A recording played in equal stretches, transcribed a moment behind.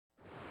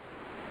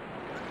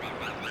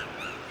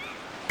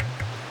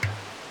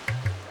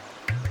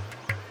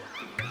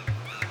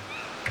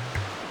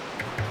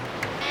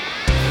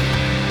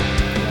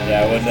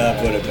would not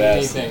put it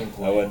past Anything.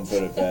 him. I wouldn't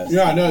put it past him.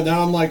 Yeah, no,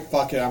 now I'm like,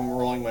 fuck it, I'm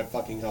rolling my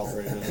fucking health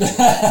right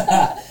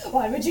now.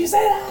 Why would you say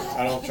that?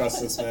 I don't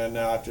trust this man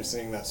now after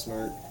seeing that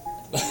smirk.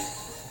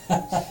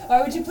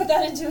 Why would you put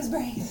that into his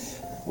brain?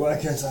 Why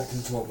can't I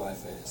control my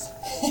face?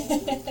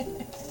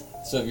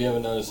 So if you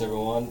haven't noticed,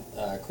 everyone,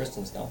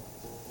 Kristen's gone.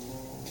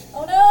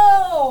 Oh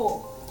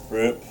no!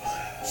 Rip.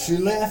 She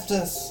left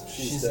us.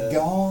 She's dead.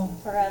 gone.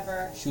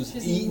 Forever. She was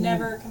She's eaten.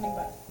 never coming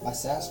back. My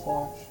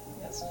Sasquatch.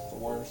 Yes. The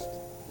worst.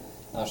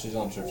 Now she's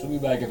on trip. She'll be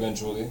back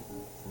eventually.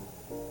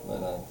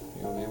 But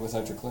you'll be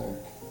without your cleric.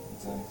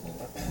 Exactly.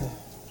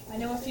 I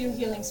know a few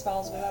healing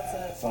spells, but that's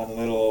it. Found a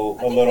I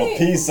little think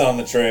peace on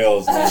the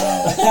trails now.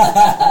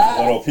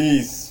 A little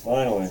peace,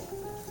 finally.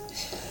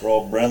 For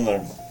old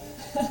Brenler.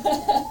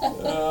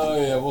 Oh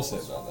yeah, we'll say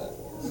about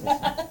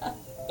that.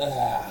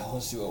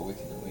 Let's see what we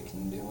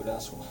can do. What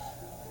else? What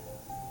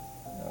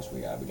else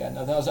we got? We got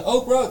nothing else.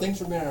 Oak Road, thanks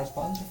for being our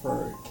sponsor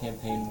for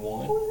campaign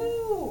 1.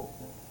 Woohoo!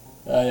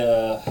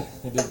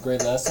 They did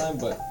great last time,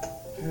 but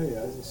Hey,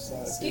 I just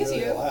thought it'd be Excuse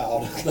really you.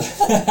 loud.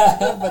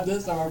 but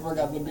this time I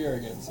forgot the beer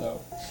again.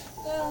 So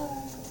Ah.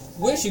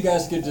 wish you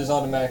guys could just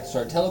automatically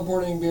start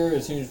teleporting beer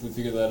as soon as we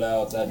figure that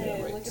out. That'd be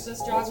Hey, great. look at this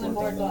Let's Joglin work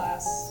board on that.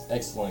 glass.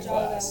 Excellent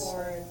Joglin glass.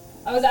 board.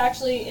 I was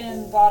actually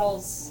in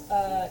Bottles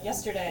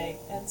yesterday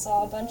and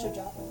saw a bunch of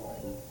Joglin board.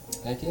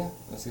 Heck yeah,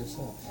 that's good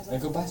stuff. I was And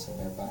like, go buy some,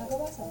 everybody. I'll go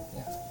buy some.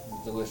 Yeah,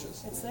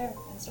 delicious. It's there.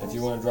 If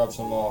you want to drop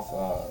some off,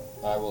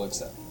 I will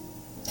accept.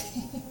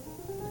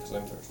 Because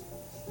I'm thirsty.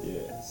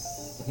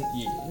 Yes.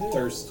 Yeah.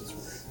 Thirst is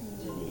right.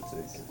 We will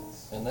take it.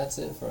 And that's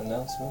it for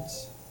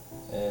announcements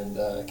and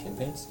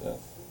campaign stuff.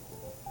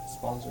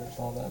 Sponsors,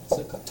 all that.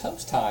 It's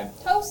toast time.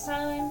 Toast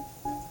time.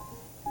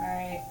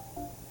 Alright.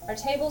 Our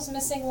table's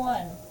missing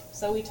one,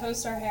 so we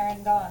toast our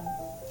Heron gone.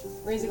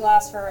 Raise a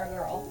glass for our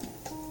girl.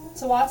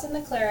 To Watson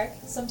the cleric,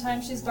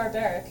 sometimes she's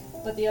barbaric,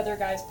 but the other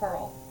guy's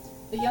Pearl.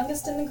 The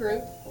youngest in the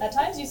group, at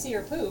times you see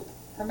her poop,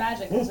 her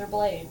magic is her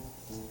blade.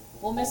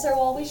 We'll miss her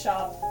while we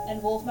shop,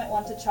 and Wolf might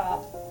want to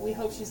chop. We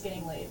hope she's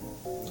getting laid.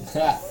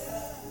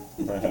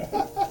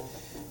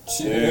 Cheers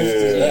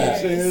to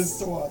that. Cheers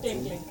to what?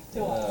 Ding, ding, to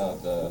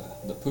Watson.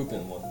 The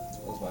pooping one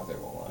was my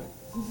favorite line.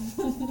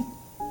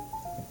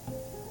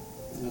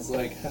 It's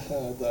like,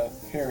 the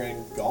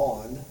herring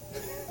gone.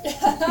 I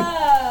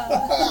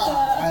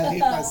hate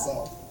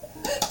myself.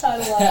 I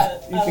love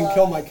it. You can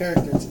kill my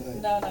character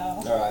tonight. No.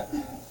 Alright, I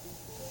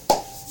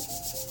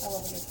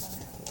love a good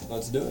time.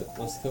 let's do it.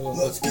 Let's kill it.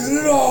 Let's get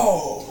it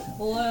on.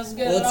 Let's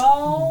get it Let's-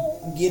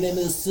 on. Get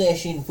into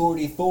session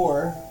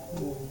 44.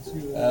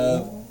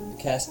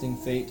 Casting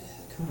Fate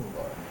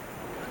Kunivar.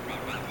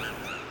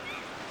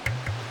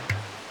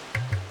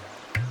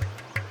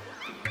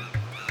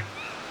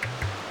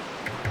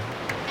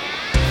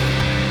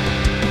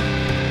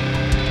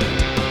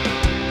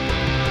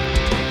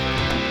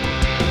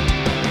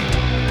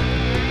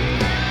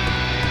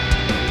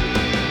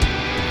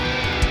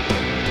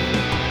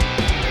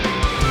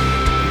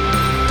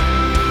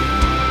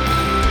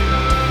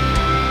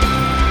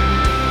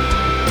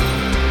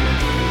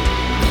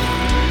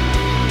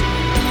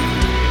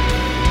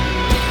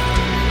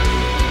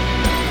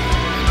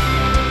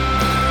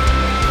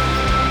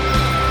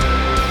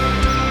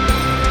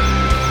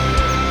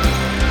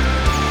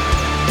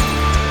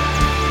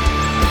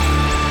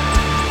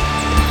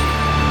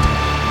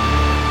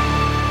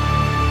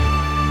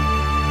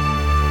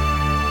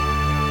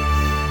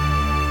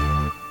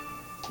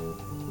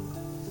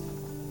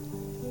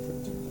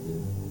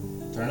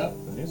 Turn it up.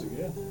 The music,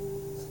 yeah.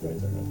 Go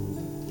ahead, turn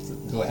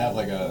it Do I have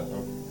like a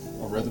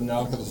rhythm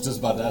now? Because I was just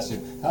about to ask you.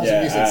 up. How's the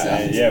music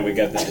sound? Yeah, we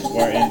got the.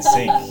 We're in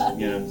sync.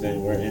 You know what I'm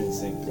saying? We're in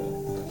sync.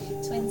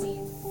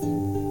 Twinsies.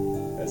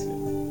 That's good.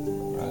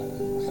 Right.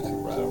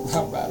 Rattle.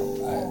 I'm vibing.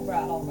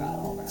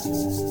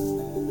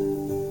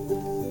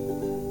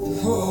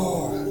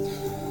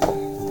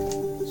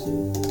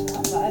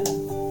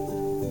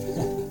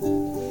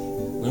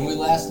 When we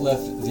last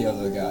left the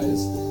other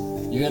guys,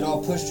 you had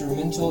all pushed your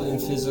mental and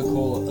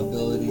physical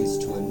abilities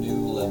to a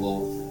new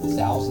level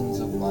thousands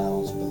of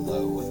miles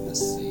below the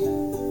sea.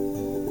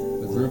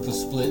 The group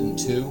was split in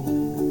two.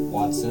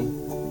 Watson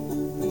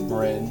and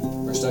Bren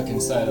were stuck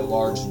inside a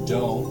large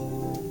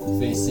dome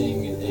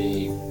facing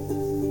a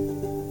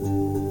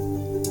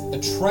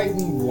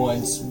Triton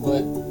once,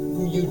 but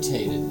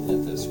mutated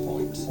at this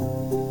point.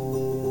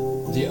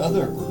 The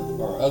other group,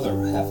 or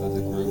other half of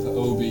the group,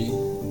 Obi,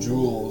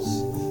 Jules,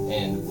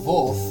 and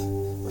Wolf,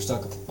 were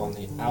stuck on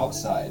the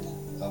outside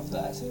of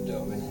that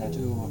dome and had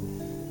to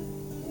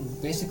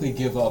basically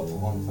give up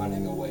on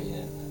finding a way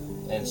in.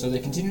 And so they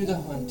continued the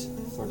hunt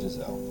for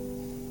Giselle.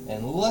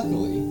 And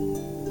luckily,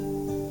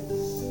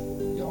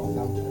 y'all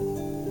found her.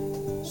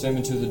 Swam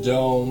into the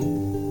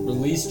dome,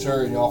 released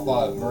her, and y'all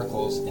fought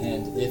Merkles,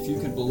 and if you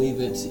could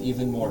believe it,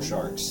 even more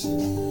sharks.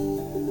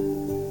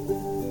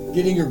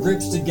 Getting your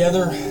grips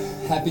together,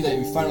 happy that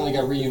you finally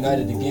got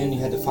reunited again, you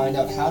had to find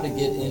out how to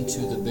get into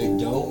the big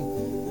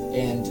dome,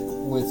 and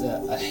with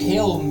a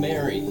Hail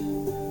Mary,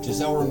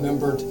 Giselle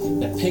remembered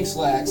that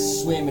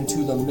Pixlax swam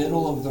into the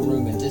middle of the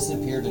room and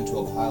disappeared into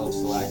a pile of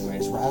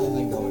stalagmites rather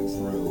than going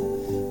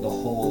through the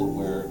hole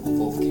where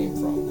Wolf came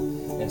from.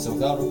 And so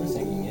without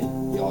overthinking it,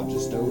 y'all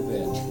just dove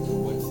in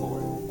and went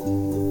for it.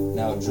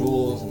 Now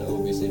Jules and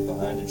Obi stayed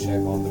behind to check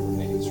on the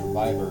remaining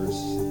survivors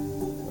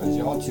as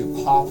y'all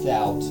two popped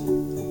out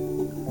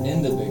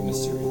in the big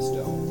mysterious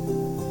dome.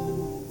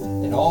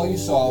 And all you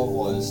saw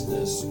was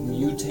this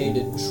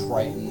mutated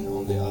Triton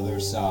on the other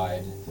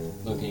side,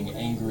 looking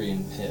angry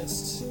and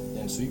pissed.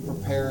 And so you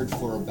prepared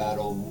for a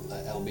battle,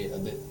 albeit a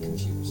bit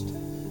confused.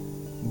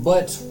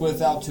 But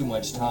without too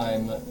much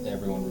time,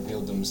 everyone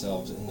revealed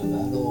themselves and the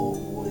battle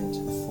went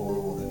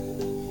forward.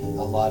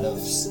 A lot of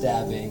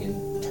stabbing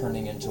and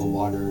turning into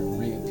water and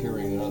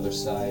reappearing on the other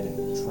side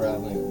and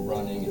traveling and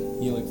running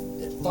and healing.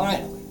 And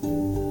finally,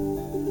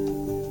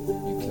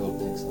 you killed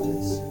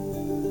Pixlax.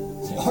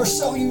 Or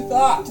so you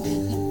thought!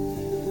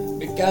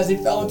 Because he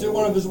fell into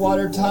one of his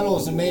water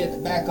tunnels and made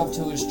it back up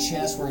to his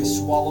chest where he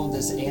swallowed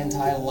this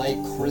anti-light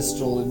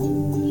crystal and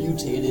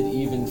mutated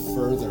even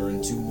further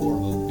into more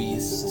of a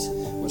beast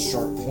with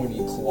sharp pointy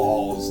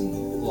claws and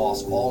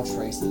lost all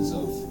traces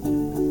of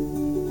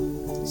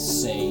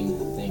sane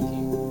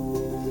thinking.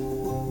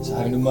 So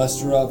having to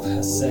muster up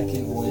a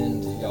second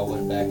wind, y'all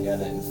went back at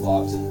it and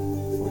fought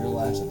for your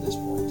lives at this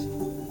point.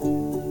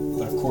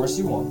 But of course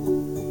you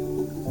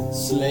won.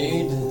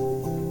 Slayed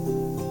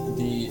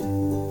the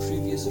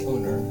previous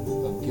owner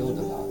of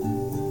Gilgalad.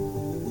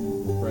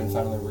 Bren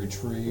finally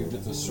retrieved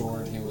the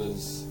sword he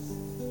was,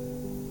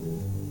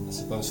 I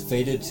suppose,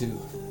 fated to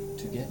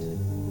get.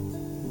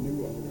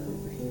 New owner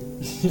over here.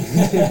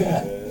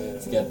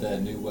 It's got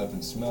that new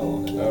weapon smell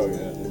on it. Oh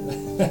yeah.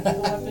 The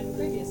weapon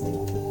previously.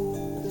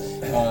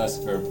 Oh, that's a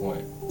fair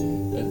point.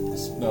 It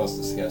smells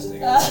disgusting.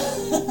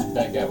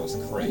 That guy was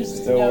crazy.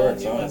 Still No,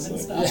 works, new weapon honestly.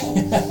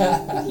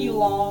 smell. He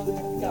long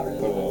got rid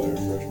Put a of little it. air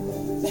freshener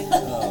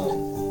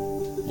on.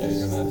 Yeah,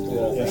 you're gonna have to do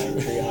Yeah.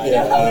 that.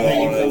 Yeah, I don't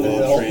Hanging want from one the of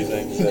hill. those tree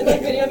things. In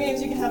like video games,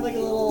 you can have like a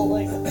little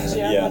like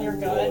gem Yeah. on your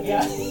gun.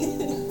 Yeah.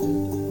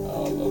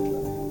 Oh, I love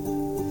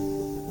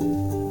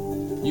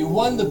that. You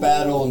won the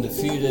battle and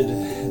defeated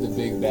the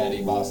big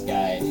baddie boss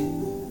guy.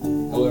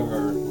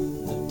 However,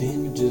 the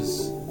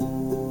damages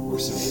were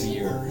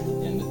severe,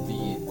 and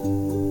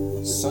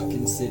the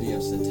sunken city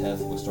of Setef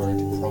was starting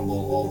to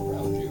crumble all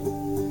around you.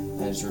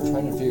 And as you're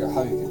trying to figure out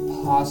how you could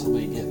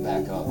possibly get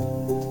back up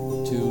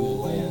to the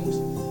land,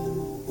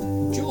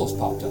 Jules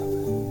popped up.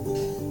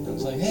 And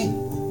was like, hey,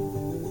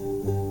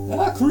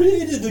 I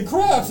created the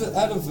craft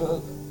out of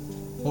a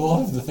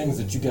lot of the things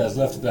that you guys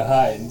left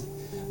behind,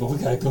 but we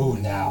gotta go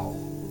now.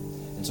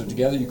 And so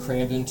together you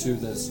crammed into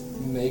this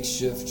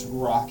makeshift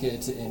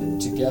rocket, and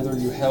together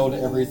you held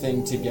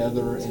everything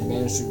together and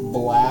managed to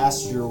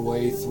blast your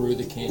way through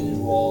the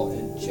canyon wall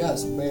and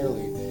just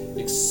barely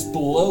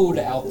explode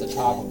out the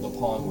top of the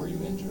pond where you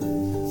entered,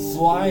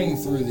 flying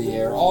through the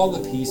air, all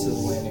the pieces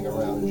landing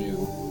around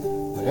you.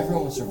 But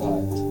everyone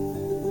survived.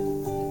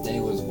 The day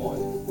was won.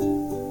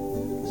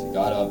 So you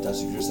got up,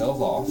 dusted yourself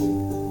off.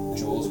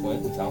 Jules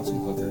went and found some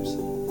hookers,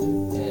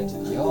 and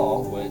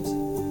y'all went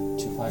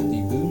to find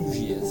the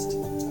bougiest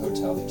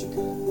hotel that you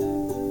could.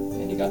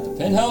 And you got the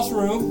penthouse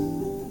room,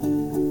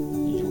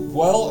 your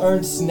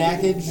well-earned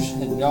snackage,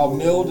 and y'all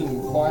milled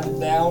and quieted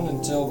down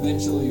until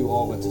eventually you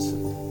all went to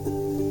sleep.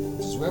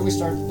 Which is where we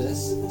started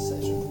this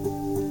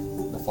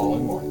session. The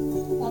following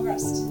morning. Long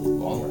rest.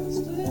 Long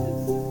rest.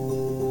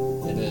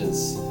 It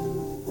is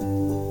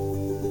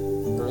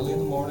early in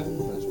the morning,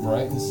 when it's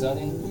bright and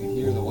sunny. You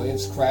hear the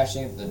waves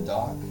crashing at the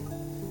dock.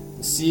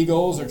 The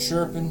seagulls are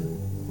chirping.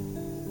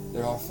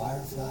 There are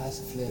fireflies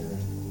flittering.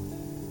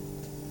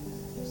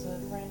 There's a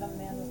random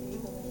man with an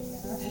eagle in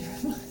our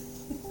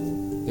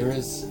bedroom. There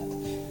is a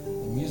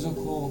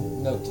musical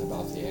note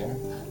about the air.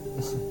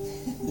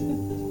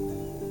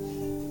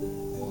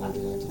 What would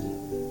you like to do?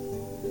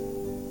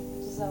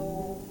 So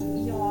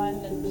yawn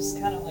and just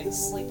kind of like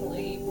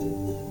sleepily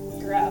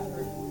grab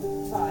her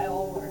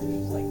vial or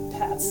just like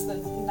pats the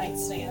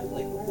nightstand,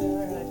 like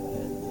where did I put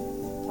it?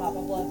 Pop a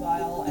blood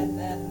vial, and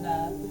then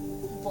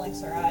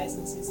blinks her eyes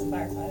and sees the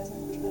fireflies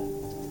and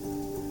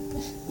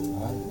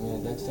Alright, give me a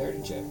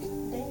dexterity check.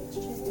 Thanks,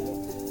 Jake.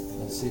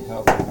 Let's see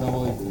how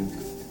well you can.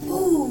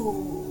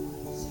 Ooh,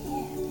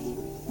 yeah, baby.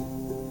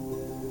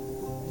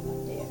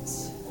 Dex.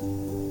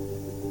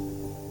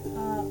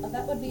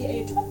 That would be a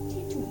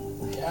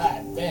 22.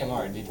 God damn,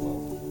 alright, D12.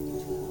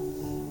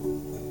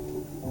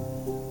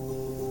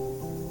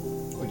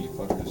 What are you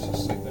fuckers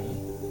just sleeping in?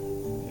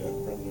 Yeah,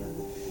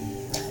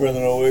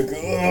 Brendan will wake up.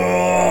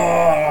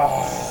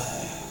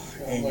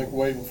 I'm like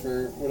waiting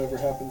for whatever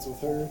happens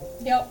with her.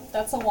 Yep,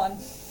 that's a 1.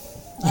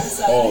 Not a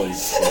 7. Holy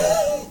shit.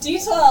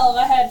 D12,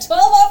 I had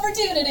 12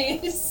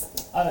 opportunities.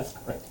 Oh, that's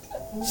great.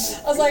 I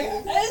was like,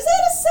 is that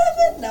a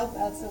 7? Nope,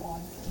 that's a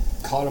 1.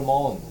 Caught them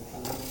all and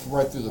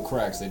right through the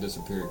cracks they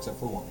disappeared except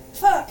for one.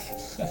 Fuck!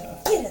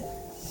 Get in.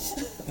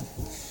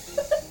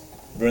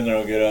 Brendan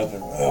will get up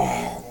and,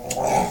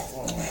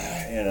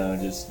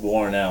 just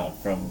worn out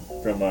from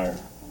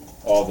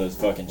all this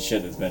fucking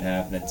shit that's been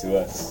happening to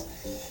us.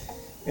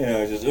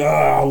 just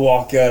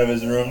walk out of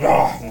his room,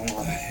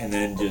 and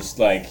then just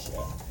like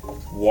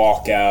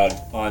walk out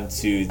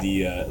onto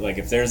the like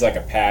if there's like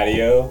a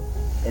patio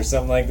or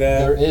something like that.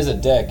 There is a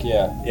deck,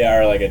 yeah. Yeah,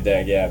 or like a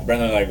deck. Yeah,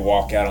 Brendan would like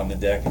walk out on the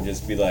deck and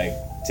just be like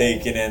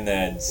taking in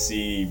that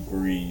sea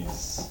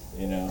breeze,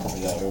 or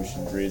that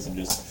ocean breeze, and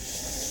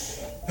just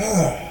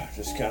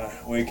kind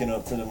of waking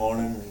up for the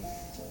morning,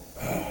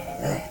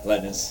 and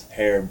letting his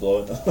hair blow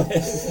in the wind.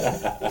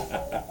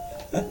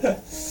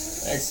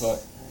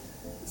 Excellent.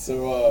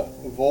 So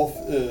Wolf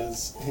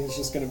he's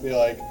just gonna be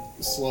like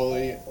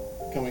slowly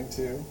coming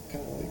to,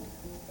 kind of like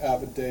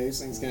avid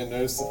days, and he's gonna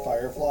notice the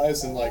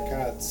fireflies and like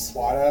kind of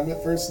swat at him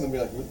at first, and then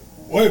be like,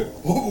 wait,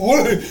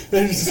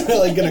 and he's just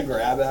like gonna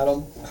grab at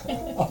him.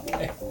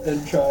 Okay.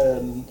 And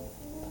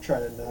try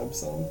to nab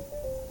some.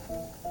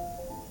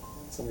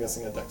 So I'm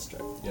guessing a dex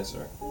check. Yes,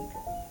 sir.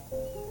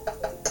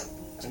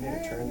 I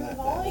need to turn that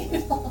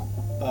Volume.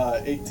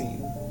 down.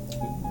 18.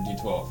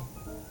 D12.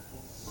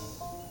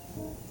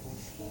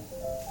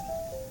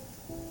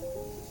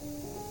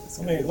 It's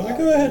Let gonna me be loud.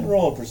 go ahead and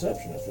roll a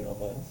perception if you don't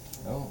mind.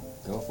 Oh,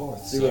 go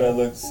forth. See what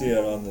I see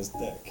out on this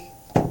deck.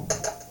 Alright,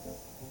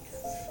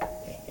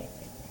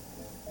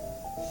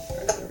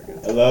 there we go.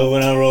 I love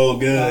when I roll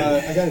good.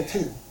 I got a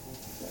 2.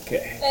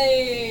 Okay.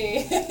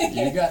 Hey.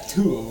 You got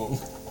 2 of them.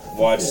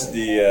 Watch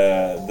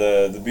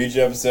the beach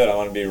episode. I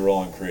want to be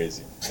rolling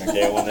crazy.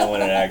 Okay,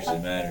 when it actually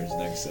matters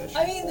next session.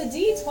 I mean, the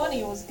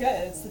D20 was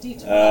good. It's the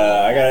D20.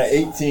 I got an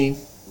 18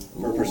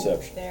 for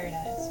perception. Very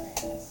nice.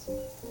 Very nice.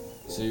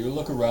 So you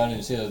look around and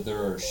you see that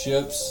there are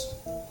ships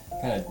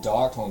kind of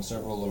docked on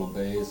several little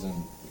bays,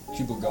 and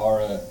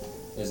Kubagara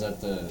is at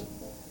the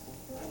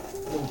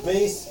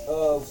base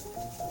of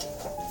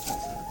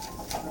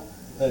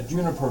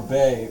Juniper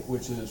Bay,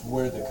 which is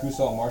where the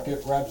Kusal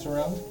Market wraps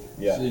around.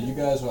 Yeah. So you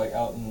guys are like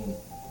out in,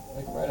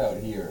 like right out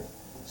here.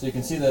 So you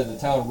can see that the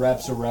town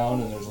wraps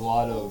around, and there's a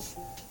lot of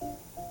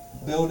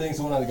buildings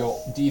that want to go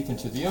deep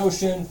into the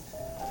ocean.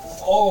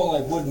 All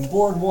like wooden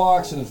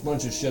boardwalks, and there's a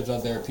bunch of ships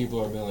out there. People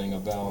are milling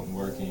about and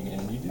working,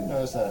 and you do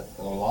notice that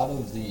a lot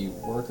of the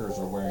workers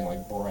are wearing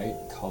like bright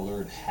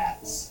colored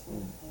hats,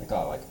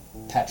 like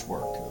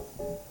patchwork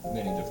of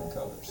many different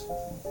colors.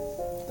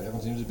 But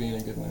everyone seems to be in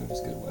a good mood.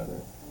 It's good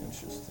weather.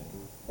 Interesting.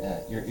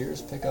 Your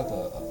ears pick up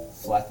a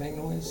flapping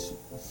noise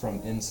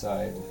from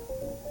inside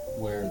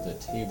where the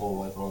table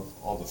with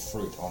all the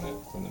fruit on it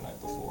from the night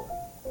before.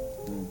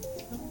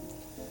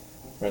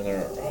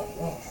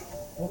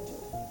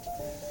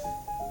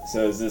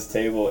 So is this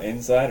table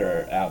inside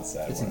or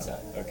outside? It's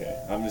inside. Okay.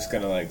 I'm just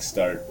gonna like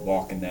start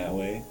walking that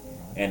way,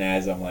 and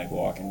as I'm like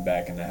walking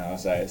back in the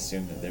house, I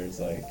assume that there's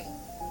like,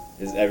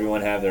 does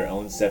everyone have their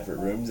own separate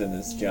rooms in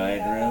this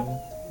giant room?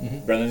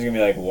 Mm-hmm. Brother's gonna be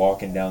like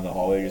walking down the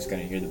hallway, you're just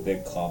gonna hear the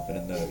big clomping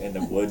in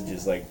the wood,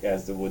 just like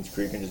as the wood's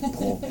creaking,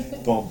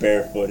 just boom,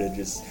 barefooted,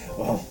 just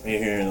you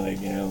hear like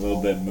a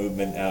little bit of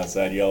movement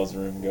outside y'all's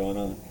room going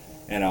on,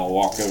 and I'll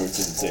walk over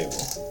to the table.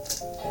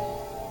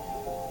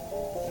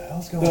 What the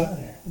hell's going on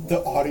here?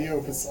 The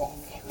audio is all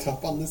fucked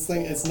up on this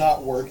thing. It's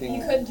not working. You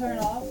couldn't turn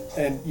it off?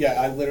 And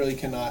yeah, I literally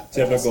cannot.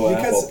 Typical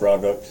Apple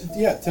product.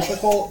 Yeah,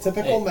 typical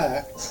Hey.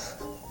 Mac.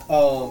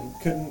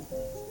 Couldn't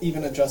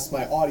even adjust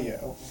my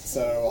audio,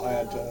 so I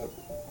had to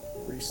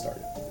restart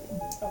it.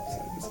 So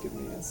Okay. just give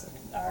me a second.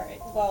 Alright.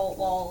 Well,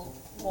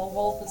 while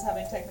Wolf is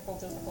having technical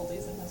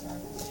difficulties in his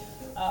room,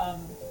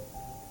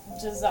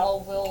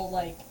 Giselle will,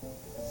 like,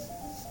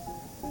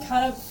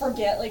 kind of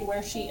forget, like,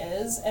 where she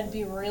is and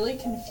be really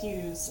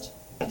confused.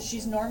 Because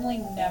she's normally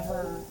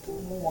never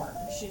warm.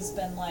 She's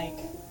been, like,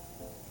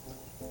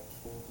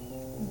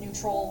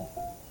 neutral,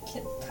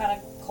 kind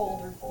of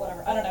cold or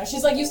whatever. I don't know.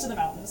 She's, like, used to the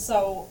mountains,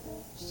 so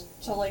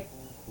she'll, like,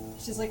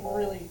 she's like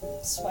really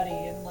sweaty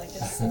and like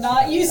is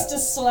not used to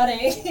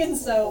sweating, and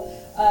so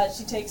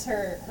she takes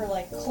her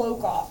like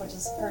cloak off, which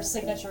is her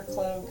signature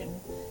cloak, and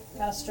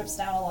kind of strips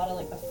down a lot of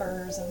like the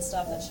furs and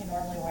stuff that she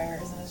normally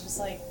wears, and is just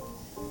like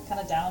kind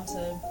of down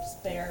to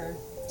just bare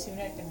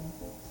tunic and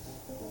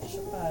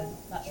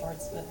not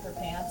shorts but her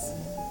pants,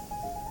 and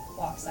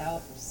walks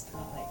out just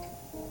kind of like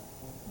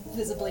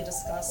visibly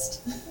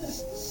disgust.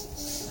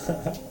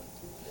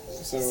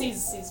 So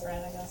sees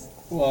Bran, I guess.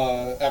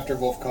 after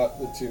Wolf caught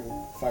the 2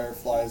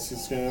 fireflies,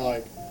 he's gonna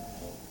like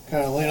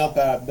kind of lean up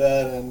at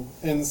bed, and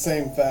in the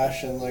same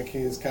fashion, like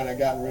he's kind of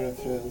gotten rid of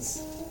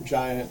his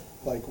giant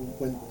like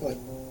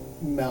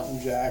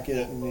mountain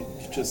jacket, and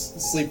he's just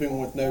sleeping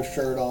with no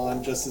shirt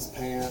on, just his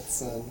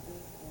pants, and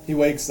he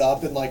wakes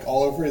up and like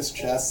all over his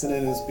chest and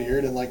in his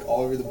beard and like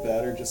all over the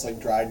bed are just like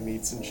dried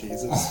meats and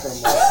cheeses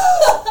from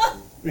like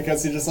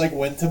because he just like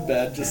went to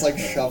bed just like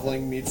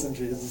shoveling meats and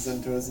cheeses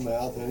into his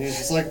mouth, and he's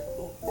just like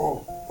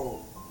oh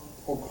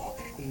gosh.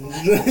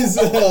 He's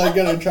like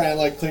gonna try and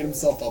like clean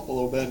himself up a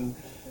little bit, and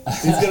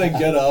he's gonna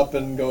get up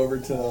and go over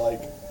to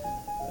like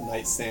a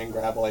nightstand,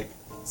 grab like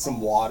some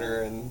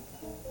water, and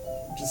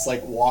just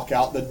like walk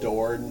out the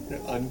door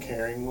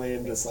uncaringly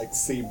and just like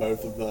see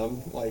both of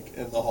them like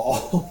in the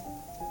hall.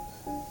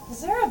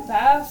 Is there a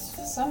bath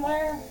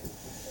somewhere?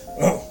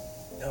 Oh,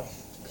 no.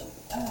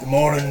 Good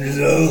morning,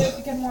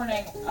 Giselle. Good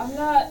morning. I'm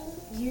not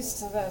used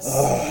to this.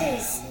 It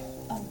is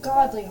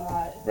ungodly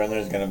hot.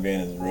 Brenner's gonna be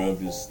in his robe,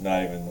 just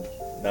not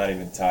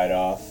even tied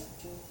off.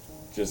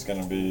 Just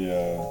gonna be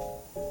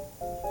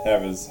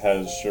have his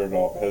shirt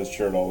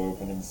all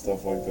open and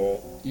stuff like that.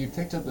 You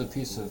picked up a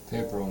piece of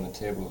paper on the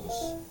table that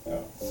was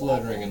Oh.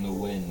 fluttering in the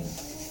wind,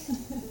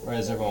 right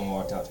as everyone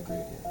walked out to greet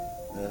you.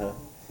 Uh-huh.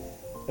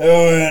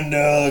 Oh, and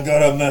I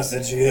got a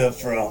message here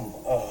from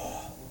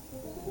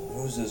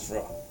who's this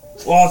from?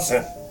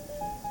 Watson.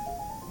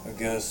 I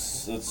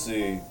guess, let's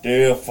see.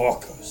 Dear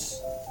fuckers.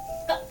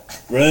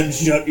 Ren,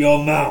 shut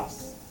your mouth.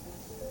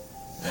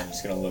 I'm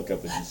just gonna look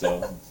up at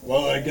yourself.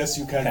 Well, I guess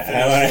you can.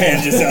 I want to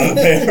hand you some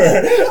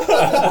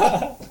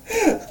paper.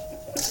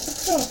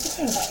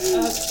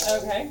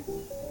 Okay.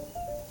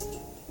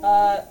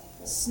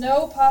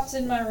 Snow popped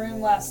in my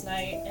room last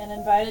night and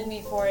invited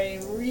me for a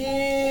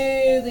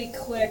really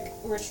quick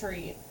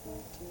retreat.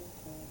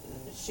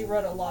 She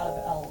wrote a lot of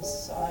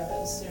L's, so I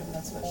would assume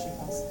that's what she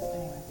wants.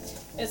 Anyway.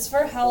 It's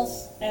for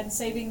health and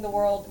saving the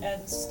world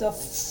and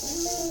stuff.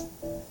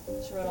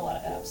 She wrote a lot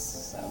of F's,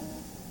 so.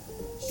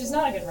 She's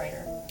not a good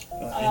writer.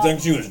 You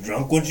think she was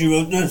drunk when she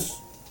wrote this?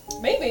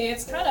 Maybe,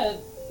 it's kind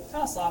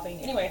of sloppy.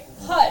 Anyway,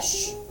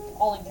 hush!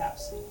 All in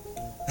caps.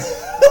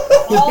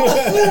 All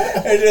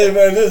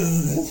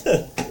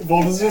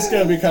Wolf is just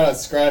gonna be kind of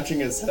scratching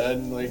his head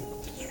and like.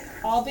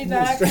 I'll be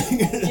back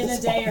in a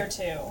day or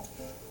two.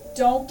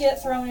 Don't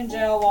get thrown in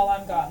jail while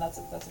I'm gone. That's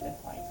a good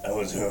point. That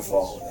was her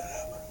fault when that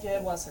happened. Yeah,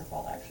 it was her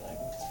fault, actually.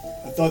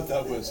 I thought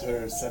that was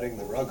her setting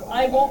the rug on.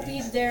 I fire. won't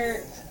be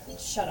there.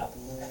 Shut up.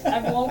 I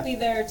won't be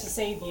there to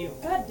save you.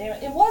 God damn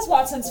it. It was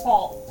Watson's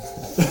fault.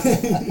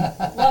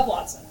 Love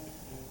Watson.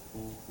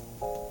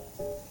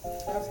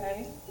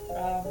 Okay.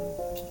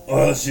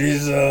 Well,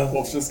 she's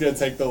Wolf's just gonna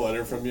take the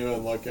letter from you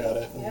and look at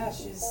it. Yeah,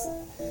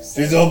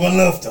 she's up and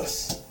left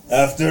us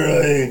after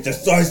a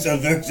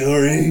decisive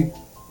victory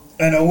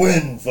and a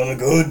win for the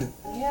good.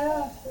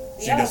 Yeah.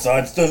 She Yeah.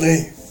 decides to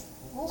leave.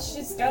 Well,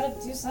 she's got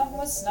to do something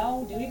with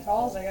snow. Duty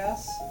calls, I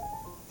guess.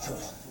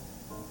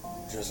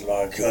 Just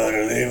like her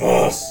to leave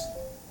us.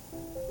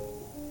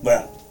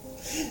 Well,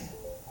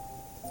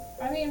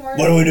 I mean, what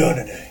are we doing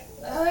today?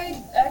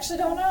 I actually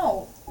don't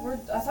know.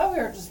 I thought we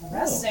were just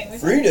resting.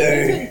 free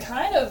day. We've been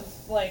kind of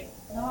like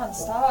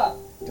non-stop.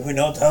 Do we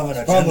not have an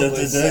agenda Probably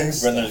today?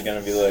 six. Brendan's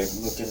gonna be like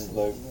looking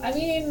like. I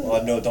mean,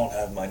 Well, no, don't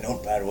have my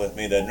notepad with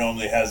me that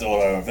normally has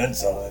all our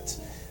events on it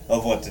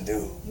of what to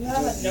do. you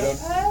have a You don't-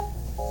 notepad?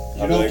 You I'll be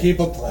don't like, keep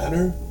a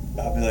planner?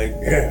 I'll be like,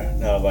 yeah.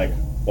 Now, like,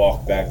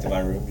 walk back to my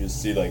room, just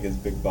see like his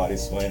big body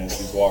swaying as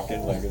he's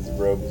walking, like his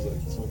robe is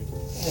like swinging.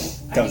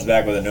 Comes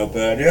back with a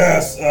notepad.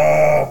 Yes,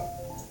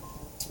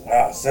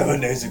 7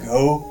 days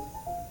ago,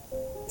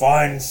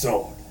 fine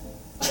sword.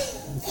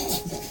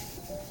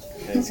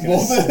 And he's Well,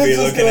 gonna then be it's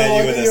just looking gonna at you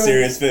look with at a you and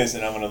serious face,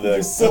 and I'm gonna be like,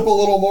 Just sip a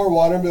little more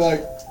water and be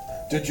like,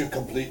 did you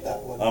complete that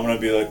one? I'm gonna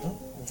be like,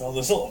 I found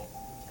the sword.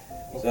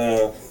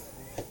 So,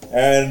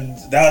 and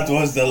that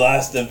was the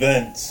last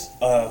event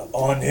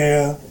on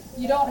here.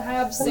 You don't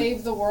have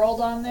Save the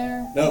World on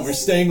there? No, we're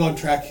staying on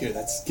track here.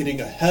 That's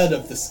getting ahead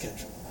of the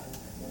schedule.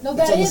 No, It's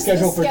that on the is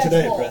schedule for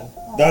today, schedule. Brent.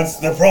 Oh. That's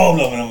the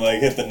problem. And I'm like,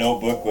 hit the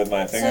notebook with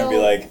my finger and be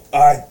So- like,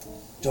 I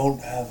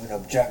don't have an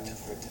objective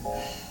for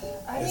today.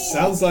 I It mean,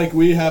 sounds like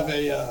we have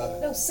a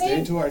no, day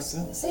save, to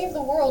ourselves. save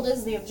the World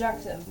is the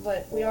objective,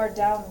 but we are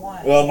down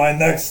one. Well, my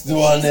next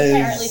one She's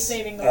apparently is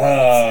saving the world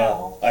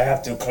now. I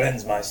have to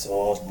cleanse my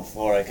sword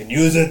before I can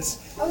use it.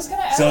 I was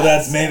gonna ask. So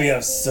that's maybe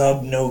a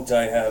sub note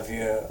I have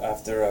here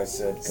after I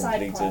said Side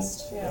completed.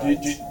 quest, yeah.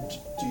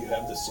 Do you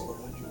have the sword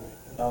on you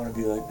right now? I'm gonna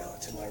be like, no,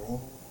 it's in my room.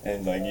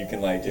 And like you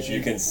can like if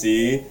you can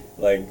see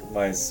like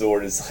my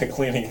sword is like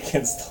leaning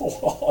against the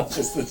wall,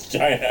 just this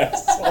giant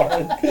ass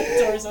sword.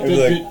 Doors I'd open. be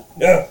like,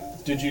 yeah,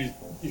 Did you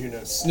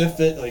sniff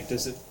it? Like,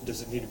 does it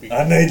need to be?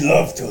 I made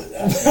love to it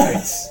last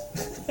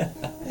night.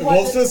 The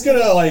Wolf's just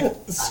gonna like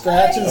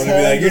scratch his I'm gonna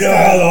be head. like, you just know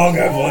kinda how long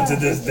I've wanted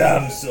this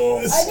damn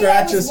sword.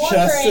 Scratch his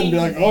chest and be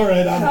like, all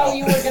right, I'm how out.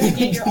 you were gonna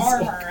get your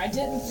armor. I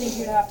didn't think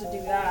you'd have to do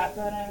that,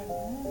 but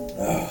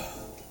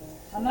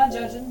I'm not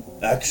judging.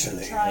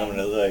 Actually, Trying. I'm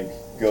gonna like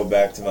go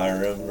back to my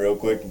room real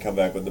quick and come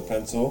back with the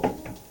pencil.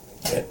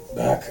 Get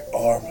back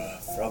armor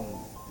from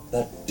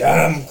the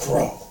damn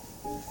crow.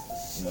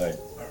 And, like,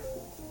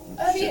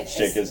 I mean,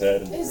 shake his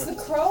head. And, Is the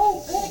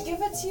crow gonna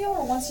give it to you,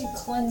 or once you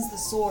cleanse the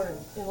sword,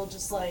 it'll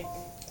just like?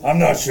 I'm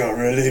not sure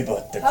really,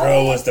 but the How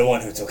crow did- was the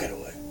one who took it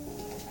away.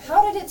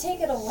 How did it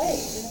take it away?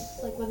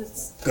 Like with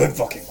its Good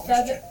fucking question.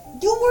 feather?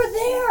 You were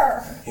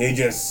there. He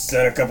just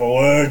said a couple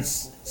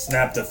words,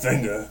 snapped a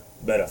finger,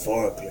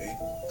 metaphorically,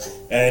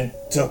 and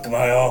took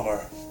my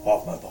armor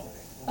off my body.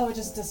 Oh, it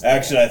just disappeared.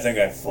 Actually, I think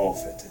I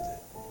forfeited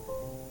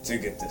it to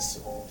get this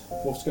sword.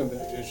 Wolf's gonna be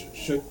like,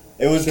 should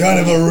It was kind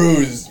of a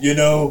ruse, you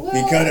know? He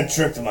Well- kind of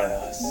tricked my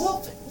ass.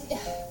 We'll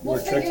we're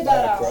figure tricked by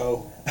that a out.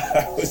 crow.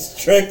 I was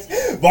tricked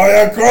by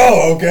a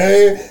crow,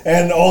 okay?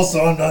 And also,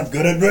 I'm not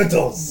good at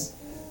riddles.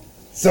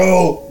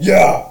 So,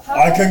 yeah,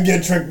 I How- can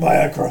get tricked by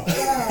a crow.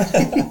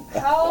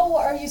 How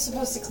are you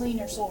supposed to clean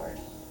your sword?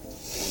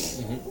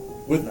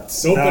 With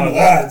soap Now and water,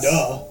 that's-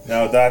 duh.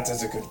 Now that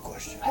is a good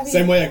question. I mean,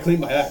 Same way I clean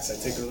my axe. I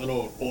take a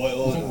little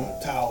oil and a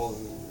towel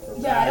and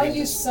a yeah, I rag don't and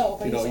use just,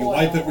 soap. I you know, use you oil.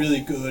 wipe it really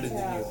good and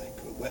Yeah. then you like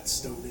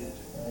whetstone it.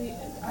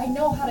 I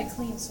know how to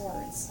clean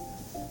swords.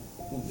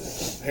 And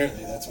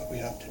apparently that's what we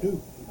have to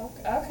do.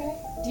 Okay.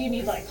 Do you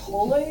need like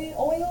holy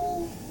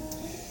oil?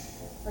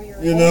 For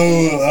your You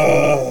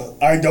know,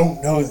 I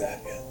don't know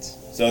that yet.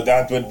 So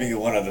that would be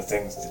one of the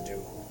things to do.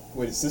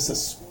 Wait, is this a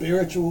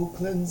spiritual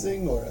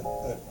cleansing or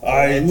a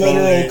I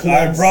literal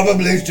cleansing?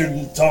 probably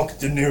shouldn't talk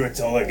to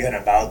Nirito again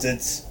about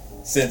it,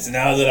 since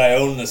now that I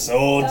own the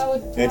sword, That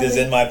would it is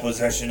probably- in my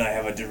possession. I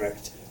have a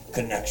direct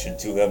connection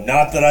to him.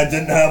 Not that I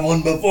didn't have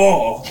one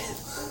before.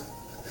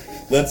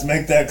 Let's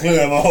make that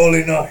clear. I'm a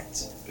holy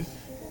knight.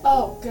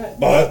 Oh, good.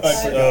 But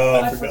I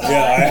forgot. I forgot.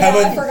 yeah, I I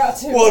haven't. forgot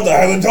too. Well, I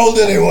haven't told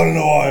anyone in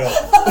a while.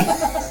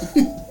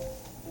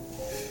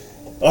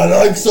 I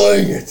like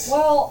saying it.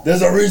 Well,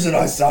 There's a reason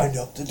I signed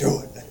up to do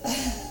it.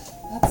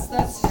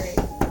 that's great.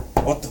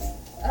 What the?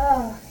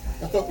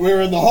 I thought we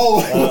were in the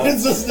hallway. Why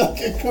is this not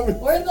get coming?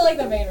 We're in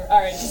the main room.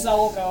 All right, Giselle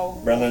will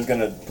go Brendan's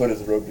gonna put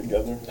his rope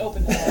together.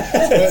 open the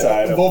door.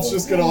 Side up. Wolf's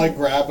just gonna like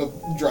grab a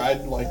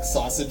dried like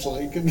sausage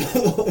link and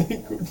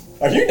like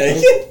Are you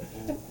naked?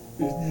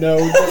 no.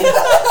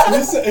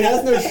 He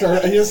has no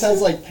shirt. He just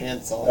has like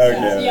pants on. Okay.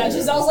 Yeah, yeah.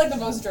 Giselle's like the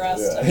most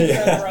dressed. Yeah. I mean,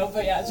 Yeah. for the rope,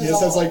 but yeah, He Giselle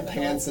just has will like open the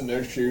door. pants and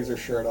no shoes or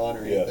shirt on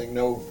or Yeah. anything.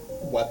 No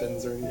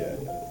weapons or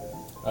anything.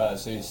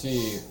 So you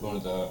see one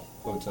of the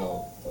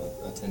hotel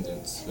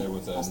attendants there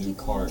with a new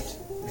cart.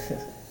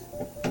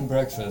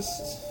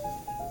 Breakfast.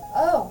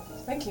 Oh,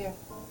 thank you.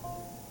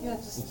 Yeah,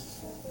 just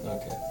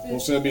Okay.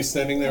 Wolf's gonna be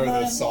standing there with a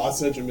Come on.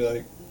 sausage and be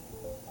like,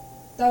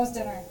 that was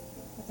dinner,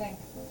 I think.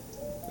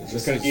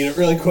 just gonna eat it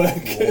really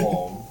quick.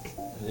 Warm.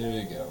 There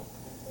you go.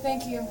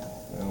 Thank you.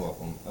 You're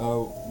welcome.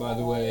 Oh, by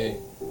the way,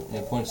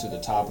 it points to the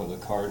top of the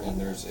cart, and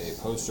there's a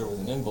poster with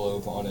an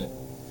envelope on it.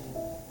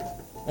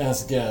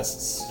 As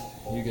guests,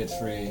 you get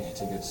free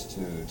tickets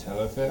to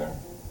Telefair.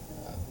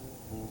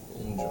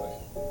 Enjoy.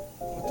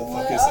 What the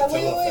fuck is a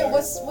wait, telefair?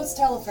 what's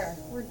Telefair?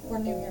 We're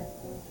new here.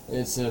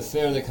 It's a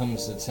fair that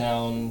comes to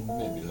town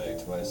maybe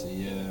like twice a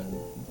year.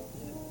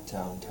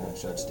 Town kind of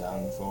shuts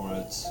down for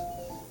it.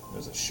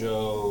 There's a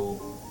show,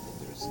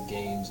 there's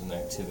games and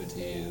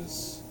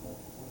activities,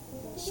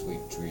 sweet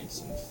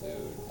treats and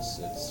foods.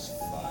 It's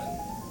fun.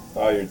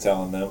 While you're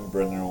telling them,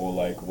 Brendan will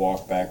like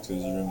walk back to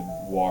his room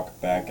and walk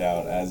back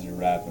out as you're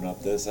wrapping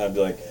up this. And I'd be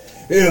like,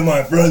 "Here,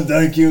 my friend,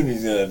 thank you." And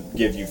he's gonna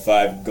give you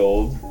 5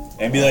 gold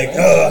and be like,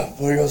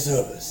 for your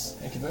service.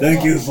 Thank you very Thank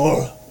much. you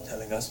for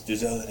telling us,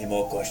 Giselle, any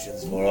more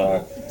questions for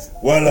our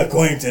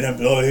well-acquainted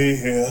employee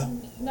here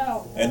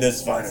No. in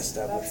this fine That's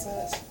establishment.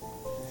 it.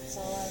 That's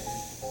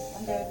all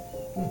I'm good.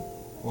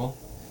 Well,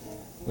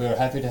 we are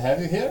happy to have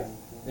you here.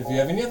 If you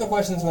have any other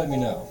questions, let me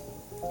know.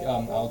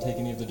 I'll take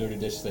any of the dirty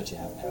dishes that you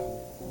have now.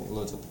 He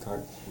loads up the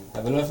cart.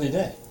 Have a lovely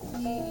day.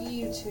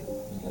 You too.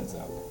 He heads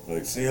out.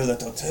 Like, see, a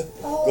little tip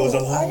Oh, goes a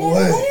I long didn't,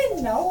 way. I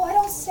didn't know. I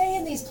don't stay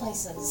in these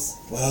places.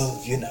 Well,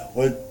 you know,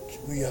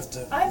 we have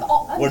to. I'm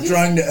We're used,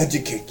 trying to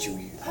educate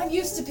you. I'm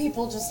used to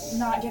people just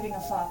not giving a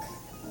fuck.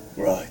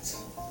 Right.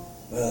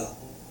 Well,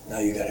 now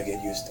you gotta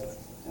get used to it.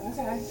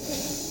 Okay.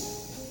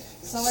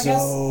 So I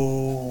guess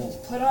So.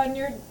 put on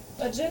your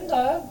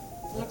agenda.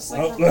 Looks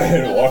like Oh, we're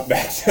going to walk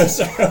back to us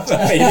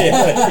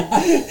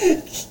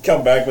immediately.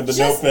 Come back with the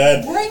just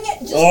notepad. bring it.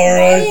 Just All why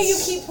right. do you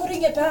keep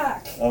putting it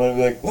back? I'm gonna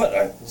be like, what?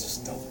 I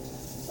just don't.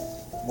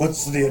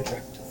 What's the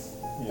objective?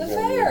 The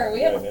fair.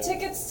 We have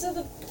tickets to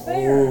the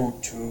fair. Oh,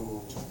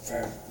 to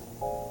fair.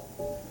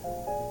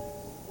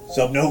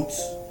 Sub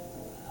notes.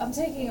 I'm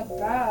taking a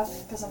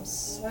bath because I'm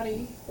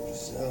sweaty.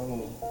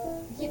 So.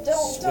 You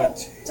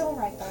Sweaty. don't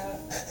write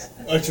that.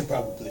 I should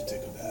probably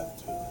take a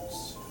bath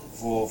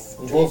too. Wolf.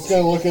 Wolf's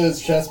gonna look at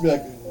his chest and be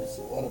like, "There's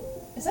a lot of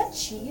Is that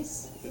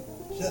cheese?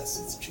 yes,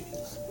 it's cheese.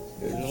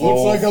 It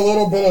Wolf, looks like a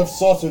little bit of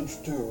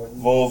sausage too."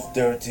 And Wolf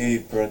dirty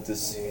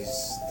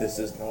parentheses. This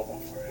is normal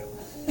for him.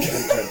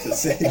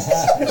 Parentheses.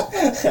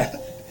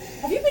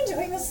 Have you been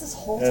doing this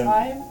whole Um,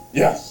 time?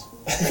 Yes.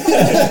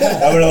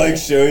 I'm gonna like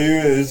show you.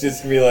 It's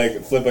just gonna be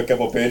like flip a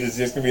couple pages. It's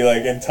just gonna be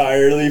like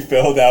entirely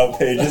filled out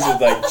pages with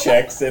like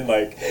checks and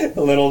like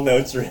little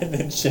notes written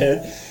and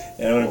shit.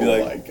 And I'm gonna be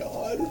oh like, my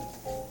god.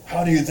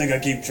 how do you think I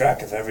keep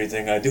track of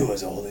everything I do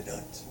as a holy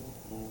knight?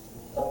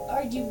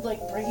 Are you like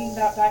bringing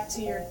that back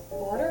to your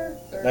order?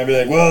 Or? And I'd be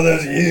like, well,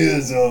 there's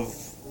years of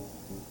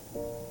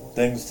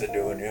things to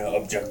do and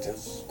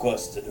objectives,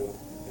 quests to do. You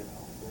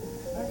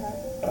Okay.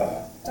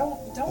 know,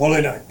 Don't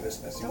holy knight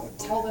business. You don't wouldn't.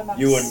 tell them I'm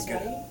You wouldn't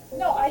sweaty. get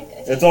No,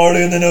 It's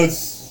already in the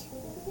notes.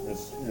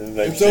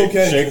 Like, It's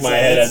okay, Shake my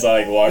Giselle. head as I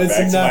like walk It's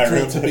back to my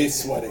natural room. to be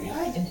sweaty.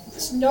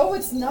 No,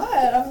 it's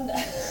not.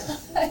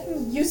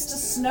 I'm used to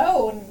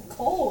snow and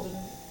cold. And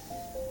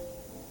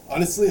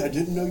Honestly, I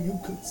didn't know you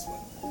could sweat.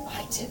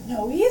 I didn't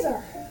know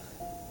either.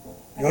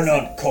 You're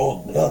not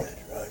cold-blooded,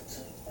 right?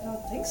 I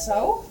don't think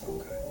so.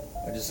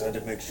 Okay. I just had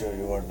to make sure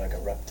you weren't like a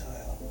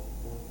reptile.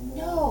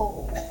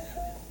 No.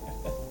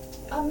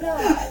 I'm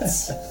not.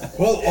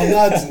 Well, on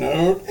that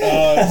note,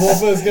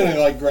 Wolf is gonna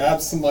like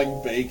grab some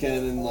like bacon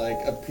and like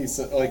a piece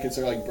of like is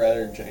there like bread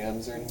or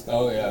jams or anything?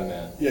 Oh yeah,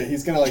 man. Yeah,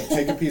 he's gonna like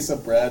take a piece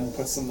of bread and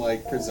put some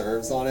like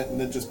preserves on it, and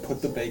then just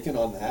put the bacon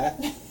on that,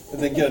 and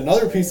then get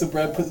another piece of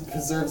bread, put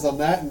preserves on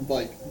that, and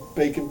like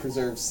bacon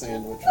preserves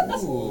sandwich.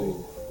 Basically.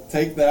 Ooh.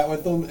 Take that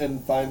with them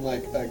and find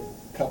like a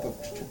cup of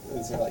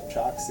is there like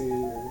choxy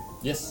or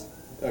Yes.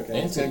 okay?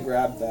 And He's gonna tea.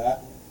 grab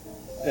that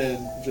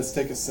and just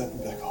take a sip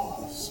and be like,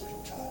 oh,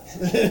 sweet child,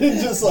 and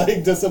just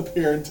like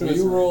disappear into Will his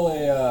you room. roll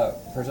a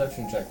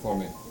perception check for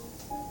me?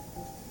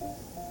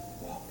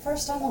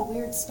 First I'm a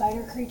weird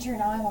spider creature,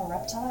 now I'm a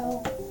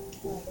reptile.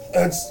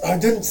 I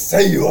didn't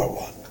say you are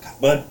one,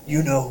 but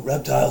you know,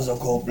 reptiles are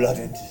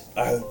cold-blooded.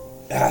 I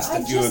asked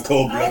if you were I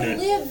cold-blooded.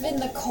 live in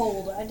the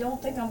cold. I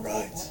don't think I'm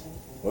Right. cold.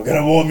 We're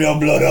gonna warm your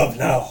blood up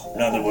now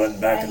that we're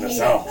back I in the hate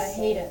south. it. I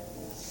hate it.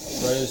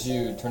 Right as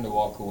you turn to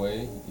walk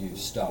away, you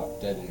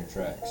stop dead in your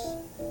tracks.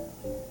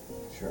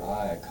 Your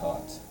eye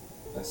caught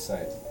a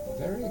sight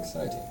very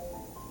exciting.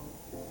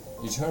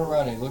 You turn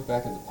around and you look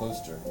back at the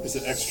poster. Is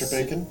it extra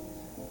bacon?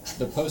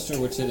 The poster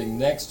was sitting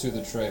next to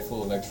the tray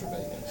full of extra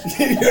bacon.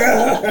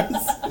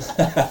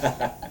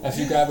 Yes. As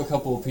you grab a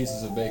couple of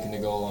pieces of bacon to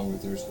go along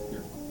with your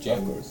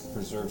jam Of course.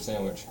 preserved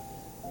sandwich,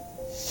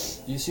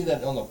 you see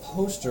that on the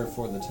poster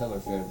for the Teller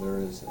Fair there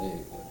is a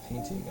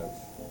painting of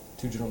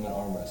two gentlemen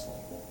arm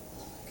wrestling.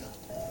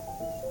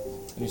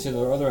 And you see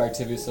there are other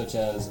activities such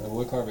as a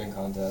wood carving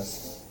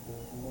contest,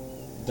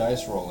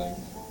 dice rolling,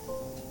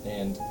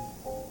 and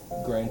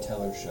Grand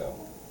Teller Show.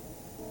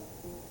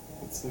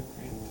 What's the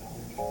grand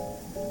teller?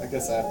 I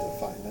guess I have to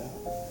find out.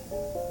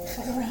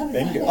 Fuck around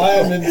and Bingo. I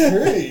am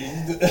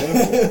intrigued.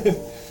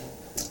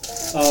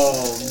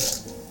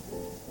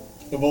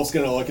 The wolf's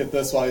gonna look at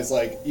this while he's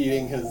like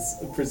eating his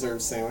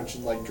preserved sandwich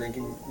and like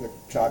drinking the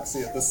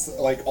choxy at this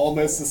like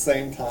almost the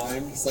same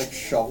time, just like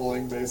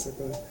shoveling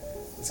basically.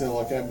 He's gonna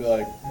look at it and be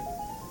like,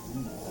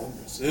 arm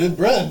wrestling.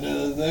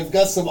 Bren, they've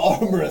got some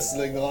arm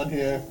wrestling on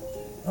here.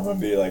 I'm gonna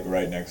be like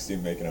right next to you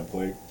making a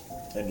plate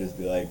and just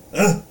be like,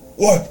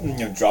 what? And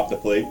you know, drop the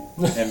plate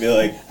and be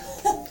like,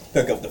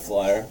 pick up the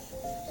flyer.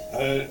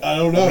 I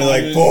don't know. And be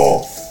like, I mean,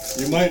 bull.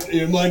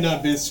 you might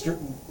not be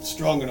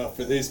strong enough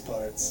for these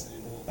parts. You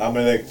know? I'm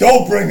gonna be like,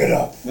 don't bring it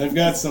up. They've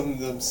got some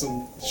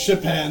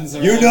ship hands.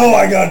 You around. know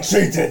I got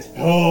cheated.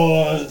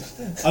 Oh,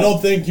 I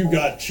don't think you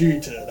got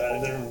cheated.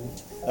 I don't.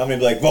 I'm gonna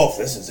be like, Wolf,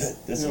 this is it.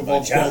 This is my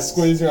chance.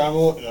 Squeeze your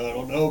arm. I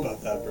don't know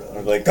about that, I'm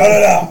brother. like, cut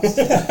it out.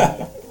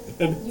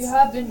 You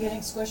have been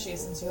getting squishy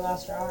since you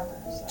lost your armor.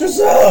 So. Just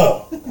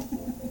so.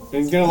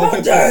 He's gonna look How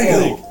at dare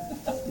this you.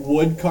 like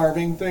wood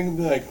carving thing and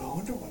be like, I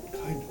wonder what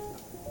kind of.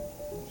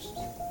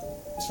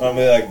 I'm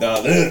gonna be like,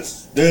 now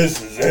this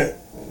is it.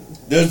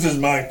 This is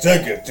my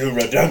ticket to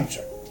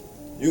redemption.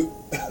 You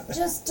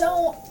Just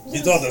don't.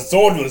 you thought the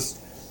sword was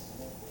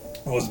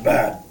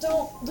bad.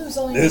 Don't lose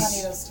all your This-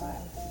 money this time.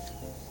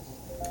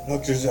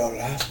 Look, Giselle,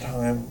 last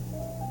time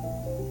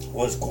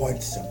was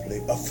quite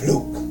simply a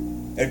fluke.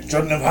 It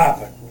shouldn't have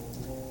happened.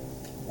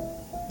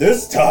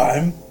 This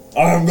time,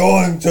 I'm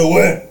going to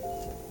win.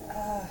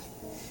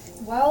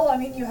 Well, I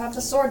mean, you have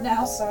the sword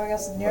now, so I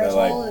guess near I'm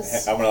gonna, toll like,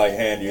 is. I'm gonna like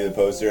hand you the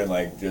poster and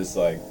like just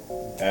like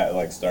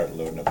start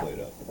loading the plate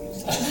up.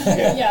 Just,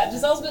 Yeah,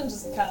 Giselle's been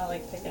just kind of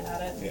like picking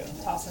at it, Yeah.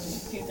 tossing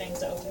a few things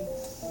to Obi.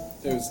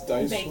 It was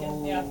dice Bacon,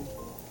 roll. yeah.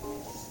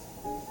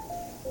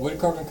 Wood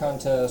carving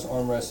contest,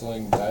 arm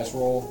wrestling, dice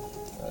roll.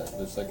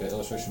 There's like an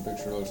illustration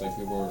picture. Looks like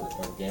people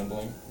are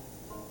gambling.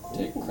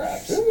 Take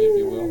craps, if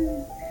you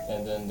will.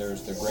 And then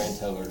there's the Grand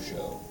Teller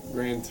Show.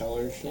 Grand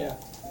Teller show. Yeah.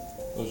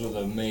 Those are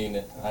the main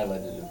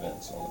highlighted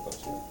events on the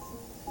poster.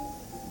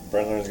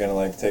 Brenler's gonna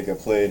like take a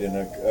plate and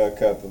a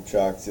cup of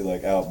choxy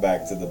like out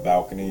back to the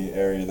balcony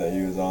area that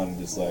he was on and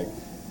just like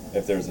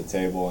if there's a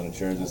table and a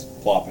chair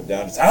just plop it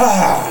down,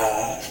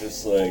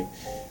 just like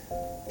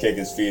kick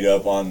his feet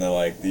up on the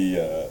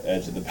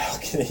edge of the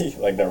balcony,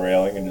 like the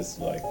railing, and just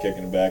like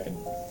kicking it back and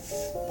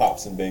pop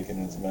some bacon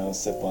in his mouth,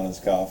 sip on his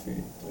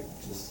coffee, like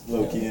just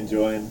low key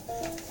enjoying.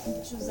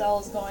 Giselle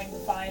is going to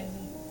find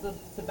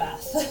the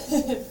bath.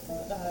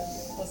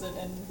 Was it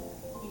in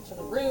each of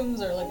the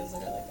rooms, or like is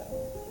there like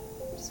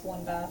just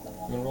one bath and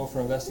You one? want to roll for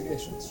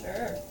investigation?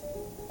 Sure.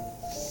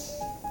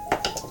 I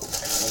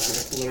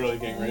was literally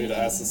getting ready to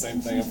ask the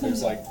same thing if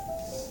there's like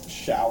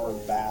shower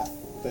bath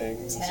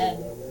things. 10.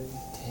 Or whatever.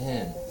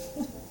 10.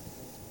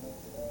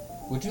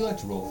 Would you like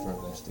to roll for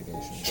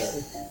investigation?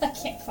 Sure. I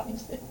can't find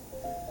it.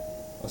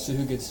 I'll see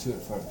who gets to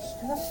it first.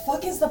 Where the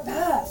fuck is the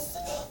bath?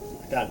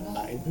 I got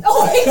 9.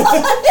 Oh my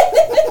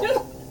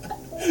god!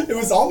 It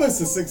was almost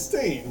a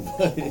 16,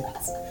 but I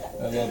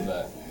love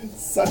that.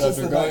 such So as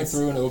if you're the going dice.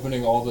 through and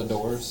opening all the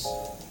doors,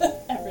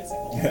 Every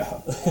single one.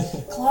 Yeah.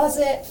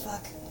 Closet.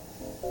 Fuck.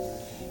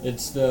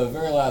 it's the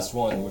very last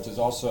one, which is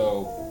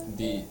also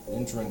the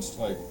entrance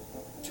to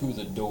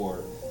the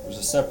door. There's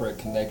a separate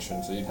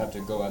connection, so you'd have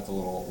to go out the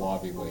little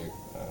lobby way.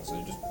 So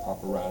you just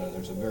pop around, and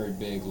there's a very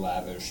big,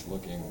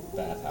 lavish-looking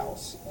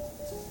bathhouse,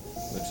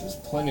 which is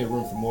plenty of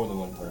room for more than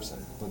one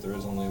person, but there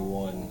is only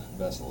one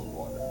vessel of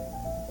water.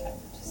 Okay.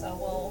 So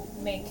we'll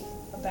make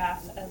a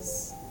bath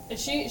as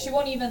she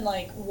won't even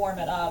like warm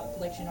it up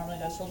like she normally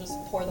does. She'll just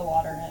pour the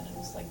water in and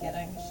just like get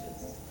in.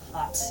 She's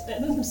hot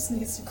and just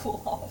needs to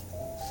cool off.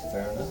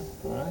 Fair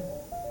enough. All right.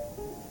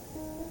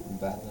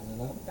 Bathing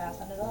it up.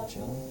 Bathing it up.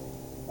 Chilling.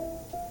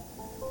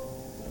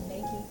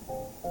 Naked.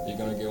 You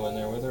gonna go in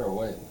there with her or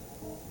wait?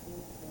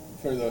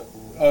 For the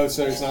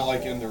so it's not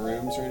like in the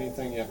rooms or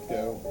anything. You have to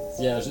go.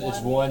 Yeah, it's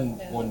one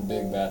Yeah. one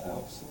big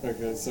bathhouse.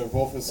 Okay, so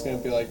Wolf is gonna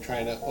be like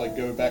trying to like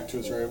go back to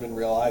his room and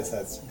realize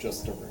that's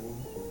just a room.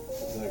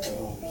 He's like,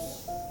 oh,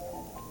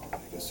 I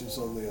guess there's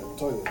only a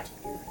toilet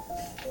here.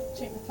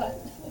 Chamber pot.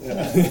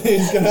 Yeah,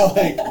 he's gonna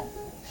like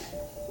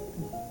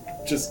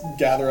just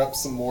gather up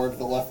some more of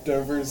the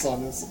leftovers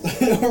on his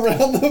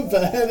around the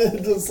bed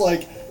and just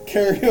like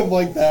carry him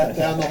like that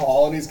down the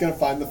hall, and he's gonna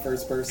find the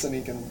first person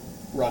he can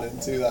run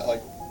into that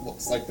like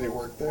looks like they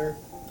work there.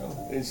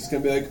 Oh. And he's just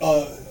gonna be like,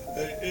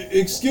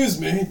 excuse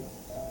me,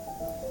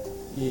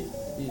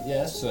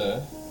 Yes,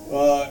 sir.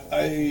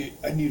 I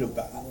need a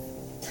bath.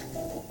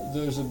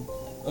 There's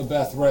a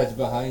bath right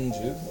behind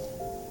you.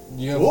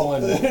 You have Oh,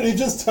 one. and he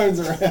just turns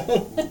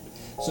around.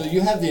 So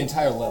you have the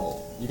entire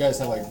level. You guys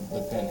have like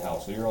the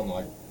penthouse, so you're on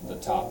like the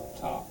top.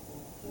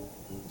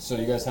 So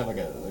you guys have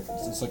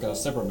it's like a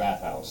separate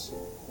bathhouse.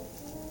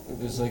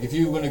 It's like if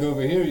you want to go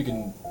over here, you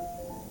can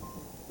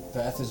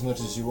bath as much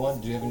as you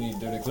want. Do you have any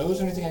dirty clothes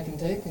or anything I can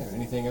take, or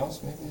anything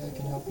else maybe I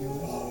can help you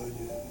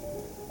with?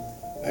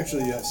 Yeah.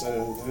 Actually, yes.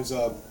 There's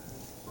a.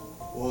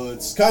 Well,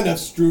 it's kind of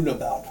strewn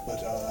about,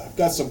 but I've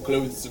got some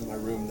clothes in my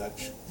room that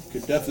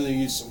could definitely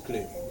use some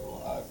cleaning.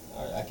 Well,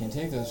 I can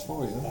take those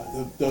for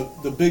you.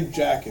 The big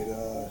jacket.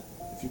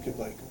 If you could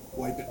like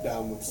wipe it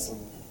down with some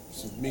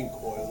mink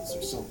oils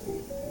or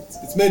something.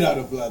 It's made out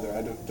of leather.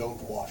 I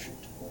don't wash it.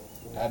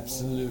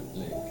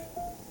 Absolutely.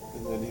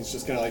 And then he's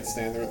just gonna like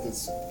stand there with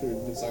his food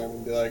in his arm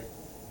and be like,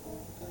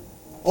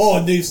 "Oh,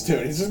 and these two."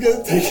 And he's just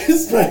gonna take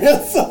his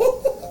pants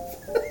off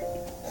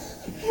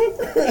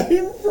right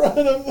in front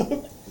of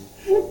the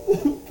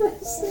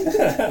person,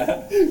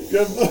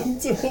 give them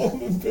to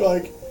him, and be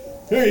like,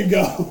 "Here you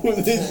go."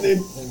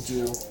 Thank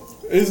you.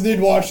 These need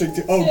washing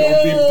too. Oh,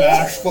 don't be Ew.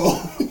 bashful.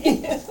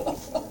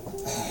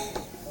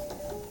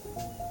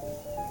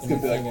 It's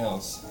gonna be Anything like,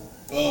 else?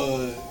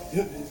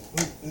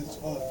 it's,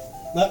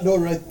 that door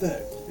right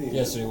there.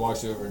 Yeah, so he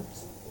walks you over.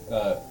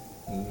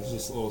 And there's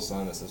this little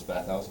sign that says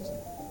bathhouse.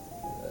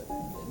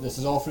 This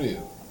is all for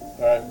you.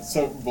 Alright,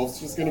 so Wolf's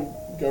just gonna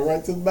go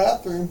right to the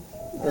bathroom,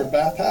 or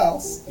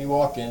bathhouse. You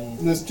walk in,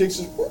 And this chick's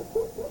just,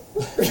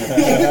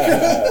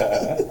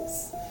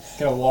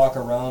 kind of walk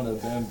around a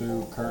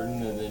bamboo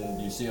curtain, and then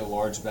you see a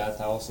large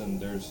bathhouse, and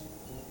there's,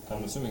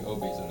 I'm assuming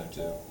Obi's in there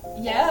too.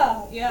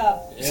 Yeah.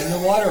 In the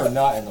water or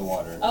not in the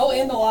water? Oh,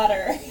 in the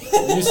water.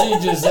 You see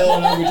Giselle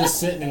and Obi just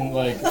sitting in,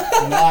 like,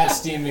 not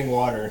steaming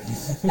water.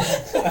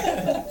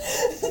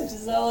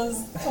 Giselle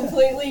is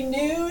completely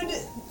nude,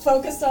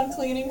 focused on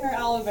cleaning her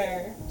aloe.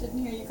 Didn't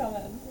hear you come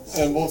in.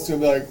 and Wolf's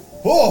gonna be like,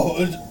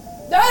 oh,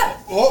 Ah!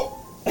 oh.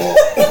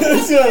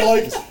 He's gonna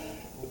like,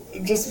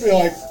 just be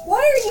like, Why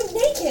are you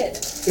naked?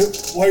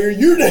 why are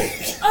you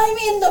naked? I'm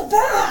in the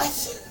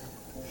bath!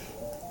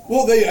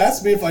 Well, they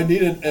asked me if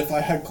I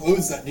had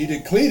clothes that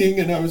needed cleaning,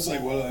 and I was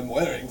like, well, I'm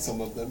wearing some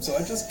of them, so I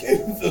just gave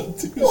them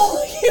to you.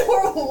 Well, you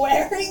were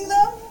wearing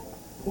them?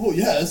 Oh,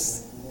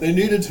 yes. They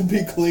needed to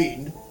be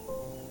cleaned.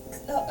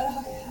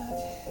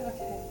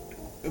 Okay.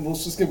 And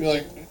Wolf's just gonna be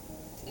like,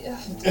 Yeah.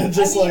 and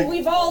just I mean, like,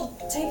 we've all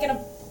taken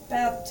a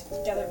bath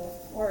together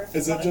before. if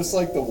is you it wanna- just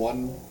like the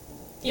one?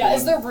 Yeah,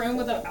 is there room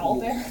with an owl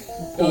bear?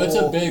 Oh, it's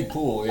a big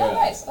pool, yeah. Oh,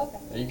 nice, okay.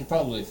 You could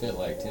probably fit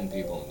like 10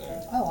 people in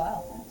there. Oh,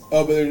 wow.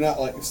 Oh, but they're not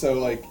like, so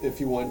like, if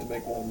you wanted to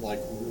make one like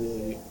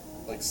really,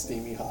 like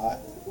steamy hot,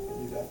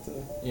 you'd have to.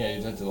 Yeah,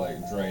 you'd have to like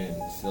drain it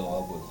and fill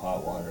up with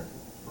hot water.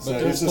 But So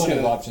there's he's just plenty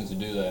of gonna- options to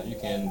do that. You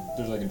can,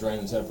 there's like a drain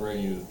that's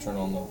separating you to turn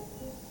on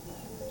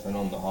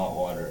the hot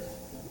water,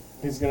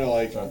 He's gonna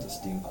like start the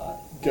steam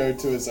pot. go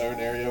to his own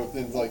area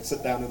and like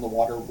sit down in the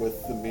water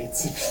with the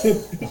meats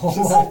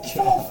Oh my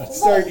god.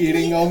 start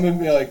eating them and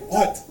be like,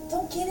 what?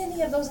 Don't get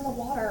any of those in the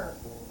water.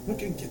 I'm not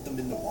gonna get them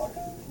in the water.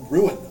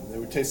 Ruin them. They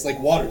would taste like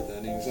water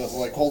then. He just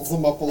like holds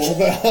them up a little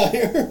bit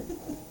higher.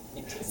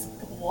 It tastes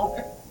like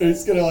water.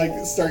 He's gonna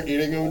like start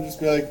eating them and just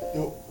be like,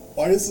 "Yo,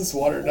 why is this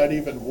water not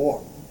even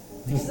warm?"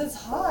 Because it's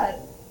hot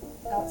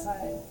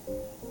outside.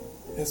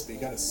 Yes, but you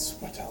gotta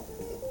sweat out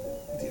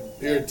the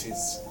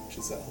impurities,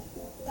 Giselle.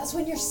 That's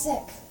when you're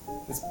sick.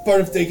 It's part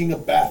of taking a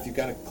bath. You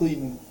gotta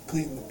clean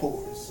the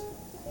pores.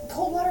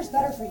 Cold water's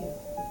better for you.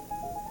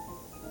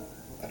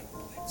 I don't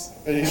believe so.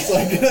 And he's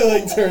like gonna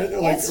like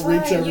turn, like That's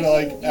reach fine, over you to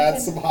like can- you add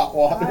can- some hot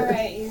water.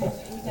 Alright,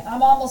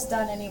 I'm almost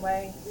done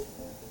anyway.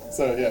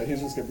 So yeah,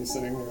 he's just gonna be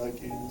sitting there like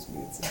eating his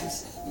meats and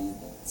just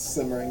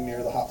simmering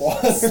near the hot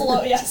water.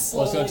 Slow, yeah, Well,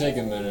 slowly. it's gonna take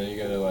a minute. You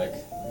gotta like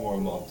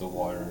warm up the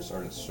water and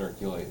start it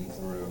circulating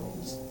through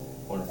this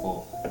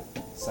wonderful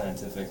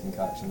scientific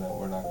concoction that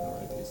we're not gonna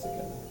really piece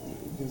together.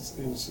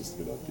 He's just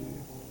gonna be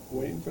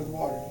waiting for the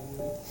water.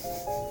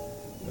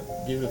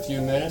 Give it a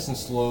few minutes and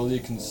slowly you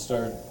can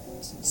start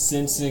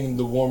sensing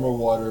the warmer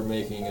water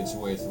making its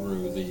way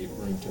through the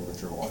room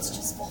temperature water. It's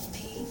just wolf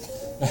peeing.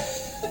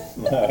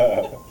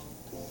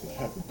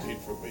 Haven't peed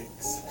for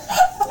weeks.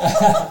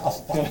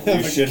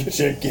 You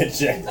should get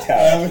checked I out.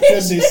 have a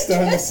kidney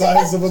stone the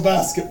size of a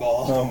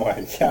basketball. Oh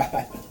my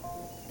god.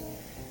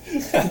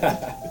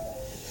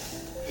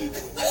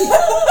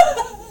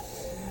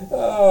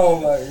 Oh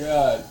my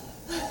god.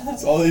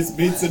 It's all these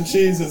meats and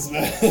cheeses,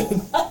 man.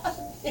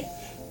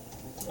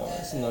 Oh,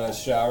 there's a nice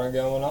shower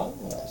going on.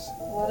 Nice.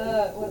 What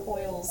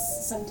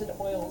oils, scented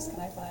oils can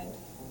I find?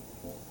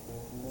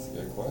 That's a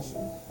good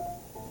question.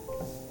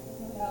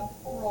 Yeah,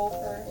 roll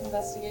for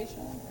investigation.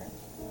 Or...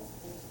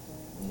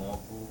 No.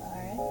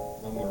 Alright,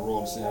 I'm gonna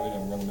roll to see how many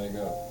I'm gonna make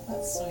up.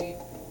 that's sweet.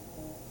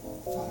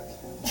 Fuck.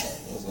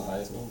 That was the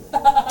highest number.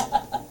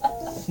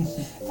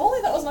 If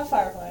only that was my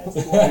fireflies.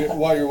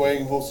 While you're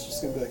waiting, Wolf's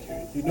just gonna be like,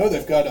 "Hey, you know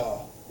they've got a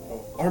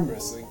arm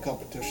wrestling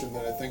competition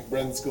that I think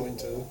Bren's going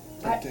to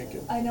partake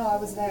in." I know, I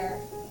was there.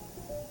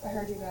 I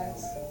heard you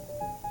guys.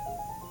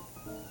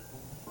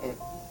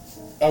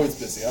 I was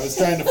busy. I was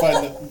trying to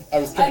find the. I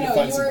was I trying to know,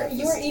 find you some were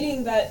breakfast.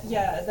 eating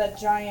that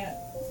giant...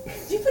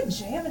 Did you put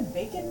jam and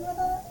bacon with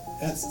that?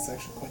 Yes, it's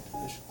actually quite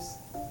delicious.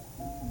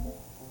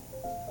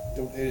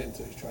 Don't hate it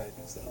until you try it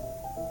yourself.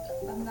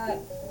 I'm not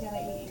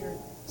gonna eat your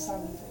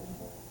soggy food.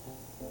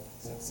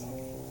 It's not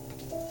soggy.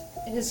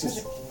 It is It's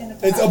such in a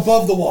It's pot.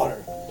 above the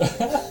water.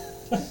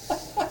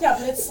 Yeah,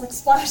 but it's like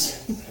splash.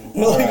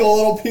 Like a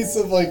little piece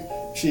of like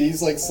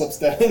cheese like slips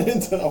down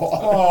into the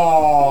water.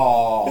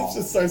 Oh. It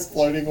just starts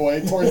floating away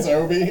towards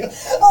Obi. You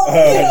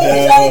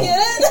trying to get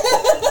it?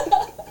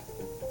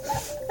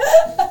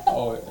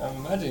 Oh, I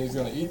imagine he's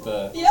gonna eat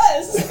that.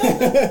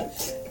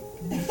 Yes.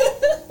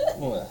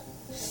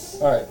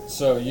 Alright,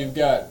 so you've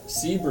got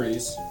sea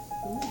breeze,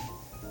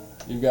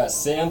 you've got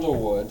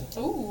sandalwood,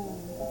 Ooh.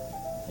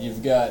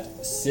 you've got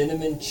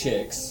cinnamon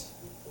chicks,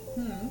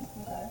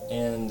 Okay.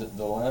 and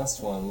the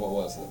last one, what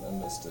was it? I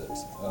missed it.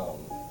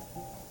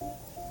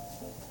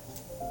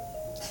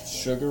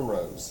 Sugar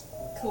rose.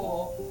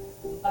 Cool.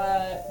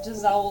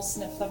 Giselle will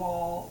sniff them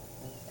all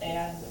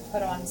and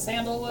put on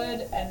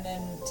sandalwood and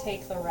then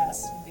take the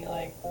rest and be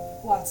like,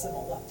 Watson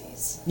will love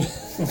these.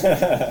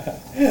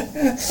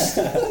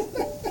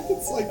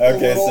 It's like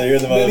Okay, so you're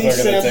the mini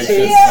motherfucker that takes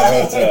shampoo.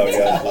 shit to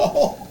the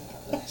hotel.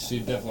 Gotcha. She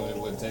definitely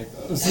would take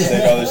those.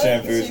 Take all the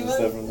shampoos She and would.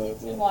 stuff from the In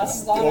hotel.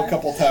 Watson's Steal a honor.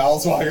 couple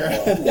towels while you're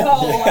at it. No,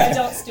 I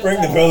don't steal Bring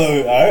the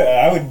towels.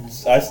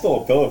 pillow. I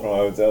stole a pillow from a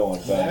hotel one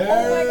time.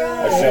 Oh my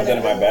god. I shoved it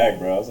in my bag,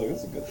 bro. I was like, this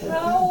is a good pillow.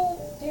 How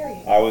dare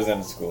you? I was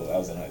in school. I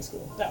was in high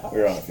school. No. We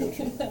were on a field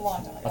trip. A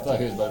long time I ago. thought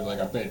he was about to be like,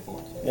 I paid for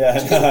it. Yeah, no,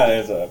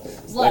 it's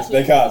It was last they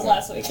week. caught It was me.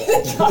 last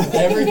week.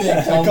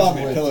 Everything comes caught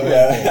me, with pillow.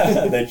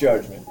 Yeah, they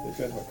charged me. They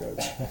charged my card.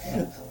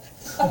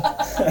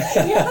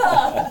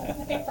 Yeah.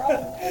 No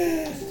problem.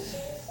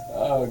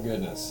 Oh,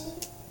 goodness.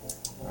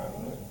 Alright,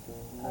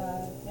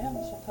 Yeah,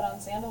 she'll put on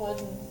sandalwood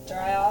and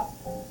dry off.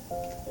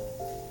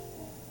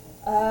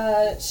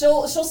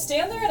 She'll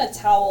stand there in a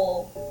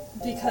towel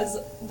because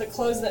the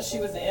clothes that she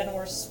was in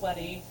were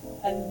sweaty,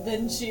 and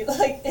then she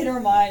like in her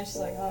mind she's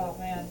like, oh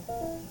man,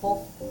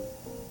 Wolf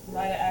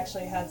might have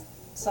actually had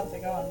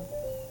something going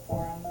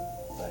for him,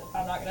 but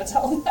I'm not gonna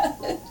tell him that.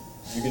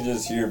 You can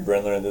just hear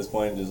Brendan at this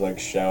point just like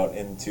shout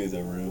into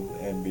the room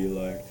and be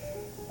like,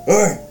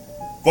 "Hey,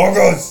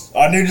 fuckers!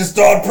 I need to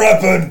start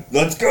prepping.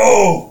 Let's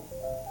go.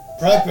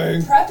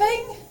 Prepping.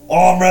 Prepping?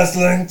 Arm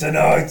wrestling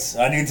tonight.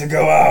 I need to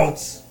go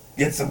out,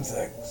 get some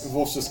things."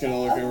 Wolf's just gonna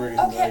look over and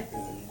Okay. be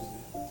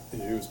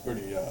like, he was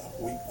pretty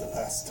weak the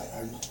last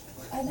time.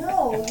 I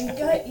know.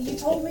 You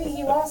told me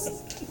he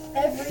lost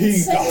every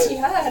cent he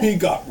had. He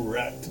got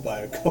wrecked by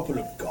a couple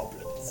of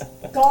goblins.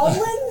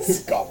 Goblins?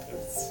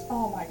 Goblins.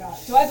 Oh my god.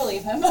 Do I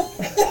believe him?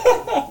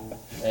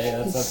 Hey,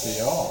 that's up to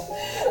y'all.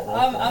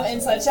 I'm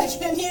inside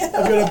checking you.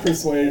 I'm gonna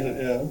persuasion,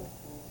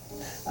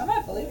 yeah. I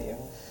might believe you.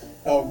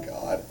 Oh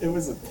god, it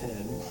was a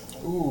 10.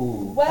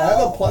 Ooh. I have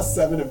a Well,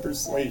 +7 in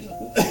persuasion,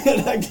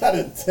 and I got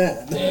a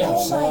 10. Damn,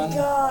 oh son. my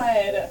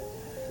god.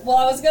 Well,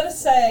 I was gonna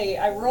say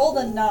I rolled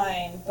a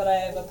 9, but I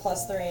have a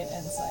 +3 in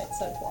insight,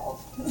 so 12.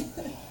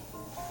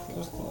 That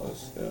was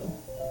close. Yeah.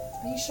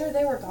 Are you sure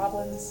they were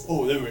goblins?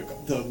 Oh, there we go.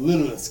 The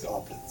littlest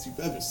goblins you've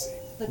ever seen.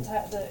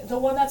 The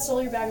one that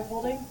stole your bag of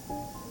holding?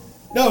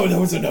 No, that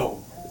was a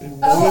gnome. And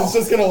no Oh. one's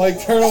just gonna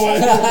like turn away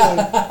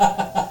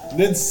and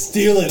then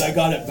steal it. I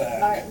got it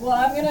back. All right. Well,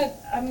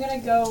 I'm gonna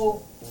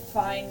go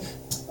find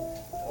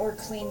or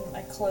clean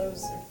my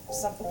clothes or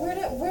something.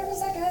 Where was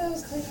that guy that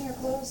was cleaning your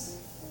clothes?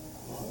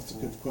 Well, that's a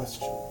good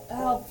question.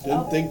 I'll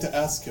Didn't think to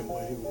ask him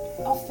where he would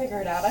go. I'll figure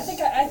it out. I think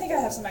I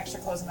have some extra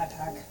clothes in my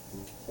pack,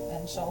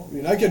 and she'll. I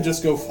mean, I could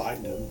just go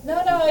find him.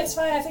 No, it's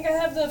fine. I think I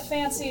have the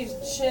fancy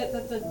shit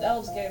that the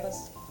elves gave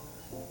us.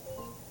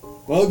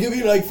 Well, I'll give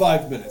you like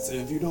 5 minutes, and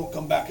if you don't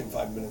come back in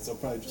 5 minutes, I'll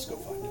probably just go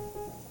find him.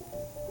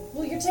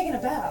 Well, you're taking a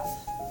bath.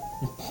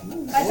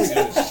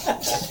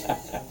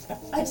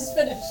 I just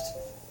finished.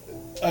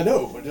 I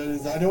know, but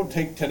I don't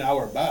take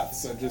 10-hour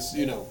baths. I just,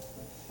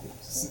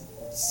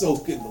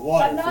 soak in the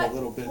water I'm not- for a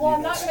little bit, well,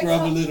 I'm not gonna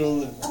scrub a come-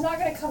 little. And, I'm not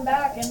gonna come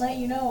back and let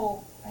you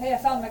know Hey, I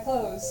found my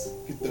clothes.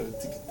 Get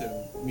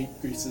the meat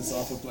greases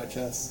off of my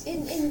chest.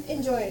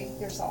 Enjoy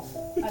yourself.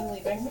 I'm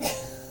leaving.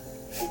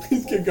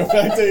 He's gonna go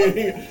back to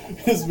eating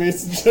his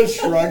mates and just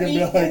shrug and be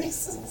Meat like,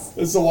 greases.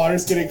 as the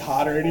water's getting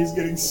hotter and he's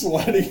getting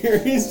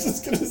sweatier, he's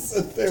just gonna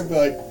sit there and be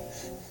like,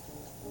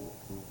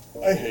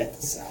 I hate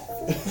the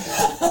South.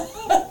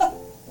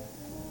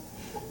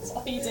 That's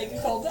why you take a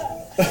cold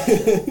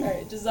bath.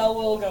 Alright, Giselle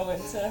will go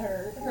into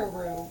her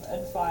room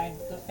and find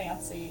the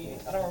fancy,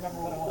 I don't remember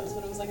what it was,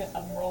 but it was like an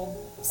emerald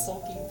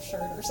silky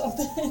shirt or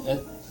something.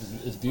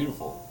 It's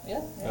beautiful.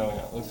 Yeah. Oh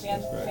yeah, it looks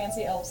great.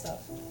 Fancy elf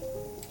stuff.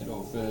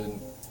 It'll fit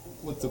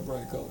with the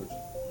bright colors.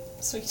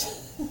 Sweet.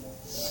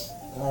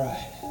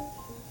 Alright.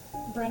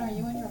 Bryn, are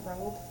you in your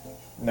robe?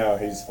 No,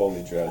 he's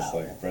fully dressed. Oh,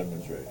 Like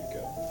Brendan's ready to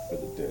go for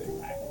the day.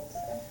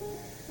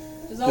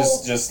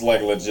 Giselle, Just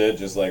like legit,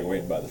 just like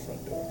waiting by the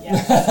front door.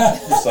 yeah.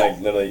 Just like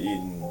literally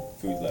eating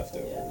food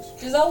leftovers.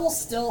 Giselle will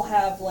still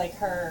have like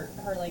her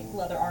like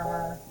leather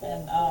armor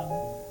and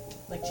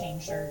like chain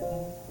shirt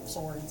and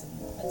swords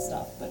and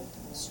stuff, but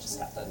she's just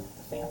got the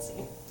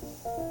fancy.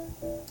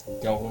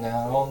 Going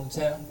out on the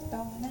town.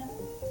 Going out.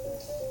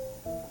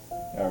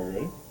 Are we ready?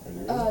 Are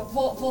you ready?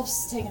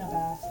 Wolf's taking a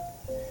bath.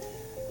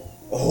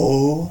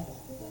 Oh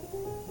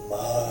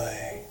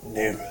my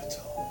Naruto.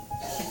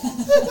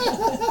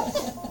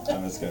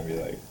 I'm just gonna be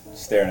like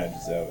staring at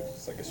Giselle with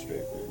just like a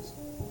straight face.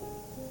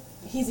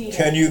 He's eating.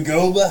 Can you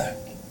go back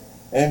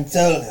and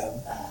tell him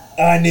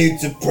I need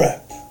to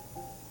prep?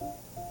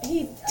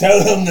 Tell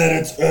him that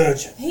it's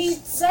urgent. He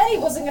said he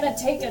wasn't gonna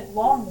take a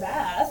long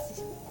bath.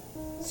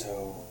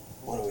 So,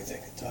 what do we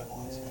think the time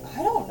was?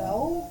 I don't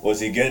know. Was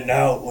he getting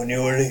out when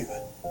you were leaving?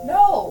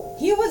 No,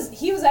 he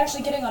was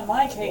actually getting on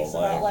my case Oh,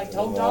 about my- like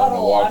don't I'm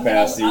dawdle. walk I'm gonna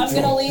past you.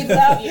 leave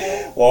without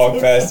you. Walk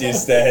past you,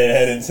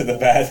 head into the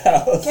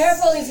bathhouse.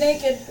 Careful, he's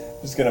naked.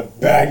 Just gonna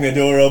bang the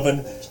door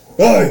open.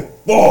 Hey,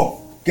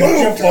 Wolf! Get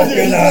your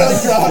fucking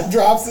ass!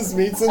 Drops his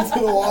meats into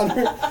the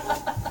water.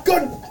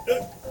 Good.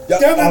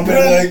 Damn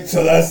it, like,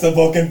 so that's the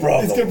fucking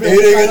problem. He's gonna be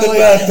Eating like, in the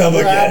bathtub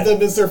grab again.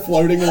 them as they're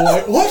floating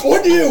away.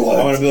 What do you I'm want?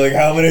 gonna be like,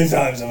 how many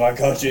times have I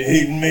caught you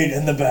eating meat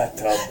in the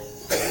bathtub?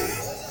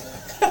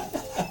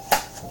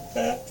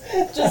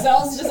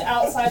 Giselle's just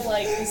outside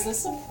like, is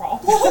this a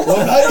problem? Well,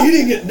 I'm not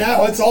eating it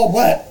now. It's all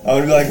wet. I'm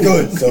gonna be like,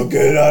 good, so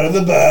get it out of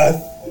the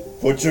bath,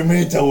 put your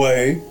meat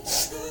away,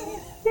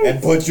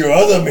 and put your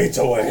other meat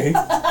away, and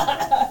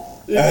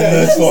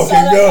let's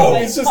fucking go.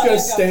 He's just gonna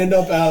stand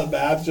up out of the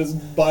bath,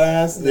 just butt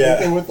ass naked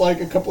Yeah. with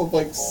like a couple of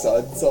like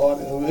suds on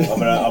him.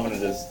 I'm gonna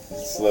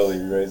just slowly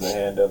raise a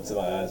hand up to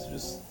my eyes,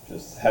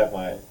 just have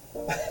my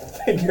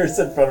fingers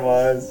in front of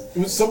my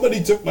eyes.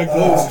 Somebody took my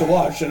clothes to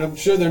wash, and I'm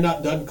sure they're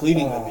not done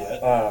cleaning them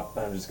yet.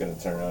 I'm just gonna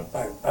turn around.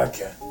 I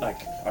can't.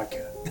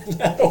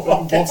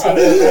 Wolf's gonna,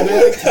 are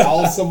there like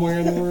towels somewhere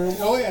in the room?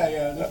 Oh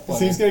yeah. So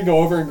he's gonna go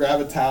over and grab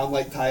a towel and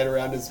like tie it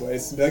around his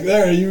waist and be like,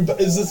 "There,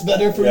 is this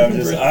better for Yeah, you?" I'm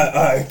just, Brit?"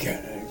 I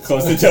can't.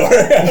 Close the door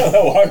and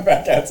walk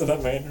back out to the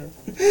main room.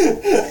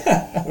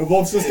 And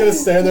Wolf's just gonna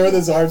stand there with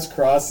his arms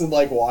crossed and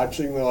like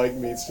watching the like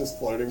meats just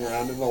floating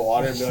around in the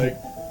water and be like,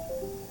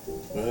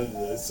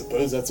 "Well, I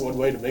suppose that's one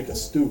way to make a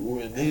stew."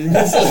 And then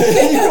just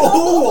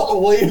like,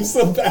 leaves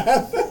the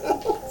bath.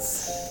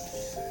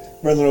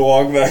 Brendan will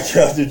walk back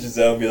out to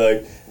Giselle and be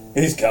like,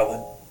 he's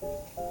coming.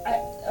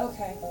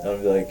 Okay. And I'll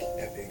be like,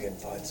 if you can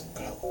find some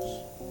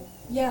clothes.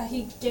 Yeah,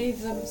 he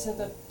gave them to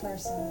the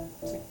person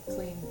to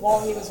clean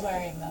while he was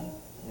wearing them.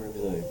 We're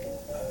gonna be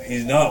like,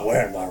 he's not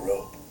wearing my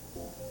robe.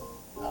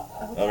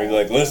 Okay. I'll be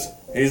like, listen,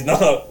 he's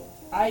not.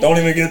 I Don't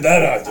even get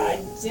that I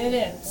idea.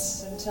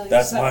 didn't until you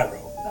That's said. my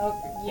robe.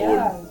 Oh,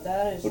 yeah,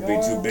 that is Would be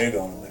your- too big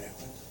on him anyway.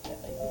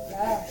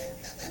 Yeah.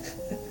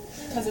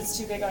 Because it's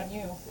too big on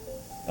you.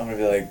 I'm gonna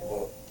be like,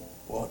 what?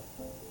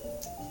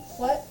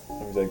 What? I'm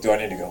gonna be like, do I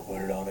need to go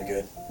put it on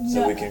again?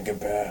 So No. we can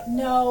compare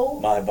No.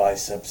 my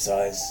bicep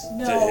size to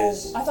No.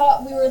 his. I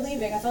thought we were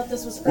leaving. I thought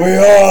this was. We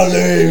are We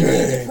need to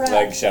leaving! prep.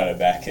 Like, shout it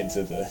back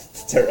into the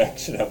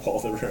direction of all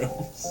the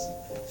rooms.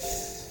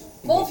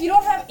 Well, if you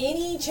don't have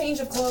any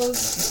change of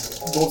clothes,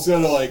 Wolf's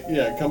gonna like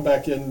come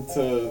back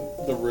into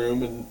the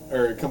room and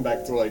or come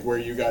back to like where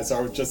you guys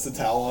are with just the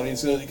towel on.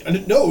 He's gonna like, I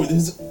didn't know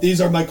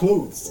these are my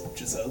clothes,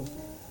 Giselle.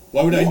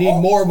 Why would I need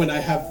more when I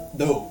have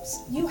those?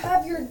 you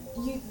have you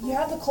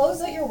have the clothes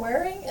that you're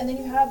wearing, and then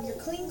you have your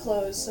clean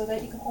clothes, so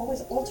that you can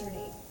always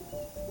alternate.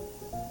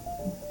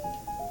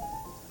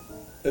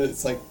 And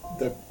it's like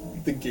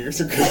the gears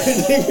are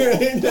grinding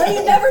right now. Have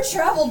you never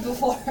traveled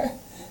before?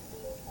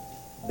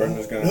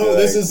 Brendan's gonna No, be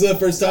this like, is the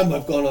first time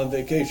I've gone on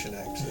vacation.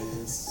 Actually,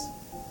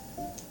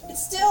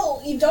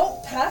 Still, you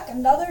don't pack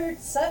another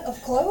set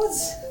of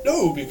clothes?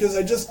 no, because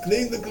I just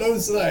cleaned the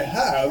clothes that I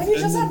have. Have you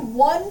and just then- had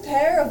one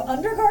pair of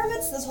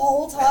undergarments this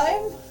whole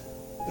time?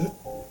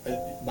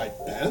 my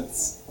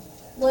pants?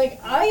 Like,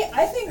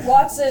 I think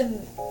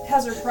Watson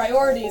has her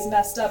priorities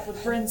messed up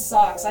with Bryn's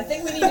socks. I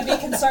think we need to be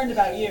concerned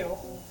about you.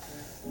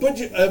 But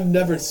I've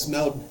never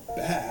smelled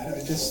bad.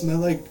 I just smell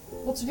like.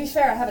 Well, to be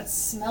fair, I haven't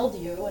smelled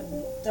you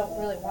and don't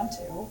really want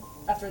to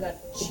after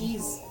that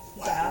cheese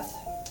bath.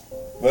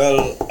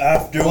 well,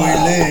 after we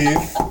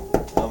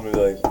leave, I'm gonna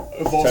be like,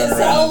 Wolf- turn Giselle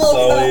around will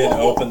slowly and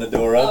go. open the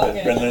door up, Oh, and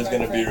okay. Brendan's Right,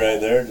 gonna be right. right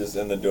there, just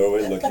in the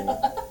doorway, looking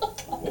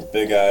with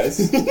big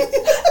eyes.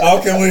 How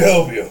can we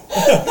help you?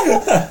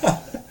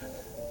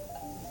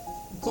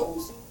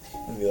 Close.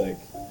 And be like,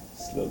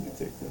 slowly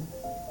take them.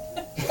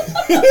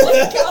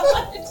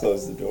 God.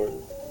 Close the door.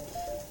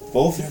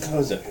 Both your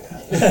clothes up here.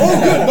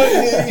 Oh, good,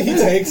 but he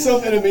takes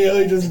them and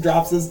immediately just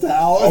drops his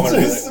towel Oh, and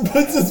really? just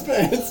puts his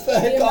pants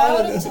back The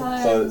on. amount of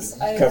times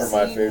I've cover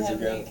my seen face him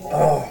again. naked.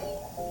 Oh,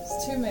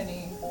 It's too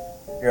many.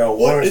 you're What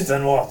worse is-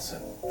 than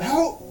Watson.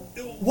 How?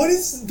 What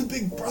is the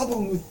big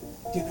problem with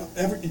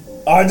every?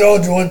 I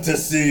don't want to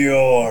see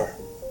your.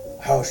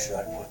 How should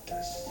I put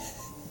this?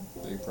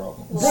 Big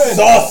problem. Brent,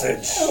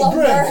 Sausage.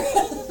 Lumber.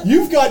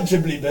 you've got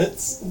Ghibli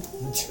bits.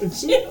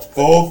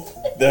 Both,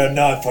 they're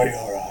not for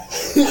your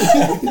eyes.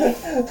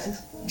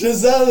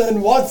 Giselle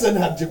and Watson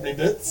have Ghibli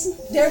bits.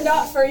 They're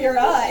not for your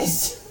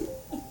eyes.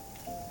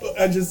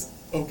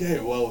 Okay,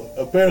 well,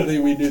 apparently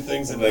we do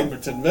things in Like-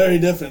 Lumberton very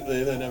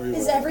differently than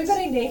everyone Is else.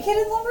 everybody naked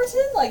in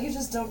Lumberton? Like, you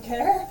just don't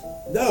care?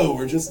 No,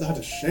 we're just not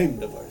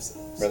ashamed of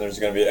ourselves. Brother's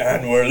gonna be,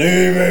 and we're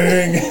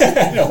leaving.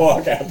 And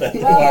walk out the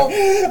door.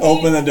 Well,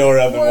 Open the door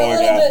up and We're a walk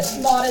little out.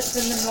 bit modest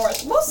in the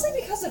north. Mostly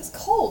because it's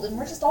cold and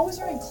we're just always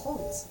wearing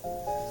clothes.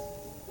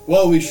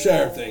 Well, we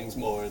share things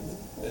more in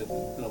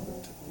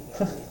Lumberton, you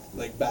know,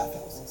 like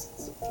bathhouses and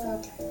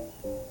stuff. Okay.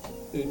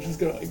 You're just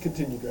gonna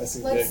continue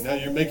dressing Let's- big. Now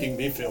you're making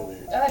me feel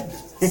weird.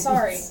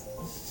 Sorry.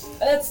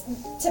 That's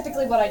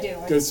typically what I do.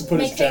 I Goes to put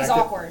make his things jacket-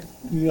 awkward.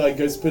 He like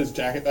goes to put his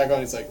jacket back on.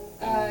 He's like,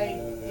 Yeah,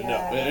 no,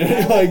 I and he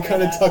won't like wear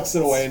kind of that. tucks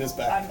it away in his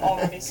back. I'm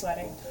already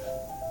sweating.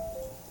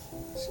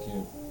 It's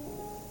cute.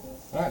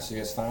 Alright, so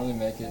you guys finally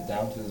make it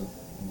down to the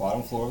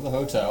bottom floor of the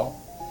hotel.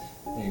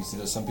 And you can see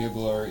that some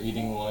people are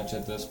eating lunch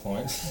at this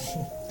point.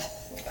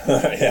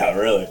 Yeah,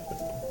 really.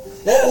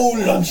 Oh,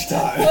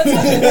 lunchtime.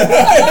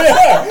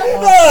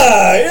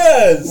 Ah,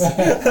 yes.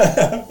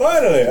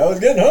 Finally, I was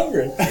getting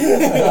hungry.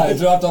 I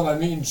dropped all my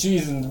meat and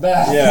cheese in the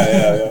back.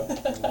 Yeah.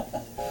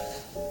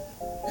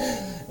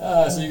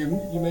 So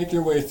you make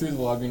your way through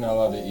the lobby, you're not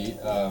allowed to eat,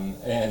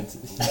 and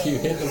you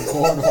hit the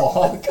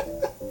boardwalk.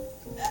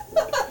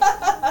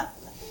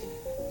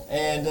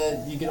 And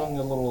you get on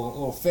the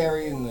little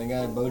ferry, and the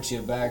guy boats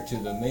you back to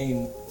the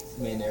main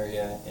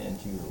area, and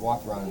you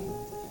walk around.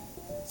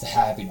 It's a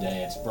happy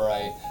day. It's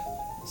bright.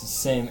 It's the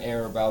same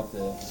air about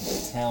the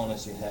town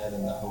as you had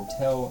in the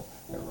hotel.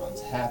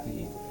 Everyone's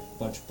happy. A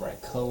bunch of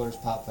bright colors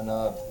popping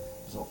up.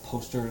 There's little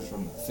posters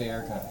from the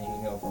fair kind of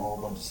hanging over a whole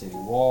bunch of city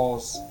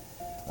walls.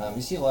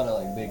 You see a lot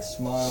of like big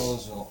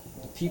smiles.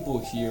 The people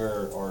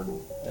here are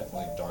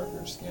definitely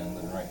darker skinned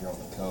than right here on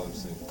the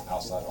coast. They're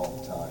outside all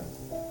the time.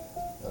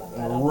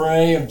 An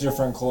array of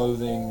different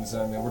clothings.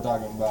 I mean, we're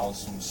talking about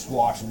some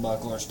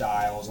swashbuckler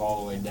styles all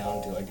the way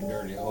down to like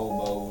dirty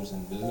hobos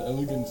and the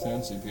elegant,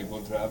 fancy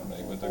people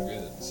traveling with their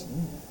goods.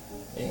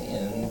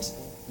 And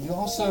you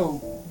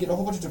also get a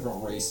whole bunch of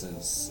different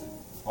races.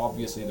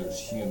 Obviously, there's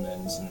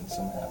humans and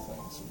some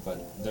halflings,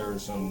 but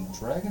there's some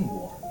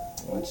dragonborn,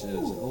 which is a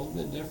little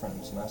bit different.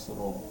 It's a nice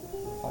little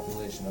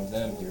population of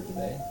them here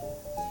today.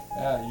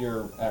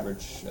 Your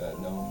average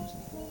gnomes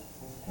and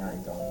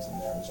herringons in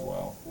there as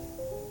well.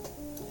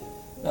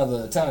 Now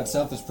the town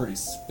itself is pretty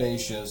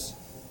spacious.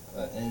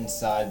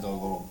 Inside the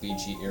little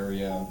beachy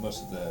area,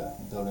 most of the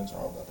buildings are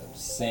all built out of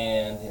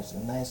sand. They have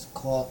some nice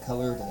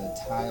colored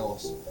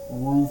tiles,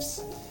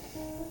 roofs,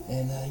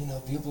 and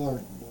people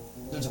are.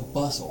 There's a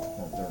bustle.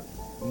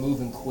 They're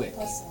moving quick.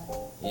 Listen,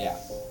 Yeah.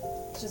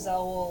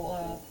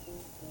 Giselle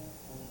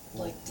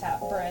will, tap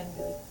Brent and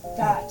be like,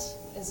 that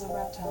is a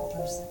reptile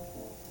person.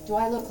 Do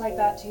I look like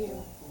that to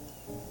you?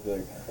 Be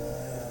like,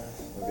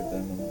 look at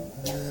them.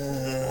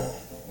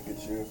 Look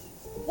at you.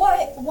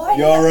 Why?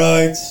 You're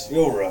right.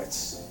 You're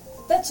right.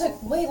 That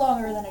took way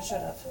longer than it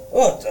should have.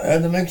 What? I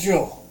had to make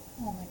sure.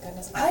 Oh my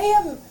goodness.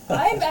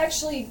 I'm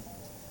actually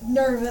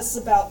nervous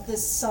about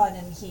this sun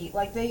and heat.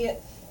 Like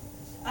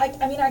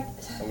I'll be like,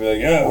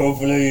 yeah,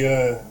 hopefully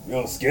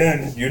your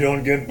skin, you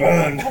don't get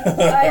burned.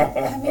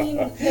 I mean,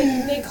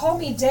 they call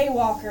me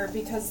Daywalker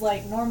because,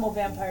 like, normal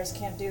vampires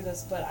can't do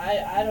this, but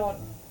I don't,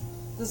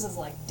 this is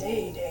like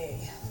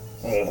day.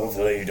 Well,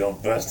 hopefully you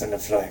don't burst into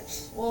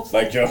flames. We'll,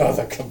 Like your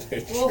other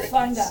compatriots. we'll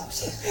find out.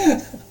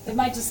 It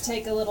might just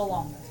take a little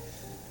longer.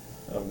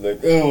 I'm like,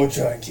 oh, we'll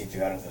try and keep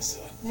you out of the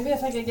sun. Maybe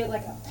if I could get,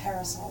 like, a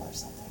parasol or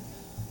something.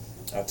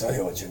 I'll tell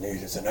you what you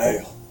need is an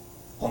ale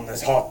on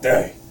this hot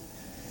day.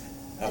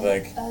 I'm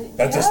like,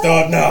 better yeah.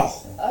 start now.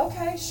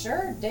 Okay,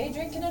 sure. Day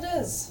drinking it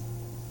is.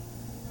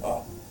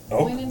 Oh,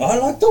 When in- I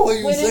like the way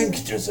you when in-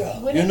 think,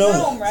 Giselle. When You in know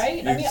Rome, that.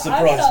 right? You I mean, I'm in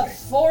surprise a me.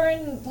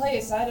 foreign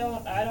place. I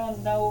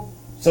don't know.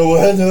 So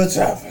we'll head to a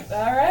tavern.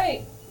 All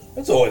right,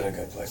 It's always a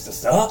good place to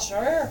start.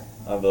 sure.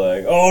 I'll be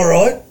like, all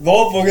right,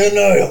 don't forget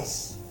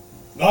nails.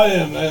 I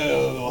am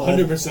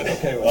 100%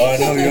 okay with I it.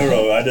 know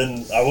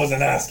you're. I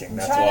wasn't asking.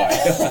 That's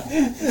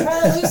why.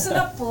 Trying to loosen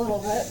up a little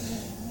bit.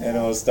 And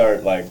it'll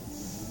start like,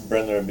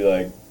 Brenda would be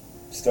like,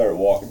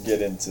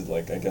 get into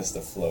like, I guess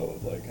the flow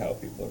of like how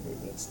people are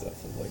moving and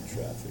stuff with like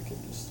traffic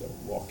and just start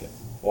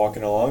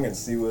walking along and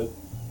see what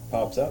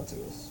pops out to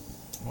us.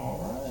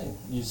 Alright.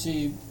 You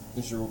see,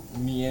 as you're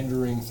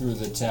meandering through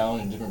the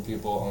town and different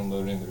people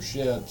unloading their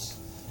ships,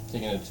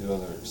 taking it to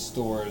other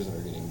stores that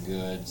are getting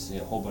goods, see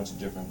a whole bunch of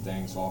different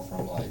things, all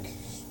from like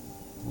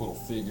little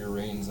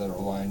figurines that are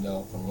lined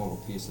up and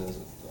little pieces,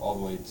 all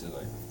the way to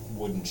like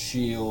wooden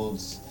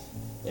shields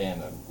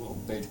and little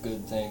baked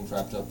good things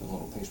wrapped up in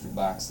little pastry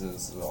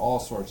boxes. All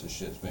sorts of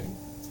shit's being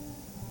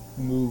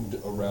moved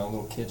around.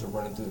 Little kids are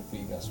running through the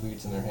feet, got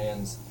sweets in their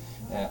hands.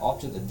 And off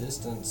to the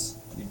distance,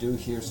 you do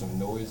hear some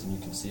noise, and you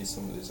can see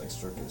some of these like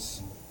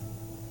circus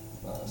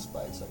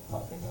spikes like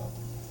popping up.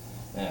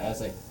 And as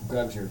that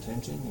grabs your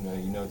attention,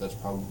 you know that's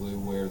probably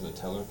where the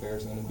teller fair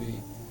is going to be.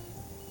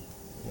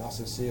 You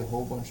also see a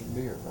whole bunch of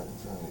beer right in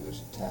front of you.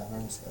 There's a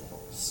tavern, it's got a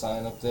little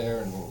sign up there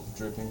and a little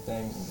dripping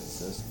thing, and it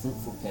says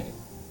 "Fruitful Penny."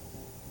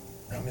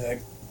 I'll be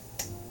like,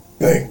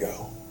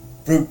 bingo,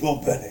 fruitful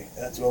penny.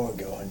 That's where we're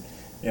going.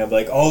 Yeah, but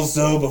like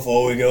also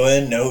before we go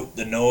in, note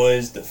the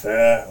noise, the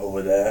fair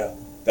over there.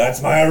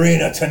 That's my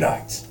arena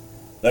tonight.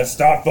 Let's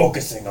start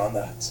focusing on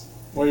that.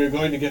 Well, you're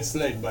going to get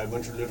slayed by a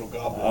bunch of little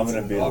goblins. I'm gonna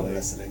in be an arm like-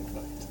 wrestling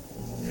fight.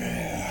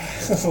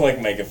 Yeah,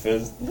 like make a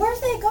fist. Were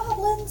they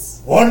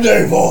goblins? One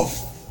day, Wolf.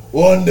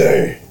 One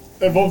day.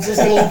 And Bob's just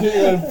gonna look at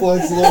you and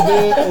flex a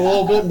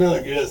little bit, and be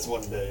like, "Yes,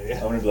 one day."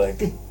 I'm gonna be like,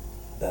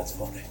 that's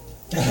funny.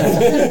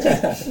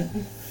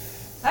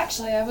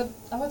 Actually, I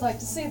would like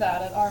to see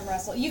that at arm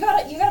wrestle. You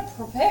gotta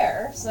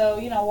prepare. So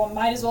one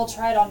might as well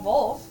try it on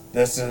Wolf.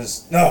 This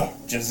is no,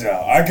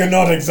 Giselle. I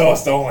cannot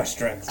exhaust all my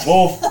strength.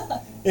 Wolf,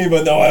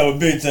 even though I would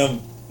beat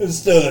him, is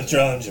still a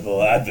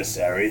challengeable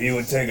adversary. He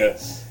would take a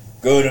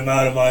good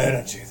amount of my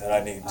energy that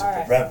I need to All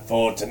right. prep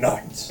for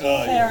tonight.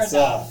 Oh, Fair yes,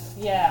 enough.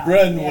 Yeah.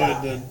 Bren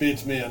yeah. would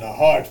beat me in a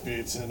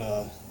heartbeat in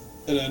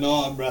an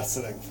arm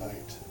wrestling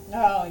fight.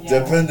 Oh yeah.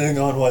 Depending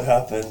on what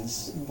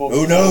happens, Wolf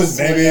who knows?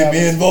 swear Maybe down me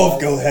his and Wolf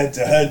blood. go head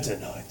to head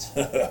tonight.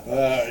 You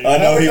I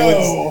know never he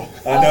know.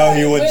 would. I know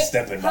he would Wait,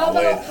 step in how my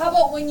way. about, how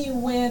about when you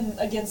win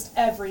against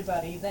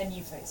everybody, then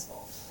you face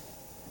Wolf?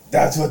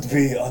 That would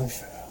be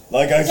unfair.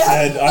 Like I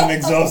said, I'm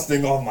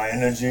exhausting all my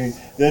energy.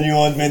 Then you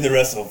want me to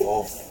wrestle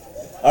Wolf.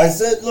 I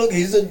said, look,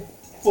 he's a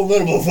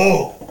formidable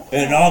foe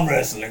in an arm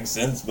wrestling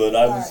sense, but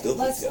I would Alright, still.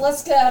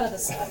 let's get out of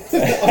this one.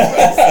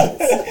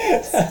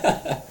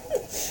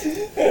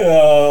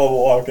 I'll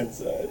walk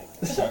inside.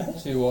 Alright,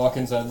 so you walk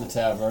inside the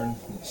tavern.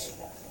 It's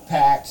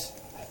packed.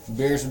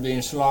 Beers are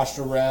being sloshed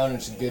around.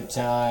 It's a good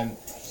time.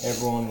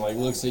 Everyone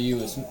looks at you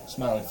with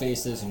smiling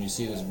faces, and you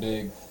see this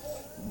big,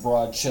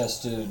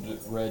 broad-chested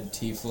red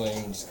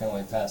tiefling just kind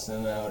of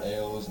passing out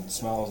ales and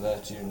smiles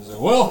at you and he's like,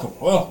 "Welcome,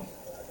 welcome."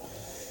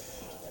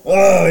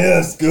 Oh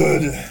yes,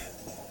 good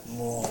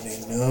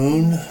morning,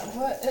 noon.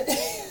 What?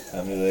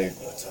 I'm like,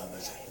 what time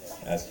is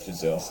it? Ask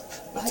Giselle.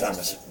 What time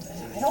is it?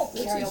 I don't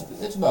care.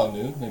 It's about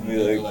noon. Maybe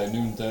Be like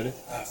noon 30.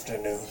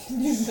 Afternoon.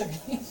 You'll-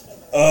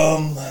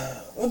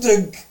 I'll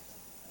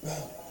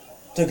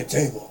take a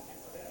table,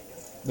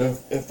 No.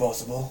 if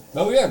possible.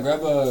 Oh yeah,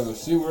 grab a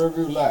seat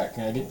wherever you like.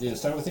 Can I get you to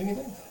start with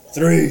anything?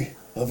 3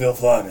 of your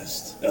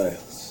finest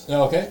ales.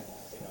 Okay.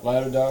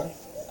 Light or dark?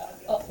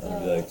 I'll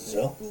be like,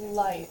 so?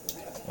 light.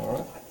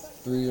 Alright.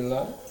 3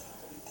 light.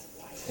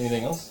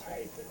 Anything else?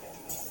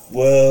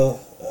 Well,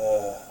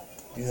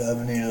 do you have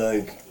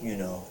any,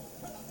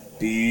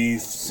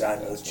 beef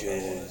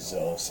sandwiches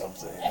or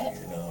something,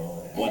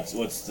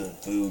 What's the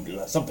food,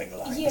 something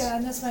light? Yeah,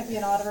 and this might be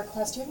an odd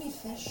request. Do you have any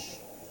fish?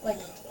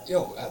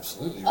 Yo,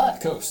 absolutely. You're on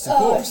the coast. Of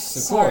course.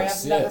 Sorry,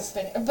 yes. I've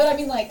never been. But I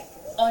mean,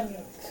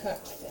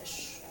 uncooked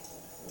fish.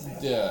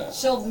 Yeah.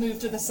 She'll move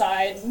to the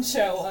side and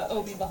show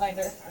Obi behind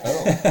her.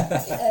 Oh.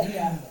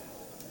 Yeah.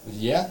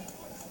 Yeah.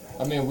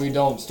 I mean, we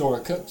don't store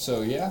it cooked,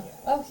 so yeah.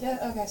 Oh, yeah,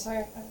 okay,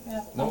 sorry.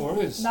 Yeah. No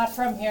worries. Not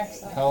from here.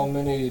 So. How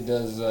many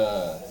does,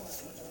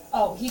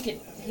 Oh, he could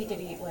eat,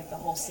 the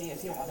whole sea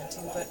if he wanted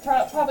to, but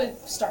probably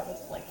start with,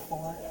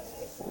 4.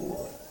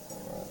 4.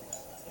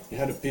 You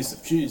had a piece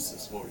of cheese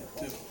this morning,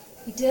 too.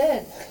 He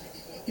did.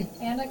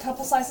 And a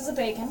couple slices of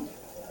bacon.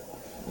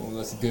 Well,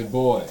 that's a good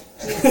boy.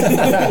 He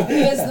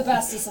is the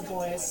bestest of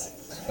boys.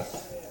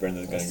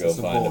 Brenda's gonna That's go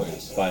the find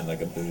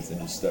boys. a booth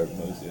and just start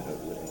moseying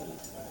over there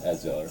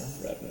as y'all are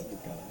wrapping up your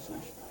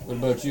conversation. What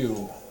about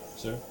you,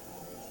 sir?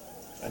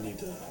 I need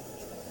to.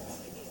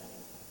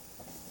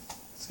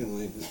 It's gonna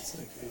leave. It's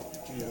like,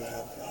 do you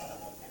have?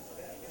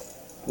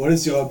 What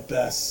is your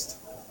best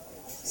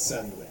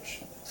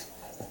sandwich?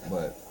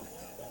 What?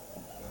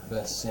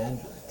 Best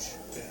sandwich.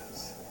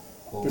 Yes.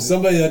 Well, For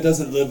somebody that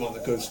doesn't live on the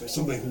coast, for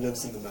somebody who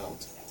lives in the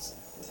mountains,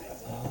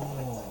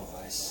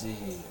 Oh, I see.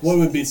 what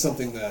would be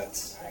something that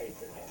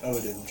I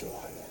would enjoy?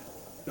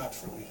 Not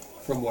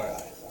from where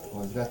I.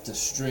 Well, we've got the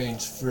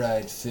strange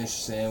fried fish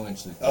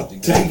sandwich that Oh,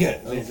 put together. take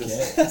it! And he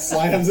Okay. just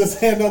slams his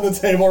hand on the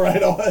table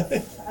right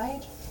away.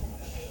 Fried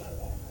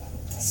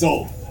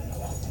Sold.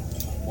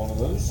 One of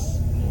those?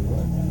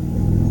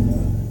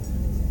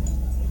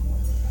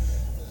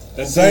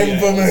 That's Same 3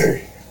 for ales.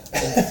 me.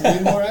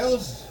 And 3 more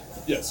ales?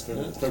 Yes, for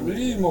me.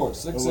 3 more.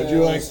 6 Would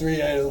you like ales.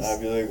 3 ales?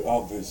 I'd be like,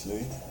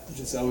 obviously.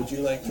 Giselle, would you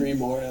like 3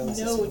 more ales?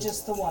 No,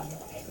 just the one.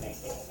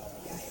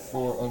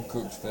 4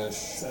 uncooked fish.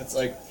 So that's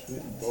like,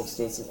 both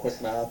doing some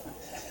quick math.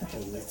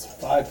 And it's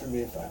 5 for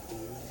me, 5 for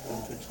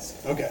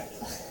you. Okay.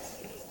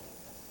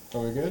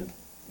 Are we good?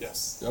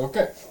 Yes.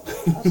 Okay.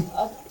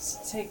 I'll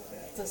take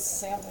the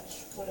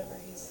sandwich, whatever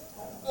he's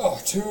having. Oh,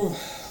 2.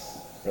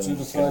 Brother, the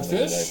just kinda fried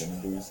laid fish? back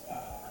in the booze.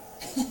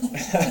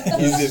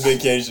 He's in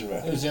vacation,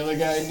 man. Does the other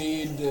guy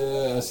need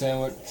a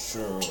sandwich?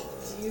 Sure. Do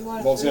you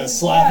want Bob's gonna food?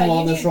 slap him you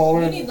on the need-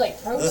 shoulder. You need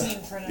like protein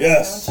for now,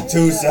 Yes, don't you?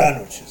 2 Yeah.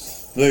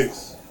 sandwiches,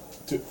 please.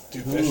 2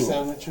 fish Ooh.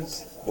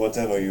 sandwiches.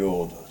 Whatever you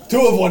order.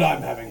 2 of what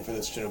I'm having for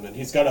this gentleman.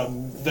 He's got a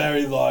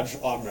very large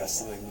arm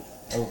wrestling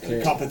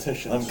Okay.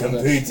 competition. I'm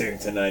competing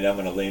tonight. I'm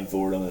gonna lean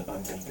forward on it.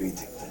 I'm competing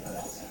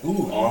tonight.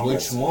 Ooh, Arm which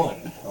wrestling.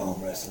 one?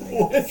 Arm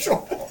wrestling. Which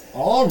one?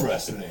 Arm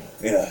wrestling.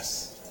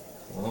 Yes.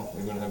 Well,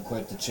 we're gonna have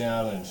quite the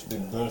challenge.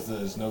 Big Bertha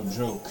is no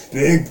joke.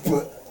 Big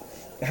but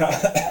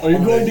Are you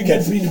going to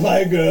get beat by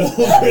a girl?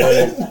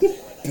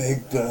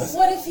 Big Beth.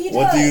 What if he does?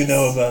 What do you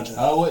know about it?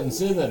 I wouldn't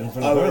say that in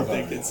front I of would her.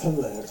 think it's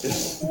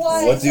hilarious.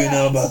 Why What is do you that?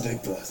 know about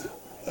Big Beth?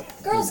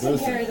 Girls can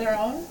Bertha. carry their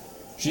own.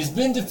 She's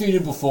been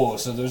defeated before,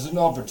 so there's an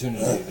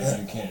opportunity that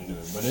you can do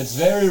it. But it's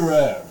very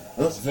rare.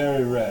 It's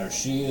very rare.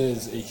 She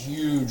is a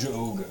huge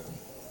ogre.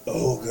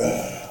 Oh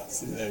god.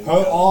 See, there you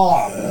Her go.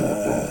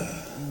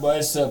 arm,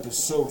 bicep is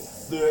so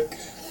thick.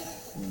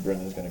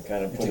 Brendan's gonna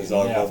kind of put take his a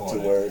arm nap up to on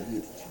it. where,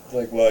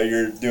 like while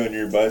you're doing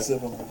your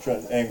bicep, I'm gonna try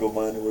to angle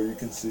mine to where you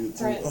can see it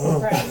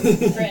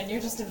too. Brent,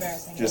 you're just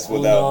embarrassing. Just yourself.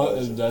 without Well, no,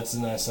 bicep. that's a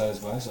nice size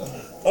bicep.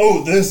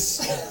 Oh,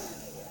 this.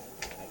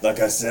 Like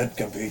I said,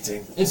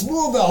 competing. It's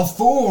more about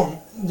form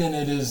than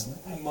it is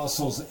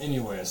muscles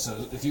anyway. So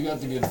if you got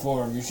the good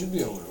form, you should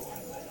be able to win.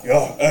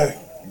 Hey,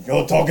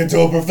 you're talking to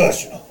a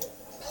professional.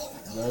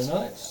 Very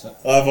nice.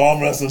 I've arm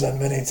wrestled at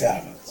many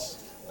taverns.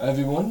 Have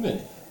you won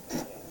many?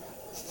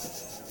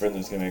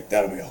 Brendan's gonna make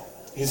that'll be all.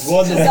 He's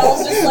won the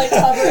Giselle's just like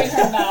covering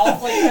her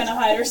mouth, like trying to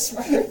hide her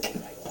smirk.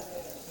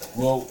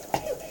 Well,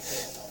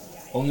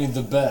 only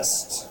the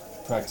best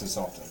practice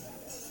often.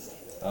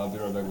 I'll be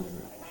right back with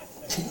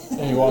you.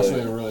 And he walks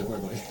away really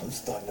quickly. I'm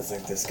starting to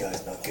think this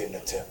guy's not getting a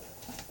tip.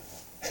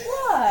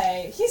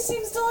 Why? He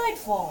seems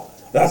delightful.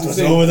 That was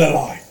over the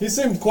line. He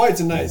seemed quite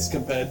nice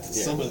compared to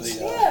some of the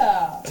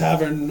Yeah.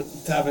 tavern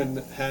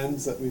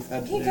hands that we've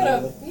had to He deal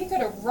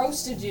could have with.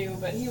 roasted you,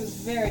 but he was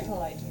very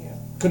polite to you.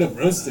 Could have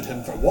roasted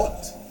him for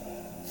what?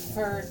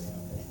 For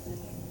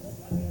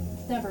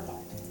never mind.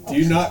 Do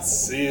you not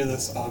see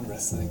this arm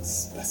wrestling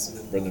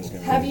specimen? Brendan's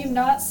gonna. Have you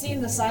not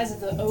seen the size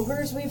of the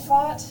ogres we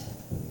fought?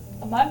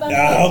 My money.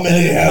 Now, how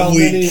many have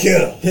we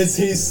killed? Has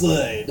he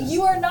slayed?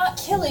 You are not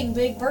killing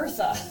Big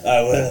Bertha.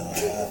 I will. I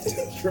have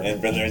to. And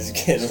Brendan's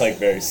getting like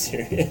very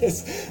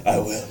serious. I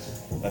will.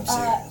 I'm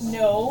serious.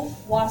 No.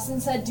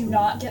 Watson said do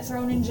not get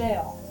thrown in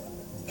jail.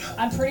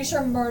 I'm pretty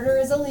sure murder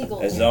is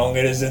illegal. As here. long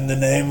as it is in the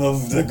name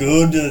of the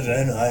good,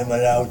 then I'm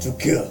allowed to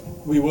kill.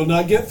 We will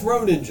not get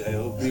thrown in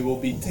jail. We will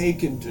be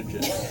taken to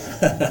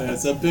jail.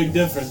 There's a big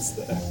difference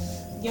there.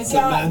 You got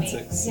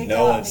Semantics. me. You No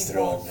got one's me,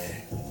 throwing Wolf. me.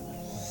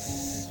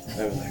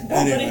 I was like,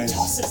 Nobody anyways,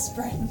 tosses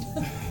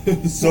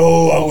Bren.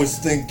 so I was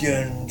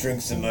thinking,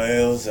 drink some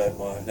ales.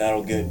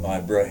 That'll get my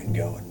brain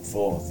going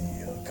for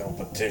the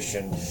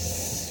competition.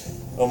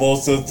 I'm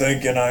also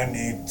thinking I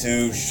need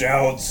to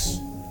shout,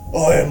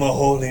 "I am a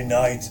holy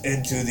knight"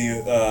 into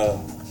the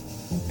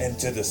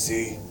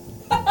sea.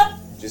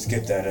 Just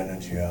get that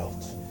energy out.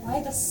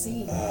 Why the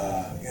sea?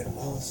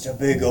 Well, it's a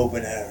big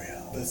open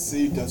area. The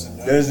sea doesn't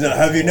know. There's no.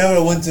 Have you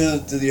never went to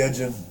the edge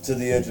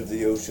of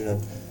the ocean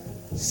and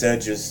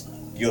said just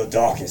your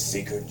darkest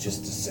secret,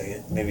 just to say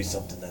it? Maybe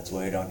something that's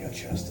weighed on your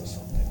chest or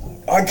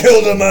something. Like, I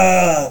killed a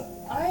man.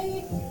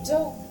 I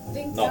don't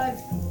think No. I've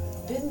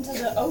been to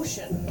the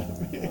ocean.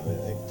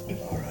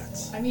 All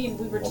right. I mean,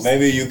 we were Well, just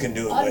maybe you can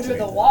do it with under me.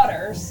 the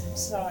waters,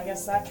 so I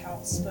guess that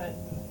counts. But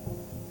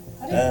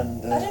I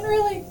didn't. And, I didn't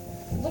really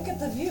look at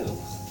the view.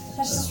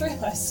 I just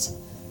realized.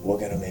 We're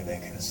gonna be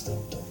making a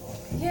stone, don't worry.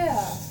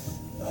 Yeah.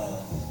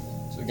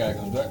 So the guy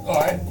comes back.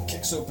 Alright,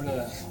 kicks open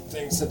a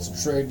thing, sets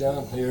a tray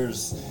down.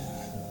 Here's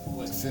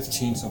like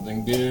 15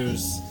 something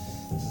beers.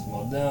 Sets them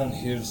all down.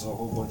 Here's a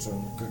whole bunch of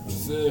cooked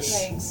fish.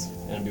 Thanks.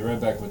 And I'll be right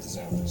back with the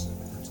sandwiches.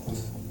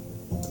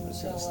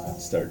 So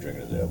Start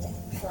drinking it up.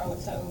 throw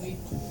it to Obi.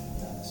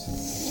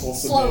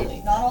 Also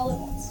Slowly, not all at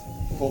once.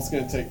 Bolt's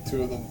gonna take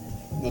 2 of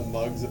the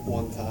mugs at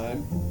one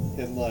time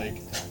and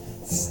like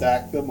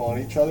stack them on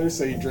each other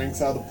so he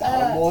drinks out of the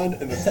bottom one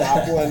and the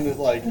top one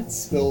like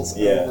spills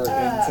Yeah. over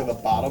into the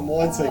bottom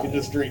one so he can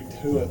just drink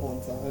 2 at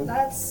one time.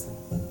 That's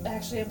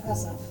actually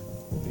impressive.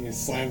 He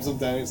slams them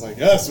down. He's like,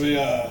 "Yes, we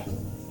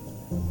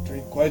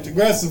drink quite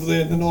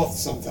aggressively in the north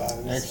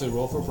sometimes." Actually,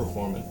 roll for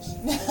performance.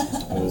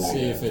 Let's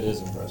see if it is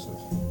impressive.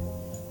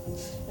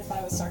 If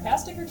I was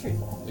sarcastic or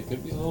truthful. It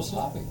could be a little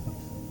sloppy.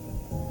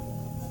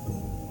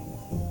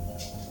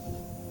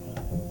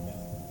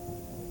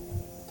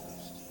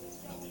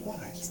 Why?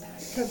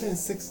 It could have been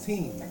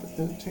 16, but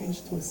then it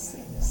changed to a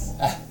 6.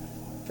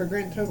 For a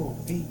grand total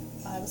of 8.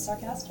 I was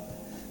sarcastic.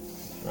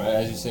 Right,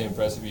 as you say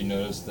impressive, you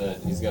notice that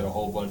he's got a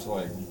whole bunch of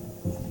like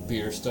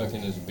beer stuck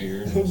in his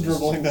beard.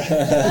 Dribbling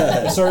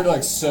that. It started to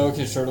like soak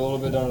his shirt a little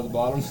bit down to the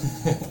bottom.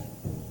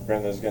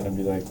 Brenda's gonna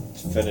be like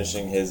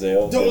finishing his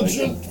ale. be Don't like,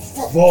 you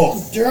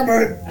Wolf, damn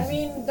it! I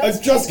mean, that's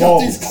I've just got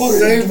these clean.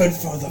 save it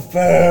for the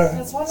fair.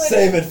 That's one way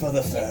Save to- it for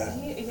the fair.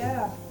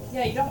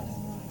 Yeah, you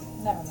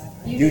don't. Never mind.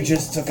 You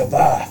just took a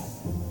bath.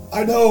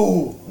 I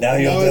know. Now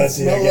you're Now it dirty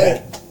smell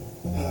again.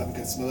 I'm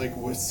gonna smell like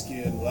whiskey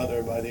and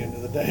leather by the end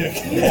of the day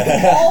again.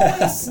 You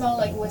always smell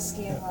like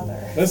whiskey and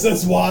leather. This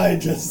is why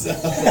just.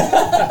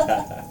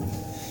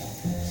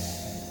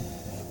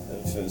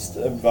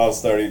 I'll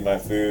start eating my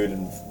food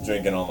and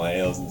drinking all my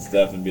ales and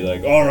stuff and be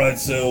like, alright,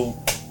 so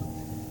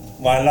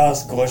my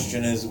last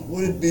question is,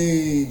 would it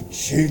be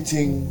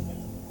cheating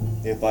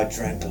if I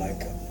drank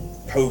like a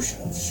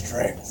potion of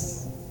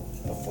strength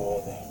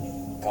before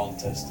the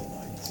contest tonight?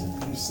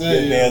 You Give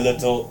say me a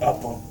little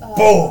upper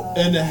boom!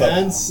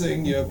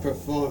 enhancing your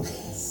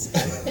performance.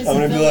 His I'm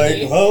gonna be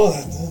ability. like,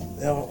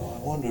 well,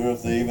 I wonder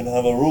if they even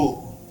have a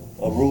rule.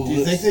 A rule Do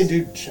you think list. they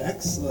do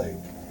checks like?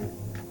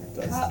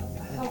 How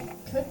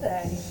could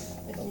they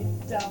if you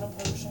down a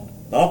potion?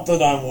 Not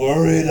that I'm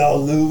worried I'll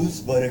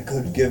lose, but it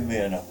could give me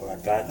an upper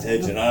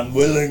advantage, and I'm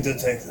willing to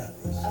take that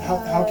risk.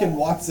 How can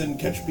Watson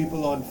catch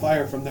people on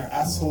fire from their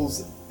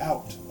assholes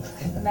out?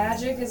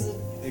 Magic is a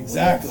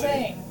Exactly. weird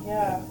thing.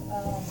 Yeah.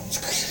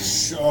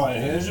 Sure,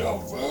 here's your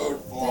food.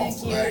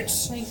 Thank you.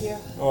 Thank you.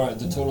 Alright,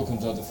 the total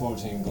comes out to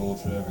 14 gold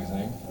for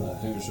everything.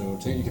 Here's your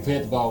ticket. You can pay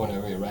at the bar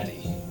whenever you're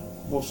ready.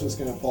 Wolf's just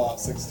gonna pull out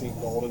 16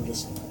 gold and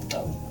just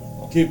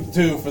Oh, keep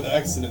 2 for the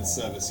excellent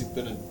service. You've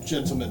been a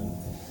gentleman.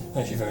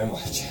 thank you very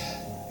much.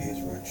 He's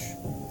rich.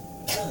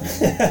 That's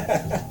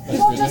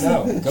don't good just- to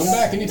know. Come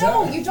back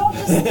anytime. No, you don't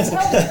just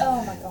tell me.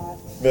 Oh my god.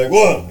 Be like,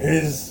 what?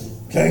 He's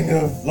king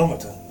of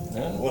Lumberton.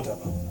 Yeah.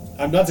 Whatever.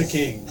 I'm not a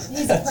king.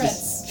 He's a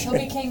prince. He'll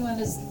be king when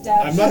his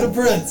dad. I'm not a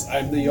prince.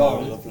 I'm the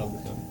Jarl of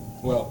Lumberton.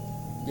 Well,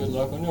 good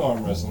luck on your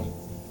arm wrestling,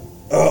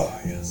 Oh,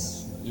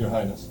 yes. Your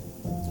Highness.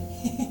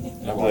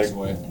 And I'm walks like-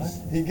 away.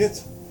 He gets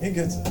it. He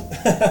gets it.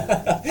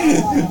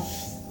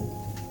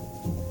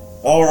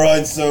 Oh,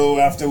 Alright, so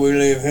after we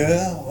leave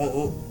here,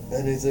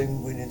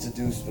 anything we need to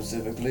do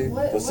specifically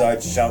What-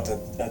 besides shout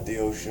at the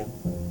ocean?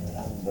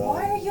 And,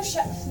 why are you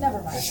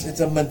Never mind. it's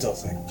a mental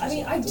thing. I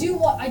mean, I do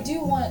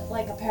want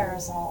like a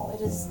parasol.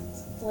 It is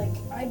like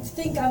I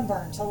think I'm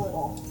burnt a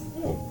little.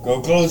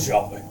 Go clothes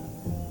shopping.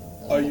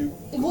 Are you?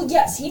 Well,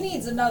 yes, he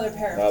needs another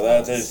pair. Now of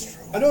that clothes. is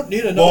true. I don't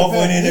need another. Wolf, we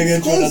pair. need to These get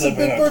you clothes another have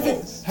been pair of perfect.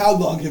 clothes. How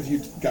long have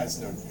you guys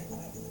known me?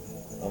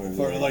 I'm gonna be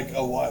For like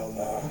a while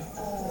now.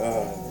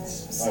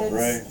 it's my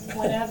brain. Since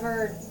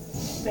whenever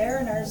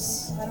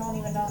Baroners, I don't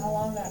even know how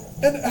long that.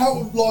 And how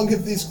long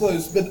have these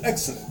clothes been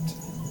excellent?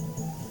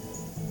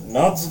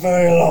 Not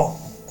very long.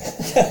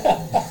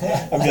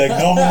 I'm like,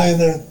 normally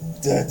they're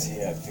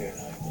dirty, I feel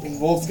like.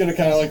 And Wolf's gonna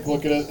kind of like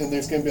look at it, and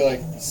there's gonna be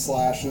like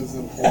slashes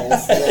and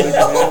holes. Like,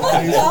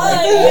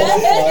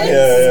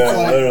 Yeah,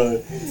 like,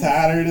 literally.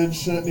 tattered and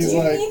shit. And Do he's you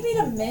like, need me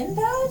to mend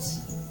that?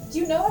 Do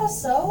you know how to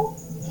sew?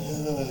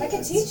 I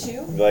can teach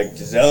you. Like,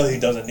 Giselle, he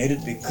doesn't need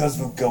it because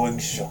we're going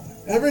shopping.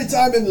 Every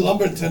time in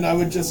Lumberton, I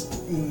would just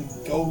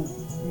go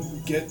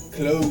get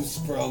clothes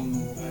from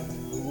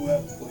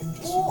whoever. Like,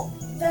 just Well,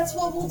 that's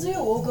what we'll do.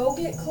 We'll go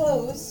get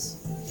clothes.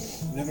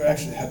 never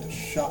actually had to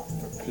shop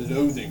for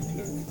clothing.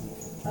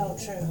 Oh,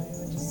 true. You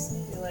would just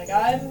be like,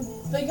 I'm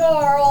the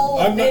Jarl.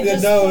 I'm and not. they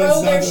just No, throw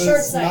it's their not.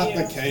 shirts It's at not you.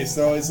 the case.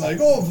 They're always like,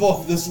 "Oh,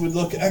 Wolf, this would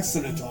look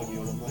excellent on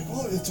you," and I'm like,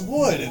 "Oh, it's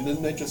wood," and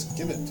then they just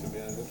give it to me.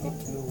 I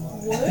don't know why.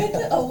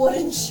 Wood? A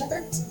wooden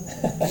shirt?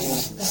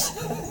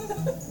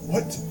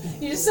 What?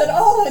 You just said,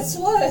 oh, it's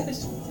wood.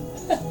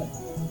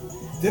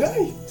 Did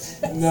I?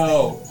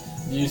 No.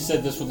 You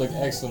said this would look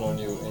excellent on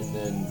you, and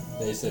then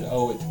they said,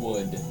 oh, it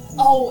would.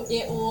 Oh,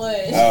 it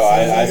would. Oh,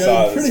 I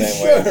saw it the pretty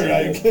same sure, way.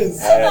 I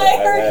guess. I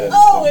heard,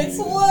 oh, it's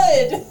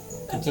wood.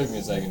 It took me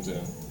a second, too.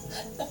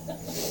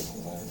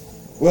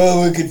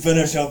 Well, we could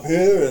finish up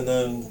here and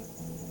then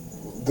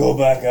go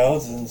back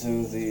out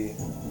into the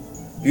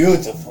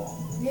beautiful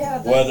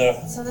Yeah,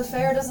 weather. so the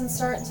fair doesn't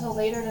start until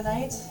later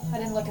tonight? I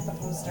didn't look at the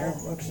poster.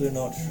 I'm actually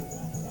not sure.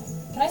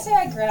 Can I say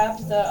I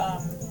grabbed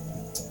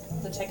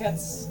the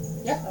tickets?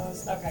 Yeah.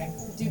 Those, okay.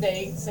 Do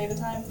they say the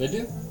time? They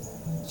do.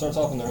 Starts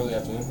off in the early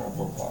afternoon, around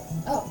 4 o'clock.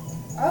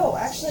 Oh,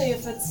 actually,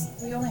 if it's,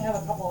 we only have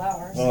a couple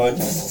hours. Oh,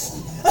 it's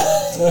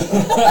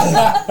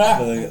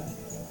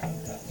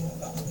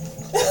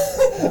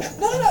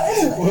No,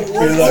 it's,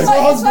 We're it's, like,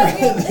 fine, it's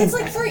fine. It's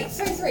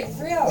like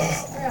 3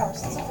 hours. 3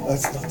 hours. It's okay.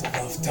 that's not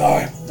enough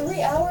time.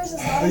 3 hours is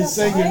not Are you enough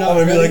saying time? you're not I'm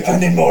gonna be ready like, I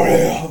need more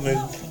ale. I'm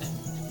gonna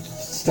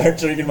start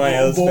drinking my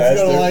ales Wolf's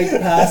faster. gonna like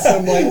pass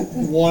him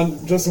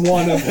like just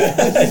one of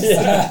it.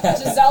 Yeah.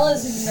 Giselle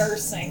is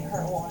nursing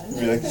her one.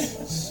 Be like,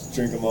 just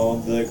drink them all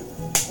and be like,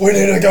 we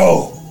need to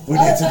go. We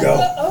need to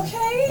go.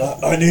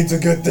 Okay. I need to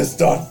get this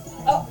done.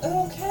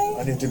 Oh, okay.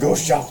 I need to go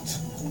shout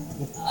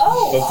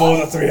Oh. before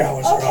the 3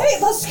 hours are Okay,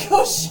 up. let's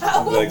go shout.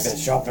 I'll be like, that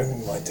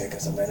shopping might take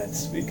us a minute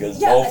because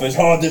Yeah, Wolf is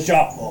hard to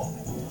shop for.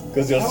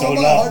 Because you're How so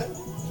about- large.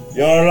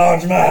 You're a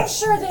large man. I'm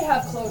sure they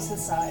have clothes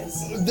his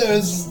size.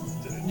 There's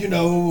you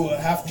know,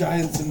 half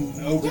giants and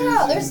ogres.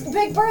 Yeah, and there's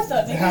Big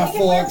Bertha. Maybe we half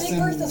can wear orcs Big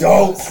and Bertha's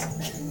Don't.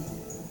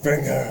 clothes.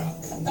 Bring her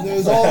up.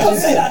 There's all Don't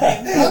these. say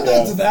that name. I'm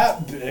not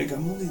that big.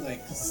 I'm only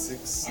like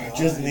 6'9". I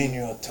just mean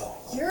you're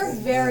tall. You're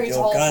very You're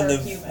tall kind for a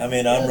of. human. I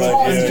mean, You're I'm the right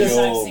tallest here. just-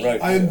 human I've You're seen.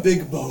 right I am here.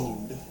 big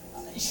boned.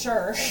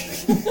 Sure.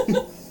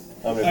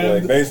 I mean, I am-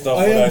 like based off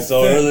I what am I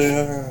saw thick.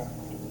 earlier.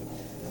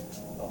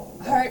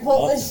 All right.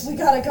 Well, if we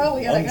gotta go.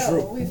 We gotta I'm go.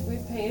 true.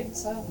 We've paid,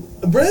 so.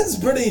 Brent's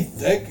pretty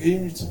thick.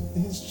 He's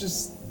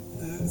just.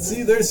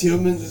 See, there's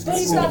humans. But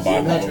he's Gonna not buy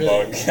human. him a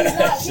bug. He's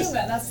not human.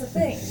 That's the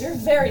thing. You're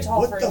very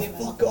tall for What a the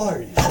human. fuck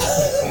are you?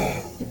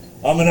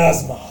 I'm an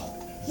asthma.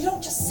 You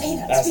don't just say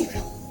that. That's- Speak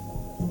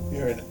real.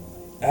 You're an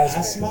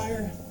Asthma.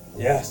 Assmeyer?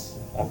 Yes,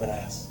 I'm an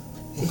ass.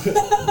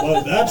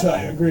 Well, that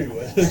I agree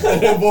with.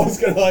 And boy's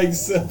gonna like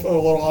sip a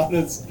little on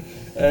his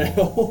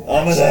ale.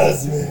 I'm an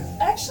asthma.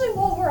 Actually,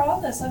 while we're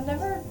on this, I've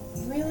never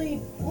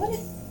really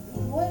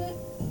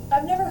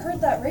I've never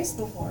heard that race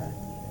before.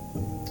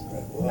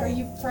 Are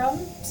you from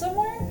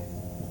somewhere?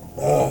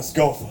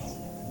 Scoffer.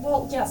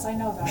 Well, yes, I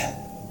know that.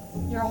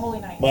 You're a holy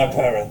knight. My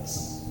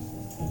parents.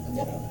 You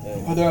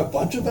know, Are there a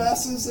bunch of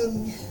asses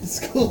in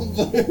school?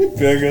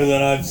 bigger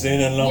than I've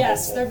seen in Lumberton.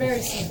 Yes, they're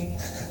very sneaky.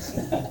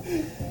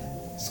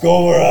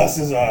 Scoffer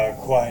asses are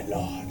quite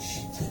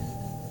large.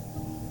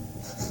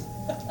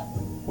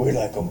 We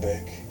like them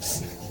big.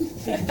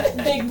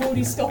 Big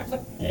booty sculptor.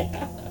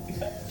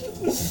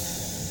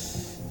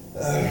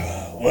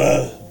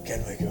 Well,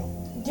 can we go?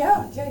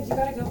 Yeah, you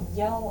gotta go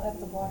yell at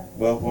the water.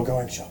 Well, we're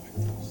going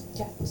shopping.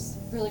 Yeah, just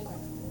really quick.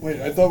 Wait,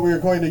 I thought we were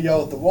going to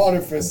yell at the water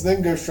first,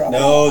 then go shopping.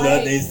 No, I-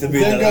 that needs to be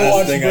Then the go last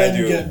watch thing I Bren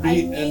do. get I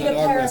beat in need an a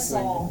arm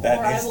parasol, wrestling. That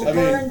or I needs will to be-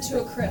 burn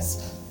to a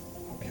crisp.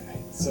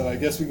 Okay, so I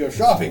guess we go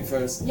shopping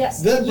first.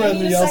 Yes, Then you Bren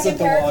need a yells second at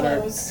the pair water. of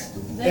clothes.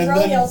 Then And Ro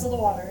then- yells at the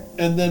water.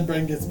 And then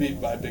Bren gets beat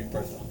by Big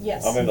Bertha.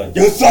 Yes. I'm gonna be like,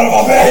 you son of a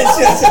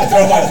bitch! And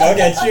throw my bug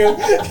at you.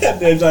 And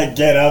then like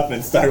get up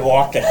and start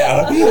walking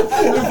out. We're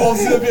both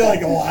gonna be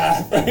like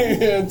laughing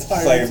the entire It's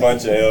like a time.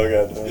 bunch of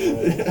ale got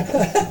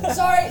thrown.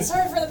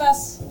 Sorry for the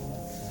mess.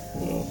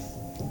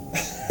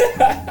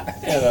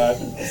 And I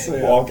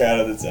walk out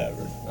of the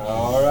tavern.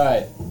 All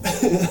right.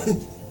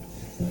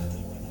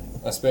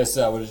 Let's space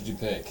out. What did you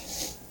pick?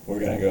 We're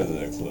gonna go to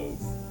the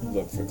clothes.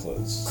 Look for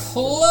clothes.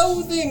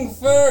 Clothing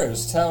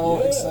first. How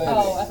Yeah. exciting!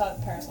 Oh, I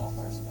thought parasol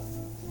first.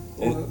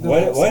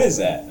 What is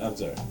that? I'm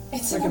sorry.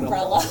 It's Like an an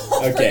umbrella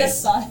for Okay. the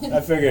sun. I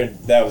figured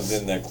that was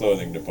in the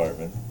clothing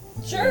department.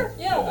 Sure.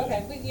 Yeah. Yeah.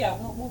 Okay.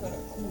 We'll go to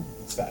it.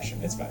 It's fashion.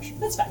 It's fashion.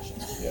 It's fashion.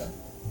 Yeah.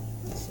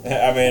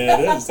 I mean, it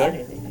is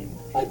technically.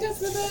 I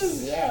guess it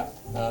is. Yeah.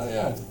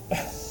 Yeah.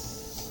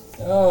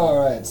 All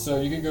right. So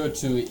you can go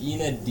to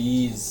Ina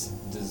D's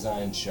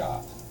design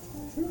shop.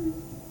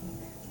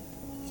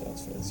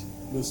 Sounds fancy.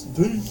 Listen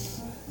to you.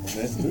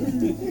 Let's do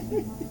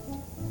it.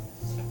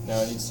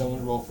 Now I need someone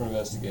to roll for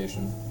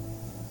investigation,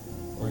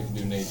 or you can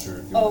do nature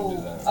if you want to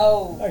do that.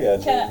 Oh. I got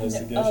you. Can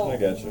Investigation. oh. I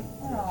got you.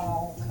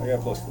 Oh. I got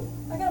 +4.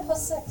 I got a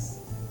 +6.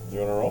 You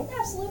wanna roll?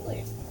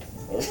 Absolutely.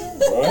 Okay.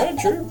 Go ahead,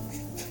 True.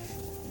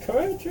 Go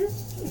ahead, True.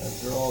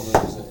 After all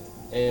those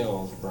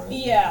ales, Brian,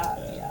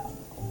 Yeah.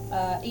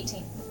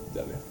 18.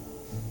 W.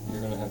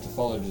 you're gonna have to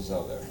follow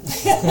Giselle there.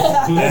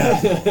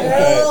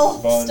 They're a little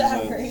Bones,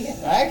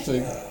 staggery.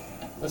 Actually,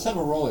 let's have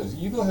a roll.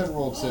 You go ahead and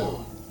roll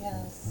too.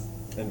 Yes.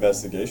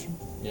 Investigation.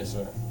 Yes,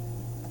 sir.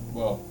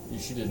 Well,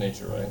 she did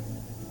nature,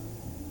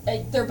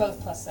 right? They're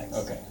both +6.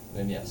 Okay,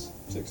 then yes.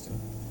 16.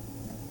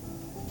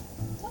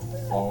 Not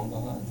bad. Falling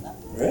behind.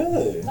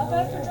 Really? Not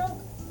bad for yeah.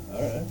 drunk.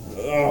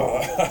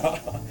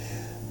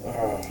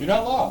 Alright. You're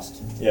not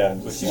lost. Yeah, I'm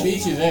But just she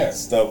beat you there.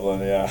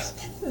 stumbling, yeah.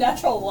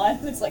 Natural 1.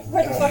 It's like,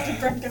 where the fuck did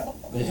Brent go?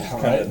 Yeah,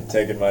 Kind right. of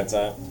taking my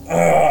time.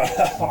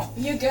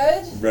 You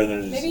good?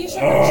 Brendan just, Maybe you should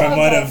I chug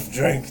might up. have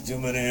drank too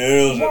many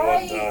ales at one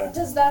Why time.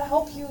 does that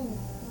help you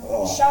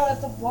Oh, shout at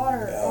the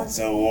water? yeah, Or it's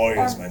a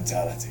warrior's or-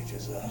 mentality,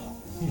 Giselle.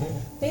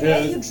 they Yeah.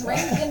 let you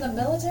drink in the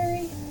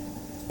military?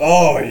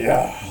 Oh,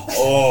 yeah.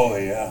 Oh,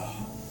 yeah.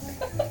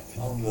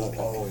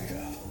 Oh,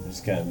 yeah.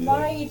 Just kind of be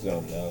My- like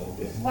zoned out a little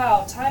bit.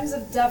 Wow, times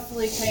have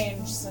definitely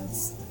changed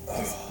since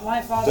 'cause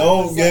my father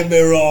Don't was get like, me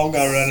wrong,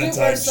 I ran a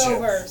super tight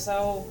sober, ship.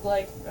 so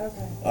like,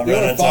 okay. I Your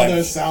ran a father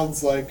tight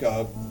sounds like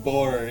a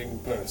boring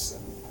person.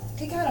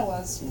 He kinda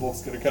was.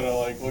 Wolf's gonna kind of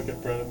like look at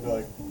Bren and be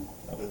like,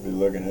 I'm gonna be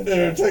looking at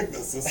 "Here, you. take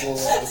this. This will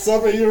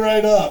sober you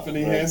right up." And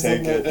he Right, hands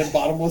him take the it.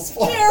 bottomless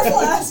flask. Beer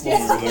flask, We'll be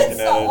yes, looking it's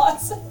at not it.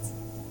 Watson's.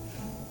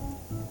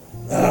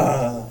 You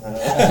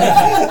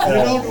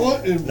don't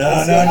want him. No, to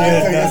not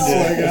yet, take a not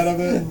yet. swig out of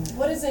it.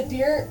 What is it?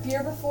 Beer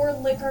before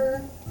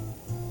liquor?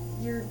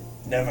 You're.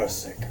 Never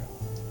sick.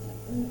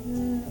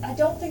 I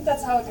don't think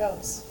that's how it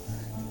goes.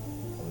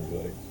 I'm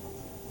like,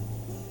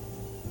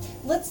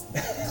 Let's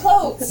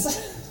close.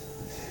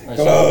 Alright,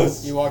 Close.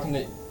 so you walk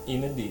into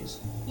Ina D's.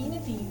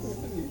 Enipede.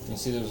 You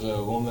see there's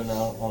a woman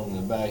out on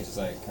the back, she's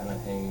like kind of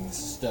hanging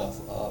stuff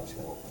up. She's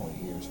got little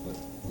pointy ears with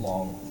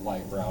long,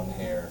 light brown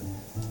hair,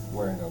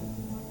 wearing a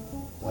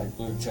light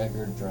blue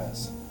checkered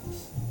dress.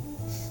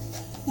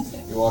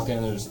 You walk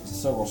in, there's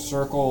several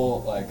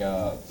circle, like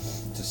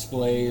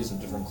displays of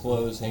different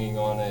clothes hanging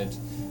on it.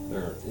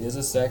 There is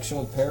a section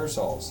with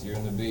parasols here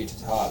in the beach.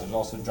 It's hot. There's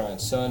also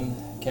giant sun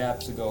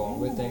caps that go along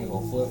with things,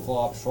 little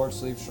flip-flops, short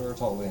sleeve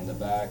shirts all the way in the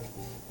back,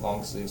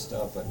 long sleeve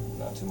stuff, but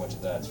not too much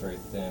of that. It's very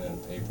thin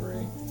and papery.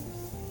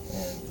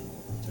 And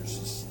there's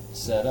just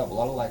set up a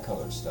lot of light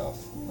colored stuff.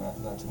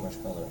 Not too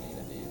much color in any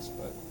of these,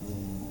 but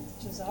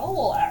Giselle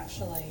will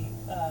actually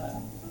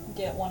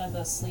get one of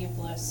the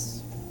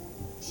sleeveless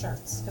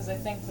shirts because I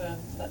think the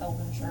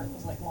elven shirt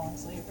was like long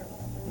sleeve or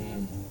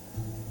whatever.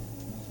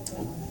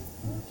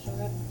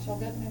 She'll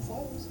get new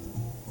clothes.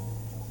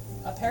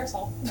 A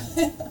parasol.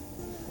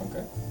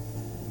 okay.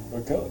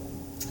 What color?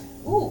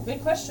 Ooh,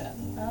 good question.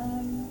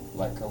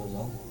 Light colors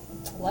only.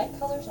 Light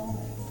colors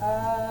only.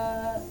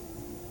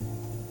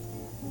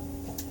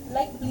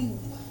 Light blue.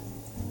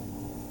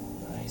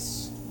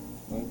 Nice.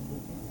 My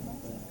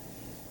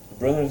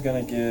brother's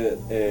gonna get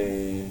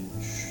a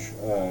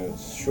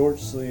short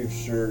sleeve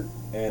shirt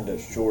and a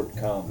short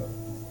combo,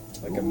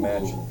 like a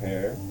matching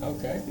pair.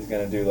 Okay. He's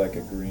gonna do like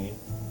a green,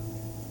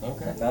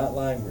 Okay. not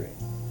lime green,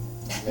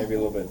 maybe a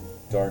little bit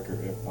darker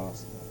if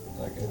possible,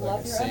 Like a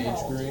Love your sage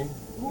emerald. green.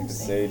 like a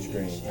sage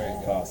green There you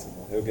if go.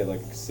 possible. He'll get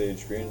like a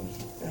sage green. And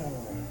just,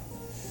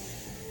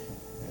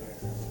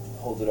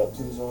 hold it up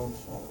to his arms.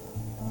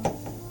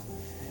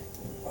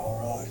 All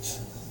right,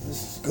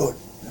 this is good.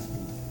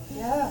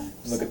 Yeah.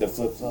 Look at the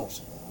flip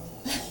flops.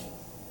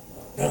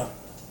 Nah,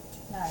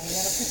 you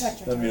gotta protect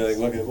your Let me toes. like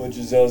look at what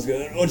Giselle's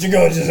got. What you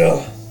got,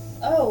 Giselle?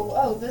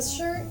 Oh, this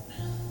shirt?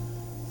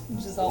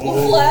 Giselle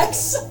will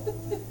flex.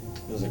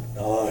 He was like,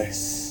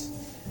 nice.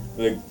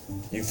 Like,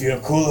 you feel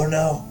cooler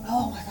now?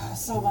 Oh my god,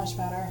 so much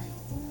better.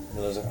 And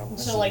I was like, I'm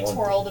missing She'll like one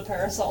twirl the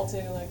parasol too,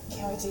 like,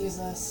 can't wait to use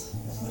this.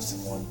 thing. I'm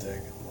missing one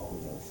thing.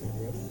 Hold my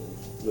finger up.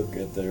 Look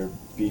at their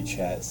beach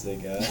hats they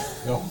got.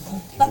 Oh.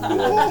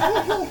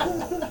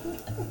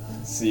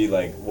 See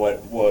like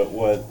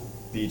what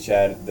beach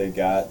hat they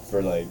got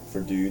for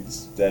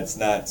dudes. That's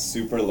not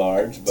super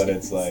large, but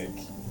it's like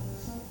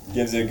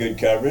gives it good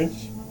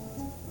coverage.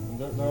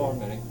 There are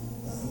many.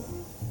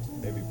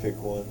 Maybe pick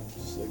one.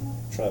 Just like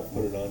try to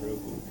put it on real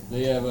quick.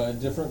 They have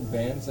different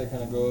bands that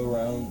kind of go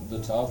around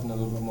the top and a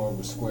little bit more of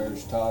a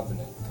squarish top, and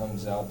it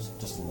comes out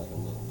just like a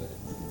little bit.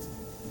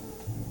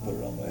 Put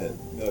it on my head.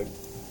 Be like,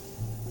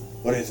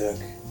 what do you think?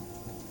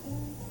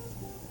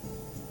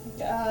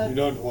 You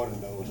don't want to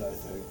know what I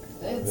think.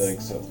 I'd be like,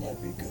 something might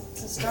be good.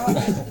 It's a straw.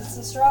 It's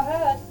a straw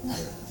hat.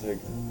 It's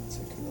like,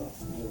 take it off.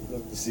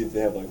 Look to see if they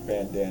have like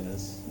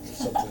bandanas or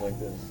something like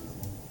that.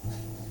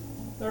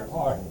 There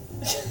are.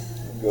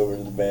 Go over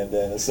to the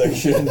bandana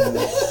section.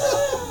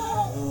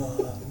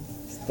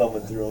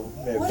 Thumbing through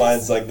them. Maybe What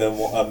finds is- like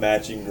a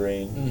matching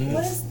green. Mhm.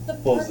 What is the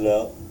Pulls it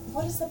out.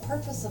 What is the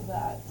purpose of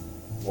that?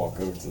 Walk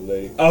over to the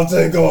lady. I'll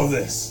take all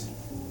this.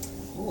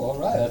 Ooh, all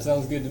right, that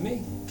sounds good to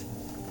me.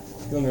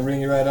 You want me to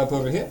bring you right up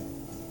over here?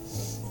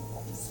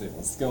 Let's see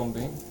what's going to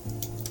be.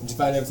 Did you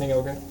find everything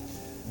okay?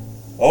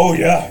 Oh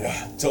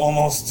yeah. It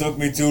almost took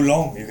me too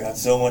long. You got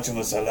so much of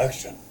a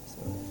selection.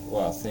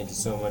 Well, thank you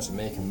so much for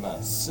making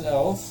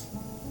myself.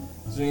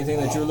 Is there anything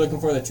that you were looking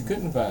for that you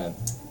couldn't find?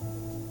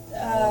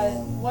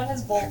 What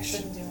has Bolt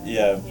been doing?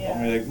 Yeah. I'm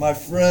gonna be like, my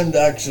friend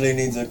actually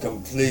needs a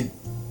complete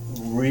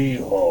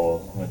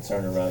rehaul. I'm gonna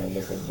turn around and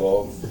look at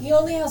both. He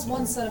only has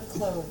one set of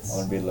clothes. I'm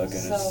gonna be looking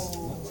at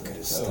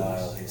his So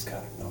style. He's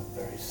kind of not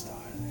very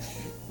stylish.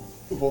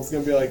 Wolf's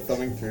gonna be like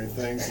thumbing through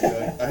things and be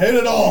like, I hate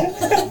it all!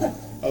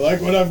 I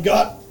like what I've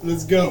got,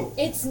 let's go!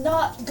 it's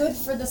not good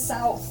for the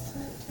South.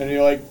 And he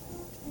like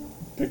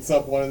picks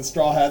up one of the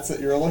straw hats that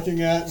you're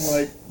looking at and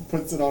like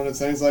puts it on his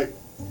head. He's like,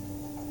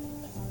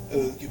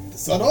 get the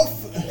sun off?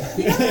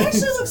 You know, it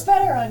actually looks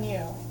better on you.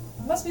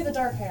 It must be the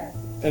dark hair.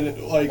 And it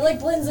It like, like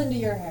blends into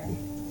your hair.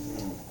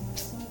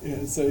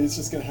 yeah, so he's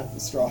just gonna have the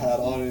straw hat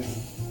on and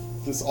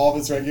just all of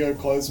his regular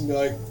clothes and be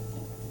like,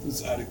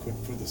 it's adequate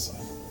for the sun.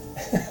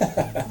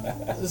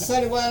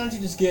 Sonny, why don't you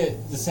just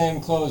get the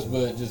same clothes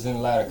but just in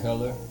a lighter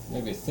color?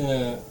 Maybe a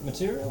thinner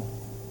material?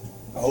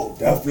 Oh,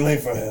 definitely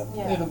for him.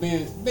 Yeah. It'll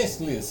be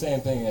basically the same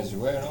thing as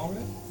you're wearing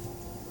already.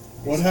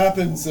 What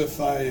happens if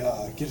I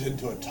get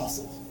into a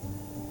tussle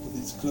with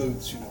these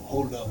clothes,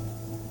 hold up?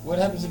 What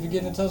happens if you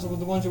get in a tussle with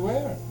the ones you're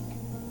wearing?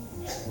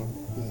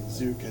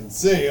 As you can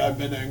see, I've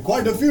been in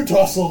quite a few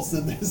tussles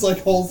and there's like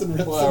holes and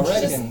rips Well, and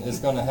I shit. reckon it's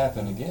going to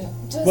happen again.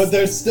 Just But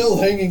they're still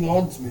hanging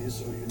on to me,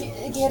 so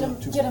it's get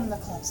not too him the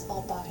clothes.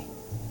 I'll buy.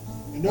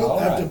 You don't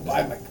have to Alright.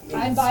 buy my clothes.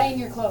 I'm buying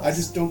your clothes. I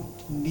just don't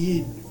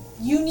need.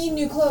 You need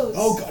new clothes.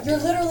 Oh, God. You're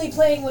literally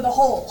playing with a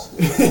hole.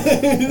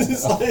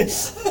 It's like,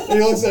 he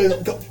looks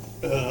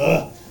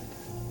like,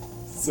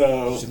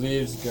 so She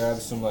leaves,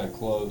 grabs some like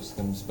clothes,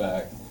 comes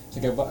back.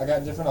 She's like, I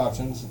got different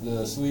options.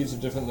 The sleeves are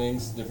different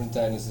lengths, different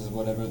tightnesses,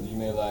 whatever that you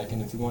may like. And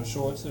if you want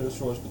shorts, there are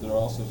shorts, but there are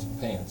also some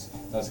pants.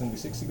 That's going to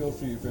be 60 gold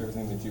for you for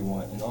everything that you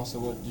want. And also,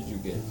 what did you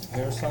get?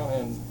 Parasol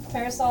and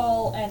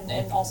Parasol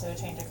and also a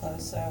change of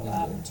clothes. So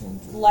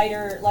change.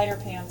 lighter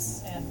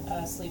pants and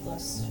a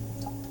sleeveless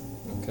top.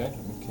 Okay.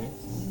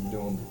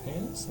 Doing the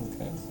pants.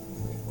 Okay.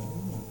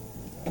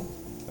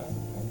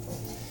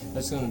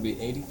 That's going to be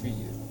 80 for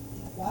you.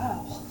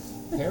 Wow.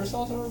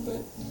 Parasols are a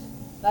bit.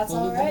 That's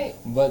Well, alright.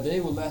 But they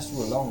will last you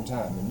a long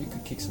time, and you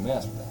could kick some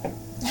ass with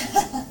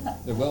that.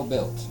 They're well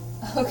built.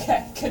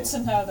 Okay, good to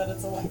know that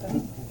it's a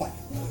weapon.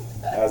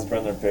 As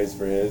Brendan pays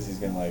for his, he's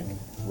gonna like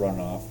run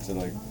off to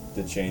like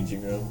the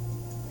changing room,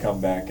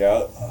 come back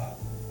out.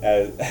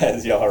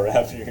 As y'all are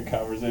having your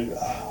conversation,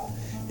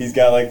 he's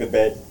got like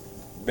the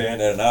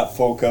bandana, not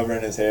full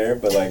covering his hair,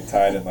 but like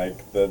tied in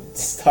like the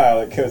style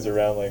that goes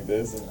around like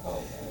this, and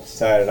Oh, nice.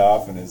 tied it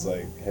off, and his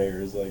like hair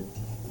is like,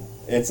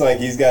 it's like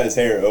he's got his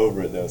hair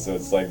over it though, so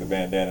it's like the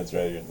bandana's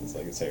right here, and it's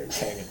like his hair is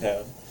hanging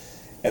down.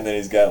 And then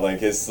he's got like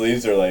his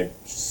sleeves are like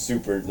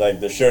super, like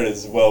the shirt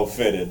is well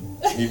fitted.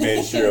 He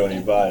made sure when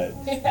he bought it.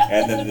 Yeah,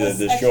 And then the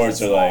it's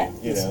shorts are extra like,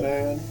 small. you This know,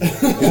 man.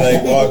 he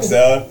like walks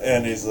out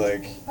and he's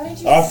like, Why did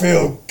you I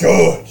feel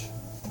good.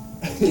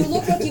 You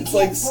look like you It's can't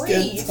like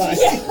skin breathe. tight.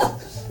 Yeah.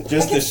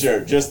 Just the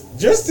shirt, just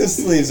the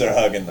sleeves are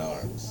hugging the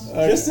arms.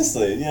 Okay. Just the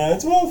sleeves, you know,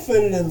 it's well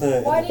fitted in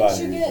the. Why in the body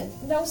didn't you region.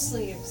 get no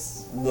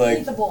sleeves?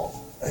 Like- Breathable.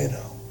 You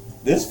know,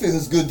 this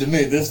feels good to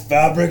me. This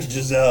fabric,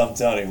 Giselle, I'm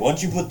telling you,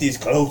 once you put these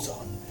clothes on,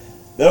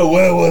 they're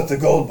well worth the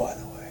gold, by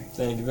the way.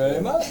 Thank you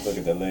very much. Look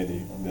at that lady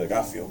and be like,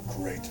 I feel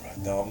great right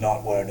now. I'm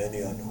not wearing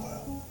any underwear.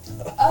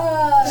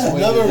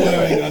 Never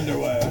wearing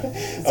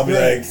underwear. I'll be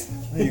like,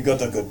 you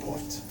got a good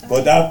point.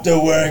 But after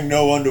wearing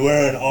no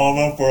underwear and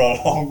armor for a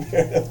long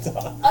period of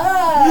time,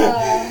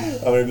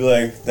 I'm gonna be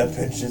like, that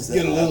pinches that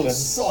Get a little happens.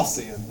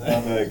 saucy in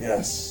I'm there. like,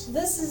 yes.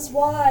 This is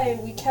why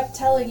we kept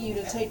telling you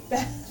to take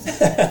back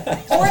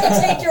or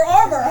to take your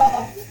armor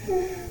off.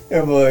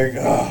 I'm like,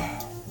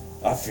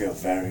 I feel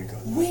very good.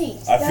 Wait.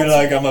 I feel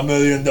like I'm $1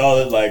 million.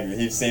 Like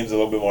he seems a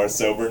little bit more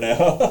sober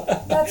now.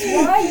 That's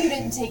why you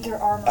didn't take your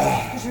armor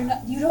off,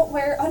 because you don't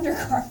wear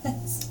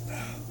undergarments.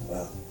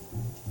 Well,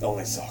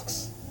 only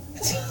socks.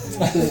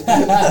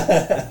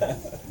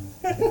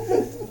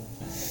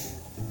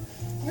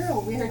 You're a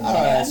weird man.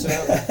 Alright,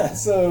 so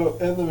So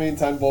in the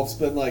meantime, Wolf's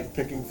been like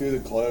picking through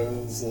the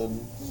clothes, and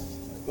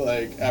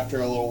like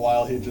after a little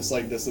while, he just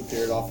like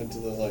disappeared off into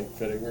the like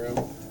fitting room,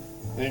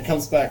 and he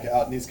comes back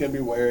out, and he's gonna be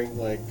wearing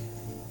like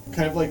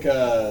kind of like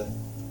a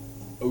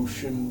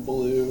ocean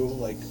blue,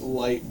 like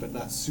light but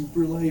not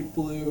super light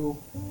blue,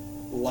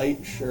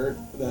 light shirt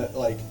that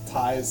like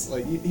ties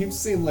like you've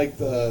seen like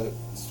the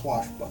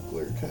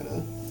swashbuckler kind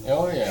of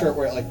oh yeah. shirt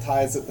where it like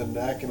ties at the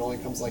neck and only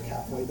comes like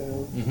halfway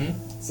down.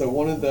 Mm-hmm. So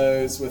one of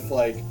those with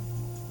like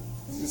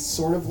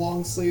sort of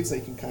long sleeves that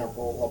you can kind of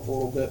roll up a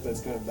little bit, but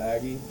it's kind of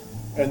baggy,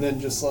 and then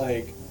just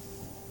like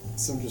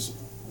some just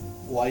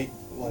light,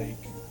 like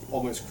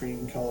almost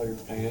cream colored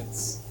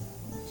pants,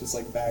 just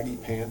like baggy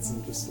pants,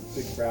 and just a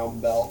big brown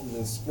belt, and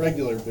his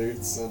regular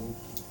boots and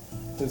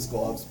his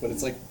gloves, but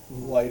it's like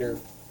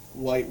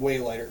way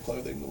lighter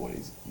clothing than what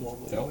he's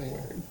normally Oh, yeah.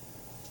 wearing.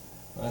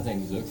 I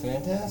think you look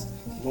fantastic.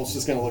 Wolf's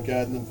just gonna look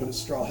at it and then put his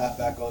straw hat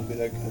back on and be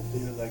like, I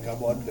feel like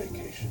I'm on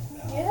vacation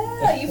now.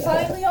 Yeah, you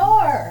finally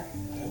are.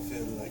 I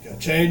feel like a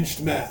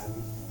changed man.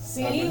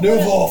 See I'm a new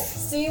what wolf.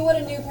 See what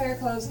a new pair of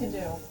clothes can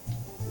do.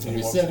 It'll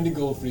be 70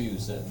 gold for you,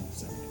 Seth.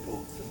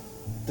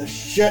 The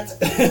shit.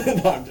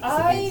 No, I'm just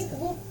I kidding.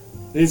 will.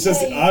 He's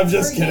just. pay I'm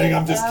just for kidding. you.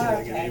 I'm just Ah,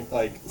 kidding. okay. And he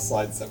like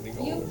slides 70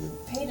 gold You over.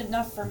 paid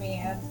enough for me,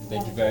 Anne.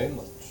 Thank you very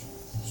much.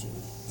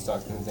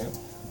 Start anything.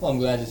 Well, I'm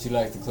glad that you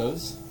like the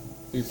clothes.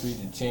 Feel free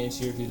to change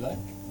here if you'd like.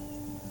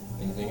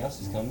 Anything else,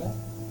 just come back.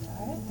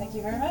 Alright, thank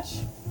you very much.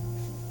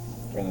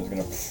 Brendan's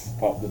gonna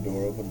pop the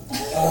door open.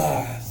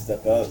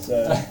 Step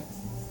outside.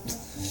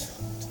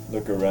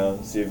 Look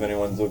around, see if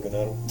anyone's looking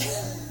at him.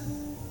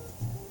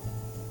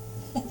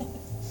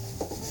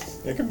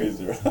 It could be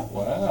zero.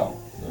 Wow.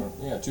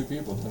 Yeah, two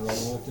people turned around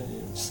and looked at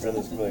you.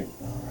 Brendan's gonna be like,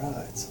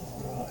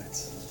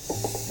 alright.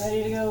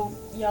 Ready to go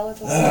yell at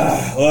the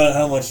Well,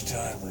 how much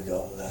time we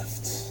got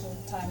left?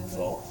 What time is it?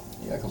 Full.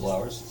 Yeah, a couple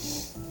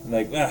hours. I'm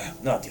like,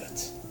 not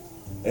yet.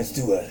 It's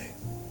too early.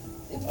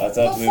 I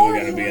thought we Before were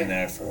gonna you be were- in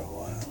there for a while.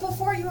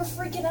 Before you were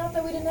freaking out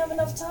that we didn't have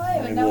enough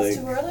time, I'm and now it's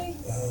like- too early?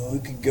 We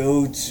could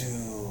go to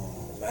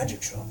a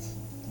magic shop.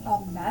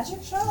 A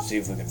magic shop? See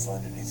if we can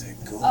find anything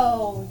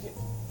cool.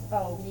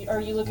 Are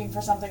you looking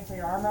for something for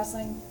your arm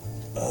wrestling?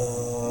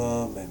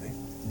 Maybe.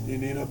 You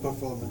need a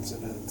performance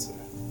enhancer.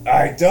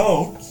 I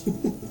don't.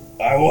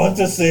 I want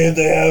to see if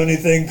they have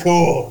anything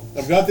cool.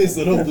 I've got these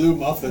little blue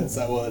muffins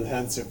that will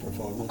enhance your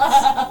performance.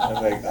 I'm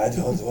like, I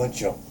don't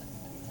want your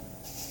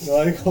He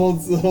like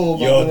holds the little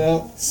muffin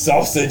out.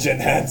 sausage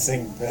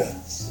enhancing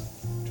pills.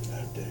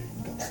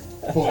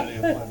 Poorly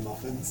of my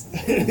muffins.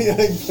 He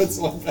like puts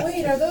one back.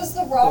 Wait, are those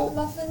the rock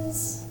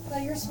muffins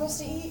that you're supposed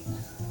to eat?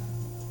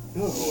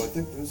 No, I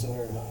think those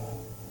are.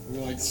 He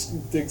like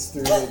digs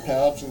through the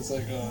pouch and it's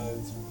like,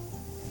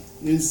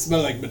 these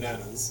smell like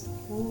bananas.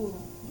 Ooh,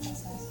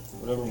 that's nice.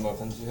 Whatever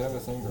muffins you have, I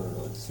think, are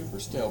like super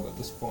stale at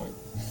this point.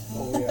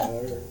 Oh yeah,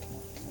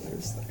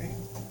 they're staying.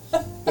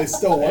 They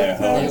still work. Yeah,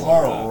 though? They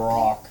are a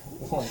rock.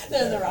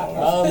 They're the rock Um,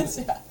 muffins,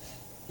 yeah.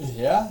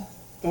 Yeah,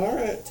 All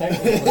right,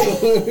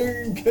 technically.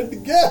 we're good to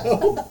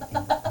go.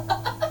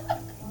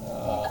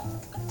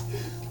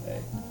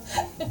 Okay.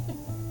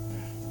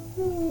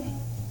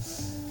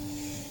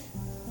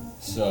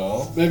 So,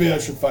 So, Maybe I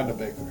should find a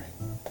bakery.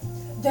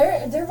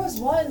 There was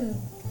one.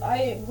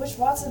 I wish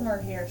Watson were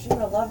here. She would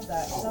have loved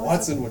that. 'cause that was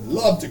Watson would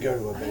love to go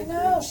to a I bakery.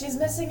 know, she's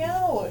missing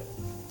out.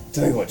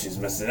 Tell you what she's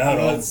missing out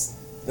Well, on. it's-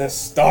 This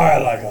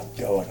style I got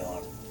going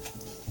on.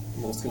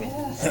 I'm just gonna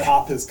Yeah.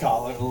 pop his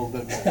collar a little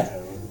bit more.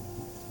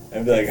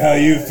 And be like, how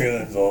you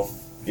feeling, Wolf?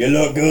 You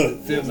look good.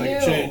 Feels like a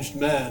do. changed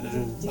man.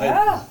 And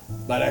Yeah.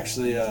 might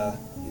actually,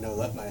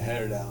 let my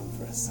hair down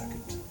for a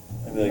second.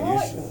 I'd be like, you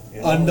What? should.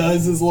 You know?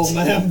 Undoes his little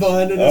man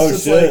bun, and Oh, it's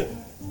just shit.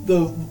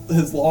 like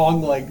his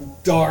long, like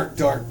dark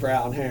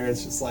brown hair.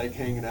 It's just like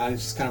hanging out.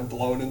 He's just kind of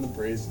blowing in the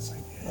breeze. It's like,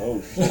 yeah,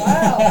 Oh, shit.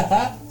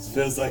 Wow. this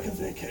feels like a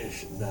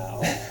vacation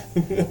now.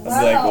 It's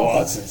like, Wow.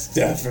 Watson's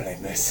definitely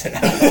missing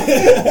out.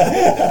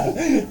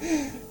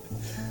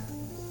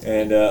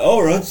 And,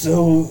 alright,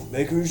 so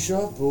bakery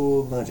shop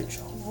or magic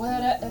shop?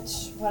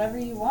 Whatever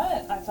you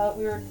want. I thought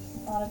we were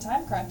on a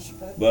time crunch,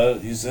 but Well,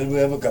 you said we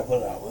have a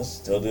couple hours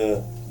till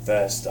the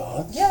fair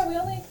starts. yeah, we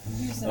only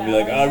used an I'll hour. be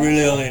like, I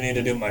really only need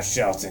to do my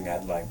shouting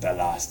at like the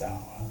last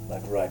hour,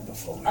 like right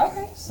before. we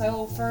Okay,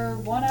 so for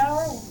 1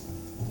 hour,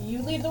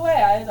 you lead the way.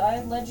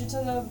 I led you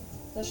to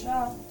the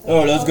shop.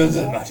 Oh, let's go to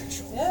the magic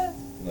shop. Yeah.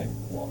 Like,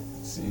 what?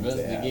 See what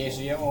they have.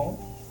 investigation.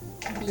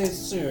 Yes,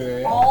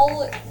 sir.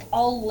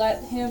 I'll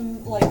let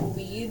him like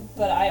lead,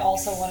 but I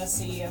also want to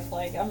see if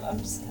like I'm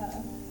just kind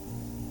of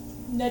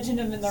nudging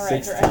him in the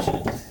right 16.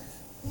 direction.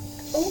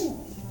 Ooh.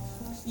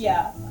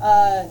 Yeah.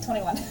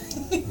 21.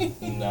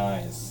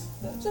 Nice.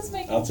 Just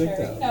making I'll sure. take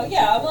that. You know,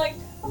 yeah. I'm like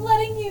I'm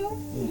letting you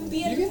be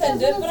You get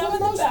independent, that but for I'm in the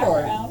the most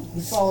part. background.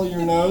 You follow your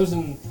nose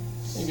and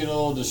you get a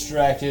little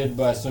distracted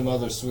by some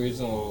other sweets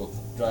and we'll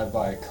drive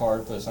by a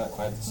cart, but it's not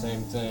quite the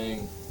same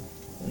thing.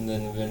 And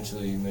then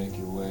eventually you make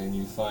your way and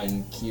you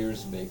find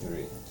Kier's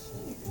Bakery.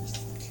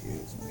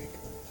 Kier's Bakery.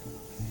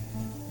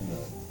 You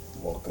know,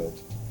 walk up.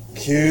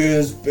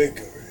 Kier's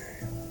Bakery.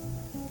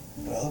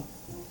 Well,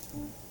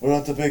 we're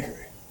at the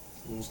bakery.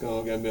 I'm just gonna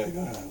look at him and be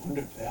like, I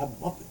wonder if they have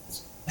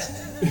muffins.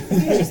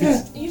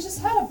 You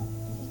just had a.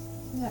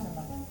 Never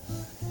mind.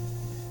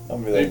 I'm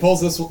And really he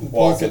pulls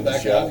walk it in the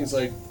back shop. out. And he's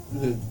like,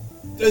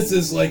 this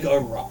is like a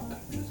rock.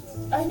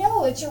 I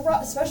know it's your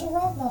special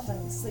rock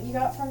muffins that you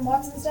got from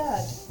Watson's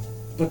dad.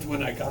 But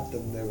when I got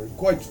them, they were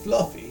quite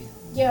fluffy,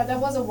 Yeah, that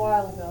was a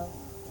while ago.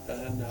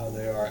 and now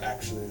they are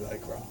actually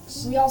like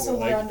rocks. We also They're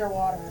were like,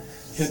 underwater.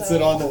 hits so-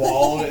 it on the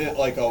wall,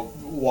 like a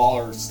wall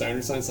or stone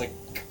or something. It's like,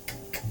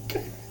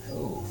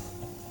 Oh.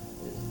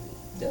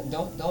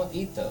 Don't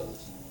eat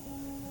those.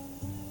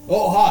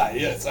 oh hi,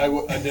 yes, I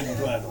didn't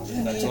plan on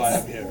it. That's why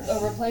I'm here. A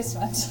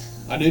replacement.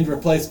 I need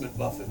replacement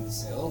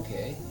muffins.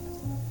 Okay.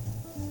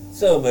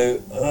 So,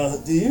 mate,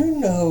 do you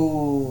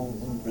know?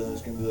 My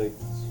brother's gonna be like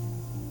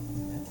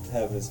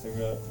having his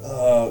finger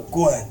out.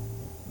 Gwen.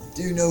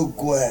 Do you know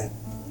Gwen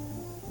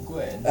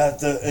Gwen. at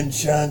the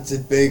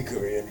Enchanted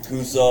Bakery in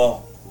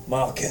Kusar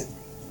Market?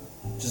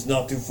 Just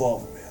not too far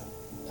from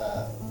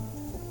here.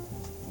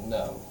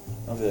 No.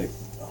 I'll be like,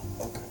 oh,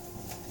 okay.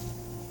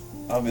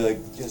 I'll be like,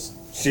 just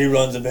she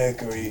runs a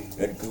bakery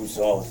in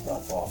Kusar. It's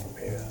not far from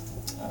here.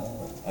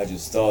 I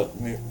just thought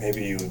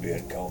maybe you would be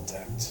in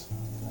contact.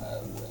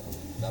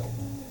 No.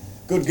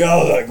 Good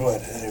gal, that Gwen.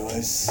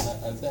 Anyways,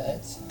 I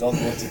bet. don't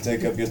want to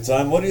take up your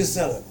time. What are you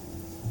selling?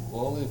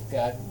 Well, we've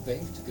got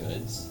baked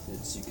goods,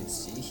 as you can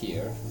see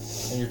here.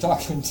 And you're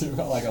talking to,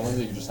 like, I love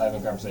that you're just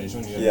having a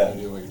conversation. You have Yeah. no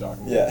idea what you're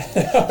talking about. Yeah.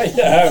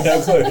 Yeah, I have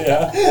no clue,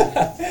 yeah.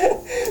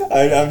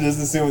 I'm just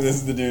assuming this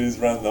is the dude who's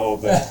running the whole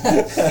thing. We're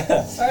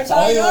I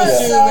talking assume us,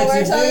 so that we're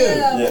you talking do.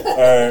 them. Yeah,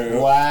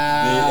 alright.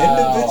 Wow.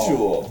 The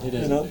individual. It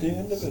is You know, a the dude.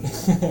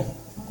 individual.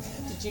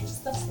 Did you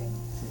just listen?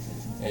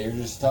 Yeah, you're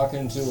just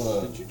talking to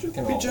a Did you just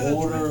kind be of judged?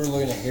 older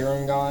looking at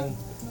Herringon.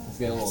 He's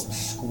got little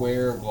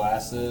square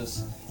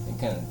glasses and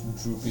kind of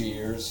droopy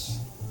ears.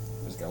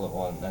 He's got a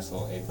little nice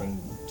little apron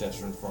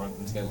gesture in front.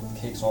 And he's got little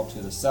cakes off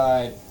to the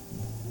side,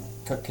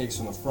 cupcakes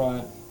on the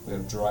front. We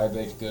have dry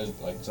baked goods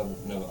like some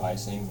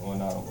icing and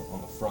whatnot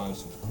on the front,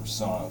 some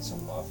croissants,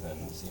 some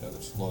muffins.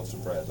 There's loaves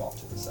of bread off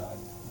to the side.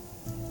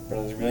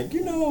 Brother's gonna be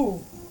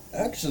like,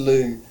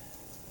 actually,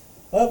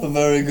 I have a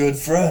very good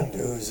friend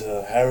who's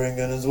a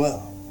Harrigan as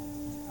well.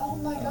 Oh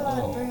my god,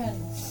 Oh. Bryn.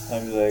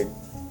 I'd be like,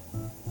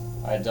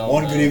 I don't.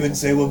 one know. could even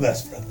say we're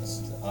best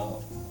friends.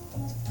 Oh.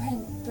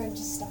 Bryn,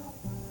 just stop.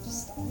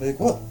 Just stop. I'm like,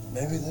 what?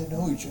 Maybe they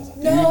know each other.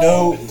 No, Do you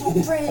know?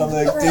 don't Bryn. I'm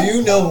like, Bryn. do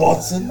you know Oh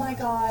Watson? my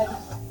god.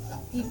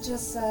 He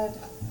just said,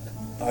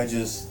 I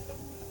just.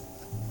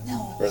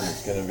 no.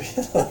 Brother's gonna be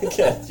like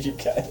at you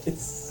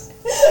guys.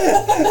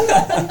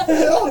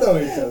 They all know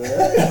each other,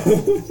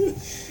 right?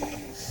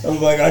 I'm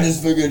like, I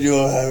just figured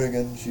you're a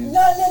Harrigan. She's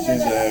No,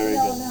 she's a Harrigan.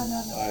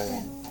 no, I-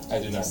 Bryn. I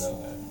do not know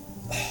that.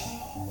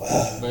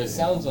 Well, But it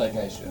sounds like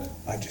I should.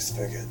 I just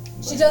figured.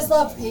 She does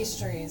love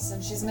pastries,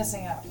 and she's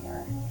missing out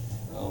here.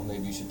 Well,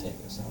 maybe you should take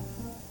us some.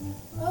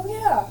 Oh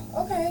yeah,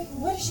 okay.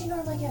 What does she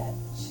normally get?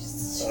 She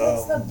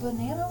gets the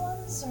banana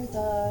ones or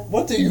the?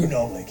 What do you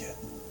normally get?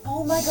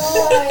 Oh my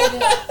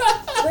god,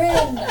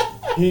 Bryn,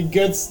 He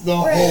gets the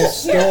whole Bryn, here,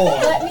 store.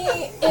 let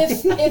me.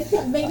 If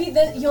maybe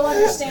that you'll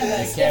understand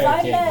this. If I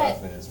Carrot cake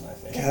met muffin is my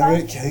favorite.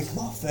 carrot cake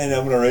muffin.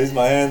 I'm gonna raise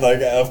my hand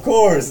like, of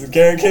course, the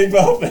carrot cake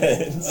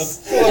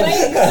muffins.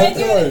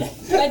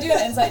 Can I do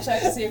an insight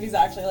check to see if he's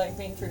actually like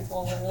being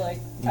truthful or like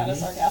kind of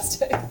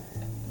sarcastic?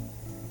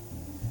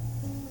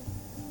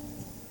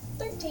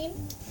 13.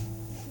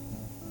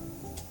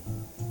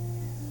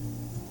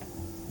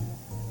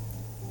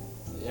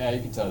 Yeah,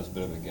 you can tell it's a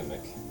bit of a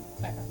gimmick.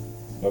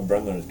 But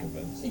Brendan is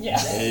convinced. Yeah.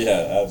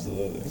 Yeah,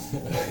 absolutely.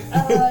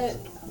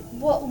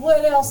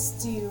 What else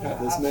do you Got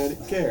have? this man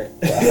a carrot.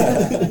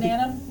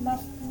 Banana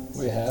muffins?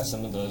 We have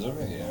some of those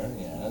over here.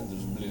 Yeah,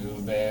 there's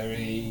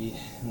blueberry,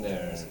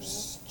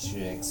 there's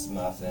chicks,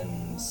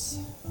 muffins,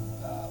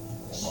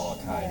 all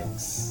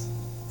kinds.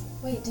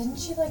 Wait, didn't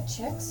she like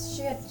chicks?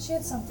 She had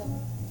something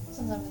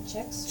with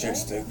chicks. Chick right?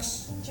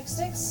 sticks. Chick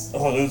sticks?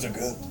 Oh, those are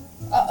good.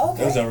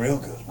 Okay. Those are real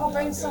good. I'll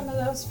bring Yeah, some of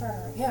those for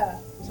her. Yeah.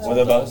 So What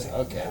about Those?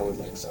 Okay, I would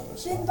make some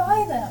as then well.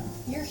 buy them.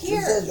 You're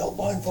here. You're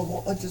buying for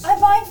what?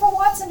 I'm buying for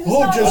Watson, who's Oh,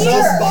 not Giselle's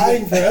here.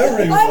 buying for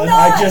everyone. I'm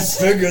not. I just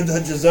figured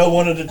that Giselle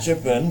wanted to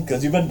chip in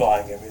because you've been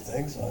buying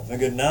everything, so I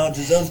figured now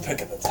Giselle's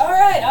picking it. All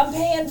right, I'm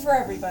paying for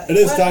everybody. It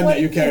is What- time what-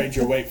 that you carried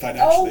your weight Oh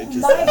financially.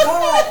 my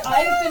God!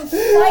 I've been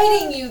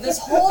fighting you this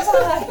whole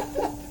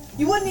time.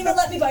 You wouldn't even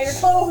let me buy your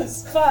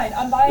clothes. Fine,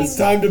 I'm buying It's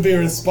time to be a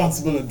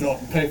responsible adult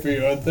and pay for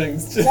your own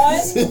things.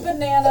 one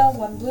banana,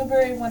 one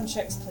blueberry, one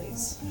chicks,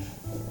 please.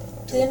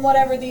 Then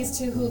whatever these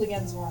two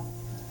hooligans want.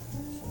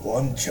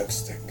 One chick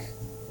stick,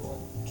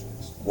 One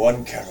chicks.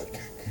 one carrot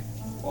cake.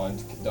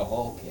 The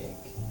whole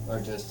cake, or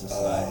just a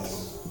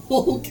slice.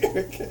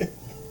 Okay.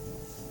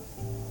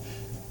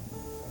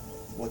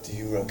 What do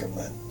you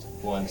recommend?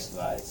 One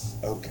slice.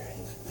 Okay.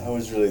 I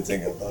was really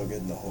thinking about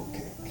getting the whole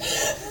cake.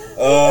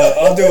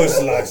 I'll do a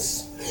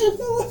slice.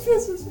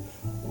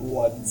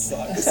 One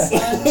size.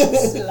 One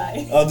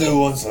slice. I'll do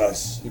one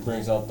slice. He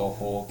brings out the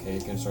whole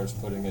cake and starts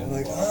putting it I'm in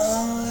like, the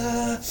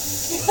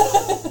box.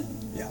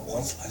 yeah,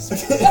 one slice.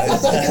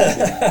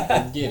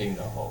 I'm getting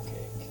the whole cake.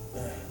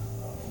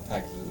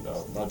 Packages it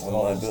up. Not Puts on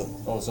all my this-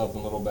 bill. all this up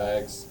in little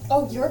bags.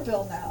 Oh, your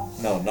bill now.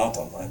 No, not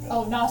on my bill.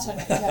 Oh, not on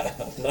yeah.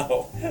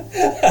 No.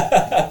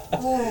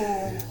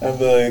 Oh. I'm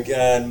like,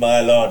 and my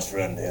large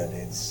friend here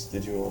needs.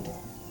 Did you order?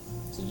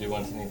 Did you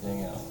want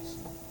anything else?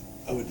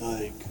 I would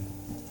like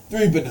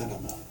 3 banana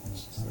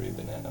muffins. 3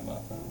 banana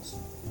muffins.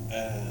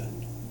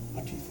 And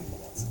what do you think,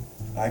 Watson?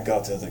 I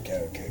got her the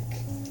carrot cake.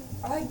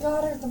 I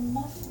got her the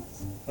muffins.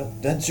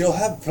 Then she'll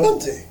have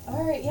plenty.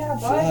 All right, yeah,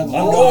 Sure, buy. I'm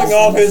I'm going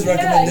off his Yeah,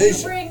 recommendation.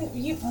 you bring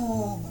you.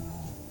 Oh my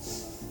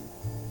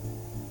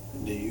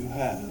God. Do you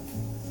have...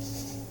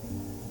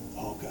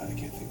 Oh god, I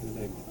can't think of the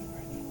name of it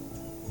right now.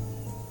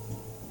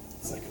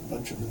 It's like a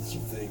bunch of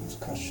little things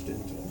crushed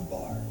into a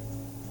bar.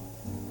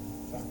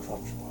 A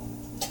crunch bar.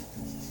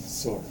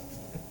 Sort of.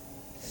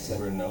 It's like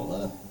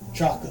Granola?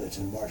 chocolate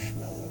and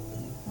marshmallow.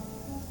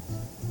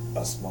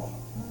 A small.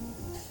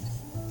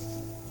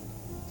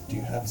 Do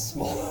you have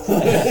small?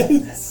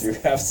 You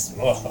have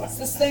small. It's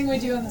this thing we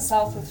do in the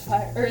south with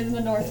fire, or in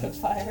the north with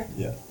fire.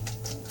 Yeah. No.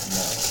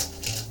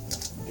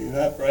 Do you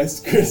have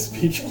Rice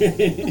Krispie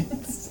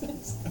treats?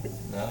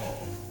 No.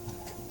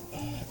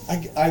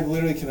 I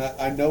literally cannot.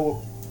 I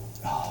know.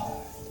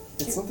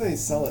 It's something they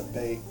sell at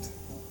Baked.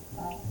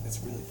 Oh, It's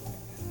really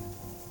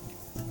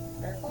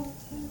very cool.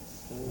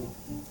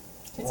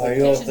 It's Are like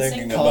you all kitchen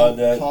thinking sink. about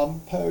that?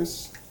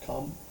 Compost.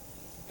 Compost.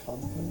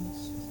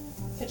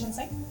 Kitchen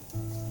sink.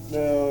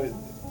 No,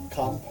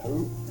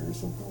 compote or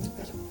something like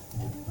that.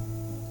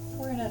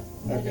 We're in a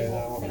Okay,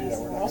 medieval then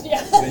fantasy we're not world. gonna-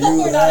 Yeah. Do you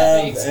We're not at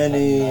have baked. Not a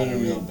any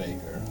real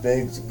baker.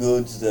 baked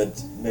goods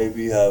that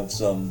maybe have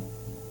some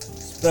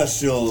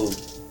special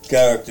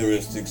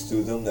characteristics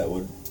to them that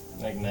would,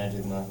 Like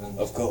magic muffins?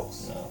 of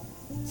course. No.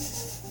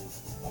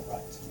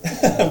 Alright.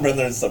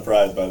 Brendan's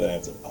surprised by the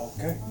answer.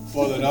 Okay.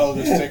 Well, then I'll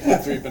just take my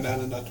 3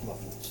 banana nut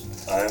muffins.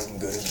 I'm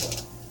good as well.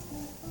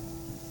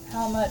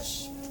 How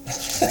much?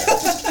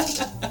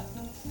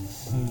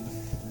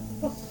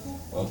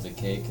 Well, the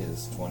cake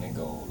is 20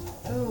 gold.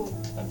 Ooh.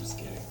 I'm just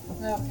kidding.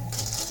 Okay.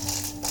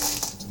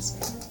 Just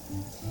kidding.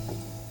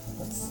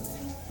 Let's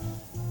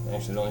see.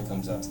 Actually, it only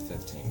comes out to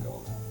 15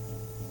 gold.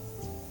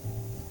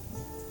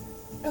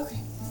 Okay.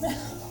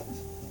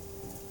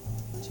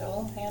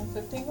 Chill. Hand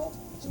 15 gold.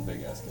 It's a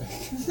big ass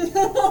cake.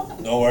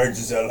 Don't worry,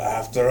 Giselle.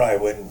 After I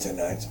win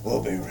tonight,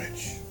 we'll be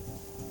rich.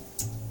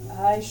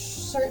 I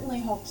certainly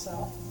hope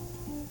so.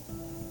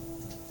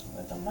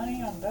 With the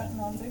money I'm betting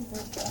on Big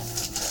Bird.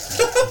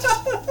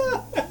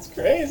 That's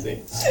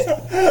crazy.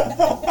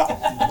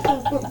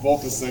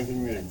 Wolf is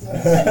thinking the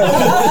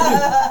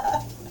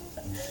exact.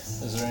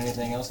 Is there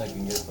anything else I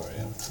can get for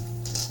you?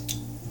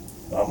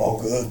 I'm all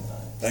good.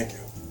 Thank you.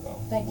 Well,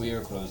 Thank we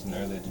are closing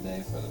early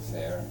today for the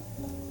fair.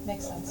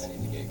 Makes so sense. I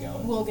need to get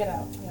going. We'll get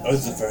out. Yeah, Oh,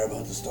 is the sorry. fair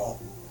about to start?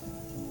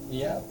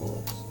 Yeah, of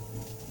course.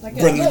 Like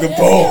Brendan's good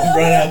boom,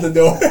 run out the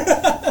door.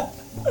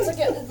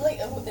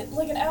 It's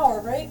like an hour,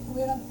 right?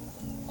 We haven't.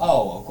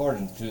 Oh,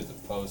 according to the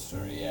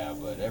poster, yeah,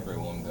 but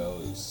everyone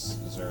goes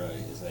as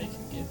early as they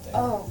can get there.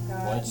 Oh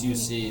God. Once you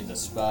see the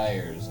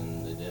spires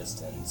in the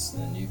distance,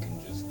 then you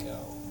can just go.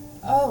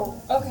 Oh,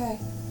 okay.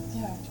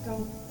 Yeah,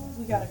 go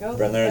we gotta go.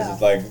 Brenner's yeah.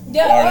 is like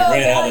Yeah,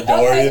 already ran out the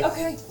door. Okay,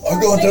 okay.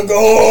 I got to Thank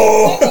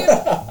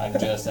go. I'm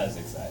just as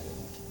excited.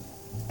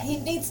 He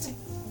needs to.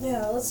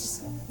 Yeah, let's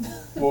just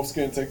go. Wolf's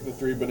gonna take the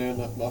 3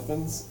 banana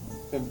muffins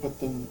and put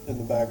them in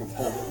the bag of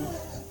holding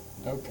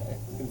Okay.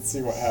 and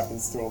see what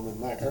happens to them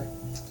in there.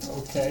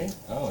 Okay.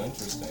 Oh,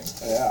 interesting.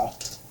 Yeah.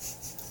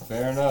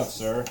 Fair enough,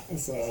 sir.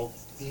 So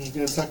he's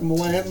gonna tuck them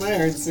away in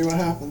there and see what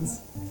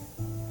happens.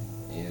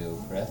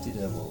 You crafty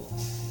devil.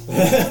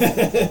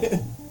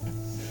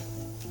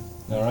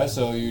 Alright,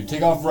 so you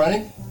take off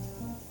running?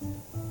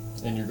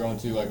 And you're going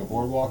to like a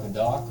boardwalk, a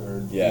dock,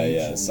 or Yeah, beach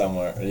yeah, and-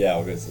 somewhere. Yeah,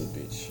 we'll go to the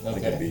beach. Like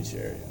Okay. a beach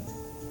area.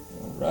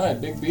 Alright,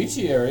 big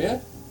beachy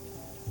area.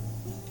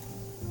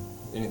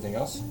 Anything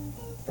else?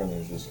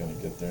 Brenner's just gonna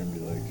get there and be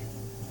like,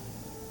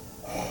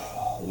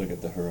 look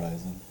at the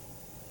horizon.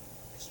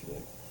 Just be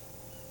like,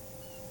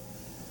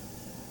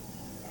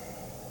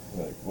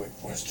 wait,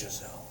 where's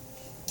Giselle?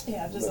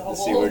 Yeah, just Let a me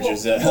see where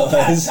Giselle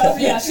catch is. up.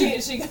 Yeah,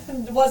 she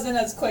wasn't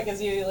as quick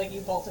as you. Like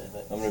you bolted,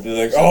 but I'm gonna be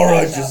like, She'll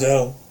alright, catch up.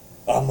 Giselle,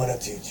 I'm gonna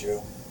teach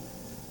you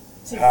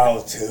to how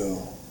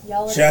to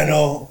yell at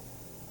channel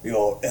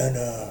your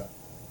inner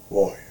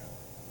warrior.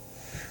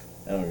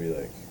 I'm gonna be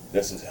like,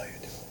 this is how you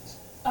do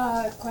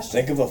it. Question.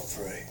 Think of a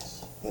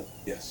phrase. But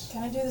yes,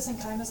 Can I do this in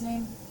Kaima's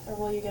name, or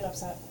will you get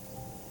upset?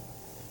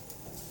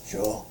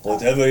 sure.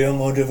 Whatever your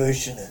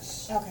motivation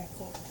is. Okay,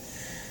 cool.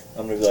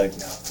 I'm gonna be like,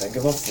 now think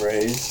of a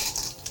phrase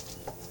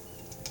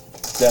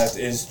that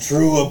is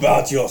true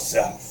about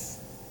yourself,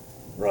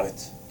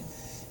 right?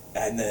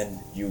 And then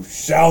you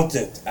shout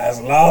it as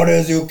loud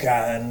as you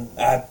can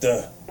at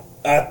the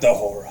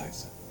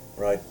horizon,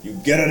 right? You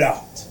get it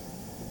out,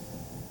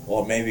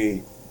 or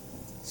maybe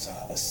it's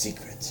a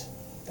secret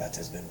that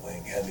has been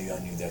weighing heavy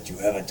on you that you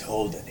haven't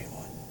told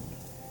anyone,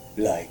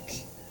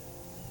 like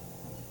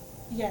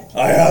Yeah.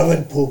 I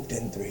haven't pooped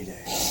in 3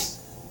 days.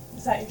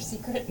 Is that your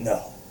secret?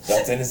 No,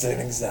 that's an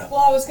example.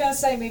 Well, I was gonna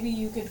say maybe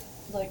you could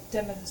like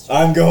demonstrate.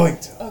 I'm going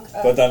to, Okay.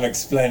 but I'm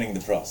explaining the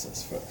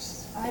process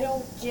first. I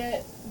don't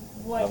get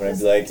what. I'm gonna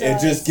this be like, it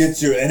does. just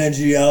gets your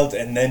energy out,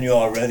 and then you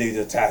are ready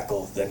to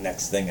tackle the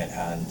next thing at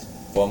hand.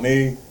 For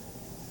me,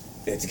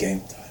 it's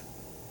game time,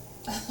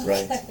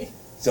 right? Okay.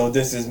 So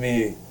this is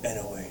me, in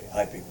a way,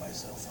 hyping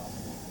myself up.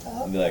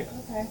 Oh, I'll be like,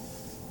 okay.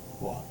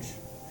 watch.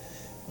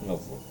 I'm gonna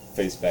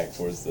face back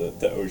towards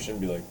the ocean,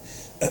 be like,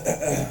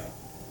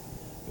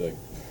 be like,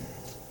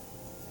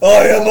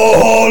 I am a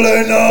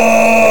holy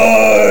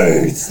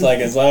knight! Like,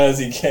 as loud as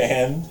he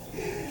can,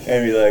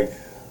 and be like,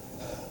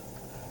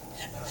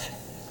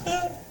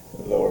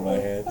 lower my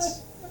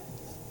hands.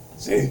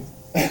 See?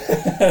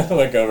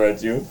 Look over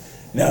at you.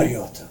 Now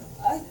your turn.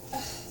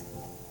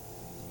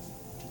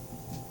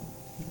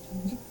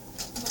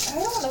 I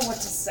don't know what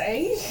to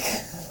say.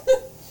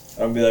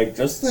 I'll be like,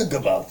 just think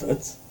about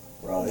it,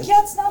 right?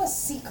 Yeah, it's not a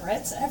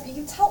secret.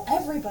 You tell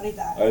everybody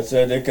that. I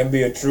said it can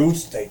be a true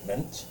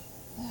statement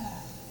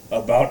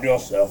about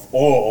yourself,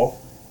 or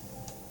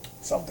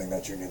something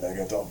that you need to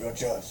get off your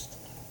chest.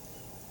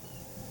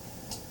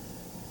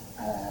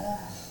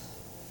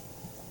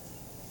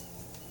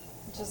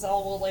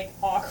 Giselle will like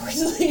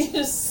awkwardly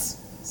just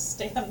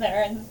stand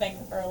there and think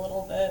for a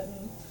little bit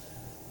and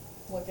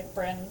look at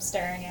Bryn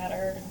staring at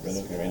her. And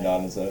Brennan's just be gonna be like,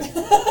 nodding his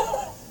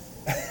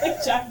head.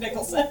 like Jack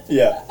Nicholson.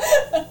 Yeah.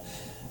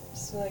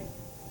 Just be like,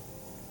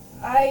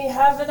 I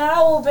have an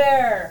owl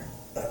bear.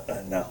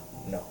 No.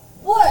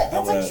 What?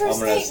 I'm That's a true gonna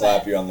statement.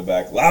 slap you on the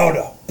back.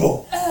 Louder!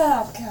 Boom!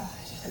 Oh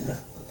god.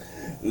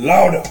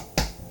 Louder!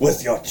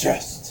 With your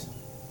chest.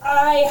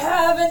 I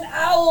have an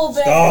owl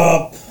bear.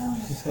 Stop!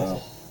 Oh,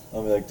 Stop.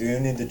 I'll be like, do you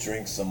need to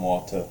drink some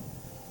water?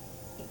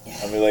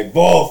 I'll be like,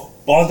 both!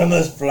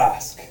 Bottomless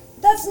flask.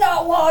 that's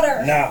not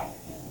water. Now!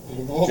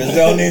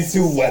 Giselle needs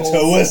to wet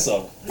her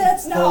whistle.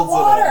 That's not Holds it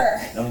up.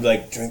 water. I'm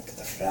like, drink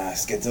the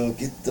flask. It'll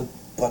get the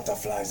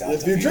butterflies out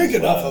If of you drink as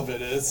enough well. of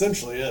it, it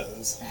essentially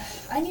is.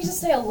 I need to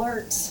stay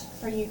alert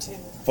for you two.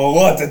 For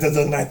what? It is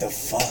a night of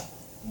fun.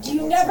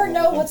 You never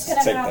know what's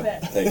gonna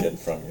happen. Take it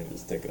from you.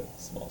 Just take a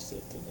small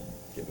sip and then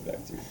give it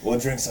back to you. We'll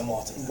drink some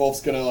water.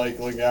 Wolf's gonna like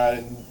look at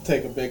it and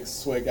take a big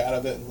swig out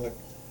of it and look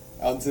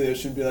out into the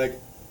ocean and be like,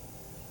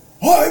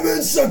 I'm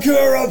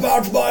insecure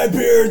about my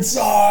beard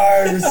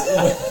size!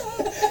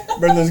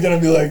 Brendan's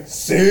gonna be like,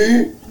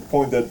 see?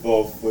 Point at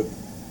Wolf with,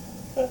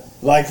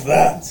 like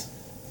that.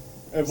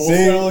 And Wolf's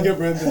See? gonna look at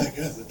Brent and be like,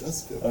 yes, it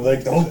does feel I'm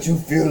like, don't you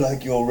feel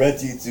like you're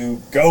ready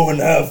to go and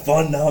have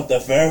fun now at the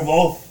fair,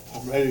 Wolf?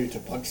 I'm ready to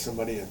punch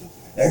somebody in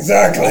the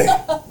Exactly.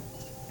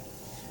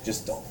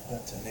 Just don't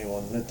let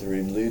anyone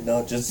literally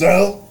not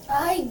Giselle.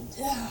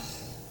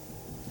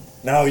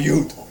 Now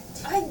you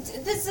don't.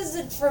 This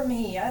isn't for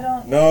me. I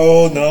don't.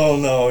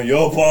 No.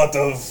 You're part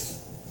of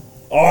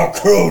our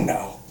crew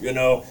now. You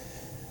know,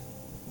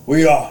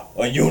 we are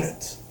a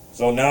unit.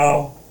 So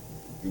now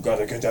you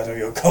gotta get out of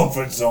your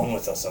comfort zone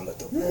with us a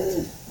little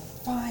bit.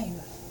 Fine.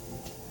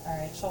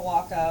 Alright, she'll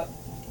walk up.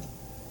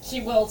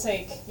 She will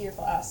take your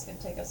flask and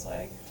take a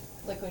swig.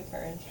 Liquid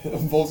courage.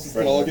 Wolf's just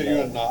gonna look at you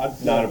and nod.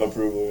 Nod of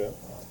approval, yeah.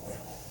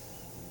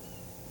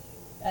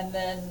 And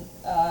then,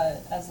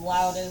 as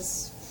loud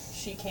as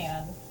she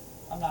can.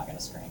 I'm not gonna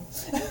scream.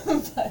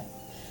 But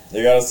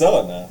You gotta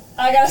sell it now.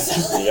 I gotta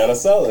sell You it. gotta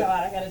sell it.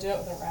 God, I gotta do it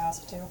with a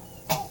rasp too.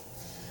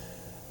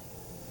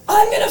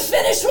 I'm gonna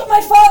finish what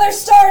my father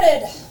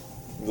started!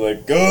 He's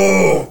like,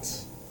 good.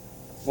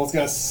 Wolf's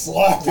gonna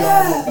slap you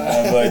on the And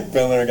back. like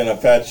Finler gonna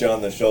pat you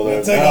on the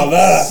shoulder. Take Now a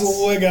that,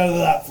 swig out of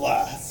that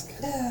flask.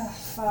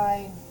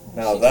 Fine.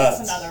 now She that,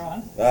 takes another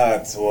one.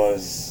 that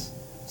was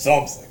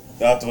something.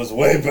 That was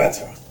way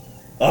better.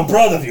 I'm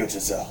proud of you,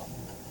 Giselle.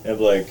 And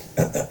like,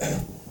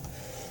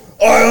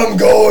 I am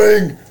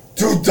going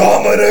to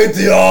dominate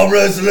the arm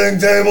wrestling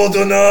table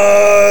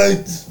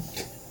tonight.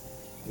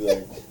 Be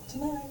like,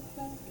 Tonight.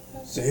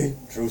 see,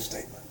 true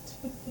statement.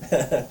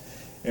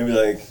 And be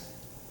like,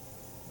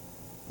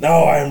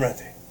 now I am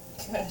ready.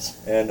 Good.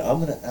 And I'm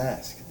gonna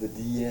ask the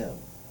DM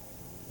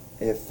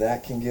if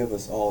that can give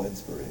us all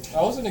inspiration.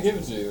 I was gonna give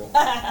it to you.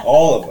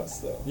 All of us,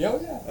 though. Yeah,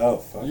 yeah. Oh,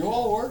 fuck. You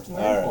all worked and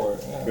All learned right.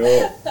 for it.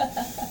 Yeah. Cool.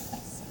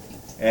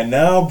 And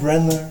now,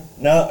 Brenner,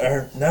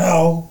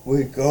 now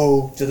we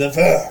go to the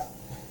fair.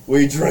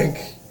 We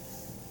drink.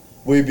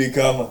 We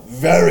become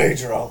very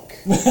drunk.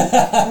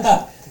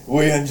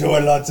 We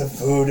enjoy lots of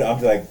food.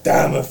 I'm like,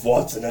 damn if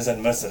Watson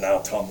isn't missing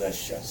out on this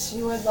shit.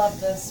 She would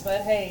love this,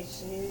 but hey,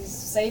 she's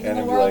saving And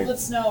the it'd be world like- with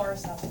snow or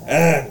something.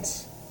 And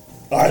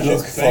I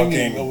look She's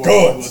banging the fucking world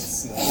good. with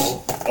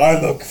snow. I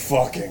look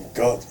fucking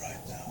good right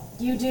now.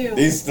 You do.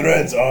 These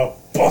threads are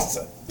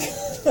busting.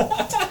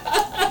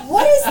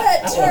 What is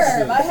that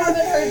term? I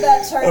haven't heard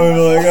that term I'm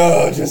before. like,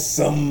 oh, just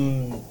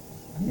some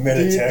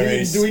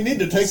military. Do we need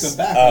to take them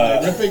back? Uh,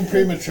 Are they ripping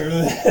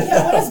prematurely?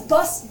 Yeah, what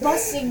does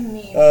bussing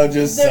mean?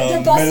 Just They're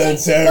some busting at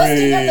the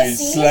military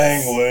seams?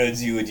 slang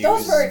words you would Those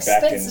use were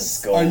back in expensive.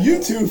 school. Are you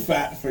too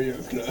fat for your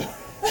club?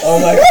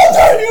 I'm like, how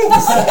dare you!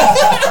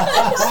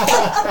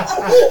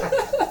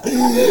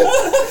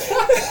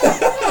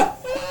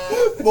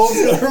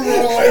 Wolf's gonna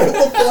run away with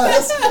the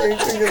flask,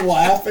 drinking and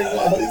laughing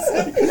while he's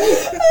like,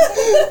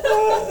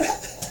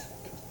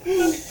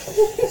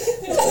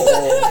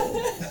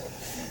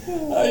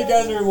 You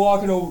guys are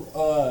walking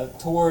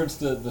towards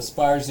the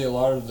spires. A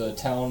lot of the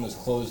town is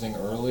closing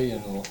early,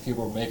 and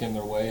people are making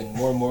their way, and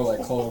more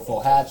like colorful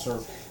hats are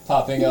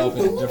popping up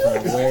and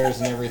different wares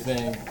and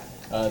everything.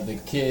 The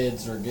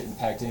kids are getting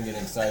packed in,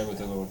 getting excited with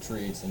their little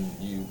treats, and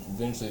you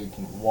eventually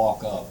can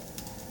walk up,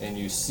 and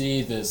you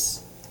see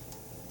this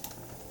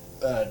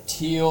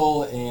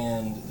teal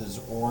and this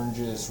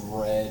orangish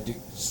red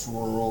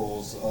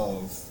swirls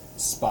of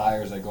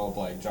spires that go up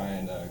like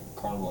giant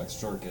carnival, like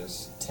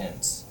circus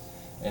tents.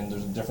 And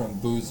there's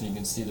different booths, and you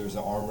can see there's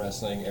an arm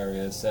wrestling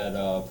area set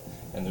up,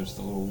 and there's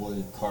the little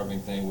wood carving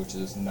thing, which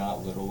is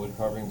not little wood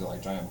carving, they're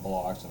like giant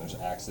blocks, and there's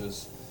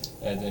axes.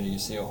 And then you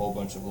see a whole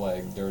bunch of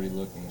like dirty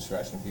looking,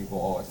 scratching people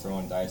all like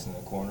throwing dice in the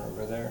corner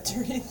over there.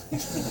 Dirty.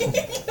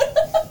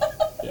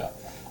 Yeah.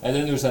 And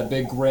then there's that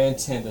big grand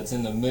tent that's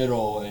in the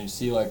middle, and you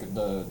see like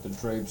the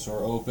drapes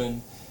are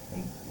open,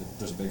 and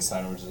there's a big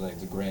sign which is like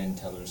the Grand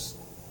Tellers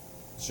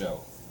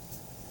Show.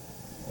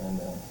 And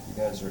you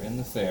guys are in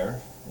the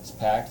fair. It's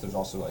packed. There's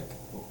also like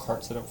little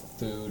carts set up for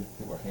food.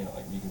 People are hanging out,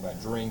 like you can buy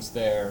drinks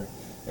there.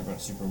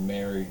 Everyone's super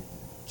merry,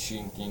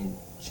 clinking,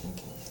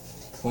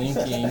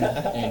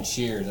 and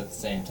cheers at the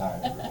same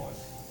time. Everyone.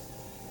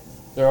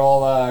 They're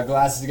all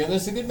glasses together.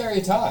 It's a good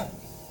merry time.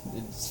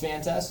 It's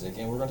fantastic,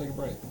 and we're gonna take a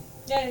break.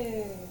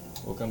 Yay.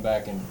 We'll come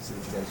back and see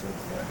what you guys do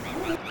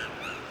at the fair.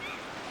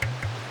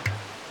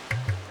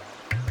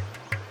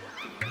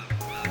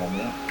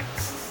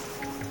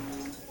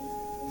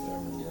 There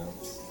we go.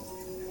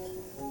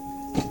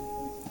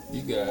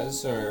 You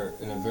guys are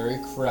in a very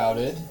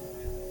crowded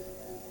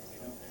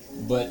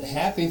but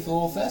happy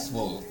little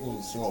festival.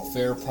 This little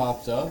fair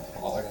popped up.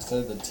 Like I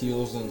said, the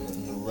teals and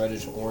the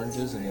reddish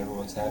oranges, and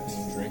everyone's happy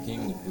and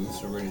drinking. The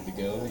booths are ready to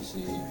go. You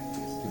see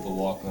people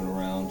walking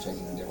around,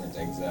 checking different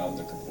things out.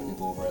 There could be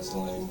people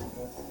wrestling.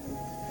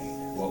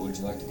 What would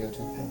you like to go to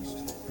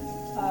first?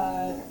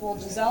 Well,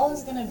 Giselle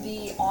is gonna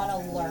be on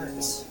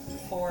alert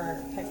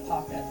for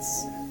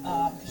pickpockets.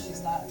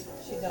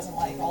 She doesn't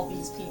like all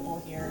these people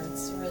here.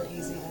 It's really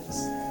easy to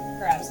just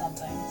grab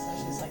something,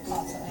 so she's like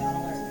constantly on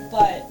alert.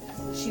 But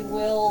she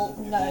will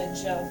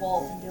nudge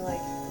Wolf and be like,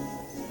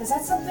 "Is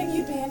that something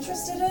you'd be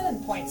interested in?"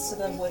 and points to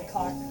the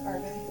woodcock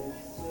carving.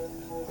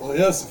 well,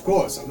 yes, of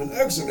course. I'm an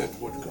excellent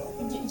woodcock.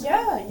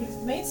 Yeah,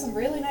 you've made some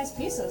really nice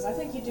pieces. I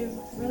think you do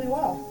really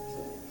well.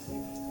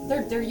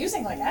 They're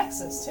using like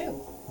axes too.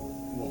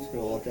 Wolf's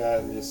gonna look at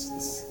it and just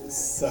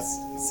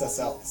suss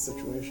out the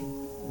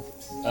situation.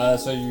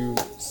 So you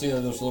see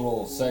that there's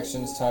little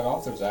sections tied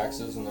off. There's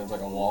axes and there's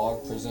like a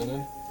log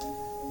presented.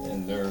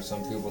 And there are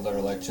some people that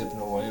are like chipping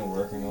away and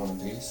working on a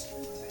piece.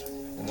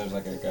 And there's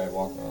like a guy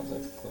walking around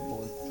with like a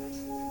clipboard.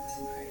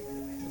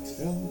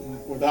 Yeah,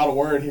 without a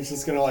word, he's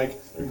just gonna like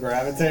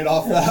gravitate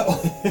off that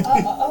way.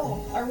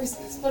 Are we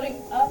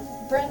splitting up?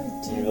 Bryn,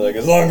 do You're you... like,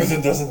 as long as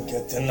it doesn't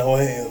get in the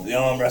way of the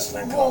arm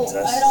wrestling Well,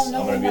 contest. I don't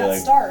know I'm when gonna be that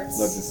like, starts.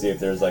 look to see if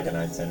there's like an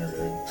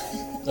itinerary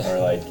or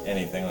like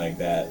anything like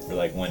that for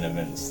like when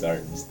events start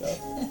and stuff.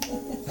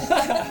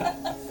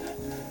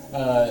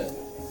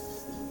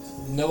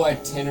 No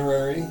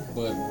itinerary,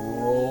 but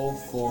roll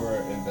for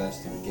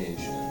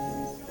investigation.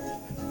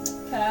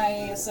 Can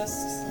I assist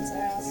since I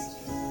asked?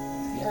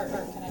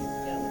 Or can I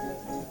get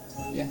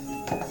Yeah.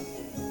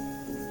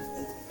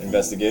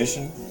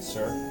 Investigation?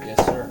 Sir?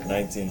 Yes, sir.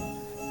 19.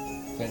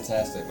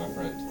 Fantastic, my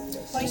friend.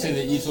 Like- You see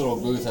that each little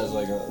booth has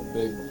like a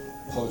big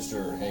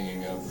poster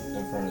hanging up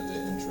in front of the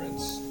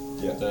entrance.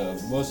 Yeah.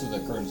 Most of the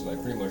curtains are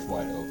like pretty much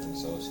wide open,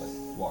 so it's like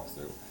walk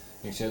through.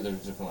 You can see that there's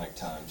different like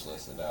times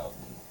listed out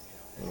and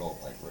little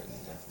like written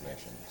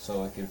information.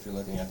 So like if you're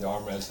looking at the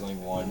arm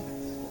wrestling one,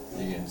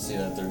 you can see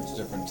that there's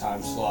different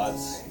time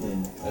slots,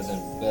 as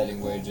in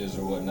betting wages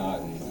or whatnot,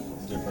 and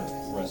different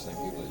wrestling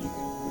people that you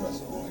can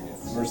wrestle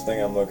against. First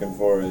thing I'm looking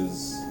for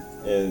is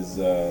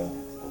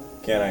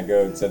can I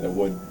go to the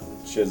wood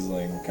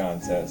chiseling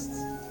contest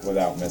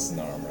without missing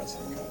the arm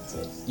wrestling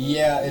contest?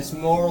 Yeah, it's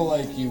more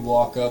like you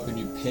walk up and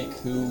you pick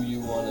who you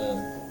want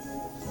to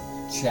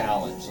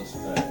challenge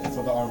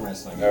for the arm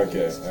wrestling. at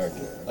Okay, least.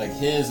 okay. Like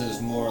his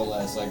is more or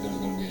less like there's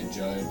going to be a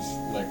judge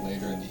like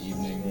later in the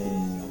evening.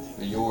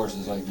 But yours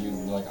is like you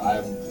like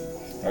I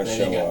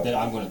show up. then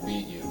I'm going to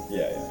beat you.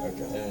 Yeah,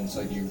 okay. And it's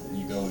like you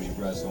go and you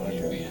wrestle and you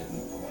Okay. beat it and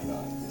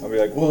whatnot. I'll be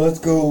like, well, let's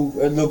go.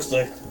 It looks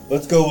like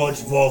let's go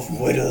watch Wolf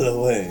whittle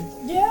away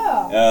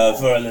Yeah.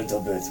 for a little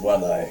bit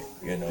while I,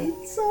 you know,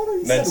 He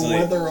said Mentally.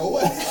 wither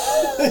away.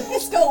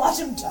 Let's go watch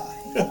him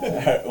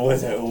die.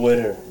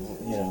 whitter,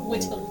 you know,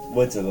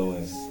 Whittle.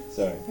 away.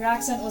 Sorry. Your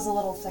accent was a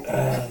little thick.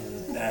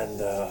 And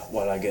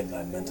while I get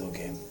my mental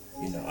game,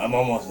 you know, I'm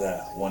almost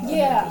there,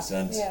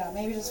 100%. Yeah,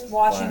 maybe just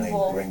watching Finally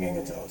Wolf. bringing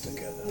it all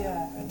together.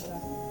 Yeah.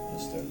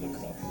 Just start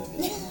looking up in the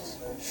distance.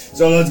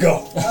 So let's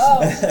go.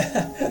 Oh,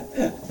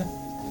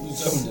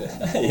 Zoned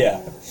in.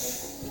 Yeah.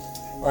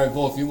 Alright,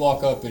 Wolf, you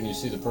walk up and you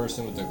see the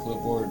person with the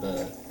clipboard,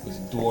 this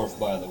dwarf,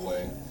 by the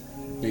way.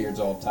 Beard's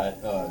all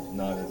tight,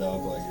 knotted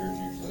up like yours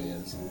usually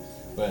is.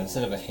 But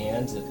instead of a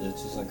hand,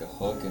 it's just like a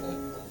hook,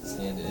 and its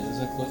hand is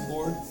a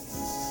clipboard.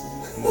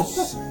 And it's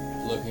just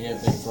looking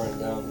at things right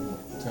down,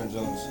 turns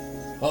on.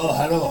 Oh,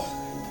 hello.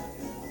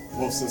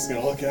 Wolf's just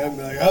gonna look at him and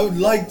be like, I would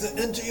like to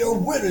enter your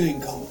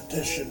whittling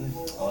competition.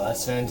 Oh,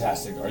 that's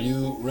fantastic. Are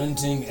you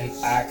renting an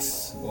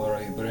axe, or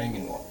are you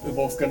bringing one?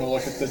 Wolf's gonna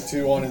look at the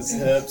two on his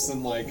hips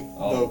and like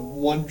Oh. the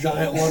one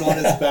giant one on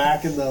his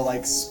back and the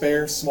like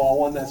spare small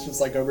one that's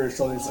just like over his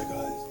shoulder. He's like,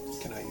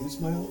 can I use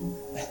my own?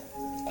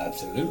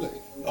 Absolutely.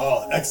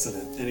 Oh,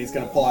 excellent. And he's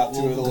gonna pull out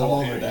two of the Come little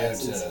over hand here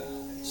axes. to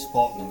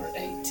spot number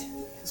 8.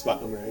 Spot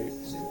number 8.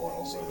 See one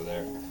else over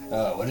there.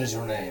 What is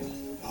your name?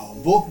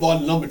 Wolf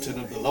von Lumberton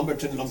of the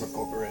Lumberton Lumber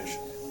Corporation.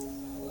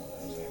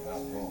 That was a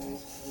mouthful.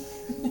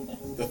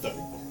 The third.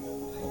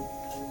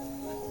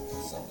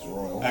 Sounds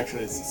royal.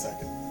 Actually, it's the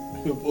second.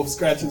 Wolf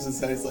scratches his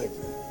head. He's like,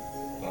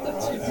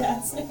 that's your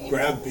dad's name.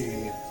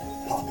 Grampy,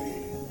 Poppy,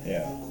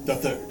 Yeah. the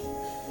third.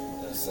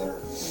 Yes, sir.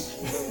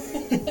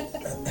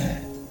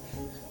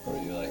 Are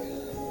you like a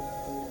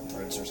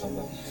prince or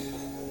something?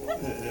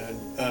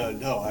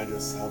 No, I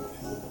just have a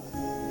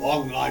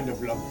long line of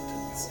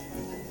Lumbertons.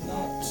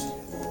 Not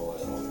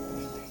royal.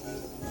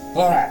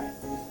 Alright.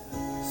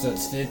 So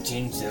it's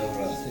 15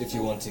 silver if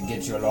you want to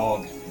get your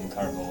log and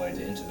carve away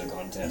to enter the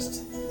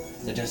contest.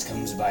 That just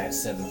comes by at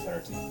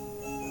 7:30.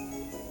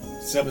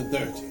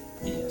 7:30.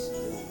 Yes.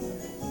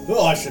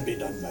 Well, I should be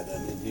done by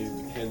then. And he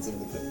hands him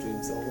the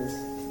 15 silver.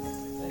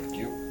 Thank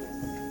you.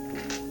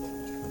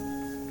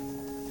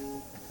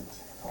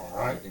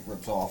 Alright, he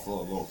rips off a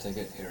little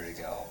ticket. Here you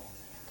go.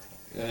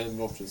 And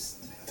Wolf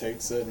just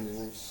takes it and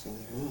he's like,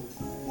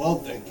 well,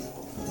 thank you.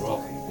 You're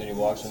welcome. Then he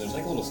walks and there's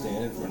like a little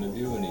stand in front of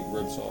you and he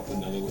rips off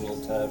another little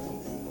tab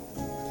and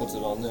puts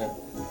it on there.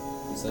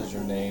 It says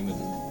your name and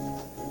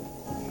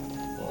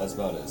well, that's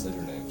about it. It says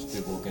your name so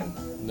people can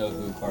know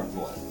who carved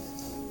what.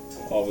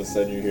 All of a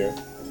sudden you hear,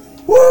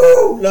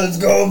 woo! Let's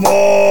go,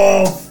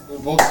 Wolf!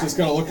 And Wolf's just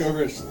gonna look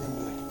over his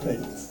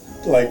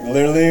Like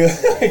literally,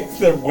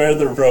 where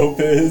the rope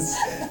is.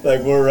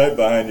 Like we're right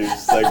behind you.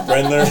 Just like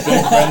Brendler,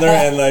 big Brendler,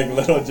 and like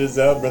little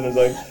Giselle. Brendler's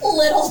like,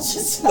 Little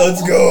just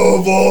let's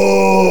go,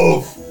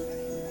 Wolf! and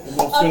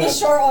Wolf's I'm gonna, the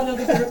short one of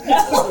the group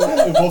now.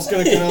 and Wolf's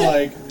gonna kind of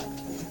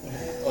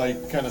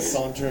like kind of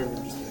saunter over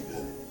and just be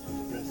like,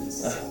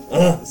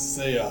 this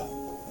is a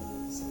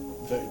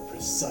very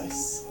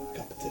precise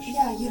competition.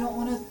 Yeah, you don't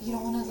wanna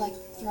like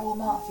throw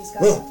him off. He's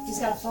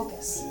gotta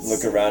focus.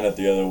 Look around at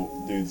the other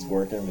dudes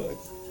working and be like,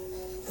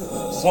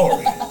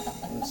 sorry.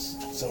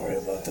 Sorry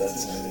about that.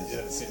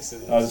 Yes.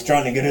 I was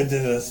trying to get into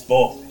the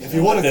sport. If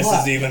you wanna this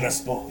clap. is even a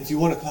sport. If you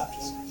want to clap,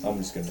 just I'm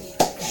just gonna.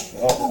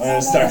 Oh, I'm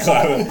gonna start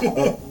clapping.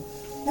 Oh.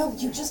 No,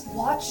 you just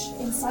watch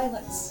in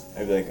silence.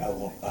 I'd be like, I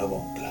won't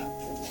clap.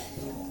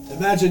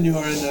 imagine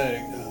you're in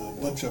a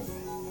bunch of,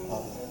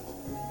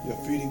 you're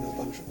feeding a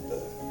bunch of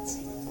birds.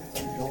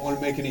 You don't want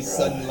to make any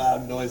sudden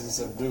loud noises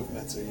or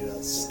movements or,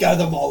 scare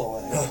them all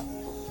away.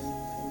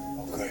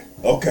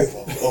 Okay,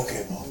 Bob.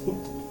 Okay, Bob.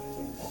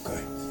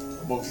 Okay.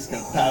 Wolf's just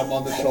gonna pat him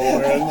on the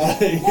shoulder and like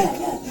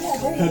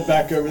head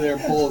back over there,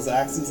 pull his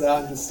axes out,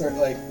 and just start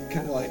like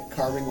kind of like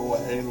carving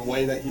away in a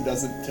way that he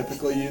doesn't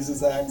typically use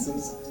his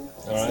axes.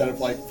 Instead of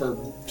like for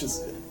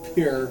just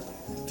pure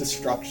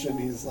destruction,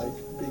 he's like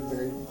being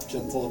very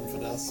gentle and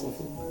finesse with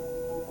them.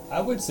 I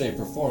would say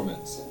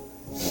performance.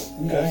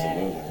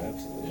 Absolutely.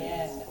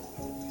 Yeah.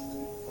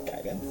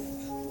 Guidance.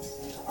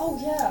 Oh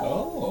yeah.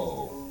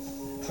 Oh.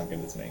 I'll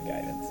give this man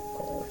guidance, of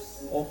course.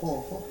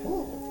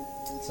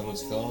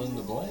 Someone's filling in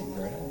the blank.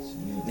 Very nice.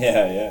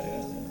 Yeah.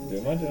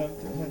 Do my job.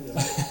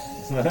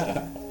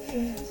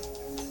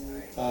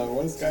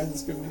 What does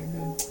guidance give me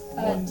again?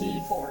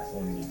 1d4.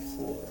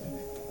 1d4.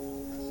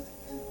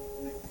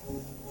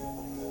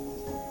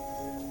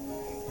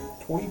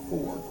 24.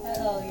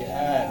 Hell God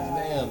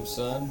yeah. damn,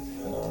 son.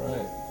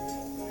 Alright.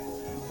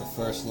 The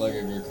first leg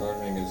of your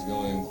carving is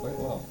going quite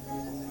well.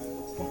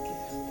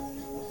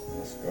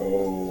 Let's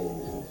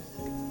go.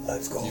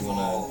 Let's go. Do you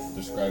want to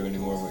describe any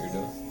more of what you're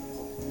doing?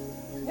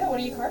 Yeah, what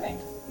are you carving?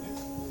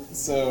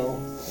 So,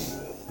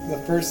 the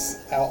first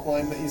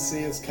outline that you see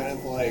is kind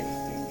of like,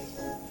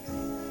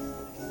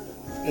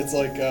 it's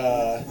like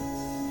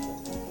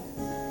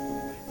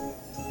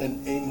an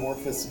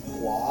amorphous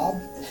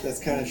blob that's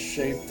kind of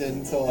shaped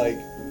into like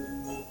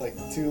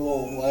two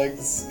little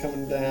legs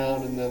coming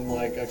down, and then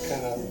like a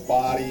kind of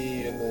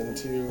body, and then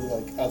two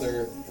like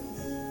other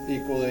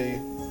equally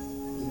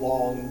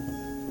long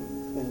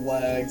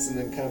legs, and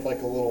then kind of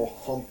like a little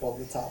hump on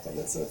the top of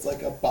it. So it's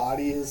like a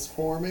body is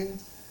forming.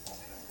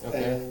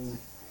 Okay. And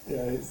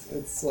yeah,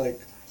 it's like,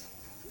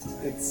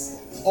 it's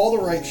all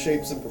the right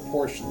shapes and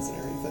proportions and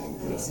everything,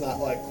 but it's not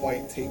like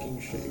quite taking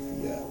shape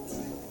yet.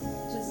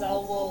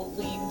 Giselle will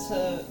lean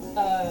to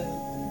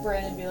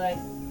Bryn and be like,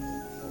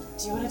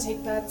 do you want to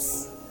take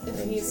bets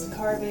if he's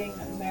carving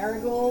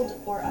Marigold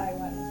or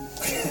Iwan?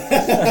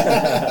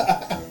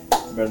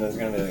 Brendan's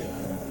gonna be like,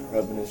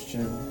 rubbing his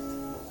chin.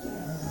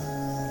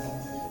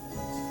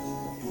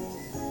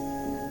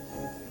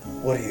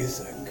 What do you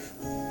think?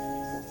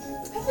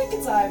 I think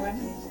it's Iwan. I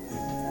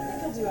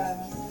think he'll do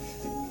Iwan.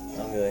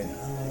 I'll be like,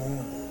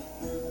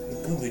 you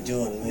could be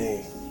doing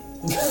me.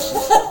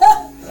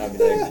 I'll be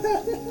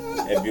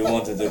like, if you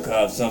wanted to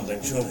carve something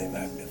truly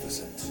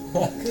magnificent.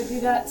 Could be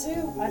that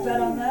too. I bet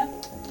on that.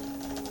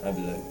 I'd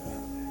be like,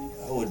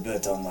 I would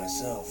bet on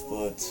myself,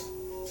 but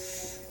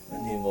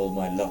I need all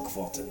my luck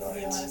for You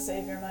tonight. want to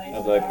save your money I'd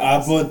for be like,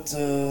 cards?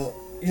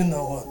 you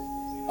know what?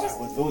 I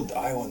would vote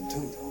Iwan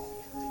too, though.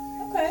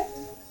 Okay.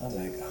 I'm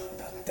like,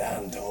 that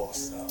damned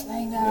horse, though.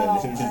 I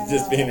know.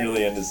 Just being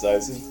really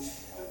indecisive.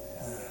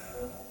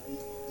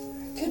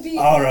 Could be.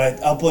 Alright,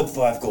 I'll put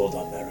 5 gold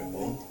on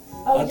Marigold.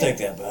 Oh, I'll yeah. take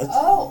that bet.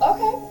 Oh,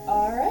 okay.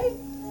 All right.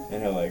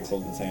 And he'll like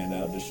hold his hand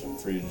out just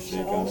for you to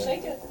shake I'll on it.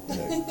 shake it. Like,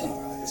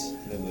 alright.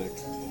 And like,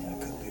 that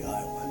could be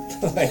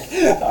Iwan.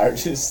 Like,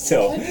 Arch is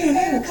still. Could be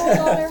Marigold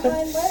on their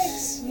hind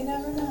legs. You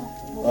never know.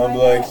 We'll I'm find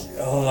like,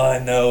 out. all I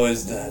know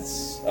is that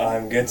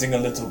I'm getting a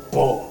little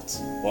bored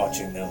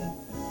watching them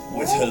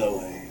whittle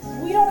away.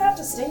 We don't have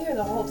to stay here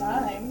the whole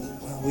time.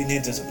 Well, we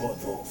need to support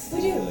Wolf.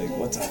 We do, Like, we do.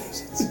 what time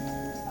is it?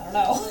 I don't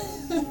know.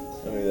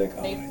 I'll be like,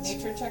 alright.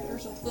 Nature check or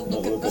something. No,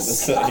 Look at the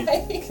sun.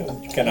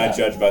 sky. Can I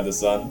judge by the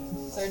sun?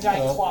 Is there a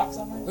giant clock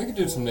somewhere? We could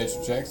do some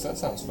nature checks. That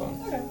sounds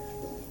fun. Okay.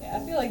 Yeah,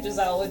 I feel like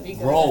Giselle would be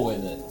good. Roll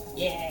with it.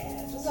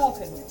 Yeah, Giselle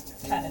could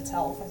kind of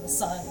tell from the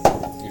sun.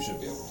 You should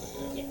be able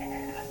to, yeah.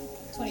 Yeah.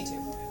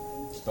 22.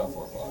 It's about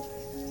 4 o'clock.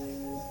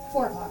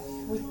 4 o'clock.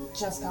 We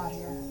just got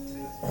here.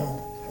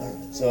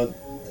 So,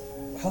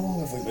 how long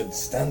have we been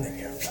standing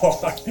here for?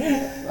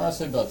 I'll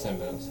say about 10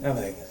 minutes. I'm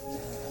like,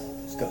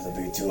 it's got to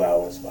be 2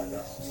 hours by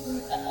now.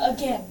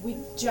 Again, we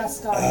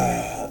just got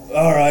here.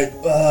 Alright,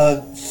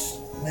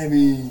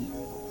 maybe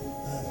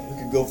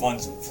we could go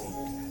find some food.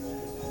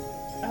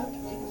 Okay.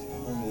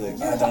 I'll be like,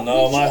 You're I don't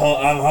know,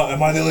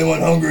 am I the only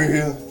one hungry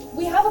here?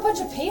 We have a bunch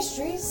of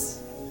pastries.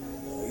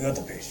 We got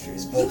the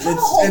pastries, You but have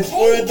a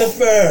whole we're at the cake.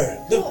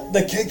 fair.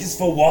 The cake is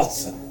for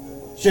Watson.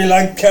 She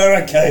liked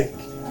carrot cake.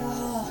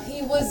 Oh,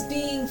 he was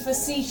being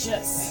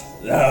facetious.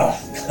 No,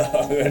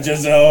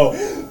 Giselle,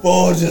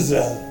 poor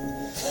Giselle.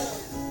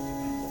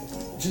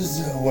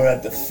 Giselle, we're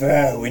at the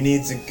fair. We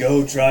need to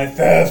go try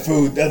fair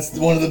food. That's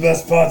one of the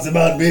best parts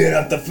about being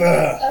at the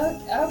fair.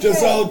 Okay.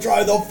 Giselle,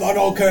 try the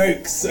funnel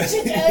cakes.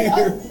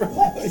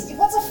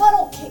 What's a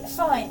funnel cake?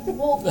 Fine.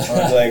 We'll, I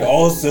was like,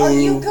 also. are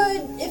you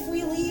good if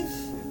we leave?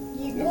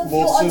 You won't feel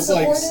Wolf's just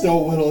like unsupported?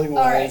 still whittling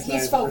away. Alright, his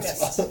he's knife.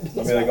 focused.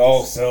 I'll be like,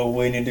 also,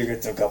 we need to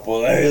get a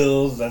couple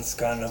ales. That's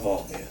kind of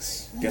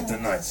obvious. Get the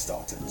night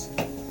started.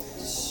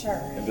 Sure.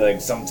 And be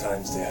like,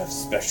 sometimes they have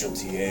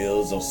specialty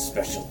ales or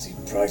specialty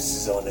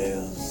prices on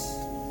ales.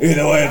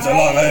 Either way, it's a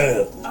lot of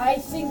ale. I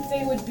think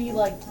they would be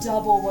like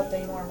double what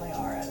they normally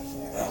are at a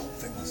fair. Well,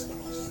 fingers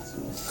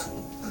crossed.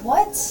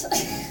 What?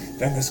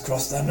 Fingers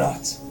crossed they're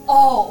not.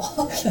 Oh,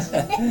 okay.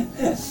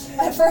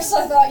 At first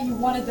I thought you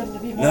wanted them to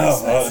be more No,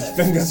 expensive.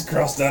 fingers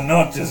crossed they're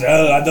not,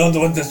 Giselle. I don't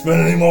want to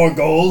spend any more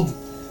gold.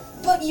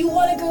 But you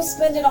want to go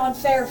spend it on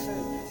fair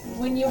food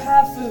when you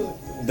have food.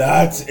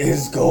 That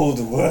is gold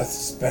worth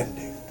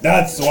spending.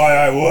 That's why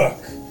I work.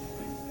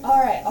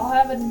 Alright, I'll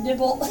have a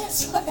nibble.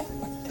 That's fine.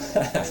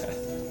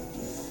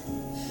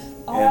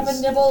 I'll have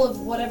a nibble of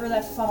whatever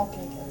that funnel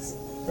cake is.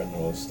 Brendan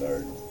will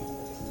start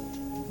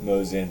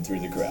moseying through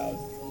the crowd.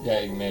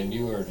 Yeah, man,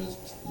 you are just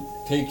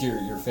pick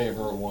your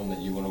favorite one that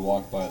you want to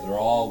walk by. They're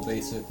all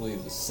basically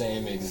the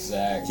same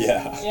exact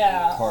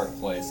Yeah. cart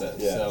place that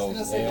Yeah. sells I was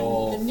gonna say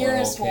ale, the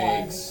nearest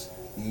funnel cakes,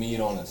 meat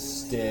on a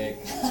stick,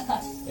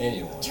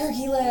 anyone.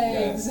 Turkey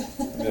legs.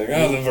 Be like,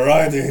 oh, the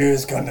variety here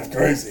is kind of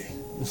crazy.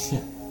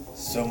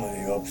 So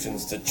many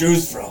options to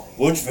choose from.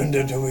 Which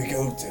vendor do we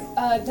go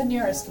to? The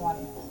nearest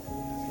one.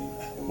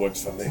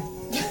 Works for me.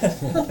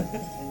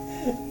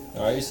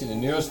 Alright, you see the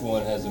nearest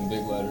one has in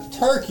big letters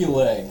turkey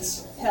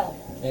legs Hell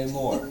and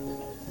more.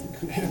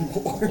 yeah.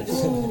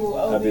 Ooh,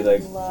 I'd be Obi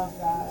like, would love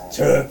that.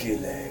 Turkey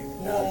leg.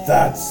 Now Yeah.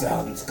 that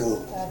sounds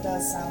good. That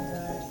does sound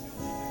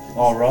good.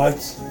 All right,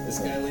 This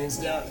guy leans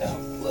down. Oh,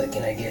 what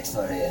can I get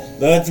for you?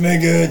 let's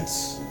make it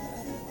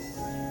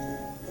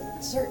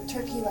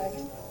Turkey leg.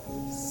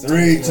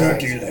 3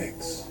 turkey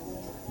legs,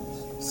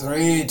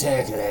 3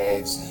 turkey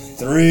legs.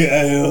 3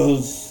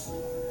 ales.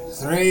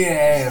 3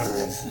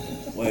 ales.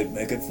 Wait,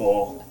 make it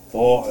 4.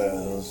 4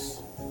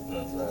 ales.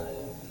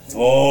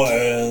 4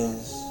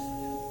 ales.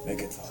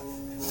 Make it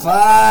 5.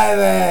 5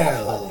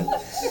 ales.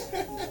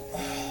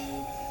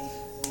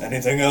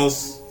 Anything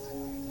else?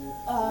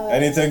 Uh,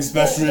 Anything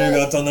special you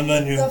got on the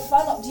menu? The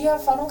funnel. Do you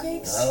have funnel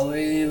cakes? Oh,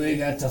 we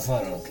got the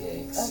funnel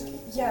cakes. Okay,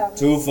 yeah.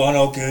 2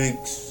 funnel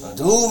cakes.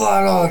 2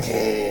 funnel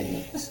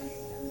cakes.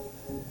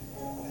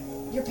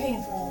 You're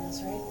paying for all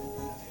this, right?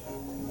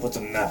 Put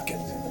some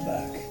napkins in the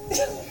back.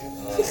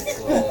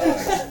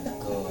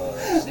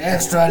 Oh, good.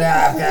 Extra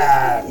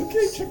napkin.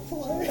 Okay,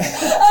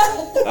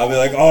 Chick-fil-A. I'll be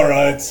like, all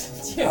right.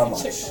 Do you How have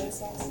much? Chick-fil-A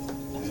sauce?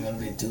 It's gonna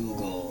be 2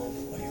 gold.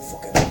 Are you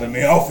fucking ripping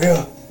me off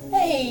here?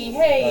 Hey,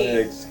 I'll hey.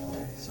 be like,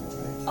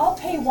 sorry. I'll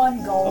pay 1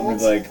 I'm gold. gonna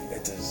be like,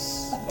 it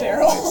is. A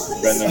barrel.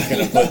 Brendan's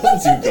gonna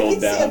put 2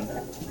 gold down.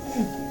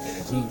 It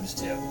includes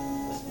tip.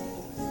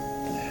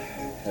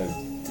 Have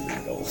 3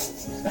 gold.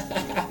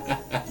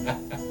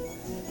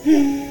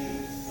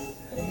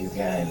 You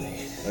kindly.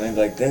 And they're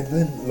like, they've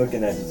been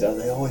looking at each other.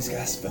 They always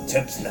ask for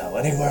tips now.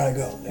 Anywhere I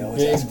go, they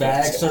always ask Big for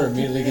bags tips. are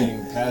immediately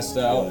getting passed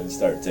out. And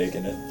start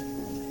taking it.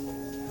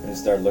 And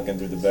start looking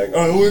through the bag.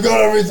 Oh, we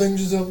got everything.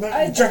 Just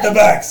check the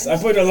bags. I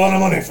put a lot of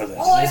money for this.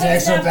 Oh, I This have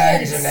extra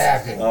bag is a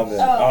napkins. napkin. I'll be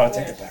like, Oh, oh, okay.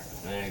 take it back.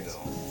 There you go.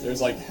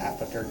 There's like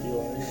half a turkey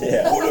leg.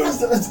 Yeah. What is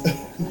that?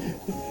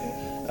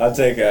 I'll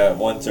take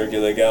 1 turkey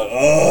leg out.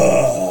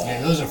 Oh.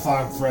 Yeah, those are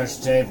farm fresh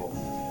table.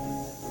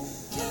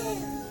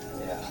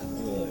 Yeah.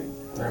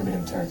 Like,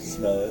 Premium turkey.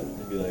 smell it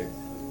and be like,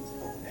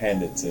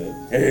 hand it to,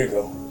 here you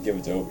go. Give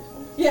it to Obi.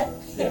 Yeah.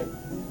 Yeah.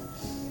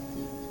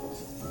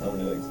 I'm gonna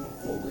be like,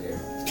 Over here.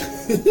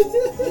 I'm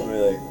gonna be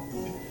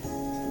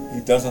like, he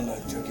doesn't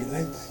like turkey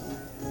legs.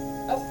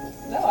 Oh,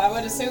 no, I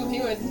would assume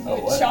he would, Oh,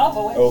 would what? chomp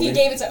away. Obi? He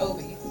gave it to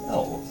Obi.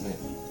 Oh, man,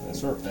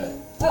 that's her pet.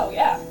 Oh,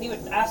 yeah. He would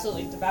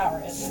absolutely devour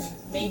it.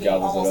 And maybe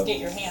Gobbles it almost up. get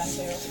your hand,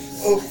 too.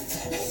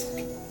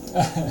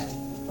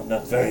 I'm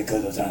not very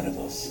good with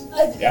animals.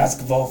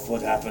 Ask Wolf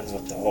what happens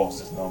with the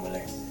horses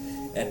normally.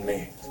 And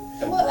me.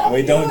 Well,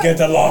 We you don't were- get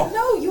along.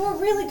 No, you were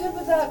really good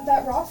with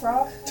that rock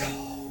frog.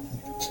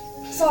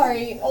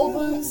 Sorry, old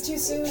wounds too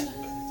soon.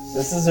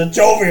 This is a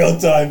jovial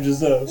time,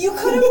 Giselle. You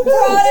could have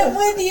brought it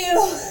with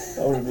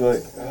you. I would be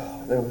like,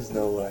 oh, there was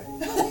no way.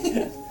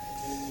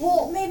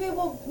 Well,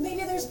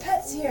 maybe there's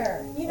pets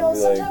here. You know, I'll be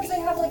like- sometimes they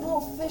have like little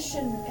fish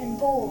in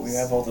bowls. We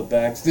have all the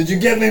bags. Did you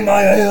give me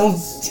my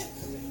ales?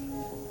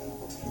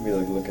 I'll be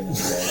like looking in the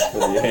bag for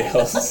the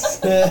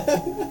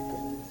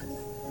ales.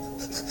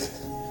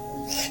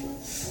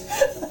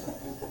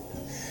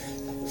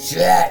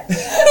 Shit!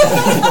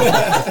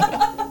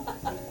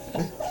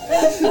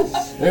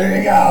 There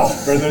you go.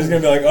 Brother's gonna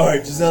be like,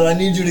 alright, Giselle, I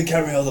need you to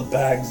carry all the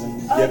bags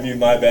and give you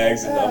my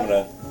bags, and I'm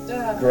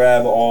gonna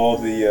grab all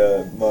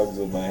the mugs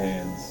with my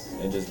hands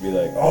and just be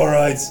like,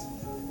 alright,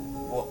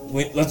 well,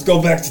 let's go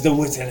back to the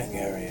whittling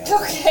area.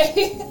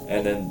 Okay.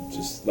 And then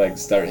just like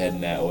start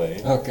heading that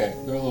way. Okay,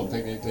 there are little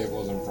picnic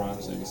tables in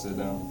front so you can sit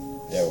down.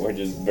 Yeah, we're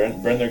just,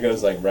 Brenda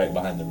goes like right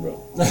behind the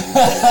rope.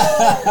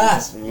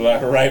 Just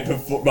like, right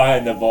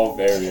behind the Wolf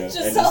area. Just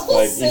and all just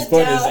like, sit he's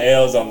putting his down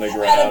ales on the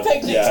ground.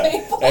 picnic Yeah.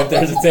 table. If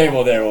there's a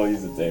table there, we'll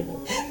use the table.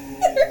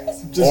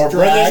 Just Or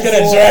Brenda's gonna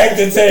forward. drag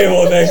the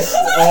table next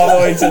all the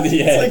way to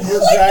the It's like end.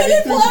 we're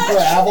dragging through the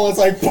gravel. It's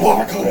like,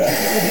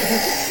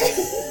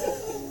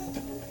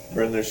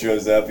 Brenda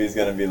shows up, he's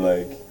gonna be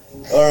like,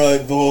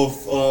 alright,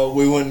 Wolf,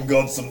 we went and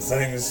got some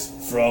things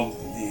from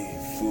the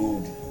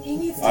food. He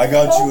needs to I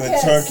got you a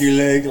focus. turkey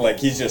leg. Like,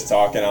 he's just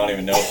talking, I don't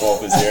even know if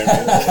Wolf is hearing me.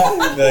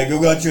 Like, I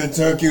got you a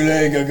turkey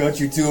leg, I got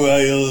you 2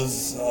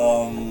 ales.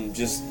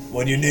 Just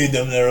when you need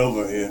them, they're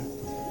over here.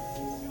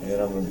 And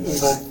I'm gonna be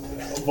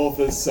like, Wolf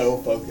is so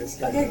focused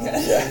right Okay, now.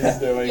 good. He's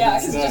doing. Yeah,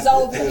 it's because not- Giselle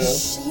will be you know.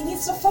 shh, he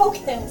needs to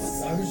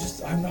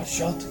focus. I'm not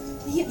shouting.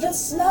 The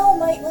smell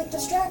might like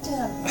distract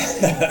him.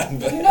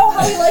 You know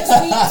how he likes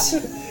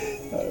meat.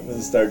 I'm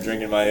gonna start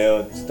drinking my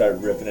ale and start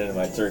ripping into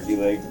my turkey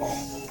leg.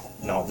 Oh,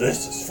 now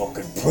this is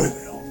fucking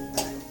premium.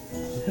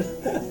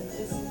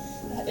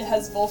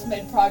 Has Wolf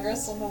made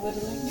progress on the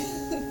whittling?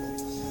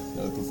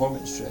 Another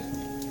performance check.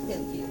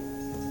 Thank you.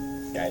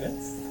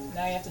 Guidance?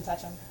 Now you have to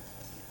touch him.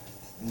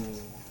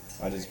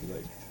 I'll just be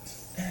like,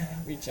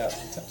 reach out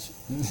and touch it.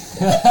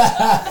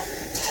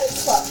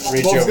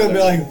 Reach Wolf's over gonna be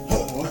there.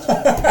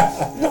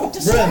 like,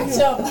 Distract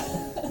him!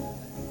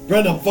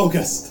 Brent, I'm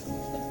focused.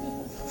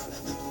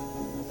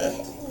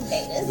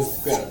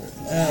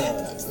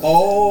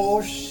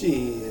 Oh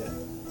shit.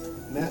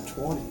 Nat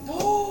 20.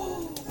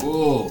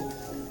 Whoa.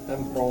 I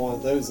haven't rolled one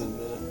of those in a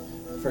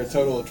minute. For a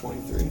total of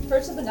 23.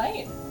 First of the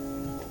night.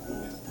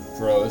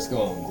 Bro, it's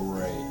going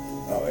great.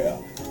 Oh,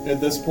 yeah. At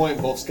this point,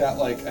 Wolf's got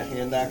like a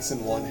hand axe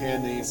in one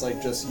hand, and he's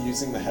like just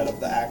using the head of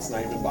the axe,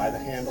 not even by the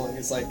handle, and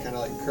he's like kind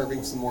of like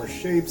curving some more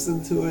shapes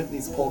into it, and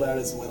he's pulled out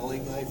his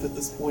whittling knife at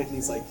this point, and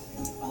he's like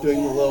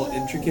doing the little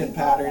intricate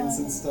patterns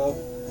and stuff,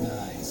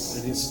 Nice.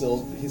 and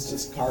he's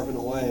just carving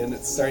away, and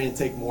it's starting to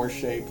take more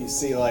shape. You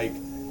see like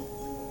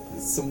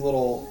some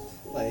little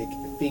like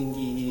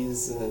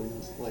fingies and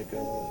like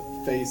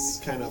a face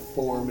kind of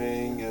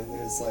forming, and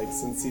there's like,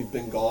 since he's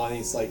been gone,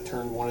 he's like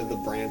turned one of the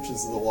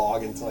branches of the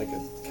log into like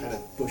a kind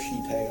of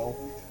bushy tail.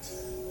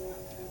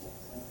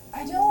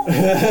 I don't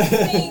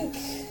think.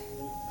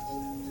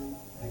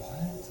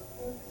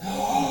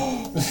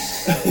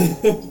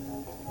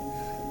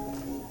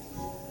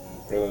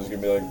 Brother's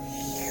gonna be like,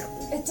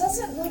 It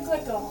doesn't look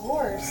like a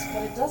horse,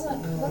 but it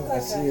doesn't look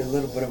like a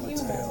little bit of a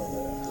human.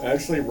 tail I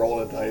actually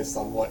rolled a dice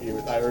on what he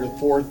would. I heard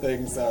 4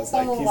 things that I was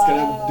like, Oh, he's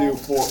wow. gonna do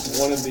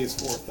one of these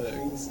 4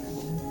 things.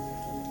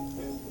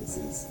 This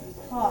is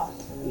Huh.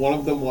 one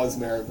of them was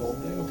marigold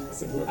though.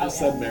 So whoever Oh, yeah.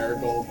 said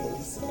marigold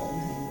was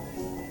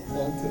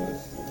onto it.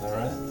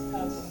 Alright.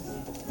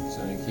 Okay.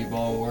 So you keep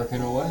on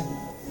working away?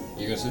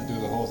 You gonna sit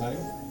through the whole thing?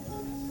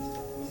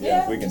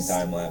 Yeah, if we can just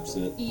time lapse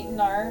it. Eating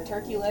our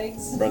turkey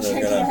legs. Brother's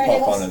drinking gonna our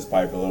puff ales. on his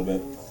pipe a little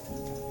bit.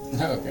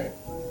 Okay.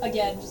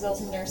 Again,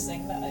 Giselle's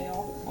nursing the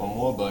ale. One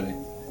more, buddy.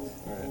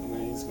 Alright, I'm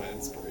gonna use my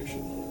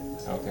inspiration on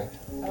Okay.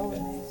 Oh,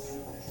 nice.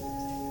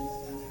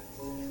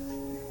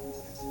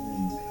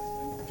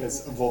 it.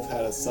 Because Wolf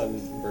had a sudden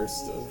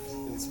burst of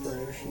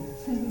inspiration.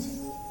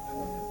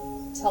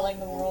 Telling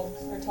the world,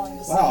 or telling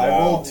the Wow, I Wow.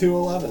 rolled 2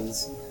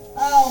 11s.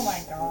 Oh my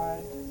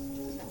god.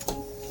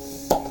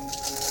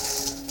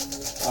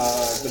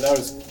 But that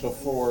was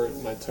before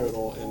my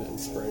total in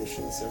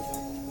inspiration, so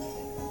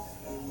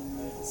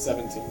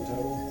 17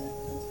 total.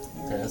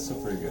 Okay, that's still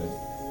pretty good.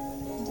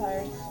 I'm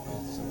tired.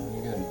 That's still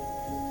pretty good.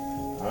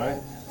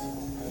 Alright.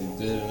 You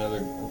did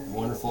another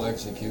wonderful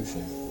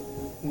execution.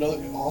 Another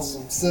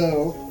awesome.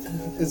 So,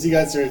 as you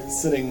guys are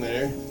sitting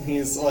there,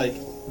 he's like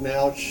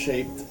now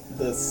shaped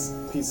this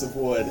piece of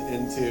wood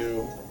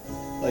into,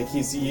 like,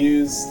 he's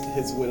used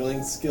his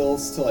whittling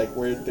skills to like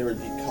where there would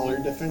be color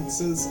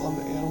differences on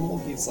the animal.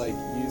 He's like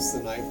used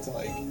the knife to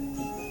like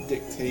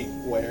dictate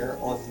where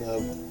on the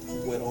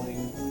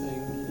whittling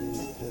thing,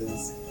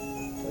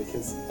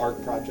 his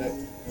art project,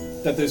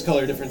 that those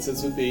color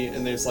differences would be,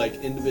 and there's like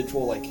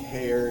individual like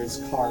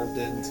hairs carved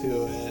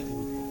into it,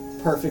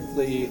 and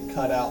perfectly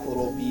cut out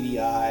little beady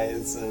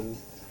eyes, and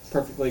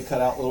perfectly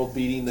cut out little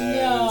beady nose.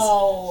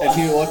 No. And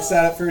he looks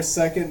at it for a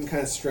second and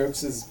kind of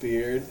strokes his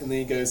beard, and then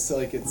he goes to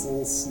like its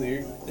little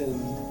snoot and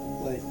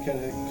like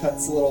kind of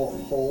cuts little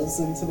holes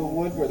into the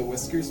wood where the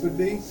whiskers would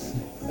be.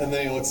 And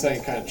then he looks at it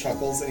and kind of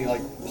chuckles, and he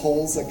like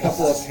pulls a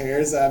couple of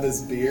hairs out of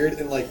his beard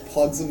and like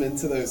plugs them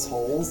into those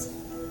holes,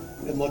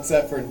 and looks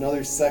at it for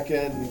another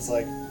second, and he's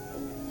like,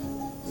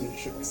 and he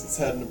shakes his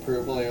head in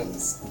approval, and he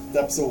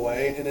steps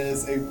away, and it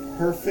is a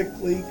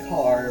perfectly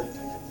carved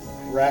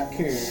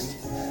raccoon.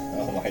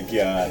 Oh my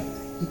god.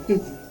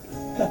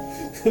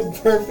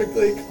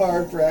 Perfectly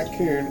carved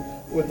raccoon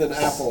with an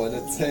apple in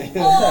its hand.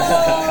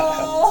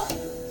 Oh.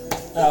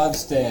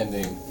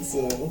 Outstanding.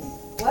 So,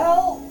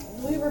 Well,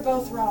 we were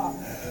both wrong.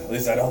 At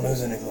least I don't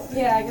lose any money.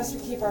 Yeah, I guess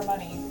we keep our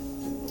money.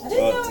 I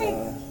didn't know But, he.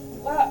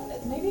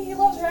 Wow, maybe he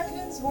loves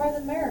raccoons more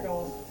than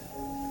Marigold.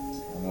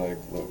 I'm like,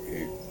 look,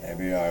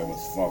 maybe I was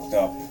fucked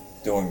up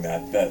doing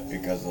that bet,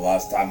 because the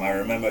last time I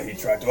remember he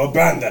tried to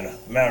abandon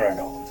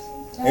Marigold.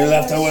 He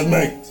left her with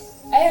me.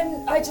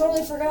 And I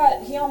totally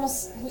forgot, he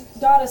almost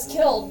got us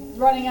killed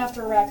running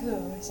after a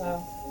raccoon,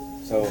 so.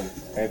 So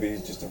maybe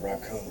he's just a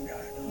raccoon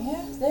guy.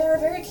 Yeah, they are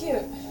very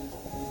cute.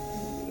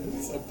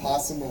 it's a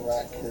possum, a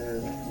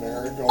raccoon,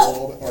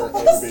 marigold, or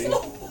Obi.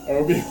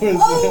 Obi was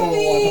the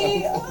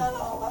Obi! one.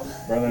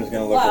 Oh. Brother's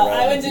gonna look Wow, around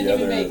I at didn't the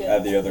even make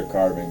it. other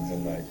carvings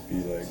and like be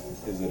like,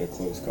 is it a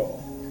close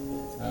call?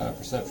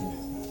 Perception.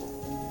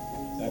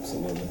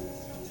 Absolutely.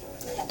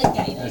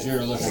 As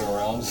you're looking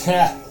around,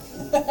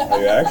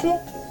 Are you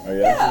actual? Are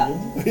you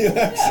actually doing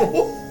The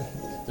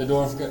actual. the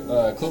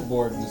dwarf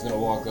clipboard is gonna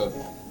walk up.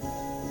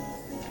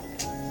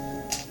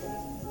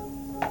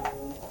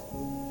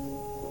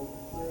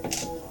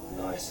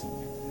 Nice.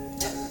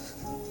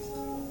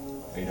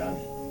 Are you done?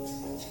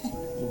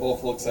 The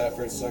wolf looks at it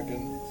for a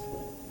second.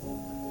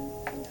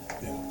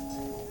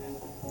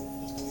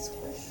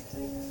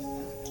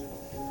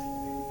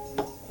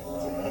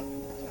 Alright.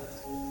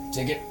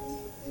 Ticket?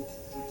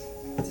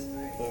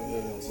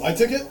 My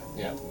ticket?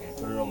 Yeah,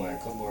 put it on my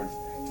clipboard.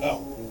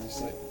 Oh, and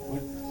he's like,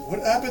 what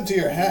happened to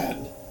your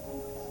hand?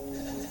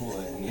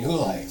 Wouldn't you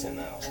like to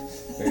know?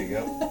 There you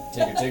go.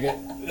 Take your ticket.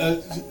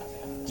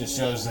 Just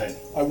shows that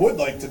I would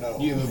like to know.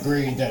 you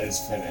agreed that it's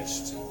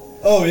finished.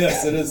 Oh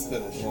yes, it is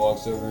finished. He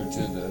walks over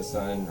to the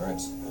sign,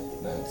 writes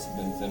that it's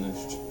been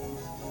finished.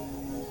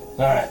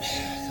 Alright,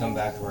 come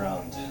back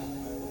around.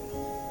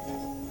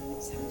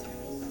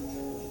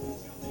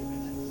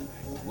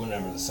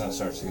 Whenever the sun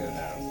starts to go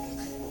down.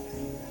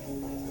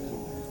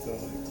 So,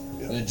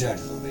 like, The yeah.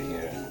 judge will be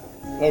here.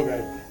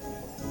 Okay.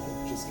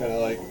 Just kind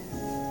of like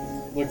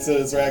looks at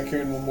his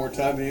raccoon one more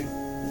time. He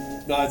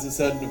nods his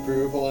head in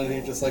approval, and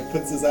he just like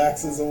puts his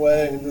axes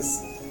away and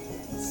just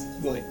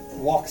like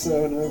walks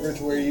on over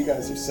to where you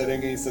guys are sitting.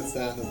 And he sits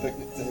down at the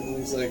picnic table. And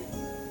he's like,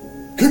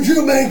 "Could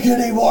you make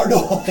any more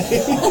noise?"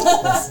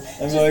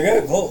 I'm like,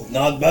 hey, well,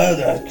 not bad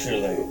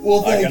actually. Well,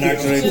 I thank can you.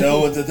 actually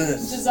tell what it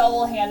is. Giselle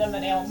will hand him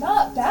an ale.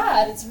 Not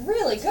bad. It's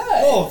really good.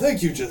 Oh,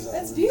 thank you, Giselle.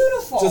 It's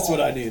beautiful. Just what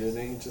I needed.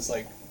 And he just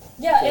like,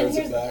 Yeah, and throws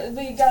it here's back.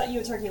 we got you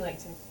a turkey leg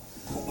too.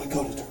 oh my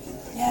god, a turkey.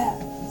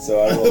 Yeah.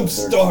 So I rolled I'm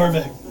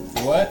starving.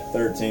 What?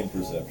 13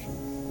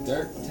 perception.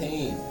 13.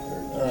 Even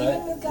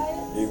Alright. with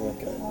guidance. Even with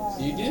guys. Oh.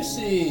 You do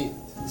see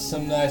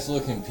some nice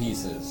looking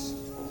pieces.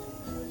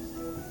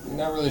 You're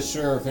not really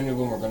sure if any of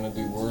them are going to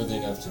be worthy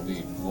enough to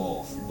be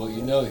Wolf, but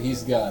you know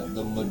he's got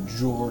the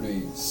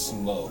majority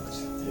smoked.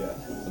 Yeah.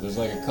 But there's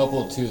like a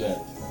couple too that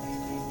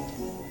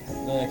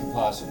could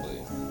possibly.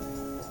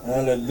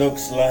 Well, it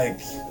looks like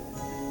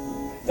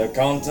the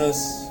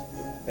Countess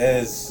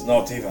is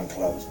not even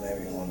close.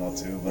 Maybe one or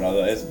two, but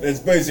it's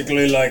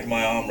basically like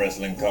my arm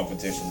wrestling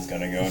competition's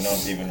gonna go.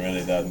 Not even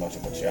really that much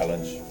of a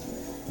challenge.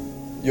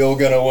 You're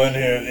gonna win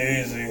here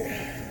easy.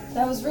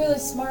 That was really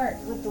smart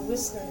with the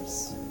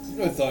whiskers.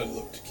 I thought it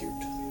looked cute.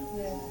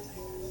 Yeah.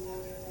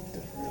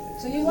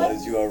 So you What like?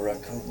 is you a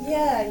raccoon?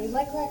 Yeah, you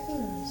like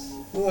raccoons.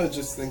 Well, I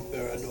just think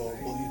they're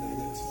adorable, you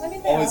know. I mean, they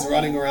They're always are.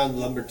 running around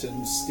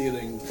Lumberton,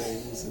 stealing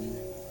things and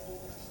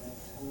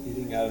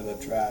eating out of the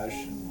trash.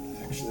 And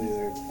actually,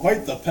 they're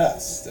quite the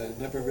pest. I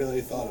never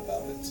really thought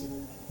about it.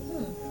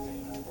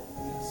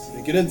 Yes,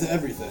 they get into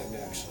everything,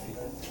 actually.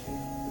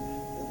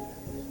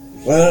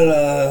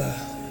 Well,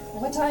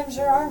 What time's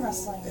your arm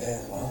wrestling?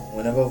 yeah, well,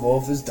 whenever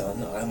Wolf is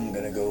done, I'm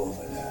gonna go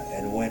over there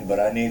and win, but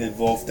I needed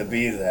Wolf to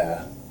be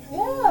there.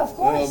 Yeah, of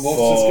Well, course.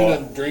 Wolf's just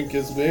gonna drink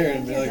his beer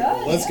and be You're like,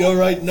 done, let's yeah. go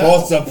right now.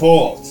 For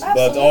support, but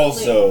Absolutely.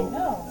 also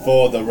No.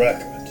 for the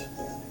record.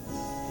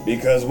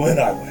 Because when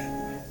I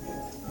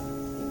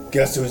win,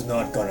 guess who's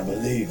not gonna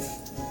believe?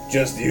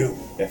 Just you,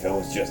 if it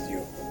was just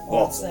you.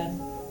 Watson.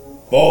 Watson.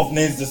 Wolf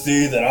needs to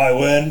see that I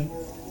win,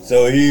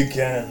 so he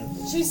can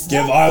She's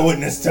give still,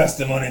 eyewitness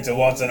testimony to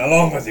Watson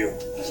along with you.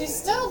 she's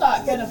still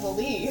not gonna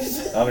believe.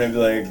 I'm gonna be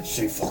like,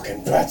 she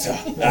fucking better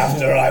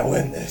after I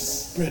win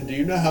this. Bryn, do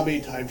you know how many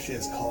times she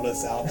has called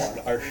us out on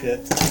our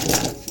shit?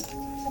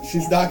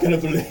 She's not gonna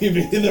believe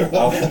either I'm of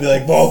gonna us. be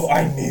like, Wolf,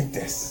 I need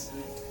this.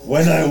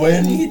 When I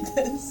win, Need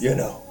this. you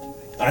know,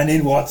 I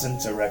need Watson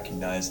to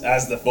recognize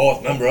as the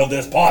fourth member of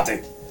this party.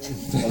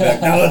 I'm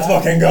like, now let's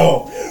fucking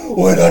go.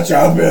 Win a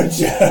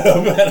championship.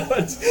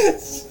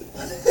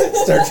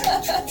 Start.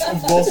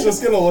 Wolf's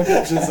just gonna look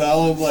at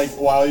Giselle and like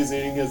while he's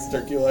eating his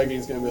turkey leg,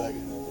 he's gonna be like,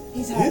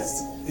 He's had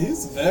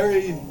he's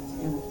very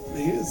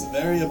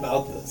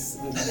about this.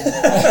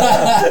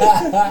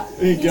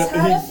 He's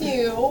had a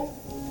few.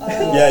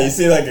 Yeah, you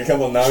see like a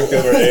couple knocked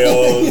over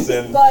ales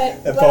and But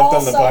it popped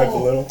on the also, pipe a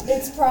little.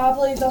 It's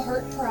probably the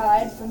hurt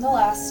pride from the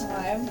last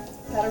time.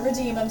 Gotta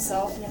redeem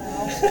himself, you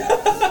know.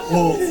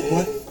 Well,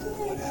 what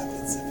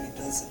happens if he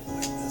doesn't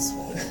win this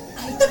one?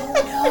 I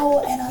don't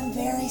know, and I'm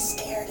very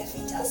scared if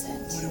he What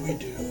doesn't. do we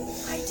do?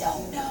 I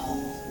don't know.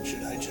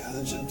 Should I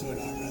challenge him to an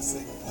arm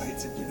wrestling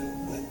fight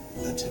and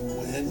let him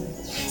win?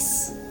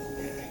 Yes,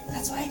 Okay,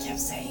 that's what I kept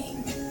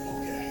saying.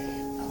 okay.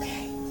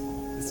 Okay.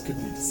 This could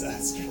be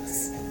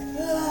disastrous.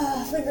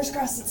 Fingers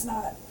crossed it's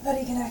not. That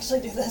he can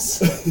actually do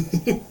this.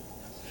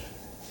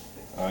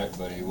 Alright,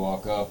 buddy, you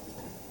walk up.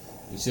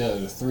 You see that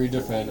there's 3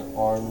 different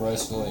arm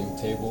wrestling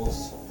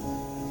tables.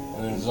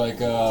 And there's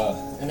like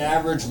an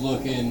average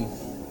looking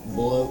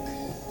bloke,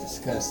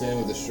 just kind of standing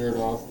with his shirt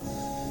off,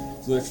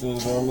 flexing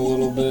his arm a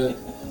little bit,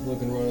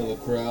 looking around in the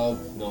crowd.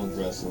 No one's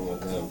wrestling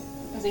with him.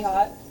 Is he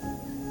hot?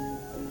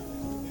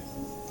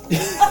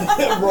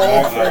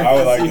 I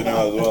would like to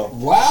know as well.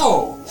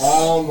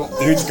 Wow!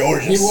 Dude's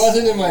gorgeous. He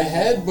wasn't in my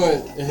head,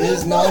 but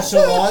his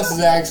nonchalance is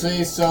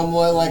actually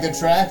somewhat like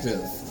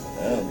attractive.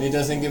 Yeah. He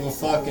doesn't give a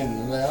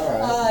fucking.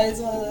 Alright. It's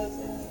one of those.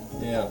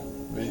 Yeah,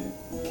 but it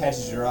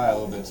catches your eye a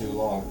little bit too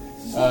long.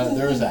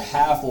 There's a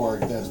half orc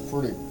that's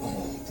pretty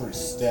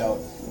stout.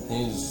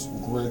 He's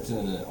gripped in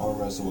an arm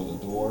wrestle with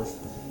a dwarf.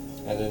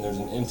 And then there's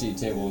an empty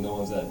table, no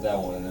one's at that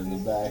one. And in the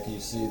back you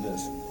see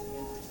this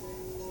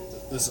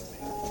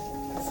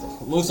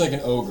looks like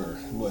an ogre,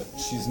 but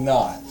she's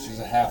not. She's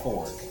a half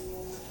orc.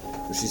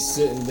 But she's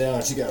sitting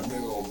down, she got a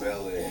big old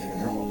belly, and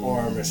her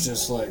arm is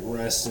just like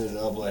rested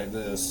up like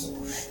this.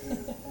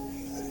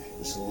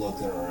 Just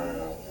looking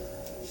around.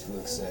 She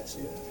looks at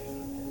you.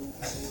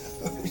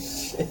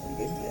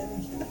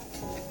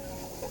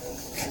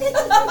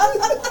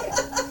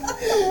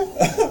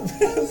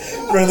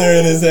 Brother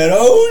in his head,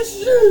 oh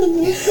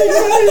shit!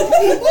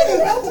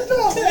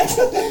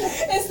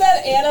 Is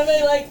that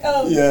anime like,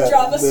 Yeah,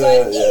 drop a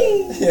sweat?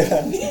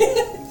 yeah.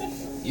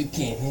 You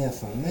can't hear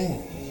from me.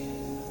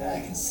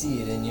 I can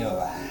see it in your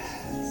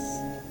eyes.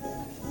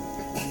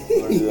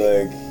 Or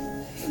like,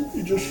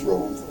 You just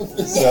rolled.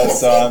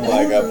 so I'm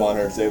like up on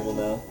her table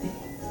now.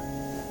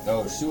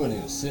 Oh, she wasn't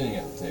even sitting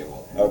at the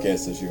table. Okay,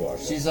 so she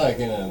walked. She's like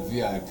in a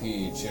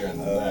VIP chair in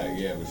the back,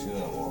 yeah, but she's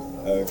not walking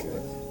up.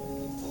 Okay.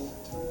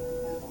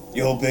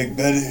 Yo, Big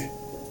Betty.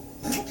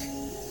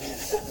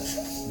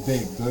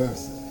 Big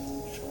Bertha.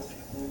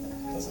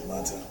 Doesn't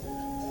matter.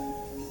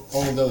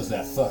 Only those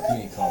that fuck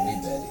me call me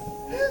Betty.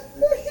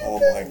 Oh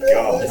my And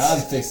god.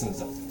 I'm fixing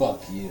to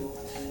fuck you.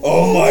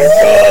 Oh my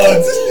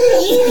god!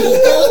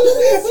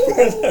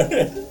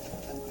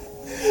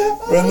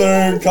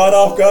 Brother caught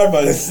off guard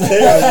by the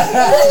stairs.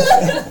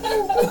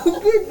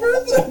 Big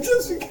Bertha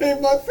just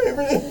became my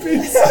favorite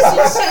NPC.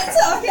 Shit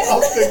talking.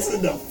 I'm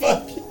fixing to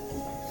fuck you.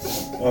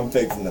 I'm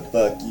fixing to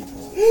fuck you.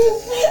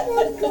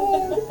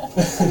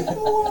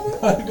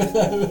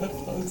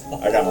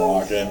 I gotta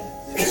walk in.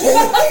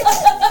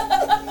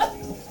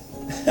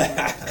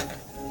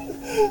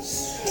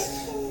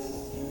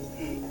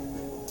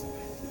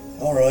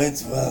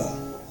 Alright, well.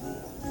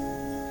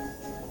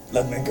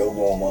 Let me go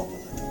warm up a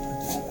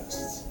little bit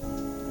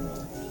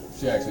first.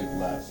 She actually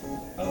laughs.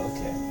 Oh,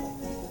 okay.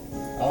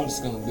 I'm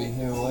just gonna be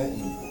here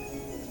waiting.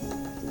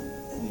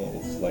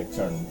 We'll like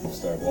turn and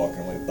start walking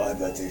away. Bye,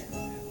 Betty.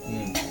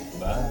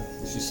 Bye.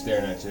 She's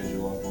staring at you as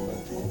you walk away.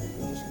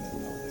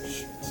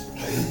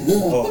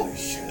 Holy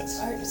shit.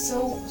 Alright,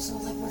 so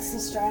like, what's the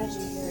strategy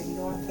here? Are you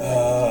going for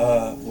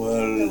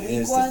Well, the here's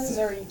weak the ones,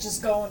 or are you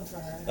just going for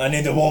her? I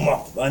need to warm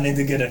up. I need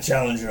to get a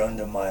challenger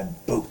under my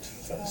boot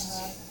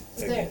first.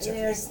 There's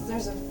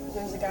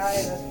a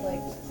guy that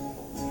like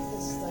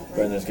is like. Right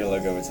Brendan's gonna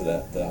look over to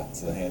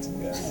the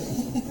handsome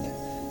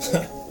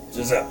guy.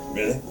 Just up,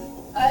 really?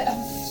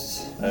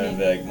 I'm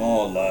like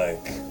more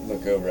like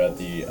look over at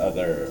the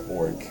other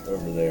orc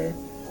over there.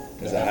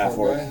 There's a half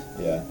orc. guy?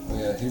 Yeah.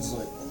 Yeah, he's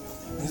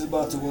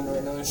about to win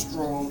right now. He's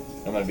strong.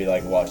 I'm gonna be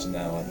like watching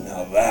that one.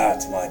 Now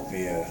that might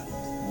be a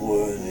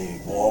worthy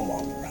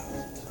warm-up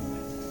round.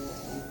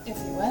 If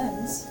he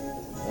wins.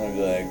 I'm gonna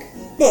be like,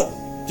 but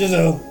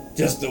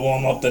just to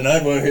warm up the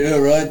night we're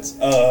here, right?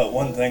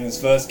 One thing's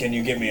first. Can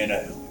you give me an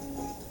ale?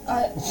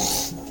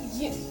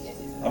 You,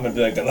 I'm gonna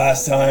be like, the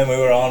last time we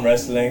were on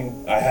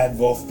wrestling, I had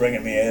Wolf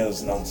bringing me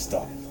ales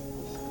non-stop.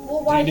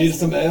 well, why Do you need does-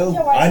 some ale?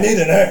 Yeah, why I need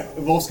an ale.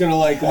 Wolf's gonna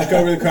like look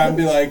over the crowd and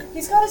be like,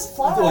 He's got his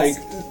flask. like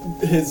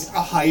his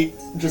height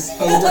just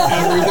over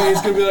everything.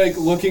 He's gonna be like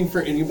looking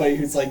for anybody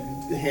who's like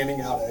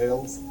handing out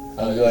ales.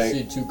 I'm You like-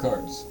 see 2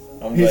 cards.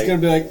 I'm He's like, gonna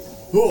be like,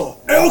 oh,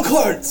 ale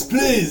carts,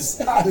 please.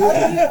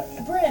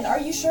 Bryn, are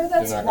you sure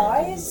that's They're not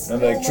gonna wise?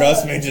 I'm like,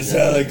 trust me,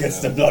 Giselle, it gets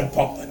the blood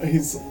pumping.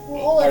 He's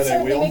Well, Are it they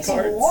certainly wheel makes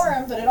carts? you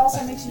warm, but it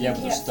also makes you Yeah,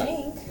 but can't they're stuck.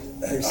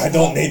 think. I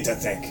don't need to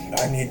think.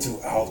 I need to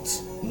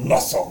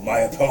out-muscle my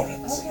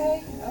opponents.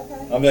 Okay.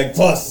 I'm like,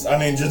 plus, I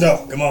mean,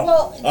 Giselle, come on.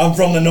 Well- I'm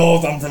from the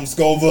north, I'm from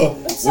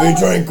Scova. So- We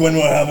drink when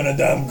we're having a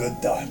damn good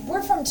time.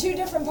 We're from 2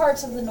 different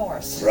parts of the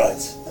north. Right.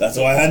 That's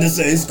why I had to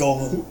say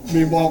Scova.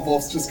 meanwhile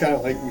Wolf's just kind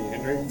of like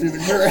meandering through the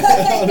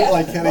crowd,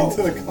 like heading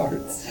to the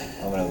carts.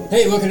 I'm gonna...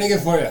 Hey, what can I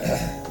get for you?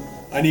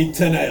 I need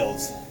 10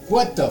 ales,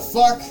 What the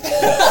fuck?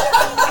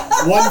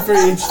 1 for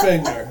each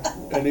finger,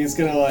 and he's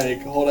gonna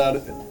like hold out.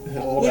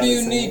 What do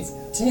you need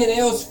 10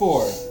 ales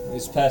for?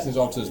 He's passing his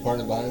off to his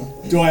partner behind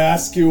him. Do I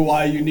ask you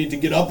why you need to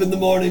get up in the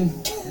morning?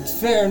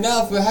 Fair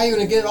enough, but how are you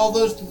gonna get all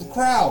those to the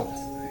crowd?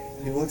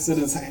 He looks at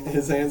his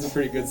hands are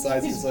pretty good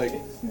size. He's like,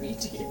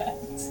 Meaty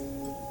hands.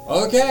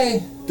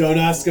 Okay. don't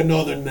ask a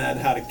northern man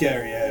how to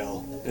carry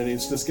ale. And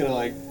he's just gonna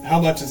like, how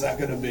much is that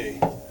gonna be?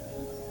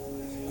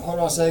 Hold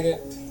on a second.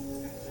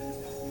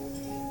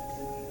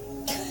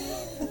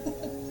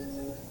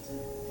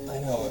 I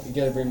know, you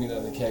gotta bring me the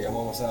other keg. I'm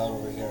almost out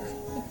over here.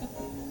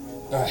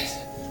 Alright.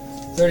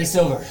 30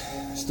 silver.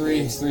 It's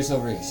three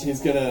silver each.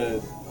 He's gonna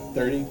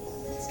 30.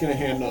 He's gonna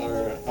hand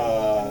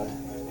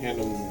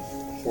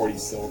him 40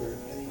 silver.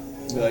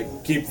 Be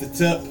like, keep the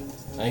tip.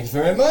 Thank you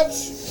very much.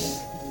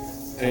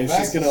 And he's back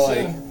just gonna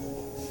like,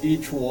 soon.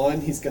 each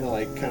one, he's gonna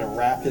like kind of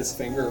wrap his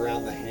finger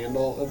around the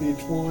handle of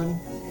each one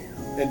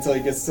until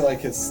he gets to like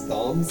his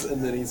thumbs,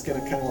 and then he's gonna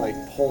kind of like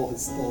pull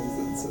his thumbs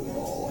in so they're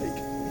all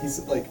like, he's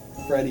like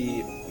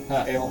Freddy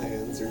Ale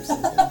Hands or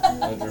something.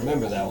 I have to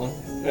remember that one.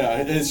 Yeah,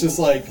 and it's just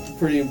like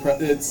pretty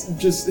impressive. It's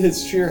just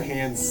his sheer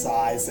hand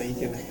size that he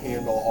can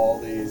handle all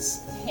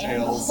these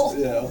ales.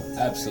 Yeah.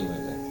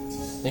 Absolutely.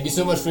 Thank you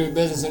so much for your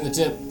business and the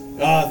tip.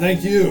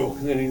 Thank you.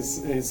 And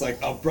he's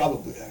like, I'll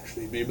probably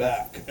actually be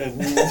back,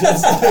 and he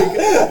just like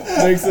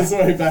makes his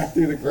way back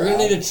through the crowd. We're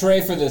gonna need a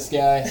tray for this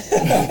guy.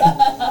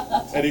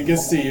 And he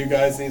gets to you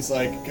guys, and he's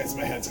like, guys,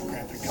 my hands are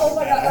cramping. Oh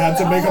my god. I had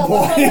to make a oh,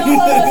 point. No,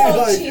 He,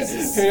 like,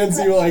 Jesus. hands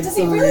you like Does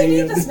 3. he really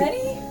need this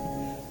many?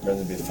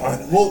 Rather be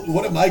fine. Well,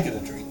 what am I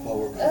gonna drink while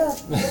we're back?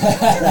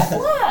 Your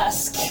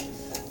flask.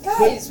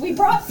 Guys, we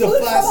brought the food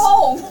from flask-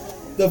 home.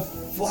 The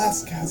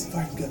flask has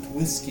fine gut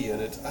whiskey in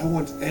it. I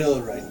want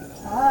ale right now.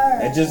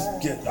 Alright.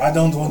 I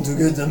don't want to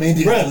get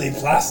immediately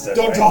plastered.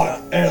 Don't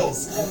talk.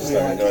 Ales.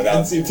 Start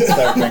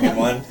drinking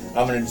one.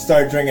 I'm gonna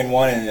start drinking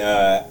one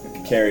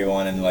and carry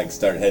one and like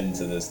start heading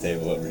to this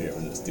table over here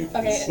with this dude.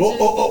 Okay.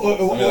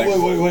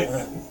 Wait.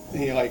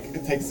 He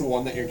like takes the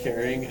one that you're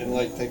carrying and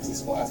like takes his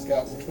flask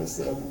out and twists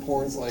it up and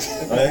pours like.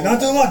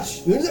 Not too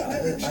much.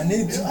 I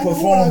need to I know what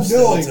perform I'm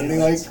doing. still And he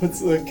like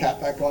puts the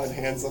cap back on and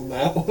hands him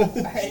that one.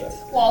 Alright.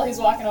 While he's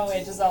walking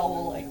away, Giselle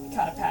will like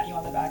kind of pat you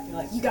on the back and be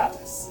like, "You got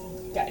this."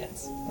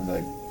 Guidance. I'm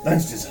like,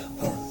 thanks, Giselle.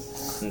 I'm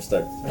gonna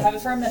start. Have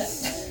it for a minute.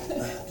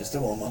 Just a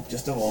warm up.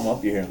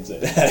 You hear him say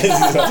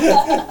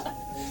that.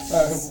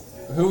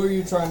 Who are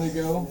you trying to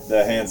go?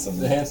 The handsome.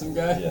 The handsome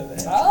guy? Yeah, the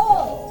handsome.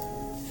 Oh.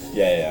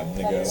 Yeah, I'm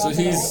gonna go. So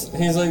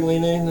he's like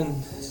leaning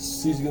and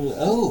she's going,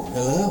 oh,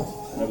 hello.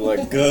 I'll be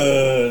like,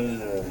 good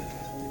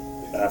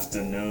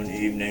afternoon,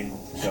 evening,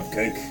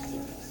 cupcake.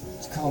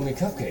 Just call me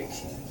Cupcake.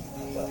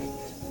 Well,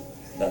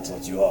 that's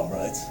what you are,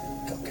 right?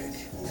 Cupcake.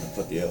 I'll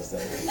put the L's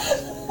down.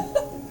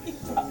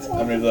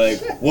 I'm gonna be like,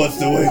 what's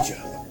the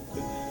wager?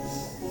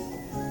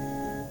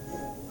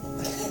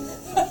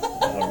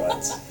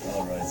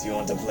 Alright, you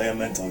want to play a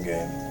mental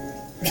game?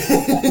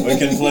 We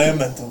can play a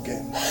mental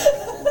game.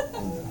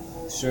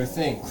 Sure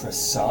thing.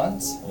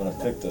 Croissant? I'm gonna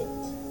pick the...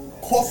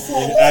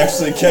 You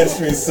actually catch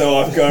me so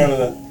off guard, I'm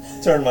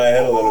gonna turn my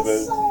head a little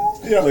bit.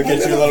 Look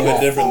at you a little bit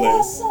differently.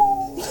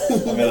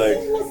 I'll be like,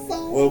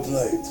 well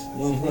played.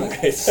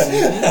 Okay.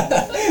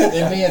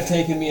 It may have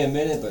taken me a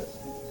minute, but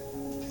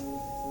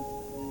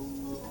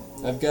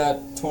I've got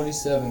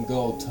 27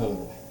 gold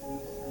total.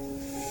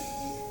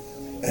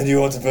 And you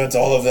want to bet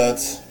all of that?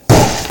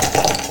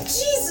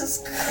 Jesus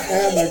Christ.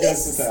 And they're gonna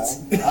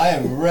sit down. I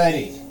am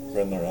ready.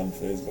 Brenda,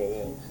 unfazed by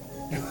that.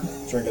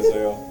 Drink his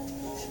ale.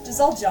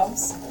 Giselle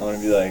jumps. I'm gonna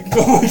be like,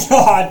 Oh my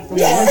god! I'm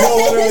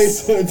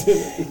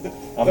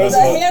The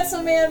gonna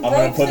handsome man I'm gonna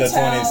broke put the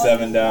town.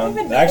 27 down.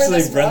 Even know where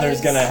Actually, this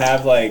Brenda's was. gonna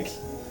have like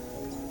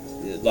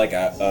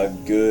a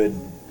good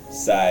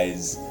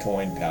size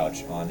coin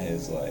pouch on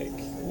his like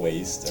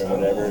waist or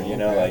whatever. You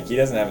know, okay. like he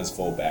doesn't have his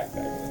full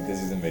backpack because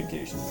he's in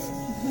vacation mode.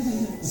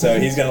 So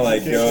he's gonna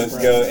like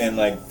go and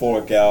like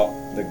fork out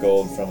the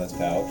gold from his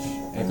pouch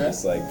and Okay.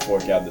 just like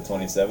fork out the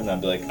 27.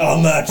 I'd be like, I'll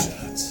match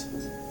that,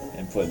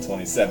 and put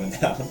 27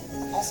 down.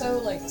 Also,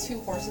 like 2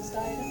 horses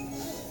died.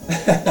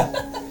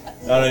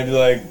 And I'd be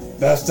like,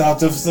 best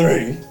out of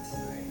 3,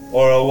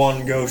 or a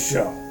 1-go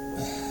show.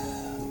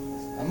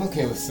 I'm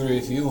okay with 3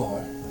 if you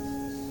are.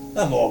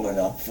 I'm warming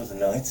up for the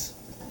night.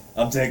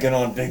 I'm taking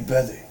on Big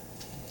Betty.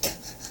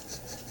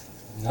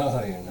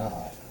 No, you're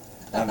not.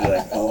 I'd be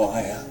like, oh,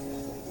 I am.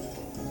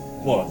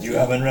 What, you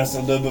haven't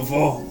wrestled her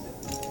before?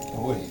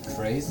 What, are you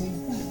crazy?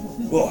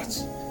 What?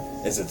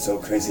 Is it so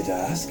crazy to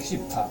ask? She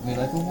popped me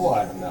like a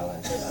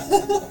watermelon.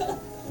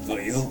 For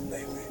you,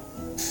 maybe.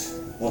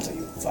 What are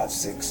you,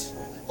 5'6"?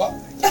 What?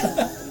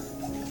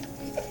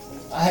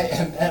 I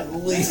am at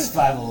least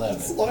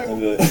 5'11". I'd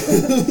be like, oh.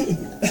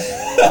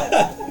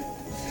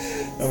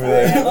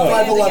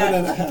 5'11"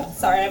 and a half.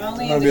 Sorry, I'm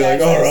only I'm into gonna be like,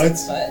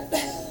 guys, alright.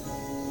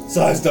 but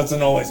Size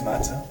doesn't always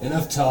matter.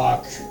 Enough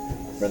talk.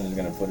 Brendan's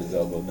gonna put his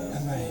elbow down.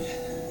 I'm ready.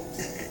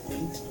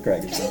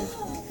 Crack his face.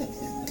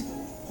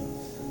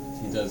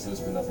 He does this,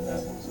 but nothing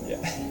happens. Yeah.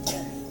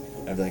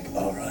 I'd be like,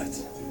 alright.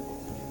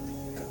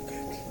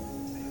 Cupcake.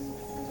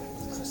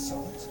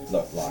 Croissant.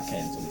 Lock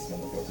hands with this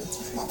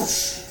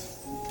motherfucker.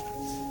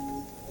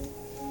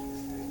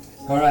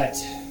 Alright.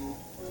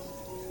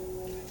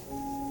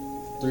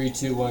 3,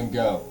 2, 1,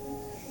 go.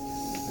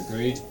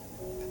 Agreed?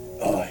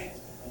 Aye.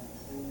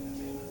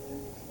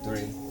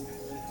 3,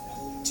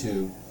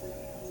 2,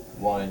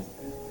 1.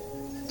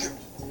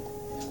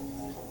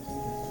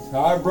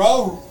 Alright,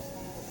 bro.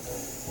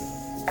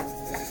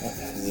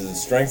 Is it a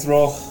strength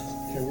roll?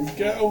 Here we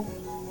go.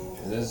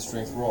 It is a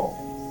strength roll.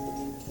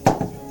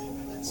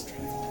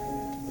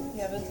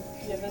 you have a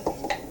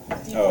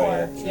D4. Oh,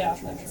 yeah, true, yeah,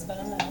 true, that's been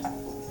a minute.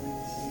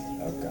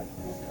 Okay.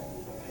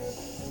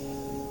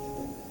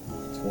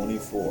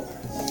 24.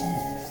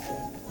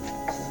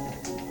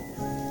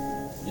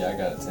 Yeah, I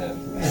got a 10.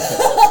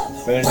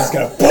 But they're just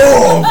gonna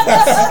boom!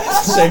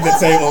 Shake the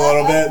table a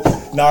little bit,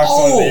 knocks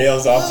one of the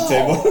ales off the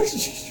table.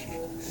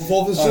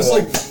 Wolf is just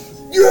like,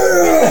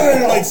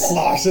 yeah, like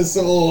sloshes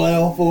some little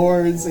ale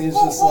boards. And he's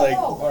just like,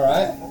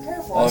 Alright.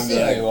 Careful. I see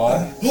how you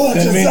are. oh,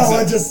 That means Giselle,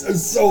 I that- just am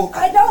so.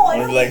 I know.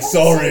 I'm like,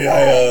 sorry,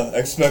 I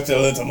expected a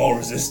little more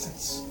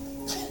resistance.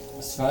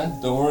 It's fine.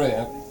 Don't worry.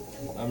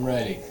 I'm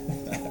ready.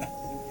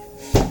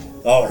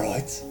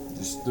 Alright.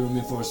 Just threw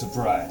me for a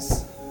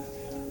surprise.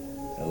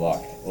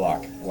 Lock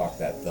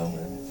that thumb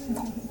in.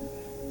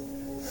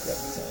 Grab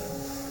the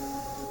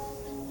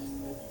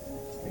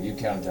time. You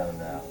count down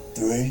now.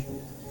 3,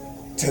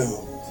 2,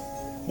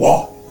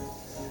 1.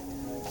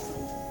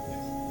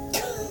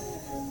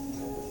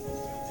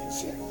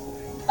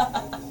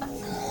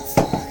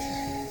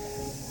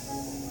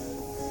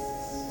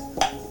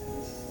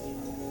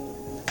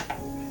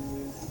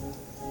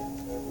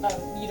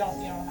 Oh, you don't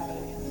have it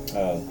again.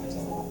 It's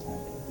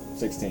on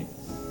 16.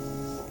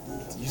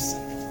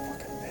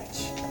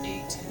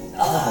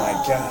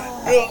 God.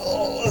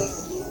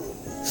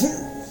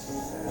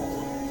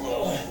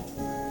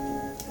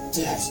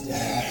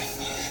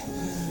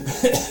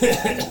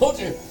 Don't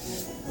you?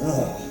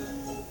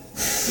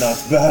 Not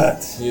bad.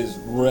 His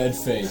red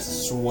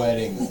face,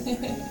 sweating.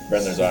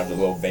 Brendan's arms are a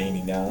little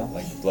veiny now,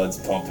 like blood's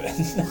pumping.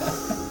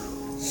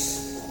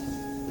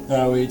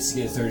 Alright, we just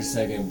get a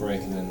 30-second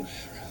break and then round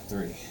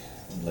 3.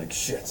 I'm like,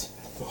 shit.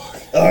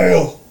 Fuck.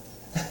 Ariel!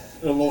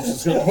 And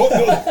Wolf's just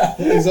gonna.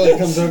 He's like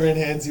comes over and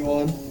hands you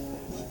one.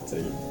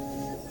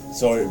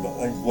 Sorry, but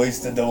I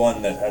wasted the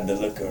one that had the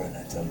liquor in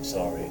it. I'm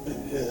sorry.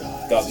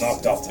 Got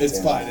knocked off the It's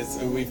table.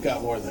 fine. We've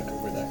got more liquor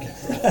where that came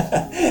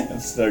from. I'm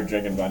start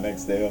drinking by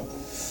next day.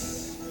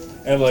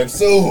 And I'm like,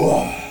 so,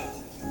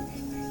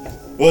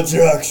 what's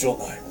your actual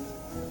name?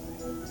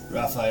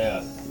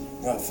 Raphael.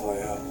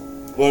 Raphael.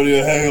 Where do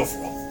you hail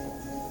from?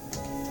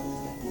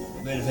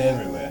 A bit of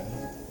everywhere.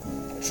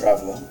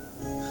 Traveler.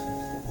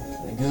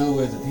 I go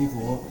where the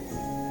people want me.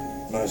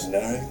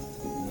 Mercenary.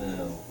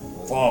 No.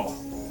 Farmer.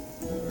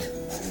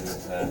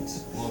 That.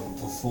 More of a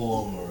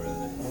performer,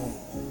 really.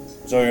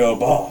 So you're a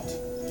bard.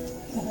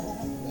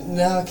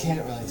 No, I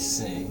can't really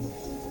sing.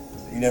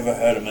 You never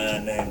heard a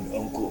man named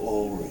Uncle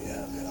Ulrich,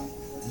 have you?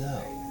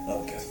 No.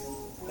 Okay.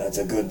 That's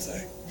a good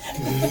thing.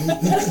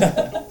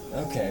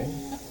 Okay.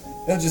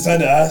 I just had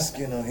to ask,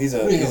 you know, he's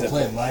What are you a gonna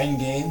play a mind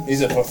game?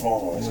 he's a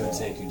performer. I'm as gonna well.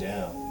 take you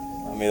down.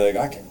 I mean, like,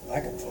 I can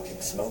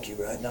fucking smoke you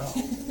right now.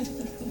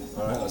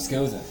 Alright, let's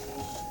go then.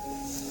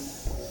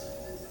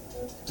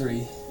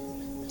 3,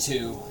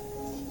 2,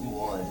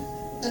 1.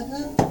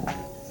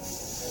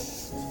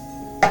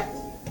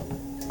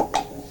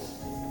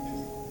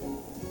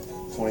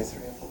 23.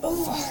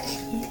 Fuck.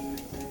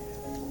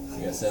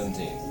 You got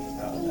 17.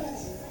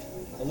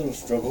 A little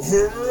struggle.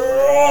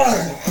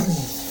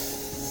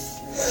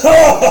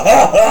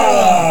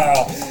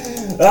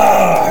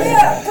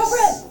 Yeah, go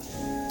Brent!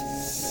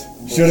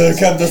 Should have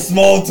kept the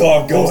small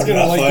talk I going, was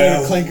gonna like go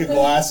Raphael. to clink a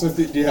glass with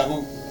it. Do you have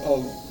them?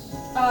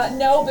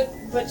 No,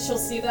 but she'll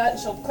see that and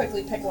she'll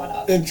quickly pick one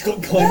up. And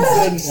clinks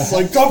it. And she's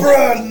like, "Come on!" Yeah,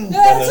 And it's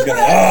then a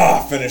gonna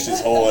Brent! finish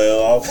his whole ale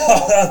off.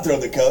 Throw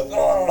the cup.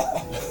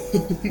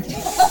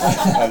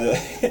 I'll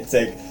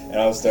take and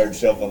I'll start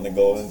shuffling the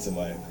gold into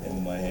my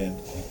hand.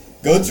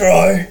 Go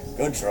try.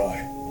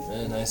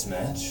 Yeah, nice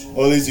match.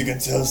 Or at least you can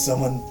tell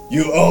someone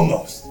you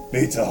almost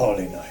beat a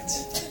holy knight.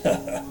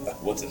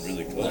 Wasn't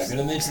really I'm not close.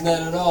 gonna mention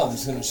that at all. I'm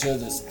just gonna show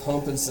this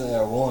pump and say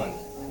I won.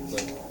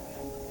 But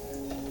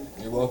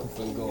you're welcome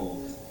for the gold.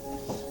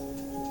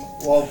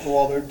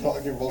 While they're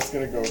talking, Wolf's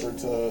gonna go over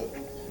to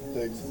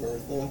Big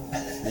Bertha.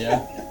 Yeah?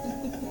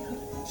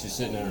 She's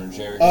sitting in her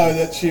chair. Oh,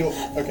 that she.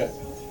 Okay.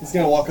 He's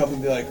gonna walk up and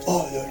be like,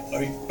 "Oh,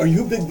 are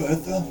you Big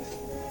Bertha?"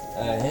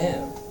 I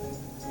am.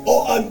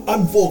 Oh,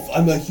 I'm Wolf.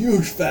 I'm a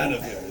huge fan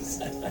of yours.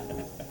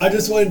 I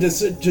just wanted to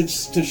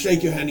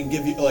shake your hand and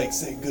give you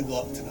say good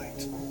luck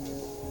tonight.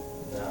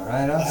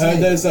 Alright, I I'll heard say.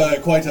 there's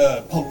quite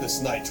a pompous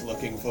night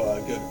looking for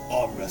a good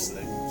arm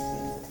wrestling.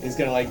 He's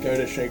gonna go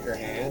to shake her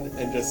hand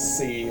and just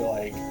see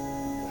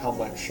how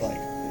much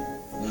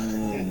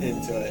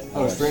into it.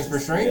 Oh, strength for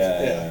strength?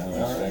 Yeah. How much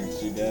Alright.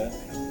 strength you got?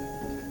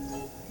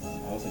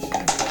 Hopefully she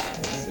didn't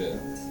Shit.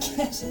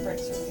 She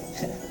breaks her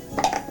hand.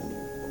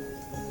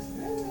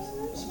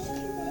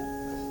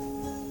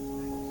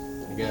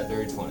 You got a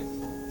dirty 20.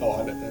 Oh, I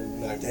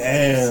didn't.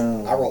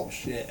 Damn. I rolled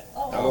shit.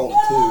 Oh, I rolled no! a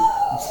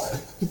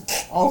 2.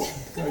 Oh,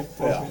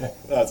 Yeah,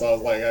 that's why I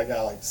was like, I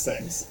got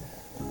 6.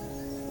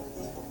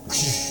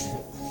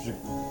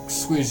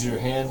 Squeeze your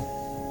hand.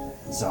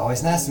 It's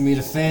always nice to meet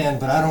a fan,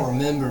 but I don't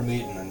remember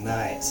meeting a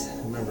knight. I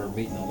remember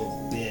meeting a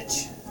little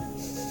bitch.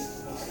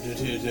 Did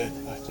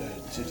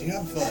you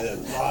have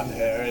blonde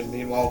hair? And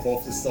meanwhile,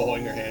 Wolf is still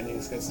holding her hand.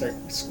 He's gonna start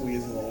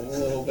squeezing a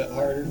little bit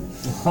harder.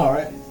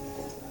 Alright.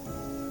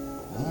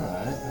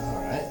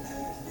 Alright.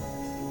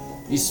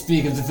 You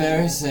speak of the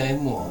very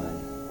same one.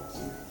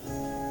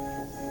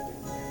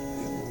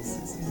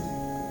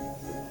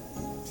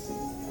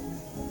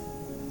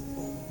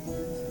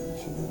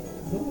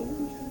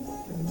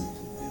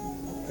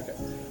 Okay.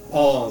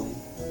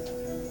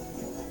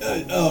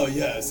 Oh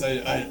yes,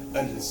 I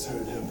just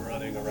heard him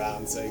running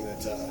around saying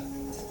that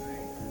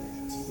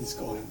he's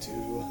going to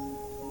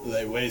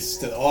lay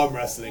waste to the arm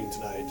wrestling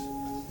tonight.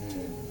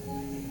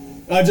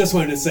 I just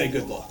wanted to say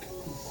good luck.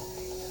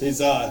 He's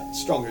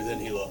stronger than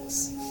he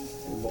looks.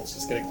 And Wolf's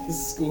just gonna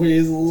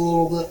squeeze a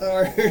little bit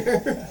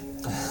harder.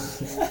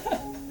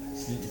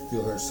 You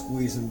feel her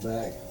squeezing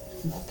back.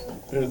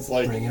 It's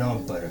like Bring it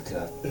on,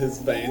 Buttercup. his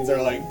veins are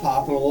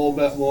popping a little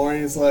bit more.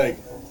 And he's like,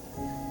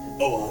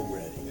 "Oh, I'm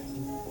ready."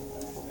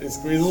 And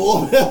squeeze a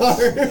little bit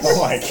harder.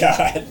 Oh my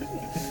god.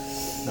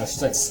 No,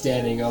 she's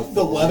standing up.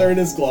 The leather in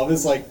his glove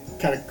is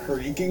kind of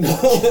creaking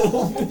a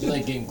little.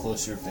 She's getting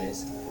close to your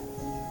face.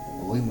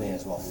 Well, we may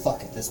as well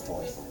fuck at this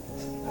point.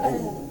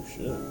 Oh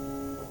shit!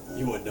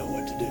 You wouldn't know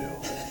what to do.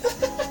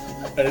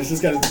 And it's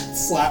just gonna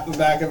slap the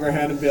back of her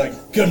hand and be like,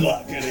 "Good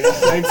luck," and he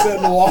takes it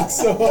and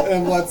walks away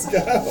and lets go.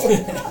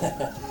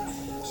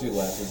 She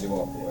laughs as you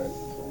walk away.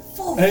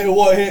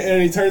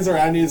 And he turns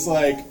around and he's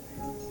like,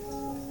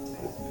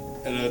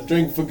 and a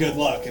drink for good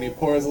luck. And he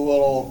pours a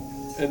little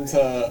into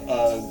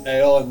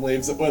ale and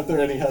leaves it with her,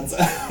 and he heads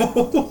out.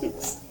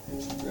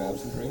 She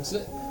grabs and drinks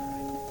it.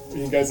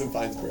 You guys and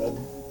finds bread.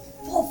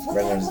 Wolf, what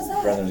the heck was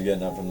that? Brendan's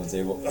getting up from the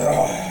table.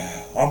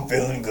 I'm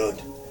feeling good.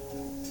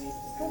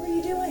 What were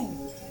you doing?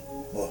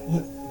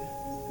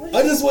 What?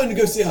 I just wanted to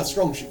go see how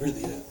strong she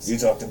really is. You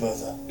talked to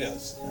Bertha?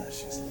 Yes.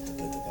 She's a little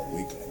bit of a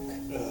weakling.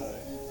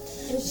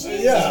 Is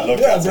she? Yeah, Look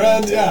yeah, at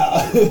Brad, me.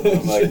 yeah.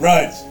 I'm like,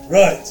 right.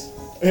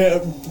 Yeah,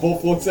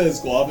 Wolf looks at his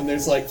glove and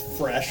there's like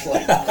fresh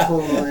like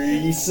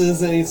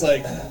creases, and he's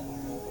like,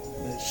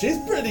 "She's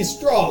pretty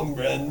strong,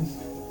 Bren.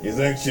 You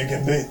think she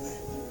can beat me?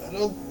 I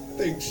don't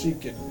think she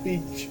can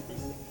beat you."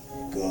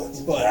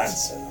 Good But-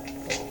 answer.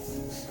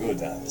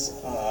 Good answer.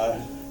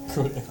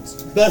 Good.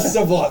 Best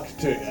of luck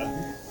to you.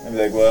 I'd be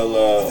like,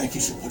 well, I think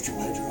you should put your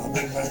wager on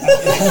me.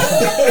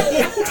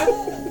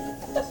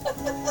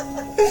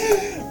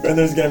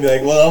 Brendan's gonna be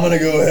like, well, I'm gonna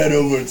go head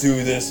over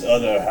to this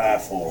other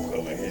half-orc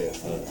over here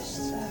first.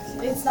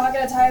 It's not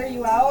gonna tire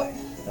you out?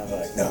 And I'm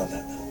like, no.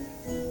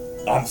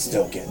 I'm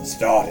still getting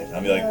started.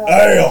 I'll be like,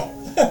 ale!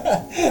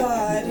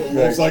 God.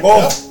 It's like, oh,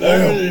 "Yep,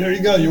 there, here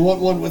you go. You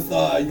want one with,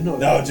 you know."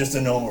 No, just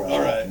a normal ale.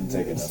 All right. And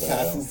take another ale.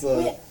 Passes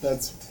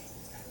that's.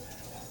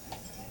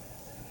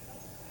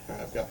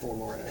 Alright, I've got 4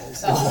 more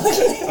ales.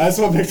 Oh, I just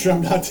want to make sure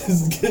I'm not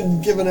just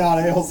giving out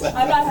ales.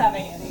 I'm not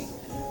having any.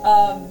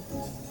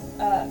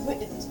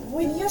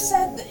 When you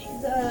said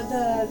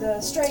the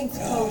strength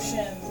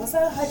potion, was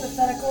that a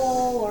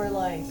hypothetical or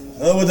like?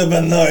 That would have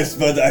been nice,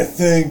 but I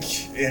think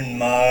in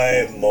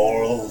my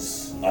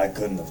morals, I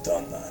couldn't have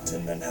done that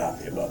and been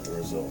happy about the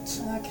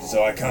results. Okay.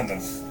 So I kind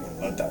of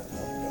let that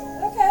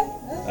one Okay.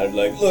 go. I'd be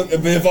like, look,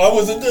 if I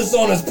was a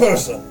dishonest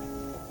person,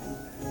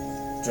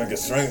 drink a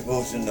strength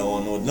potion, no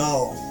one would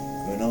know.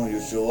 You know, you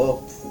show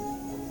up,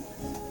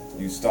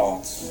 you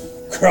start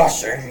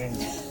crushing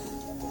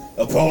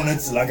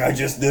opponents like I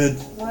just did.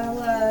 Well,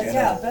 You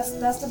yeah. know.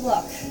 Best of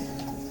luck.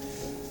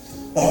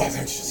 Oh,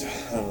 thanks.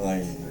 I'm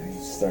like,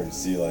 starting to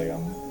see like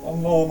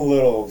I'm a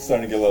little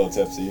starting to get a little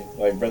tipsy.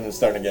 Like Brendan's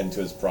starting to get into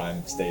his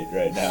prime state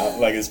right now,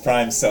 like his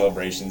prime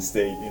celebration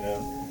state, you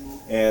know.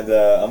 And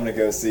I'm gonna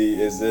go see,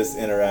 is this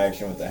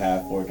interaction with the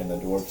half-orc and the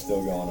dwarf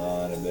still going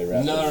on? Have they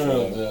wrapped this shit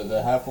No. up?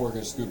 The half-orc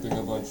is scooping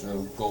a bunch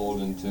of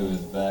gold into his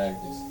bag.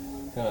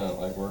 He's kind of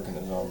like working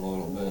his arm a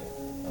little bit.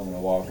 I'm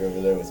gonna walk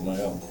over there with my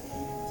own.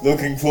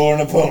 Looking for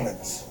an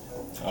opponent.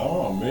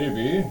 Oh,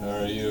 maybe.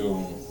 Are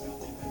you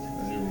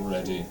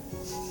ready?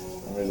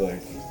 I'm really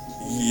like,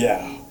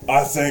 yeah,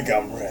 I think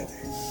I'm ready.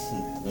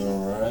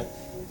 Alright.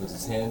 Puts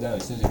his hand down.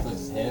 As soon as he puts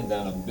his hand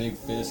down, a big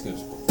fist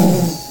goes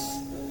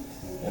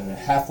and the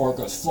half-orc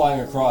goes flying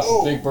across.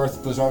 Big Bertha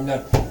puts his arm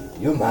down.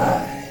 You're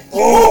mine.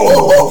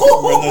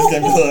 Oh! Brendan's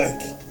gonna be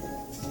like,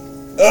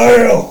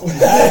 Ariel!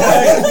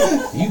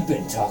 You've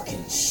been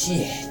talking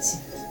shit.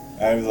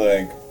 I was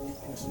like,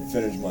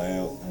 finish my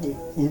ale.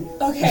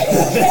 Okay.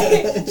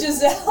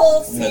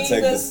 Giselle, seeing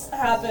take this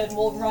happen,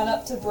 will run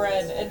up to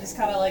Bryn and just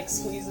kind of like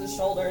squeeze his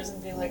shoulders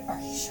and be like, "Are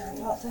you sure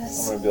about I'm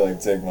this?" gonna be like,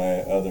 take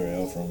my other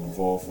ale from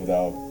Wolf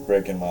without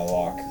breaking my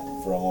lock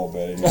for a whole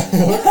bit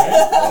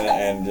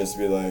and just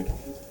be like,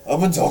 I've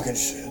been talking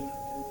shit.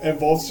 And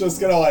Wolf's just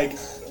gonna like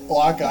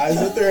lock eyes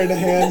with her and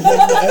hand him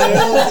the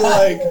ale and be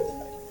like,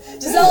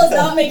 Giselle is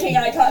not making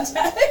eye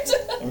contact.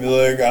 I'll be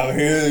like, I'm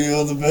here,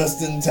 you're the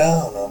best in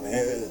town, I'm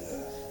here.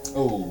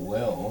 Oh,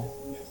 well.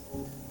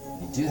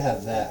 You do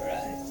have that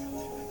right.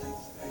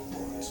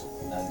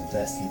 I'm the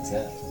best in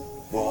town.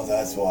 Well,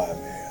 that's why I'm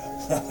here.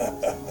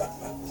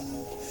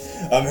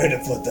 I'm here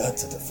to put that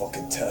to the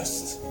fucking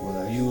test. Well,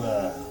 are you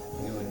a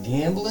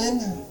gambling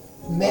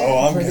man,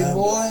 Oh, I'm pretty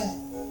gambling.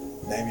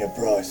 boy? Name your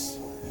price.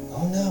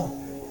 Oh, no.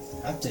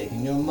 I'm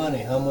taking your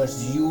money. How much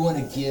do you want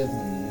to give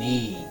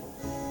me?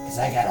 Because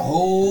I got a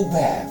whole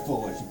bag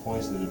full. And she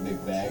points to the big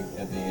bag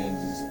at the end.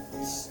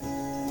 Just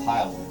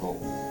piles of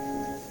gold.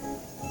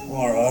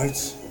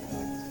 Alright.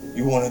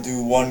 You want to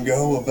do one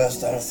go or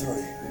best out of 3?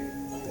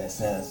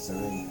 Best out of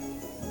 3.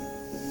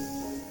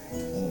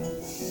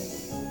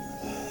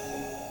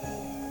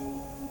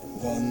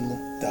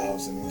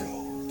 1,000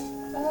 gold.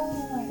 Oh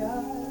my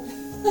god.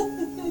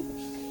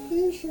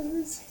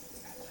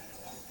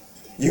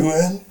 You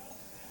in?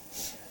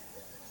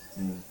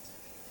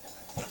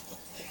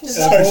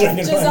 Giselle, shaking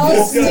my Giselle's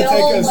It's gonna take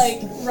still us-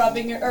 like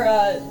rubbing your, or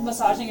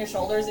massaging your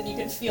shoulders, and you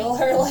can feel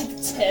her like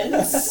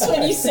tense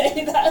when you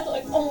say that.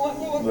 Like, oh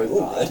my I'm like,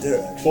 oh, right there,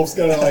 actually. Wolf's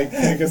gonna like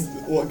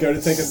go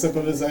to take a sip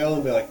of his ale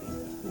and be like,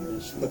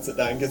 she puts it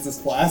down, gets his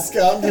flask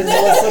out, and takes a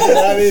little sip of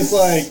that, and he's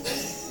like,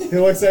 he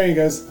looks there and he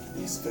goes,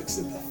 he's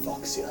fixing to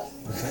fucks ya.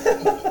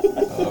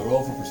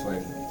 Roll for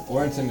persuasion.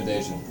 Or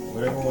intimidation.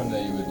 Whatever one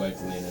that you would like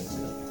to lean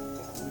into.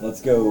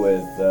 Let's go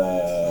with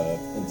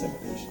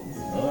intimidation.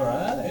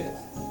 Alright.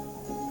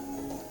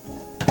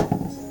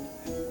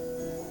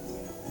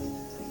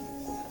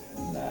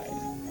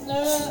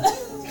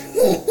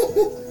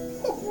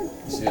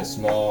 You see a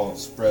small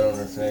spread on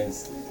her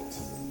face.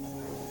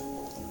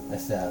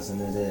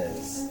 1,000 it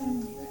is.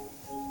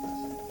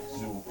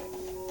 She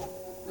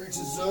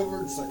reaches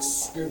over, just like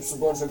scoops a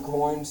bunch of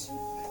coins,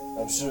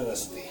 I'm sure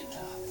this will be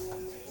enough.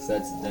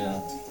 Sets it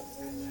down.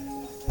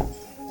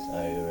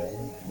 Are you ready?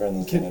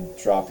 Brendan's gonna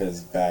drop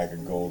his bag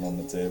of gold on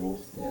the table.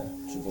 Yeah.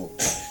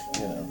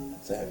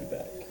 It's a heavy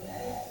bag.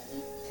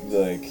 Be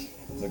like,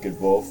 look at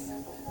Wolf.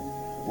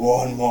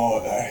 One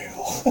more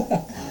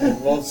ale.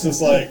 And Wolf's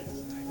just like,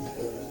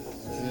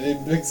 he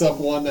picks up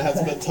one that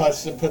hasn't been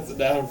touched and puts it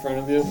down in front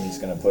of you. I'm just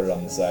gonna put it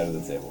on the side of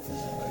the table for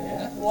now.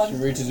 Yeah. She One.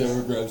 reaches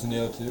over, grabs an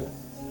ale too.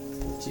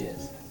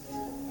 Cheers.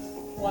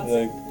 One.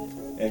 Like,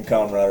 and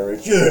camaraderie.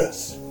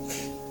 Yes.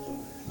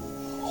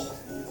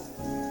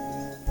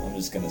 I'm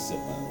just gonna sip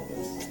mine a little bit.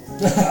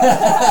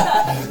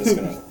 I'm just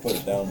gonna put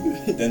it down.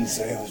 Didn't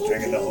say I was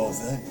drinking the whole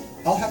thing.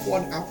 I'll have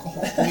one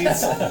alcohol,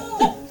 please.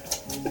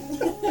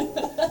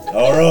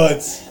 All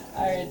right.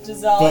 Alright,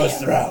 Giselle.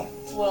 First yeah. round.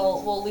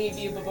 We'll leave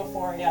you, but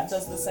before,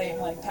 does the same,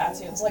 like,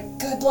 pats you. It's like,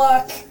 good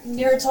luck,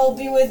 Nirtal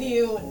be with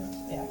you, and,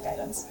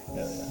 guidance.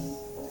 Hell yeah.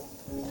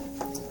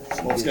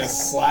 Wolf's gonna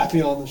slap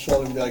you on the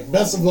shoulder and be like,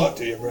 best of luck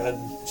to you, Brad.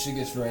 She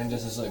gets right and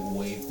does this like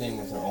wave thing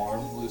with her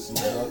arm,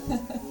 loosens it up.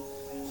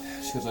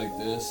 She goes like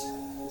this,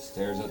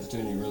 stares at the two,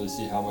 and you really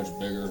see how much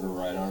bigger her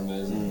right arm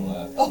is than the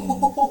left.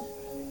 Oh.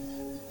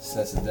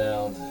 Sets it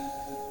down,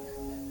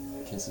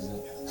 kisses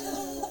it.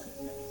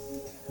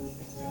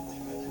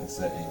 That's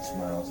that ink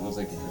smile. So it looks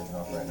like you're jerking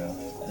off right now.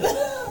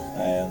 I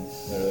am,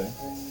 literally.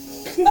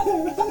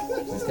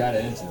 She's kind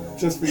of into it.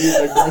 Just for you,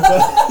 like, Bertha.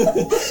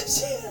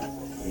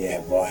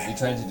 Yeah, boy. You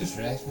trying to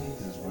distract me?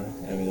 Because it's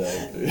working. And be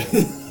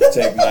like,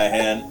 take my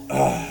hand,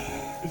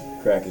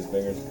 crack his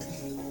fingers.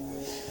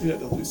 You have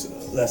to loosen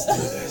up. Let's do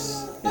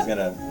this. He's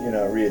gonna,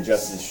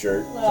 readjust his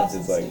shirt since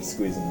it's like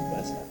squeezing his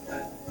vest.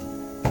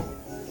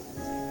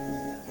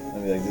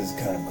 And be like, this is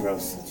kind of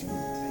gross that you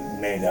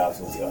made out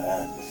with your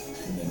hand.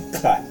 And then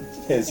clap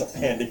his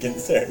hand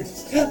against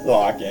hers.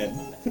 Lock in.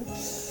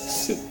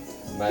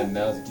 My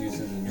mouth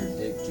juices and your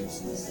dick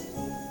juices.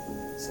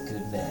 It's a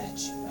good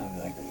match. I'm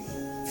like,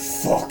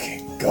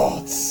 fucking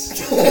gods.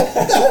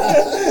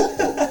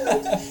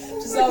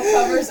 Giselle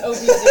covers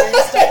Obi's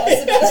ears to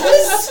listen to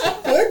this.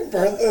 Like,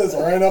 Bertha is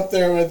right up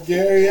there with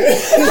Gary.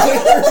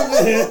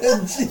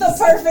 The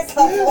perfect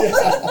couple.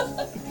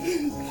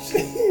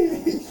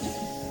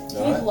 You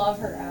Alright. love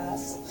her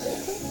ass.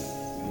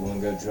 You want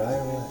to go dry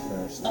or wet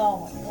first?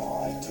 Oh my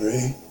god.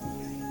 3,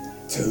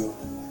 2,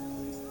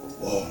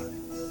 1.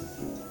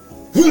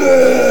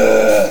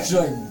 She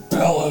like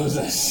bellows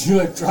as she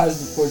like tries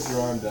to push her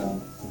arm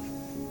down.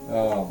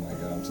 Oh my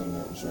god, I'm so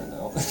nervous right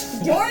now.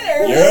 You're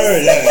nervous. You're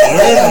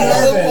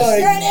nervous.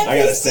 You're an NPC. I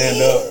gotta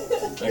stand up.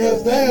 God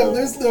damn,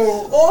 there's no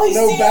He's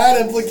no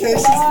bad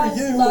implications for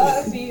you.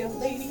 Love be a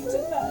lady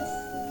tonight.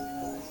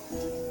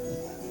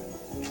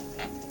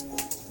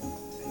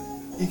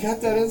 You got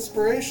that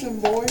inspiration,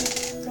 boy.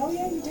 Oh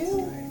yeah, you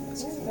do.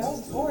 That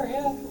was 4,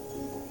 yeah.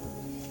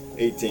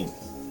 18.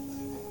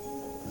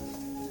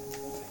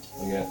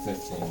 We got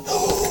 15.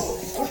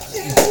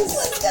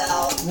 Let's go.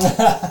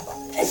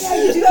 And yeah,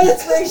 you do have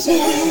inspiration.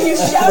 You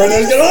shout.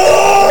 Brother's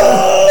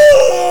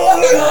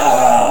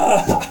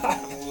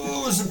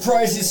Oh,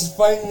 surprise! He's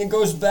fighting and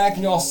goes back,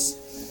 and y'all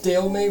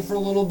stalemate for a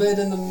little bit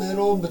in the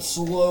middle, but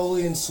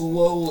slowly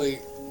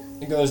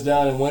it goes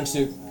down. And once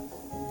she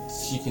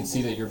can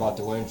see that you're about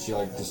to win, she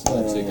like just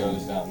lets it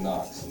goes down, and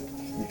knocks.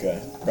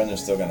 Okay.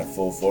 Brendan's still gonna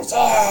full force.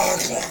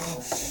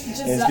 His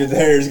Giselle, good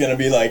hair is gonna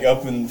be like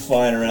up and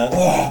flying around.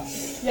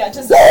 yeah,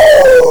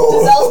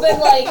 Giselle's been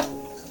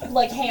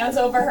like hands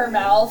over her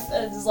mouth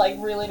and is like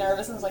really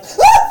nervous and is like,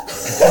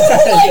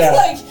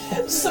 like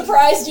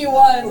surprised you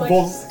won. Like,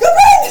 Wolf's,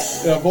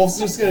 Wolf's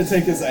just gonna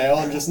take his ale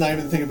and just not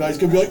even think about it.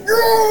 He's gonna be like,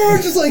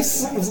 "Grrr!" Just like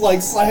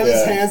slam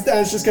his hands down.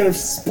 It's just gonna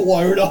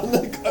explode on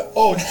the.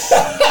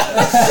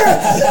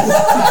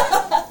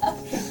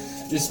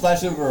 You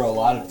splash over a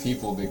lot of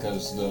people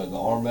because the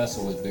arm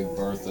wrestle with Big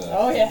Bertha.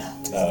 oh yeah.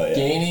 Oh yeah.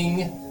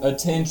 Gaining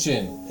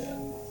attention. Yeah.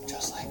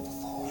 Just like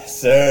before.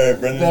 Sir,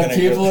 Brendan's The gonna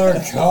people are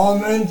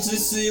coming to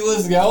see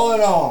what's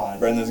going on.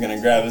 Brendan's gonna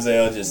grab his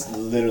ale, just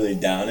literally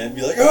down it, and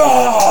be like,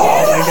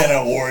 "Oh!" Like in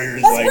a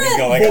warrior's, That's like Brent.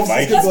 going like a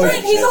Viking. That's like,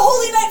 Brent. He's a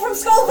holy knight from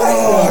Skullford.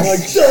 Oh, I'm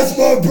like, that's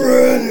my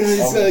bread! And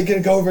he's gonna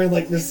go over and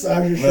like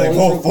massage your like,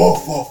 shoulders.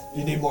 Wolf.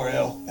 You need more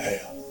ale.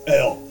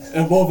 Ale.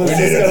 And Wolf is We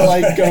just need gonna it.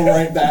 like go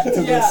right back to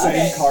the Yeah, same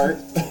okay. cart.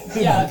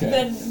 Yeah. Okay.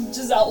 Then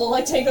Giselle will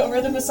like take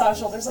over the massage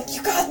shoulders. Like,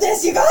 you got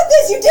this. You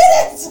did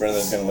it.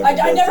 Brendan's gonna look I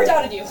at never Bertha.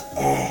 doubted you.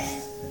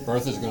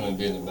 Bertha's gonna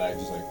be in the back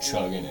just like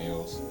chugging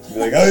ales. Be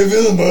like, how you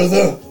feeling,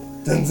 Bertha?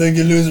 Didn't think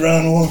you'd lose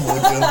round 1,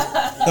 would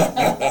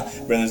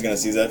you? Brendan's gonna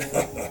see that.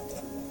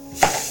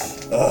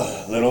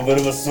 Little bit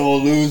of a sore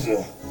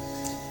loser.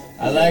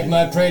 I like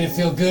my prey to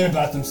feel good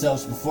about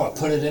themselves before I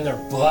put it in their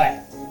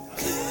butt.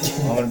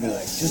 I'm gonna be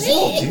like,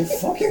 Giselle, do you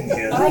fucking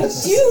hear I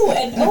this? do,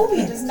 and Obi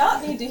does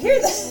not need to hear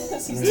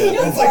this. He's too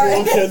young It's for like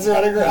little it. kids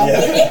running around.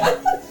 Yeah.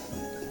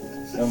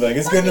 I'm like,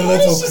 it's getting a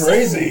little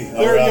crazy.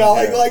 They're around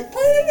yelling here. like,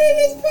 put it in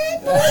his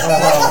butt.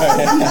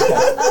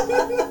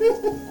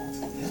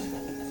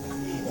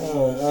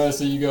 Alright,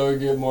 so you go and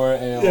get more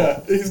ale.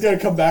 Yeah, he's gonna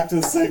come back to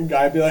the same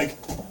guy and be like,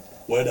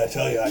 what did I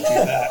tell you? I'd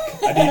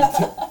be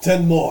back.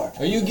 10 more.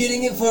 Are you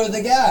getting it for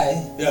the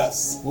guy?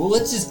 Yes. Well,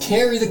 let's just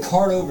carry the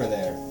cart over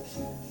there.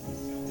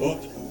 Well,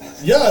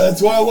 yeah,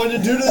 that's what I wanted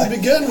to do to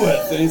begin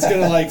with. And he's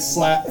gonna like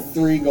slap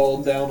 3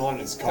 gold down on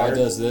his Guy cart.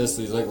 does this,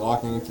 so he's like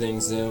locking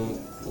things in,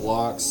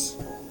 locks.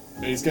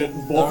 And he's gonna,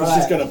 Wolf is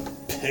just gonna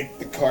pick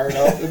the cart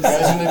up. And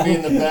Guy's gonna be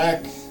in the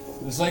back.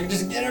 It's like,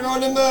 just get it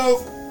on the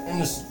move! And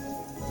just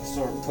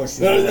start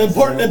pushing it.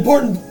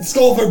 important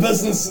skull for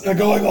business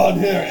going on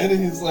here. And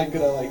he's like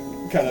gonna like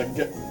kind of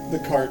get the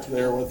cart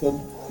there with him.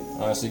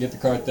 Alright, so you get the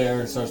cart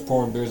there, it starts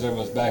pouring beers,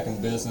 everyone's back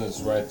in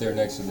business, right there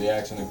next to the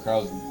action, the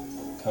crowd's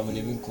coming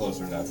even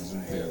closer now, there's some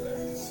beer there.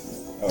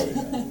 Oh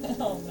yeah.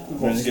 Oh no.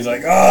 Brendan's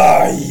like,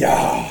 ah,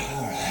 yeah.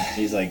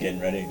 He's like getting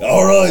ready.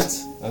 All right.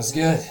 That was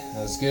good,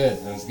 that was good,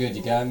 that was good,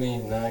 you got me,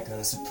 I'm not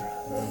gonna surprise.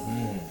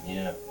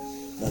 Yeah.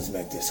 Let's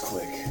make this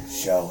quick,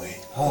 shall we?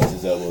 Oh, Puts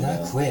his elbow not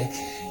down. quick.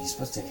 You're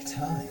supposed to take your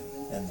time.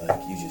 And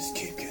like, you just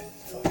keep getting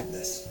fucking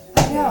this.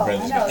 I know,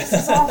 this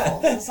is awful.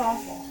 This is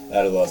awful.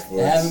 Out of lost I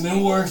words. haven't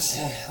been worked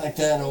like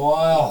that in a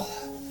while.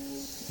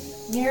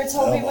 Near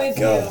told Oh me my with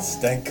god, you.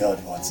 thank God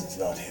Watson's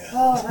not here.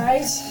 Oh,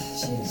 right?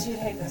 She'd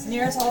hate this.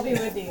 Near told me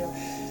with you.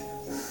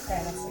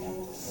 Okay, next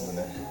again. I'm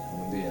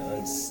gonna be on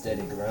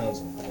unsteady grounds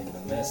and making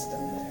a mess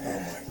down Oh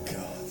there. my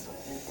god.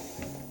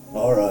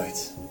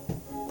 Alright.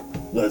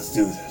 Let's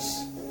do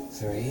this.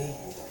 3,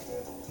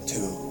 2.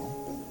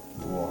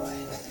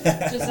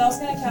 1. Giselle's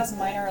gonna cast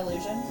Minor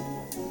Illusion.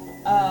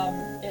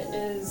 It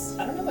is,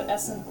 I don't know what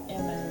S&M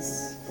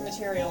is,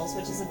 materials,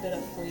 which is a bit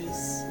of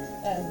fleece,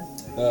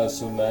 and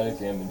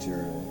Somatic and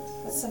material.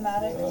 what's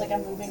somatic? Like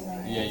I'm moving my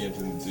hand. Yeah, you have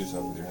to do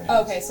something with your hands.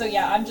 Okay, so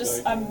yeah, I'm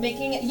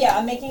making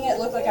it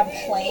look like I'm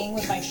playing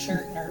with my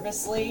shirt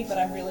nervously, but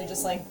I'm really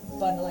just like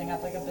bundling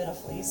up like a bit of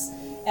fleece.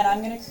 And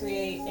I'm gonna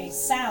create a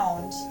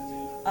sound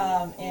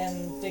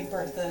in Big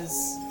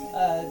Bertha's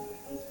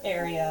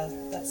area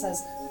that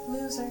says,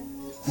 loser.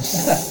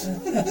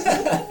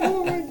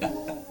 Oh my god.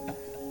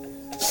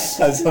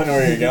 I was wondering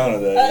where you're going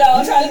with Oh that. no,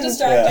 I'm trying to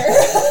distract her.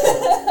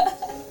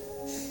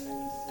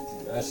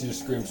 I should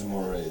just scream some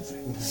more rage. You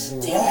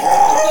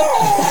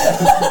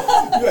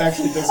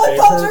actually just gave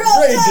her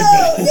rage a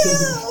bit.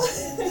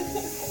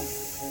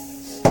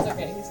 It's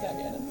okay, he's got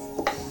guidance.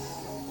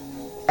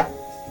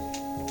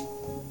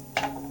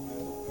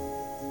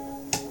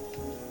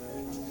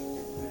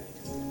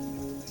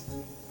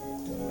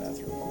 Do the math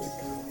real quick.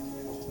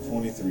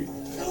 23.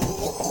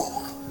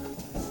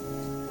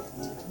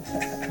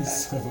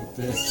 Son of a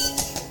bitch.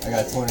 I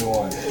got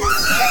 21.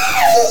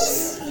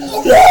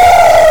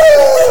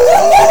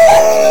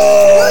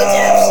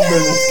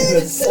 Brendan's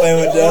gonna slam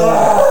it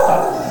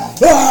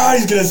down.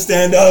 He's gonna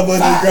stand up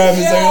with his grab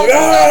his thing.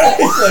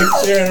 He's like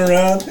cheering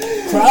around.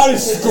 Crowd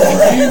is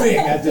screaming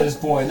at this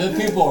point. The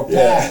people are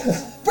packed.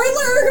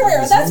 Brindler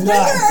Ergomir! That's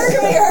Brindler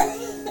Ergomir!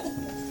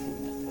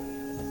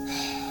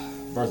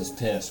 Bertha's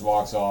pissed,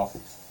 walks off,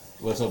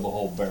 lifts up a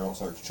whole barrel,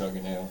 starts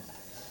chugging down.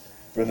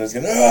 Brendan's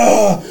gonna,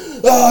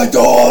 I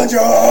told you!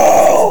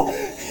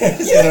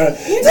 He's gonna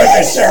rip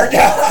his shirt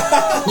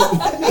off.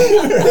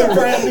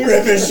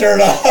 Rip his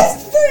shirt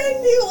off.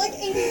 Brand new, like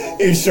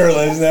 80. He's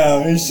shirtless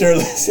now. He's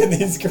shirtless in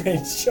these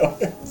green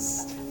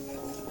shorts.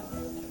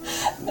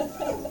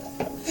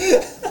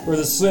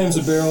 Bertha slams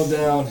the barrel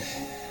down.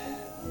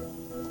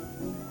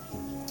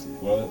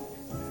 Well,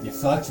 You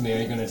fucked me. Are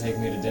you gonna take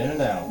me to dinner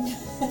now?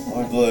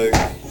 I'm like,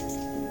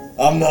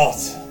 I'm not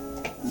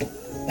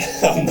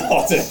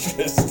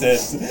interested,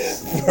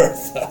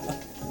 Bertha.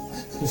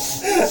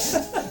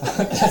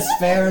 That's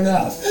fair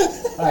enough,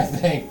 I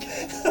think.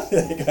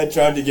 I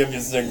tried to give you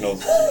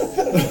signals.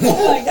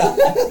 Oh my god.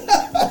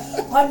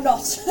 I'm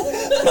not.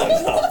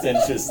 I'm not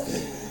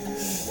interested.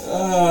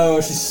 oh,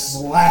 she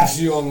slaps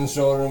you on the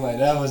shoulder. I'm like,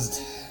 that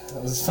was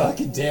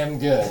fucking damn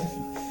good.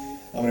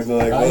 I'm gonna be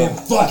like, I am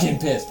well, fucking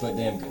pissed, but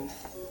damn good.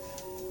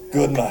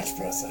 good match,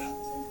 Bertha.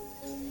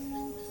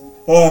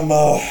 I'm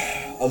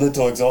a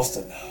little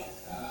exhausted now.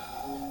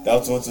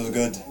 That's what's so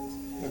good.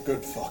 A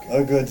good fucking.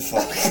 A good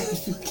fuck.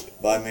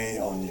 By me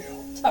on you.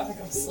 Time to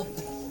go sleep.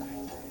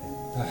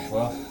 Alright,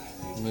 well,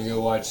 let me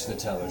go watch the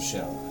teller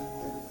show.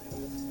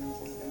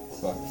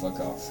 Fuck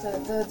off.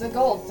 The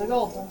gold,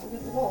 don't forget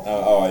the gold.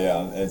 Oh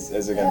yeah, is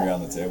it gonna be on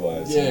the table? I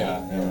assume?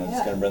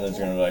 Yeah. Brendan's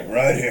gonna be like,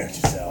 right here,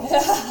 Giselle.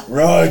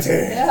 Right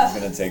here. Yeah.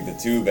 He's gonna take the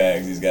 2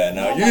 bags he's got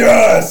now.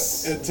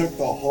 Yes! It took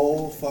the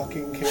whole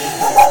fucking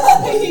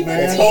character. He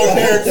Man, whole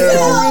character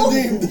himself.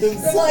 redeemed From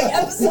himself. like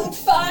episode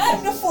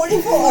 5 to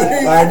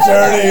 44. My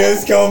journey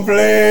is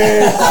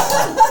complete!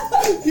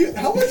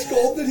 How much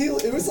gold did he?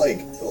 It was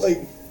like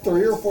 3,000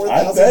 or 4,000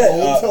 I bet,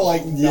 gold to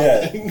like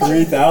nothing. Yeah,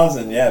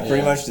 3,000, yeah, pretty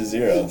Yeah. much to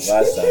 0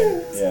 last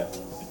time. Yeah.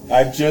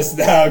 I've just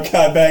now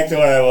got back to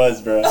where I was,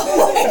 bro.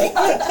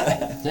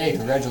 Hey,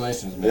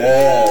 congratulations, man.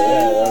 Yeah,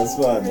 that was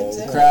fun, man.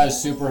 The crowd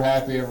is super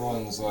happy.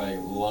 Everyone's like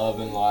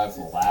loving life,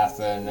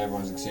 laughing.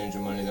 Everyone's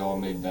exchanging money. They all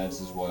made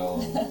bets as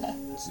well. And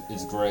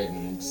it's great,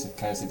 and you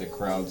kind of see the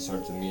crowd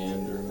start to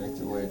meander and make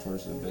their way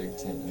towards the big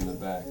tent in the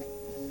back.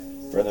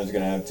 Brendan's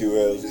gonna have 2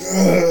 L's.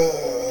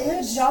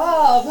 Good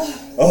job.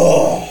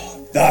 Oh,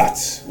 that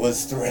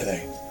was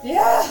thrilling.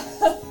 Yeah.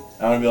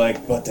 I'm gonna be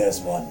like, but there's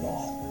one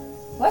more.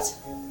 What?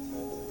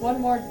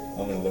 One more. I'm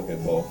gonna look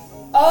at both.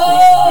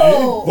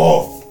 Oh!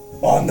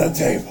 Both on the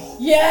table.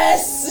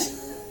 Yes!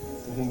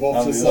 Wolf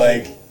I'm just just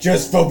like,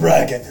 just for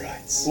bragging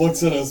rights.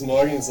 looks at his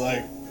mug and he's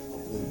like,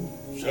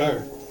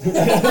 sure. He's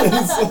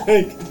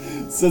like,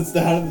 sits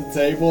down at the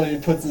table and he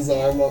puts his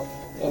arm up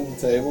on the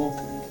table.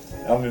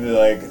 I'm gonna be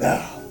like,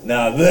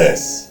 now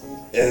this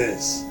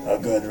is a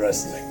good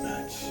wrestling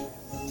match.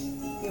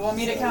 You want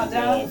me to count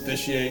I'll down?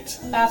 officiate.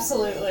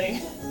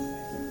 Absolutely.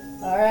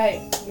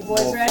 Alright, you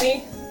boys Wolf.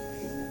 ready?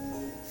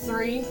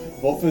 3.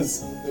 Wolf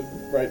is,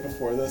 right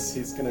before this,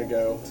 he's gonna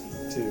go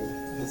to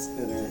his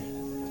inner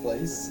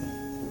place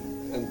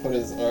and put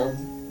his arm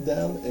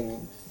down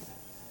and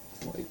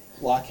like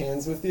lock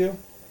hands with you.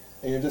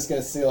 And you're just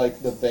gonna see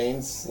like the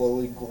veins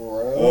slowly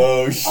grow.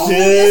 Oh shit! Oh,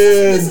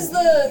 this is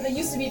the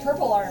used to be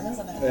purple arm,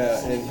 isn't it? Yeah,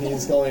 and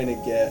he's going to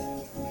get.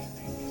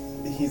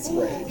 He's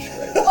rage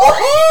right now.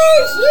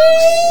 Oh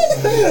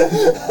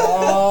shit!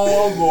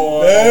 Oh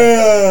boy.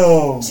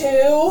 Damn!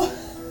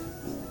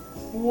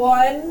 2,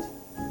 1,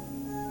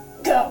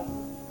 go.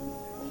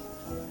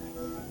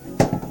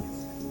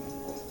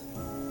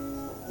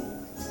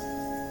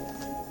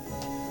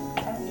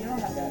 You don't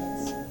have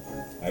guidance.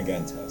 I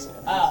got into myself.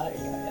 Ah, there you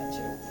go. I got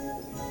you.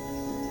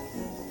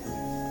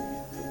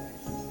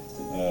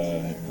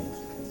 Here we go.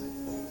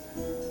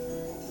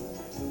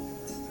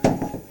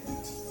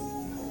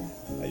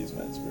 I use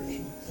my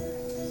inspiration.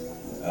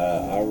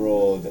 I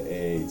rolled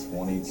a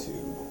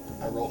 22.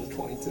 I rolled a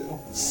 22.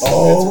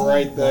 Oh, it's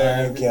right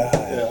there. my God.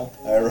 Yeah.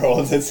 I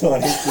rolled a 22, bro. So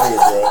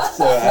how's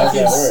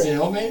Fucking that work?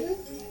 stalemated?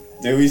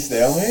 Do we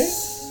stalemate?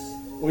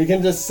 We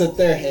can just sit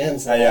there,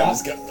 hands Oh, yeah, I'm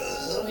locked. just gonna.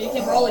 Well, you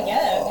can roll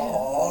again.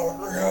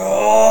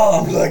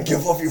 I'm like,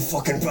 give up, you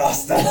fucking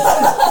bastard.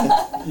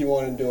 You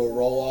want to do a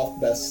roll off,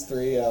 best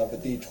 3 out of a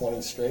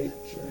d20 straight?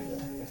 Sure. Yeah.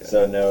 Okay.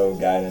 So no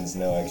guidance,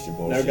 no extra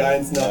bullshit. No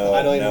guidance, nothing.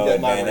 I don't even get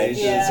my advantage.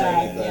 rages or Yeah,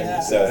 anything. yeah.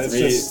 So it's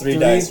three just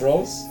dice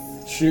rolls?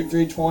 Shoot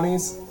 3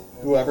 20s.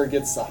 Whoever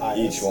gets the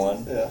highest. Each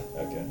one? Yeah.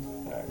 Okay.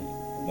 Alright.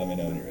 Let me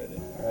know when you're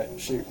ready. All right.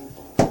 Shoot.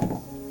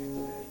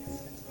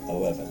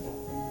 11.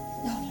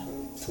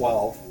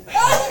 12.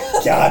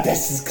 God,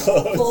 this is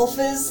close. Wolf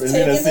is We're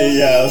taking gonna see,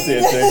 yeah, I'll see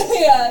it too.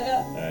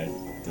 yeah. Alright.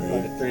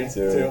 3, 2,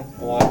 2,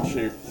 1.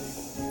 Shoot.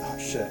 Oh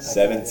shit.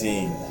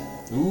 17.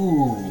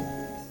 Ooh.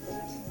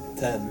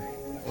 10.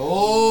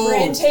 Oh.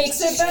 Bryn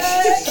takes it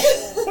back.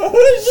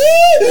 Oh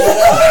shit!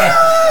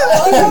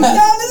 Oh, come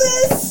down to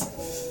this.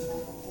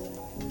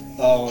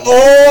 Oh.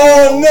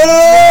 Oh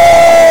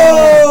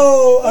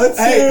no! A 2!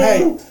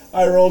 Hey.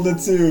 I rolled a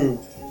 2.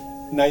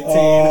 19.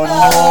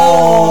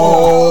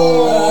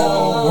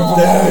 Oh,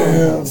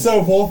 damn!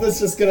 So Wolf is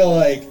just gonna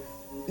like,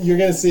 you're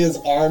gonna see his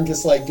arm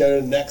just like go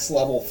to next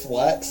level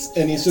flex,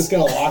 and he's just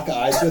gonna lock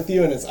eyes with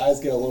you, and his eyes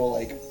get a little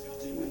like,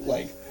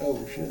 oh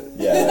shit.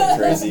 Yeah, like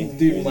crazy. Dude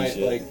crazy might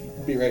shit. like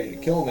be ready to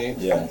kill me.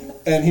 Yeah.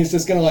 And he's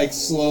just gonna like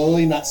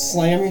slowly, not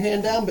slam your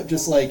hand down, but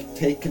just like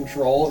take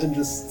control and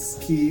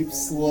just keep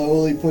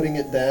slowly putting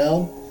it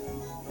down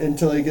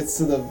until he gets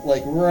to the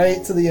like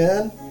right to the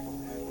end.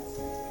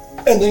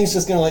 And then he's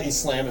just gonna let you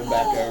slam him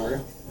back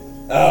over.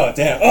 Oh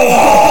damn!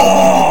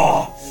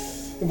 Oh!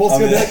 And Wolf's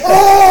I'm gonna be in- like,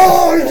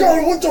 oh,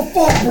 Johnny, what the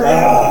fuck,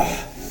 bro?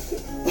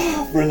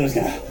 Brendan's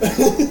gonna.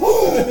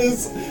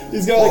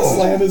 He's gonna like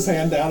slam his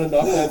hand down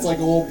enough that it's like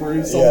a little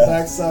bruise on Yeah. the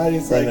backside.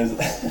 He's like, Brendan's.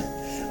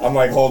 I'm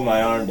like holding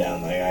my arm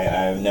down, like I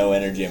have no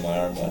energy in my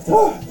arm left.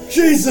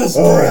 Jesus,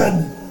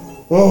 Bren!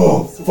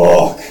 Oh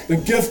fuck! The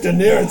gift of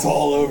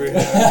Neanderthal over here.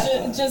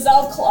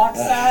 Giselle clocks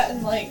that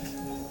and like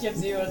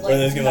gives you a like.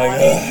 Brendan's gonna like.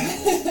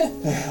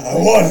 nodding. I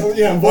won.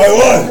 Yeah, I Wolf's won.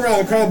 walking around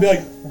the crowd and be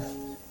like,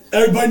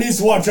 everybody needs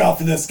to watch out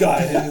for this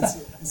guy. It's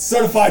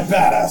certified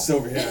badass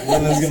over here.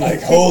 Brendan's gonna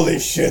like, holy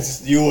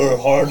shit, you were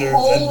harder than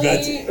Holy-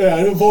 Betty. Yeah,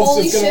 and Wolf's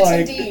Holy just gonna shit,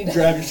 like indeed.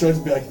 grab your shoulders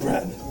and be like,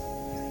 Bren,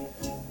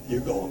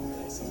 you're going.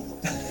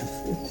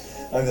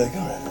 I'm like,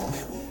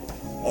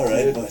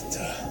 alright, but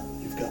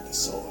You've got the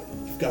sword.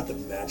 You've got the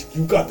magic.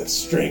 You've got the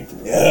strength.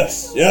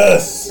 yes,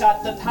 yes.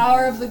 Got the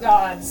power of the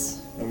gods.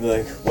 I'm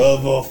like,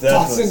 well, Wolf, that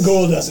Toxin was.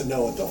 Ghoul doesn't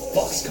know what the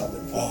fuck's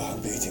coming from. Oh, I'm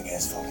beating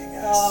his fucking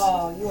ass.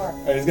 Oh, you are.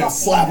 Alright, he's gonna fucking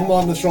slap him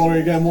on the shoulder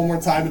again one more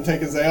time and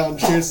take his ale and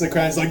cheers to the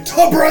crowd. He's like,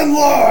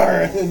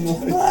 Tubrenlar! And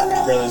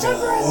like, Brendan's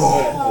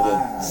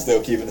gonna, still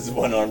keeping his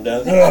one arm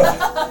down.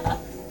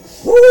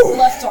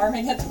 left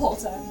arming it the whole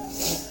time.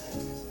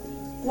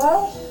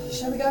 Well,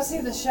 should we go see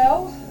the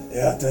show?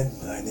 Yeah, then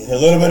I need a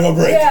little bit of a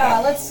break. Yeah,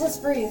 let's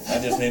breathe. I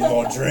just need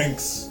more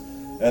drinks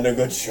and a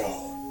good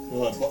show.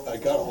 I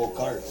got a whole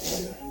cart.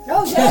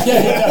 Oh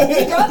yeah,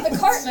 we brought the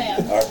cart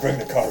man. Alright, bring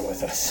the car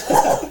with us.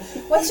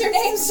 What's your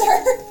name,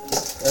 sir?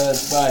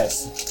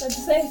 Tobias.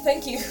 Say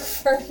thank you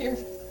for your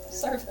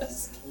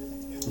service.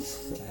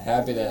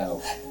 Happy to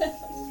help.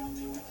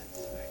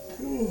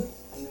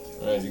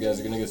 Alright, you guys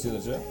are gonna go see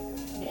the show?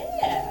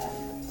 Yeah.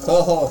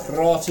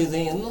 Righty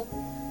then.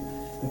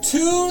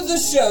 To the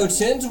show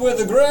tent where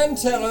the grand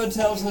teller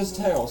tells his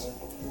tales.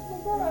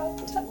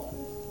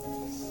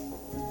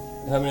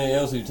 How many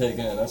ales have you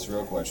taken in? That's the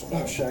real question.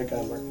 Oh shit, I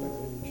gotta mark my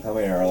range. How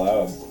many are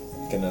allowed?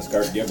 can this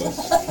cart give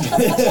us?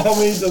 How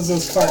many does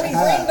this cart We bring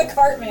have? the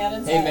cart man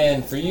inside. Hey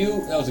man, for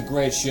you, that was a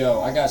great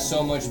show. I got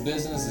so much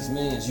business, as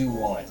many as you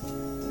want.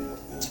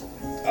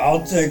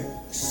 I'll take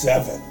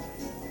 7.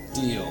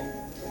 Deal.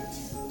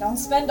 Don't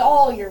spend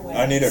all your winnings.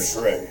 I need a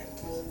tray.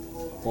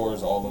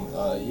 Pours all of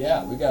them.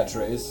 Yeah, we got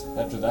trays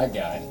after that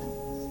guy.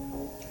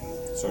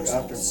 Starts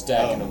After-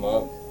 stacking them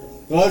up.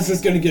 Well, I was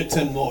just gonna get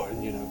 10 more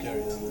and,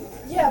 carry them in.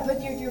 Yeah,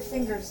 but your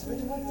fingers.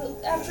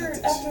 After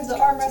the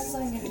arm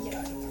wrestling, and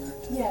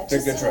yeah.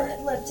 Take just the tray.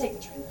 Take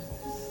the tray.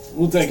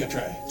 We'll take a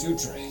tray. 2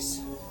 trays.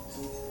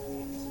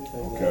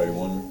 I'll carry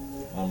one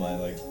on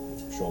my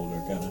shoulder,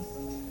 kind of.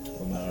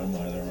 When my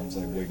other arm's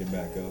waking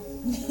back up.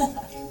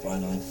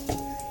 Finally,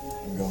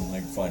 I'm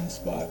going find a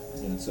spot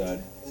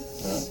inside.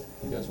 Alright,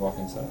 you guys walk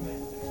inside.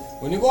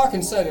 When you walk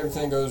inside,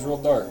 everything goes real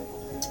dark.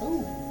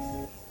 Ooh.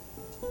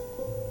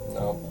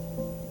 No.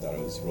 Thought it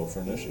was roll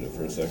for initiative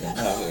for a second.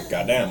 I was like,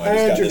 goddamn, I And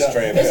just got you're this done.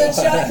 tray of There's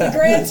a ale. the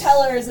Grand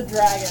Teller is a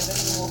dragon, and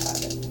you will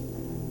find it.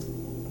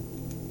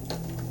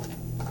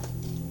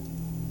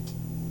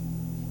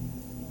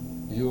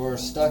 You are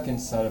stuck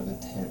inside of a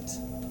tent.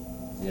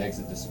 The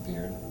exit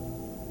disappeared.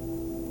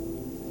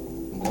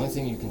 And the only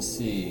thing you can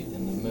see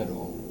in the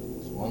middle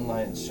is one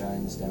light that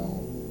shines down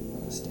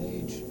on the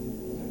stage,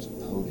 and there's a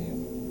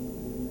podium.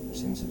 There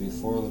seems to be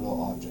 4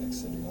 little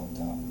objects sitting on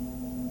top.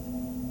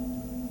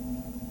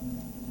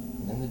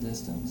 And in the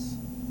distance,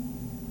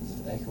 as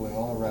if echoing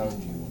all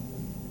around you,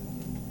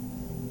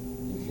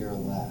 you hear a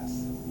laugh.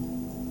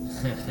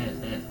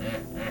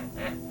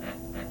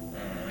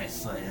 I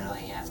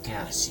finally have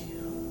got you.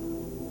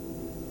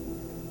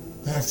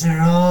 After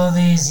all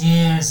these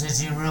years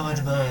since you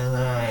ruined my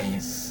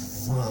life,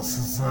 Wolf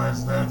von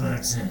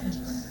Lumberton,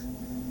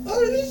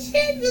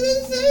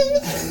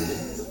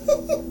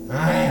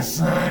 I have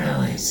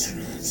finally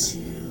trapped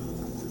you.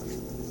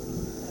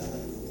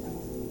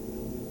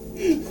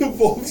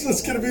 Wolf's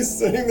just gonna be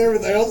sitting there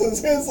with nails in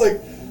his hands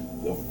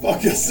the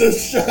fuck is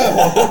this show?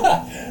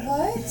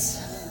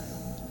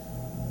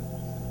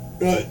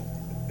 What?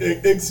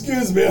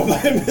 Excuse me, am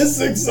I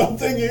missing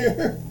something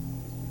here?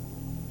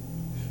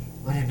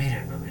 What do you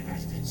mean, Robert?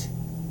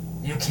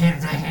 You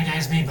can't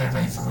recognize me by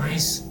my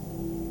voice?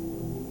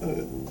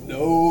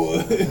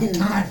 No.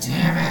 God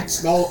damn it!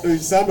 You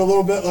sound a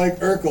little bit like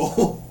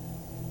Urkel.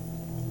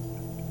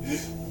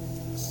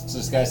 So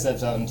this guy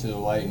steps out into the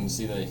light and you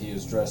see that he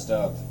is dressed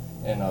up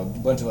in a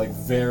bunch of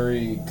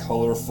very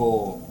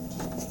colorful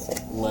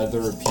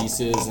leather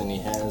pieces, and he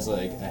has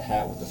a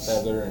hat with a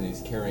feather, and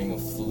he's carrying a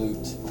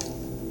flute,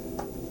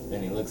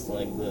 and he looks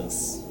like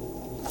this.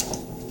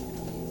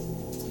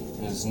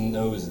 And his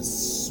nose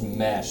is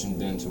smashed and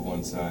bent to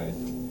one side.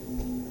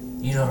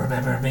 You don't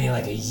remember me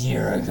like a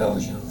year ago.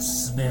 You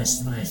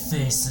smashed my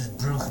face and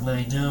broke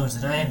my nose,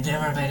 and I have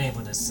never been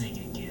able to sing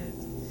again.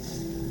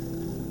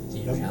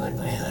 You ruined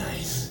my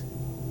life.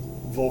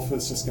 Wolf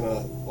is just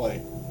gonna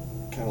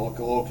kind of look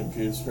a little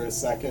confused for a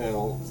second and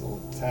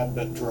a tad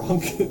bit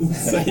drunk at the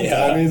same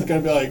time. He's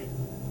gonna be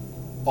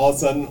all of a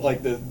sudden,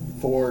 the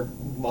 4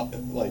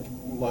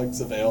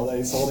 mugs of ale that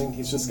he's holding,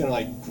 he's just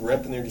gonna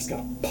grip and they're just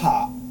gonna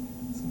pop.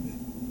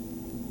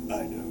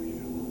 I know you.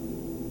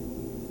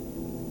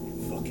 You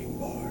fucking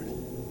bard.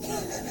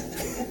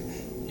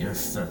 You're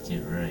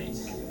fucking right.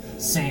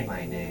 Say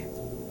my name.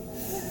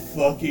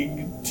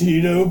 Fucking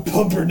Tito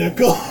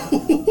Pumpernickel.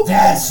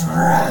 That's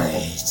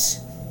right.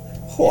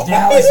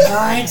 Now it's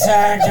my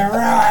turn to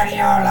ruin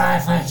your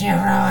life like you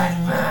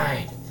ruined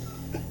mine.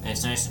 And he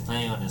starts to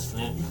play on his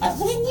flute.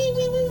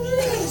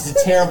 It's a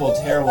terrible,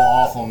 terrible,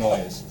 awful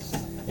noise.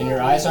 And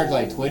your eyes start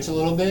to twitch a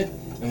little bit,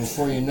 and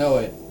before you know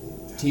it,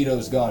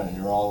 Tito's gone and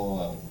you're all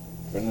alone.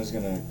 Brenda's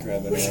gonna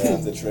grab an ale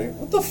off the tray.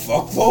 What the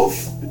fuck,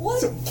 Wolf?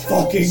 What kind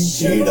fucking of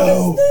show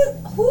Cheeto. is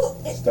this? Who?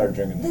 Start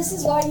drinking. This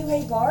is why you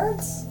hate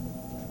bards?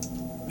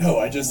 No,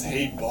 I just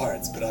hate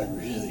bards, but I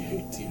really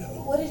hate Tito.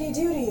 What did he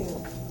do to you?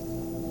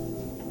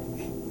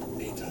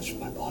 He touched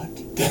my butt.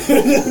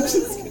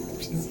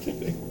 just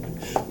kidding.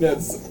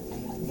 That's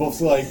Wolf's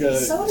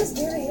So does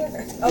Gary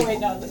Hare. Oh wait,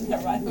 no,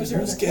 never mind.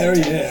 Who's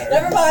Gary Hare?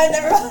 Never mind.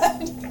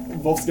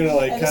 Wolf's gonna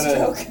And a kind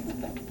of stroke.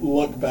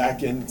 look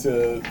back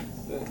into,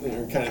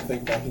 or kind of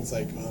think back. He's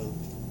well,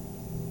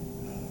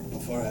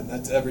 before I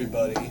met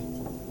everybody,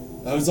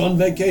 I was on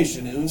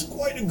vacation. It was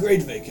quite a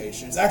great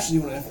vacation. It's actually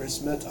when I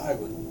first met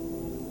Iwan,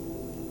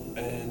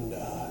 and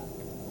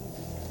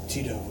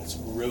Tito was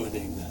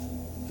ruining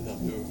the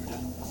mood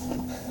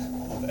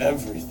of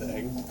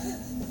everything.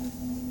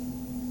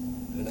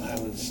 And I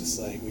was just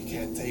we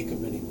can't take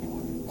him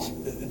anymore.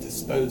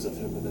 Dispose of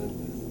him. And then,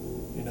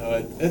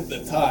 at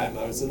the time,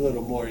 I was a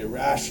little more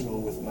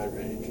irrational with my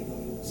rage.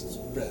 This is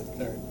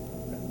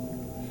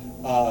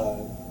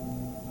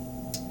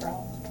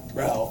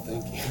Brel,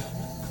 thank you.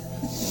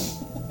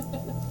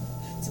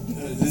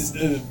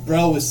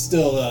 Brel was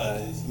still,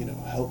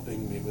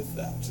 helping me with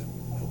that,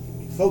 and helping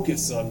me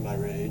focus on my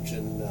rage.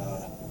 And,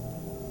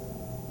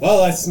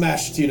 I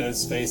smashed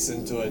Tito's face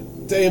into a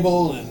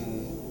table and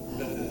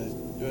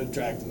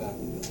dragged him out of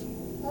the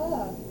building.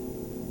 Ah.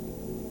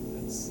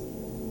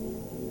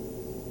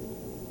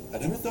 I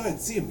never thought I'd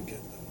see him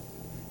again,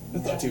 though.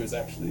 I thought he was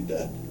actually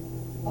dead.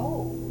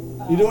 Oh.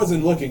 He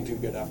wasn't looking too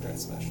good after I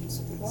smashed his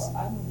face. Well,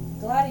 I'm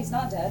glad he's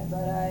not dead, but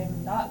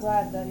I'm not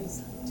glad that he's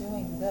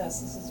doing this.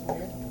 This is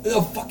weird. What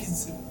the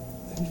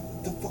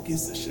fuck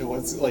is this shit?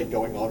 What's like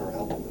going on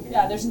around him?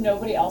 Yeah, there's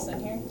nobody else in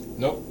here.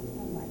 Nope.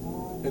 Oh my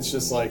god. It's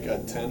just like a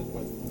tent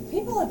with.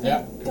 People have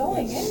been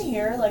going in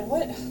here. Like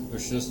what?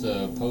 There's just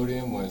a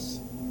podium with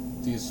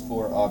these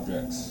 4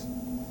 objects.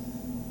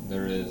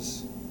 There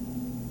is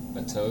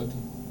a toad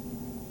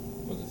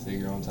with a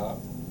figure on top,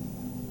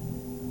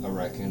 a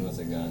raccoon with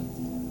a gun,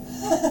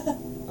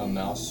 a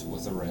mouse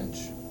with a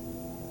wrench,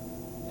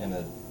 and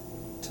a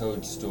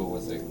toadstool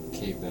with a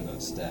cape and a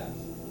staff.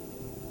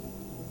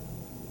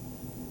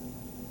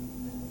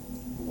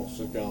 I'm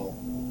also gonna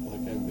look at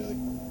him and be like,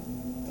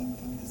 what the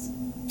fuck is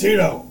it?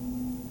 Tito!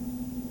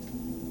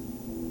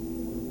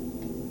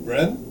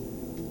 Bren?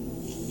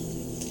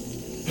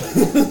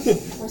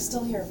 We're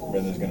still here, Wolf.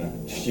 Brendan's gonna.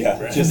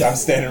 Yeah, just I'm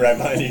standing right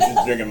behind you,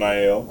 just drinking my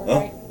ale. We're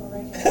Huh?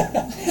 right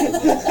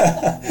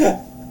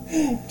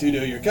here.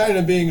 Tito, you're kind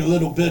of being a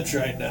little bitch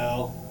right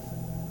now.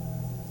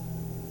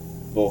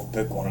 Both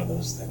pick one of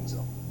those things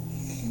up.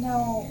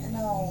 No.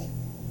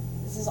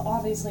 This is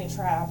obviously a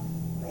trap.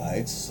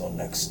 Right, so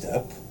next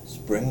step,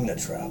 spring the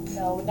trap.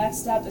 No, next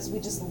step is we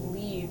just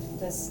leave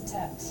this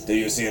tent. Do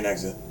you see an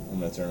exit? I'm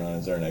gonna turn around.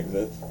 Is there an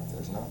exit?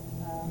 There's not.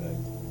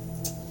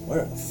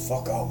 Where the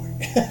fuck are we?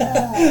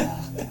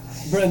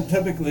 Brent,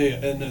 typically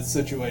in this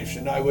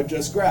situation, I would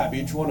just grab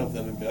each one of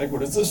them and be like,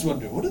 what does this one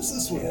do? What does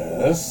this one do?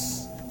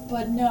 Yes.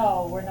 But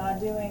no, we're not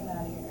doing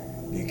that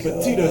here. Because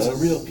But Tito's a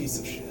real piece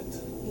of shit.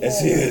 Is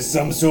he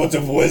some sort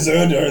of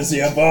wizard or is he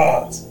a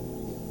bard?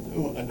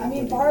 Ooh, I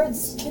mean,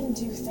 bards can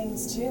do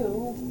things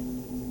too.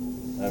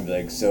 I'm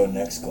like, so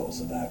next course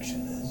of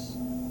action is.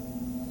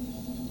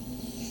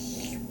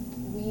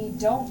 We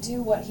don't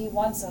do what he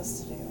wants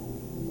us to do,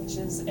 which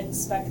is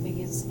inspect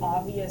these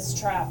obvious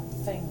trap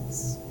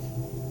things.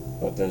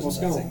 But there's Let's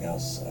go. nothing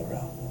else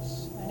around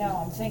us. I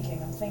know, I'm thinking.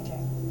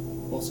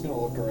 I'm also gonna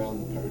look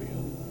around the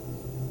podium.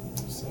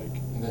 Just like,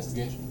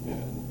 Investigation.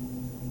 yeah.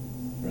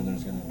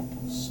 Brendan's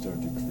gonna start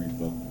to creep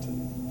up to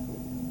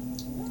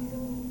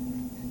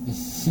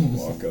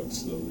walk up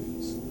slowly.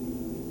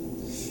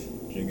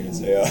 You're gonna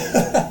say,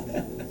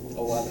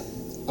 11.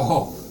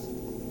 Oh.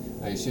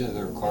 You see that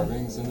there are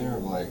carvings in there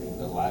of like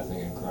the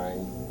laughing and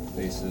crying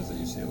faces that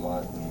you see a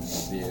lot in the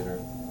theater.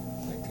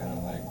 They kind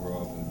of like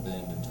grow up and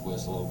bend and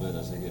twist a little bit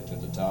as they get to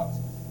the top.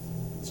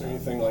 Is there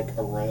anything like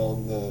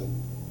around the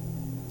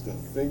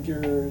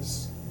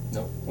figures?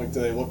 Nope. Like, do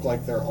they look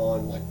like they're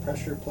on like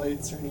pressure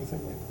plates or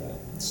anything like that?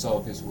 It's a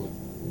solid piece of wood.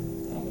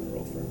 I'm gonna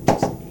roll for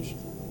investigation.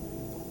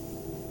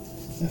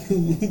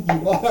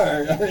 You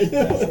are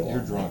you?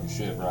 You're drunk as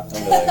shit, right?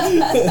 I'm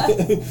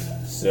like,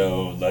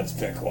 so let's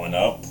pick one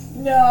up.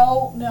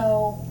 No.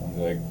 I'm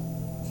like,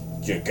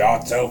 you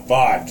got till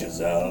 5,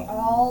 Giselle.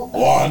 I'll.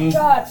 One. Oh,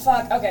 God,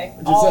 fuck. Okay.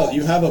 Giselle,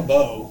 you have a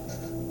bow.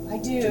 I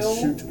do. Just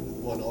shoot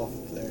one off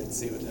of there and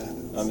see what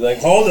happens. I'm like,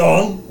 hold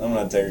on. I'm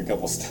gonna take a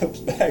couple steps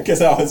back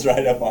because I was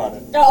right up on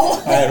it. No.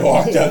 I had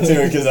walked up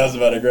to it because I was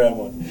about to grab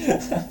one.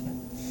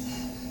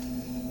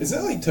 Is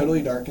it like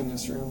totally dark in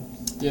this room?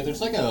 Yeah,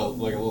 there's like a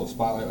little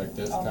spotlight like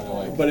this, kind of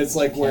like. But it's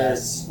like where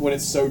Yes. when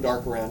it's so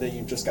dark around it,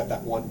 you've just got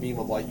that one beam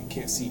of light. You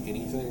can't see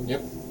anything.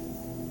 Yep.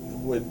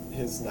 Would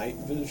his night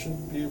vision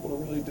be able to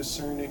really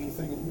discern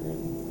anything in the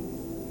room?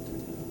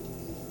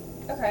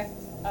 Okay.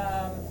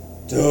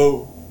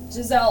 2.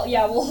 Giselle,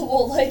 yeah,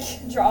 we'll like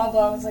draw a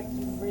bow. It's like,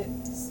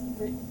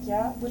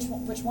 yeah, which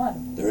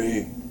one?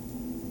 3.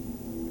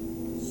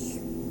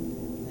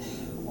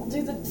 We'll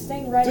do the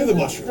thing right. Do the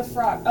mushroom. The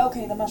frog.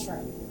 Okay, the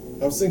mushroom.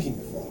 I was thinking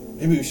the frog.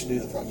 Maybe we should do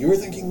the frog. You were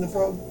thinking the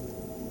frog?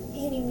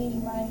 Eeny, meeny,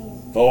 miny.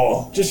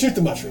 4. Just shoot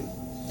the mushroom.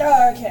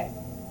 Oh, okay.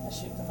 Let's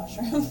shoot the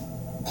mushroom.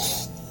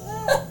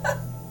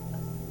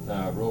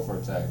 Roll for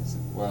attacks.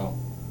 Well.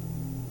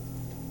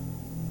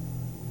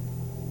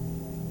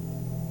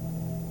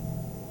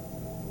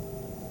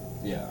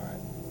 Yeah, alright.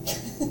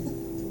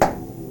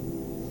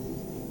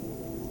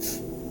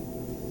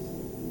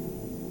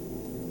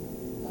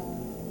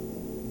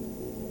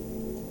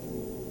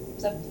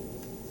 Seven.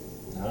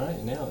 Alright,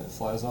 you nailed it. It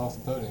flies off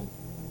the podium.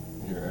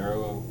 Your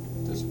arrow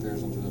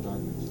disappears into the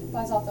darkness.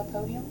 Flies off the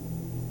podium.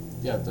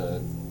 Yeah,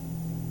 the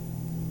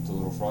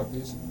little frog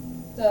piece.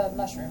 The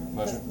mushroom.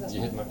 Mushroom. This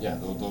You one. hit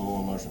the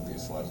little mushroom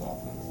piece flies off.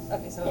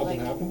 Okay, so Nothing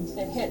like happens?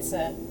 it hits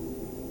it,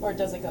 or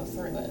does it go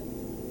through it?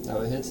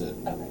 Oh, it hits it.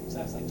 Okay,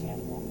 so it's like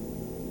tangible.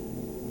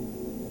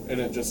 And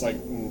it just like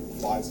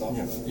flies off.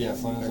 Yeah, of it. yeah,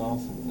 flies off.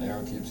 And the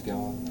arrow keeps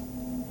going.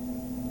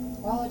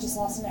 Well, I just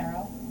lost an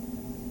arrow.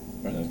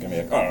 Brendan's gonna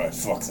be like, alright,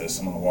 fuck this.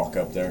 I'm gonna walk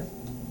up there.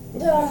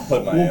 Ugh.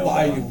 Put my We'll ale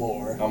buy down. you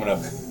more. I'm gonna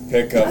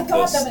pick I up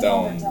got the them in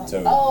stone overtime.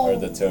 toad, Oh. or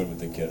the toad with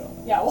the kid on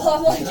it. Yeah, well,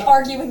 I'm like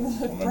arguing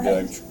with I'm gonna be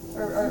Brent. like,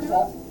 Or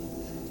Wolf.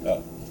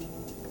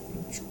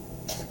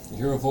 You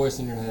hear a voice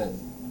in your head.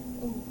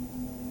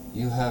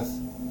 You have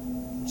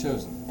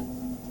chosen.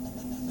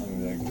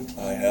 I'm gonna be like,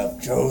 I have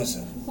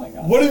chosen. Oh my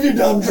god. What have you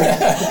done,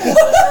 Brad?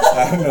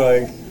 I'm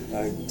like,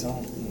 I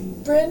don't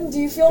Bryn, do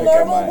you feel Pick up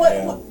normal? my What,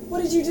 ale.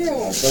 what did you do?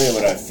 I'll tell you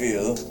what I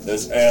feel.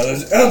 This ale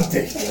is empty.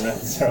 And then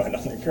throw it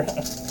on the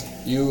ground.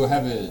 You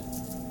have a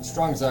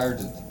strong desire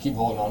to keep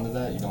holding on to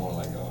that. You don't want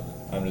to let go of it.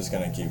 I'm just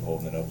gonna keep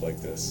holding it up like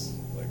this.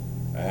 Like,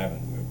 I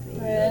haven't moved really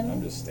yet. Bryn,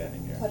 I'm just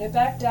standing here. Put it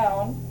back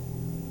down.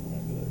 I'm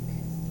gonna be like,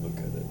 look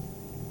at it.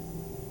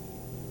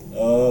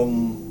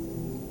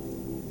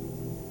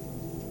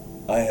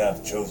 I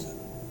have chosen.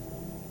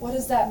 What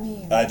does that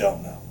mean? I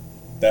don't know.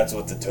 That's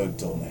what the toad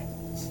told me.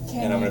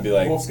 Can And I'm you- gonna be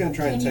like, Wolf's gonna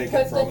try and Can you take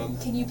put it from the him.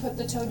 Can you put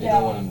the toad You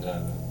don't want down? him to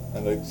have it.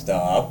 I'm like,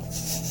 stop.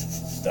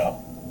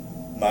 Stop.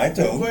 My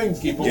toad. Wait,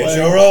 keep Get away.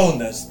 your own.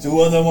 There's 2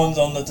 other ones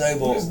on the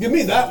table. Just give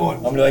me that one.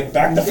 I'm gonna be like,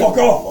 back the fuck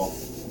off.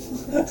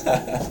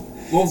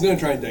 Wolf's gonna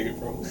try and take it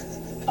from him.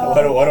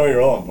 what are we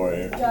rolling for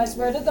here? Guys,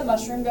 where did the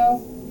mushroom go?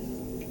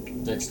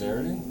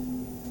 Dexterity?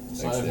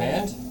 Sleight of Dexterity.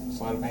 hand?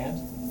 Sleight of hand?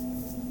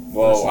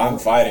 Well, I'm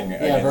fighting Yeah,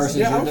 against versus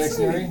Yeah, I your would say-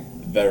 dexterity?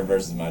 better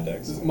versus my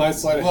dex. This is my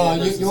sleight of Well,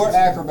 hand. versus your his.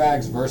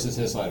 acrobatics versus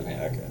his sleight of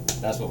hand. Okay.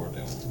 That's what we're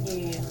doing.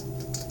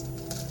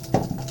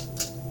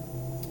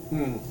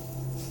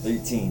 Yeah.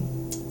 18.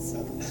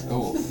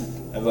 Oh.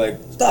 I'm like,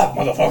 stop,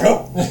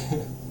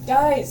 motherfucker.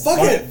 Guys, Fuck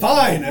it,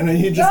 fine. And then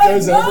he just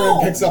Guys, goes over no!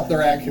 and picks up the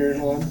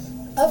raccoon one.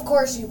 of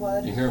course you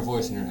would. You hear a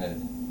voice in your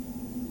head.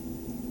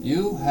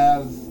 You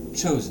have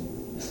chosen.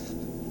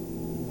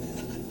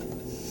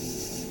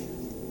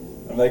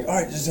 I'm like,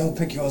 alright, just don't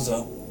pick yours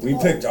up. We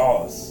picked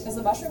ours. Is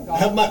the mushroom I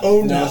have gone? my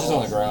own No, now. it's just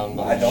on the ground.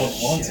 I Behind don't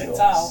you. want Shit. it.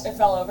 Oh, it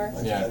fell over.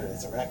 Much Yeah. better.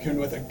 It's a raccoon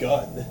with a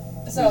gun.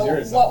 So Who's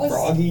yours? what A was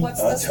froggy?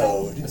 what's A this thing?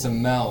 toad. It's a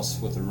mouse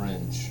with a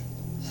wrench.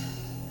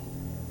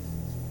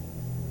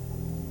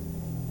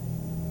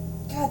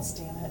 God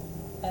damn it!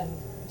 And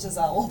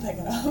Giselle will pick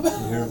it up.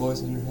 You hear a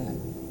voice in your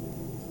head.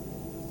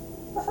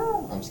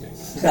 I'm just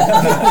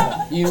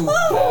kidding. You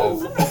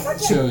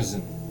have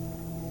chosen.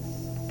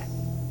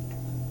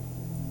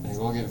 And you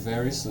will get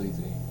very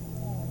sleepy.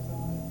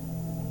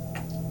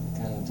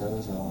 Kind of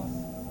doze off.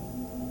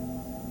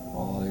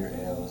 All your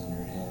ales in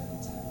your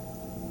hands.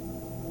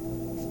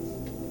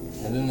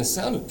 And then the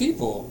sound of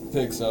people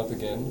picks up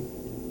again.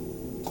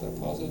 Did I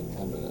pause it?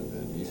 I bet I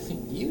did.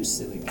 You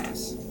silly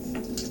goose.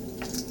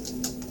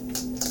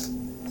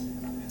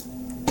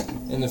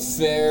 And the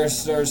fair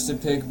starts to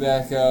pick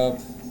back up.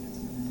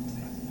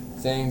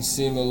 Things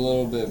seem a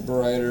little bit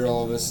brighter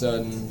all of a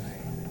sudden.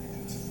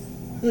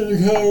 And you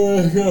kind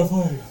of wake up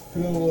like,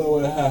 you don't know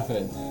what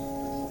happened.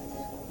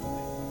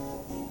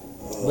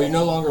 But you're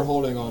no longer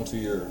holding on to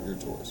your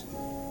toys.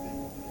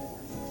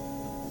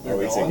 Are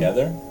we gone?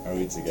 together? Are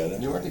we together?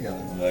 You are together.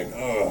 I'm like,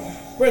 ugh.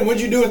 Bryn,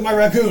 what'd you do with my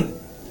raccoon?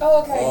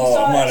 Oh, okay. You Oh,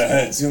 saw I might that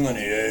have too. had too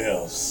many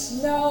ales.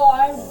 No,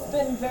 I've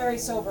been very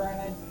sober and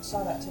I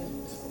saw that too.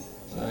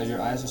 So as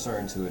your eyes are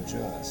starting to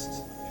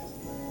adjust,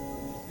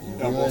 you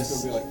Yeah, Wolf's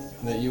realize gonna be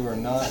like, that you are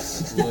not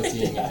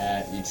looking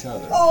at each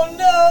other. Oh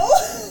no!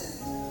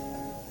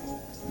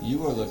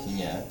 You are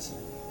looking at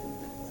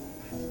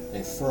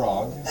a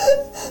frog.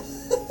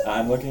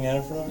 I'm looking at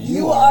a frog?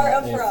 You are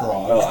a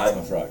frog. Oh, I'm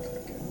a frog.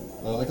 Okay.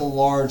 Like a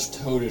large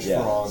toadish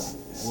Yeah. frog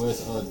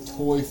with a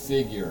toy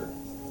figure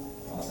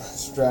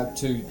strapped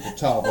to the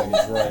top like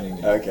it's riding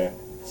it. Okay.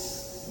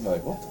 I'm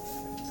like, what?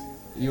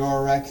 You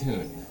are a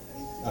raccoon.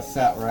 A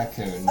fat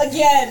raccoon.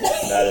 Again!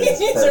 That is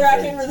He's a perfect.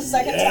 raccoon for the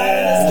second time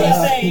in this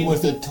campaign.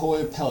 With a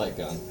toy pellet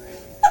gun.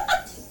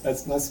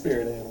 that's my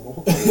spirit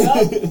animal.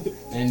 Yup.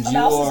 And A you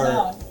mouse is are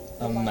down.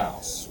 a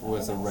mouse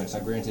with a wrench. Now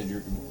granted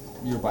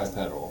you're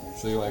bipedal,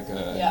 so you're like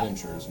a Yeah.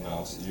 adventurous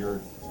mouse.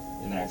 You're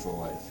in actual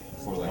life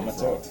for like I'm a a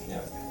frog. toad.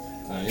 Yeah.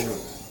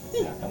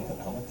 Yeah.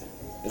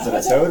 Is it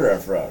a toad or a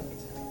frog?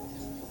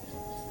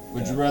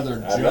 Would you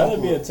rather I'd jump? rather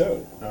be a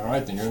toad.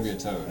 Alright then, you're gonna be a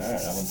toad.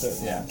 Alright, I'm a toad.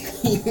 Yeah.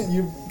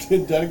 You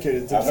get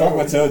dedicated to I fuck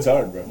with toads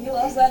hard, bro. He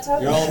loves that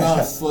toad. You're all about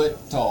a foot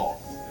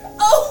tall.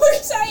 Oh, we're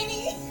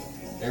tiny!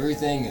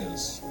 Everything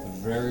is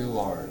very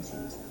large.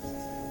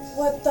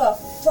 What the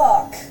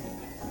fuck?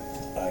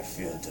 I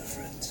feel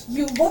different.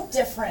 You look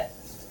different.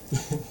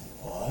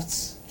 What?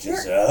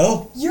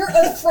 Giselle? You're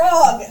a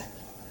frog!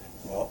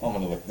 Well, I'm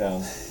gonna look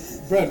down.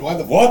 Bryn, why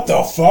the What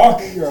the fuck?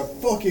 You're a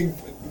fucking.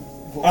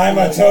 I'm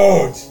a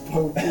toad!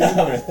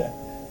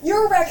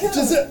 You're a raccoon!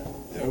 Just it.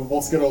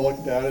 Wolf's gonna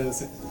look down and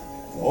say,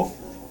 Wolf?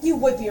 You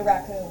would be a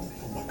raccoon.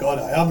 "Oh my god,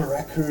 I am a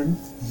raccoon.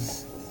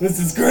 This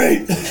is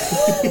great."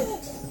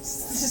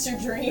 This is your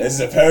dream. This is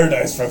a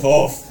paradise for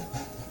Wolf.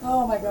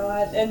 Oh my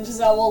god. And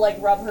Giselle will like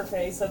rub her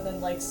face and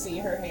then like see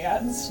her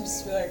hands.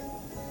 Just be like,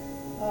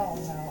 oh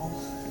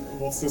no.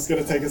 Wolf's just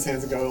gonna take his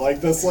hands and go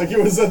like this, like he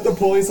was at the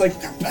police, like,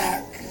 "Get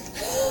back."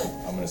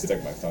 I'm gonna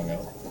stick my tongue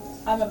out.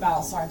 I'm a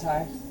mouse, aren't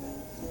I?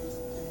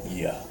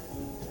 Yeah.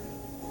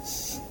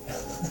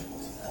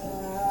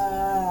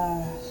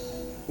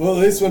 Well,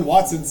 at least when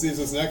Watson sees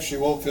us next, she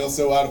won't feel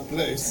so out of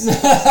place.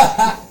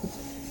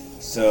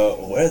 So,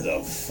 where the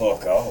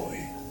fuck are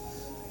we?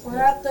 We're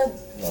at the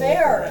Look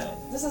fair.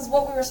 around. This is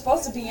what we were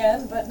supposed to be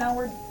in, but now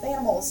we're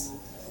animals.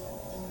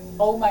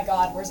 Oh my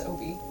god, where's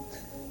Obi?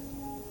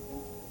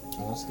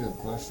 Oh, that's a good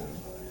question.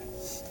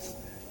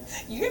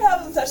 You can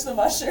have him touch the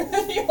mushroom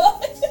if you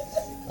want.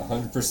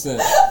 100%.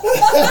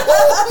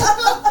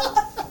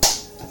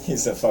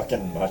 He's a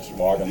fucking walking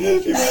He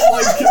mushroom. might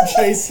like get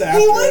chased after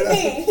He would it. be.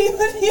 He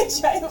would be a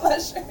giant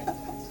mushroom.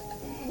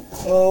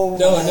 Oh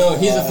No,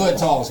 he's a God. foot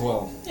tall as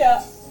well. Yeah.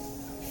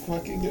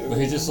 Fucking good. But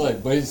he's just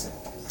like, he's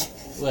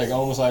like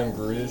almost like him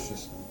Greedish.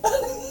 Just,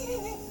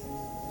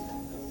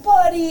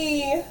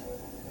 Buddy.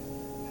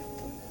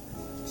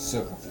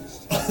 so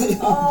confused.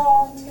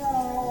 Oh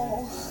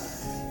no.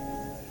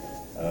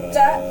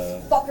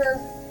 That fucker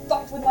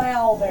fucked with my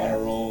Want to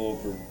owlbear. roll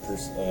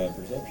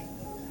perception?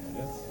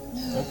 Yeah.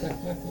 Okay.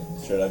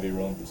 Should I be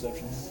rolling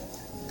perception?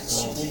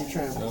 What are you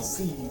trying to No.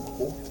 see,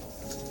 boy?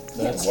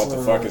 That's What the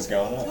for- fuck is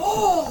going on?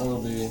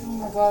 It'll be. Oh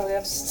my god, we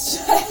have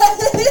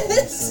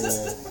stats.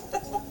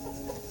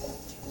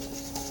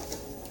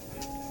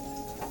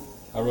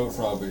 I wrote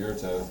Frog, but you're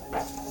Toad.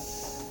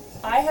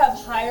 I have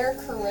higher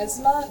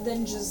charisma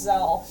than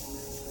Giselle.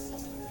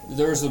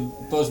 There's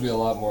supposed to be a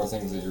lot more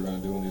things that you're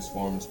going to do in these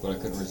forms, but I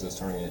couldn't resist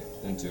turning it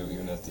into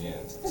even at the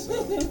end. So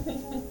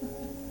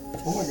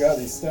Oh my god,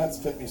 these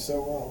stats fit me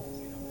so well.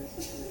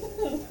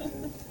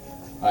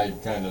 I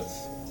kind of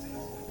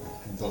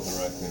built the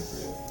raccoon for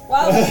you.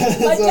 Wow,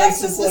 my So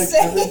dex it's is just the like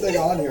same. everything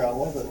on here. I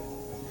love it.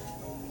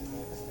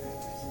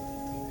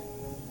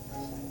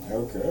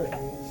 Okay.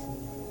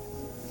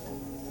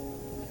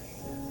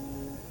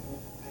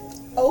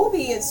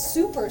 Obi is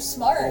super Oh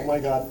smart. my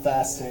god,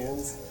 fast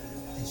hands.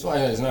 That's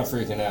why he's not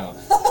freaking out.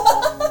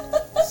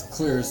 It's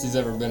clearest he's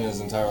ever been in his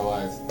entire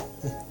life.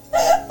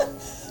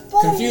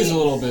 Buddy, Confused a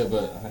little bit,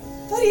 but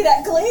buddy,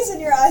 that glaze in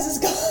your eyes is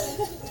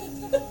gone.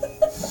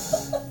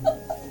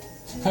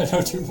 I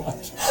know too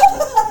much.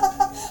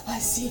 I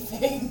see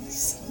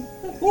things.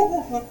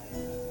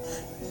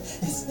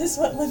 Is this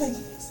what living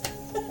is?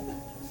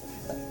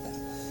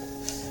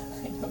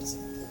 I know so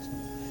much.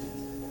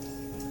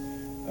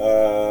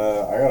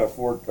 I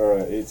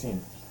got a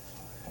 18.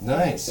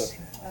 Nice.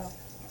 Perception.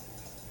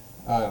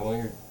 Alright, well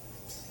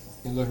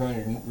you look around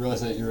and you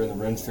realize that you're in the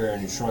Ren Fair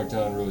and you shrunk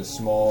down really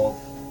small.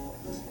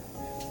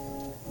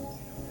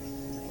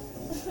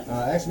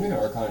 Actually, make an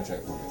Arcana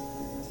check for me.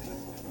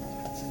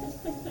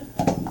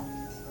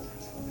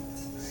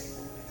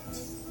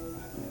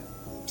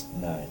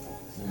 Nine.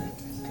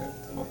 Okay.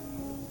 Well,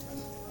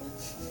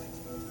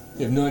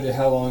 you have no idea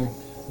how long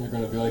you're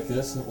going to be like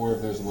this, or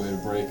if there's a way to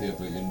break it,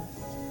 but you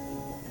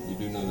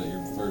do know that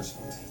your first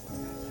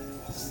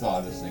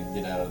thought is to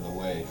get out of the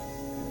way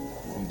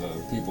from the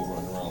people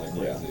running around like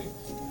Yeah. crazy.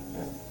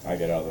 I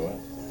get out of the way.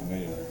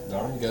 Immediately.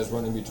 Darn, you guys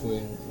run in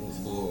between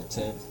the little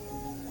tent.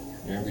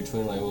 You're in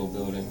between like little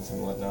buildings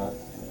and whatnot.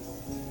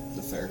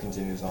 The fair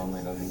continues on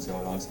like nothing's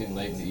going on. It's getting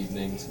late in the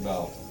evening. It's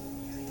about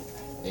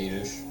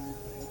 8-ish.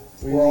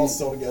 We're all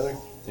still together.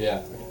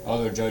 Yeah.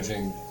 Oh, they're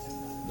judging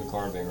the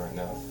carving right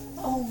now.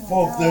 Oh my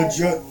For the god.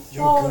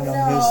 you're Oh, gonna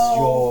no. miss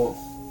your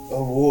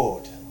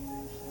award.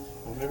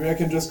 Well, maybe I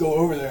can just go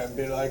over there and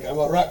be like, I'm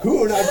a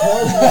raccoon, I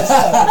carved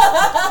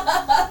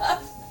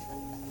myself.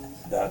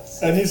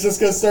 That's. And he's just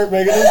gonna start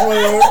making his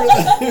way over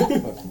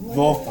there.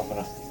 Wolf, I'm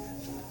gonna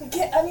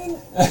I mean,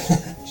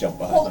 jump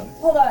behind him.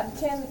 hold on.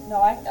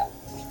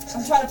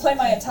 I'm trying to play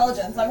my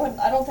intelligence. I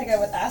don't think I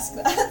would ask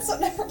that. So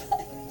never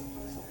mind.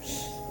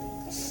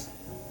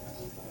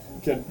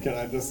 Can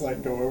I just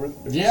like go over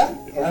there? Yeah,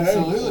 Okay,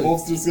 absolutely.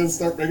 Wolf's just gonna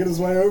start making his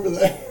way over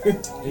there.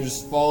 You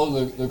just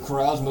follow the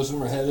crowds. Most of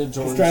them are headed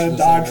towards He's trying to this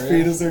dodge area.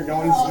 feet as they're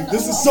going. He's Oh, like,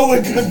 this no. is so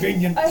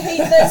inconvenient. I hate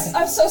this.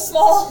 I'm so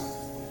small.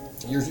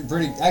 You're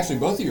pretty. Actually,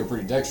 both of you are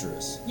pretty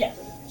dexterous. Yeah.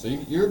 So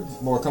you're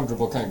more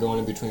comfortable kind of going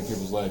in between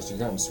people's legs. You're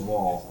kind of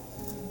small.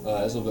 It's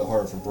a little bit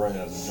harder for Brent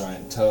as a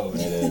giant toad.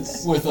 It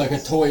is. With like a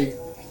toy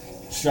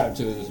strapped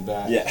to his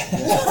back. Yeah.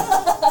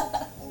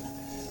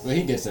 But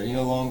he gets there. You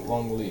know,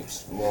 long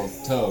leaps. Well,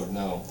 toad,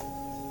 no.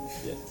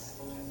 Yes.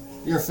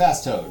 You're a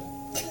fast toad.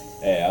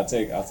 Hey, I'll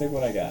take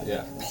what I got.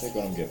 Yeah. I'll take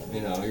what I'm given.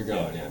 You know, you're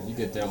going. Yeah. You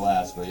get there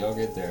last, but y'all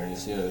get there and you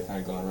see they're kind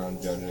of going around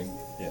judging.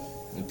 Yeah.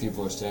 And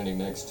people are standing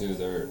next to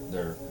their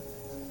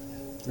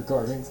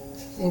carvings.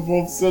 And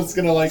Wolf's just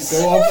gonna like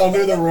go up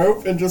under the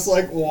rope and just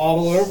like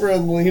waddle over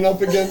and lean up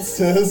against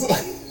his.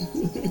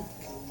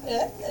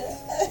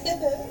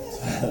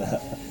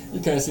 You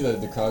kind of see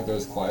that the crowd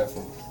goes quiet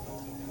for.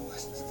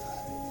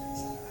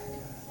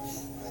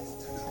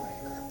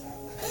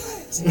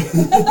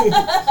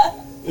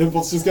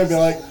 Impulse just gonna be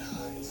like,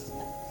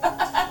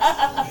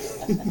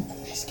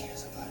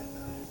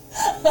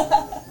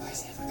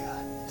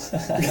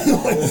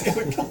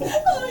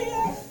 Oh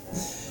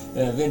yeah.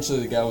 And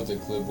eventually the guy with the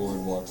clipboard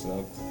walks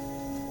up.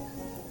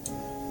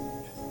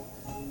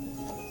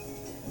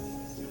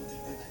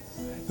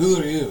 Who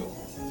are you?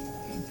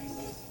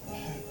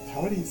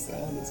 how would he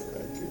sound as a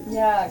raccoon?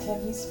 Yeah.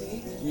 Can he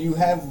speak? You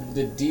have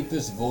the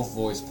deepest wolf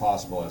voice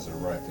possible as a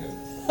raccoon.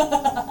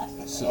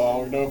 So I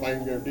don't know if I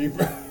can go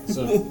deeper.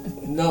 So,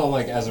 no,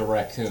 like as a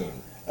raccoon.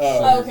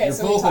 Oh, Okay, Your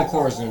so we vocal talk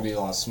cord is normal. going to be a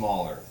lot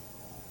smaller.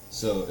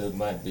 So it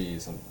might be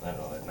some, I don't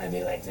know, it might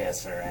be like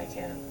this for a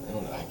raccoon. I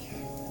don't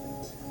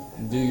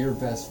know. Do your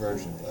best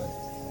version, bud.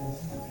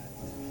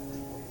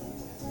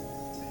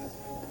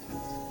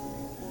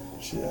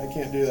 Shit, I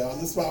can't do that on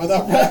the spot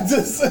without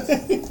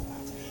practicing.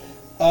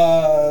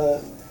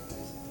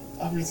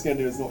 I'm just gonna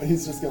do his noise.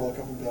 He's just gonna look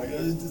up and be like,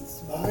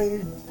 it's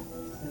my...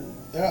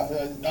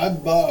 Yeah,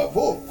 I'm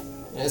Wolf.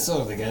 Yeah,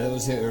 so the guy that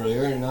was here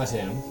earlier, not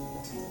him.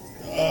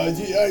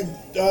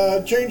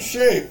 I changed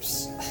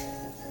shapes.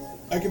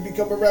 I could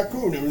become a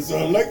raccoon. It was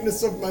a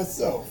likeness of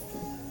myself.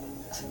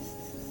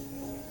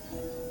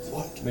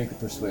 What? Make a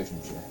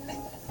persuasion check.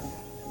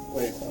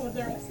 Wait. Oh,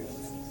 the raccoons.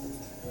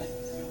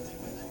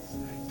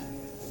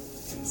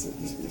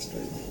 Just be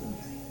straight.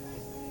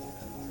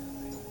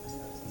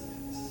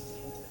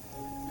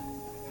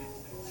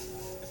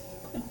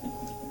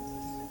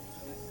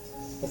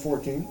 A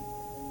 14.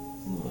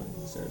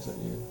 He stares at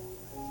you.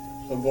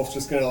 And Wolf's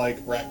just gonna like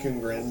raccoon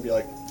grin and be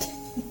like,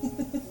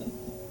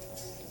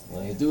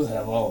 Well, you do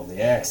have all of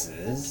the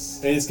axes.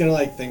 and he's gonna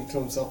like think to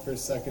himself for a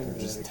second. They're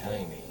And just like,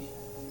 tiny.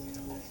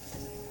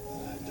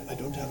 I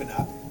don't have an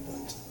apple,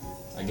 but.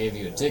 I gave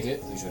you a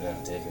ticket. You should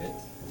have a ticket.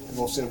 And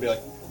Wolf's gonna be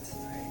like,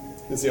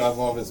 does he have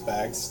one of his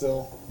bags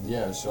still?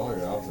 Yeah, show all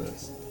your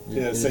outfits.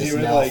 Yeah, so you he just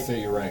would, now like- fit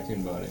your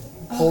raccoon body.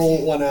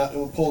 Pull one out,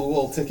 pull a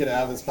little ticket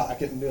out of his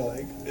pocket and be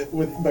like,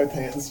 with both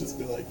hands, just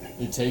be like,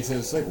 He takes it.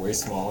 It's like way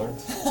smaller.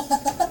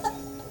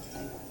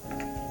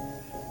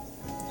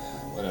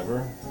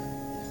 Whatever.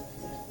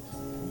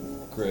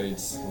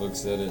 Grades,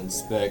 looks at it,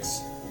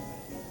 inspects.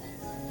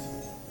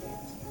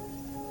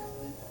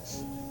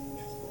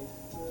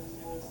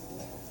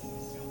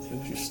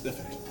 didn't you sniff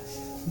it?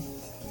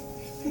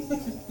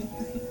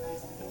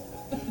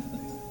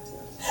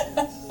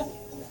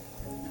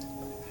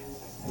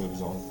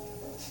 Moves on.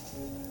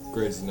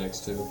 Grades the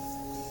next two.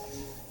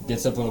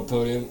 Gets up on a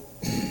podium.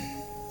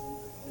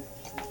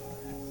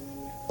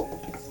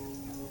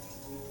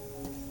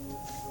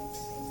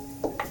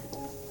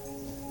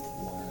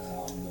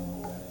 Wow,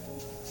 no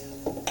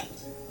way.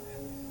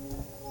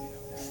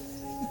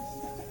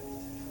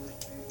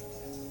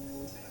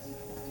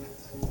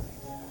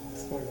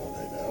 What's going on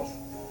right now?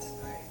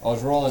 I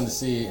was rolling to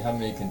see how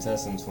many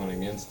contestants went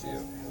against you.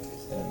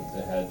 And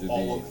it had to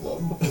All be of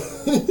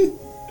them.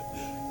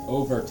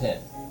 over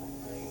 10.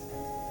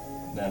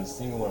 Not a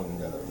single one of them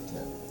got over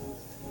 10.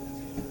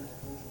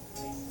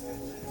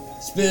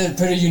 It's been a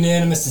pretty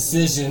unanimous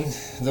decision.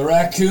 The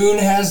raccoon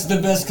has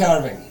the best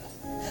carving.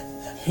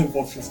 And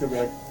Wolf's just gonna be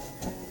like,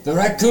 The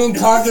raccoon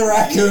carved the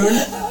raccoon.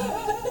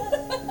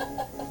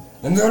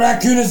 And the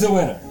raccoon is the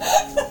winner.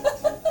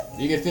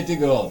 You get 50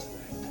 gold.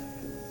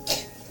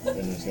 And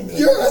it's gonna be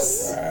like,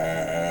 yes!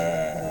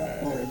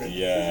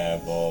 yeah,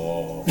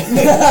 boy.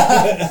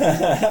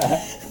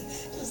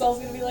 Giselle's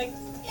gonna be like,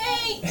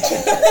 yay!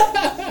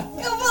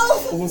 Go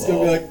Wolf! Wolf's gonna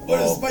be like, what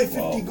is my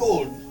Wolf. 50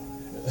 gold?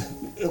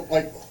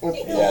 Like, with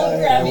the Yeah. eye.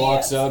 Grab He me.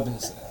 walks up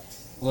and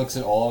looks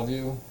at all of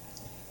you.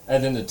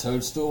 And then the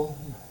toadstool.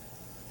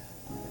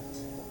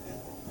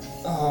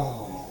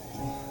 Oh,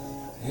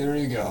 here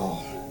you go.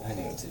 I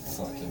need to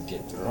fucking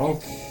get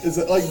drunk. Is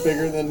it like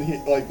bigger than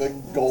like the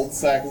gold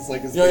sack is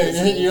like his Yeah,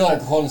 face? you're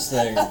like holding this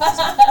thing.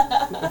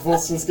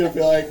 Wolf's just gonna be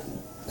like,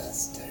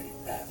 best day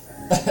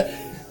ever.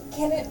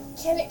 Can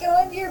it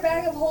go into your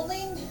bag of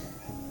holding?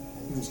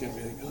 He's gonna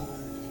be like, oh.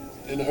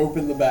 And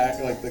open the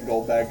bag, like the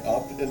gold bag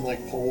up, and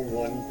like pull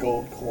one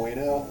gold coin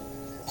out.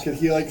 Could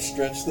he like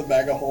stretch the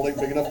bag of holding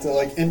big enough to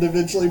like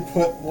individually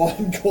put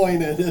one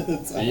coin in it at a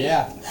time?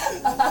 Yeah.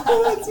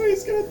 That's what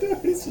he's gonna do.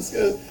 He's just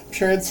gonna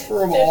transfer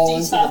them all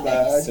 50 into the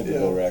bag.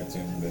 Typical Yeah.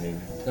 raccoon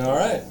behavior.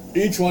 Alright.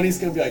 Each one he's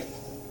gonna be like,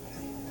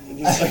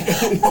 just like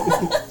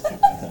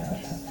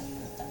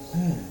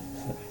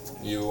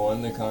You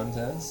won the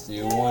contest.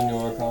 You won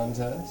your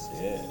contest.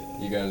 Yeah.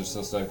 You guys are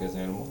still stuck as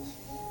animals.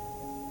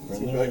 he's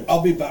gonna be like,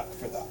 I'll be back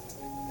for that.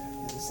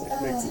 He just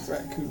like makes his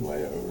raccoon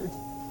way over.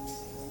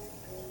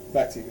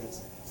 Back to you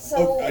guys. So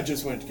Oh, I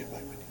just wanted to get my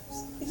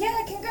videos.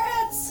 yeah,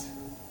 congrats.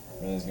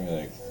 Brendan's gonna be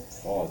like,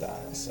 hold on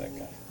a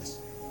second.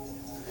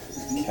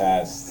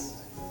 Cast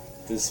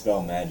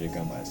Dispel Magic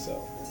on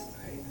myself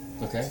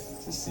Okay.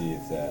 to see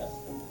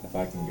if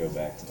I can go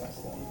back to my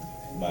form,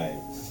 my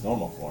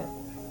normal form,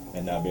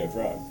 and not be a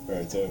frog or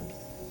a toad.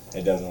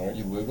 It doesn't work.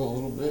 You wiggle a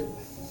little bit.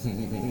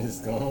 It's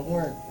gonna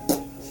work.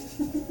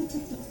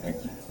 Like,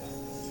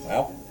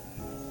 well,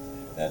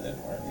 that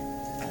didn't work.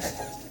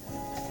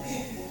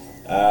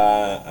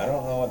 I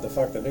don't know what the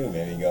fuck to do.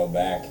 Maybe go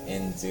back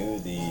into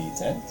the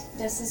tent?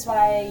 This is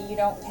why you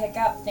don't pick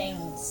up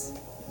things.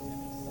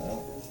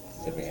 Well,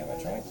 did we have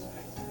a choice?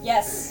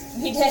 Yes,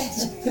 we did.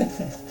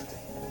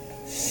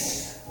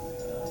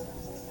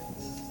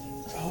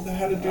 I don't know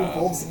how to do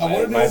both. I want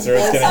to do my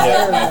throat's both gonna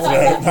get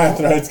sides. my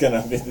throat's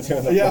gonna be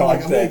doing the Yeah, wrong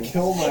like I'm gonna thing.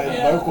 kill my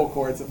Yeah. vocal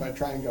cords if I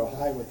try and go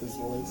high with this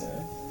voice.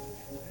 Yeah.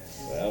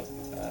 Well,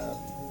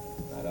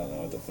 I don't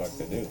know what the fuck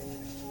to do.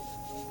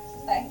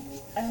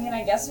 I mean,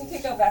 I guess we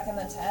could go back in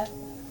the tent.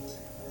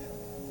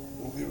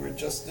 We were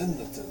just in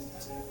the tent.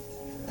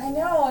 I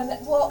know,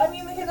 and well, I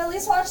mean, we could at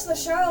least watch the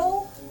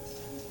show.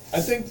 I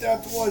think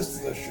that was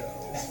the show.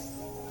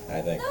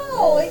 I think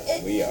No,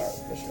 we are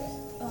for sure.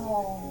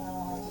 Oh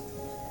no.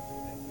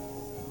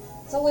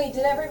 So wait,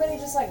 did everybody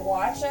just like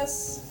watch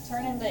us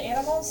turn into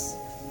animals?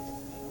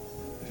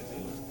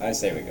 I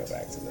say we go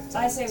back to the tent.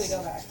 I say we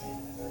go back.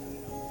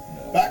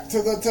 Back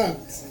to the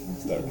tent.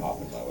 Start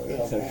hopping my way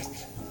Yeah. up there.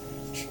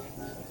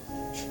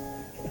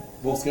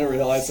 Wolf's gonna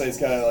realize that he's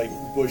got a like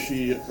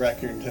bushy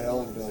raccoon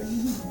tail and be like,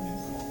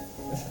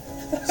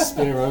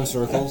 Spin around in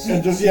circles.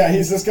 and just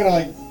he's just gonna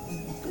like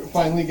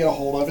finally get a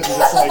hold of it and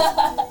just like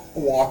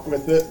walk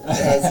with it.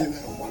 As he,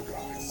 oh my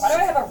god. Why do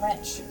I have a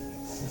wrench?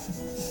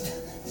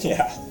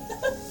 Yeah.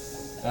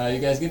 You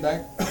guys get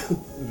back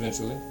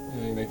eventually.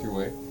 You make your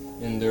way,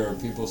 and there are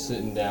people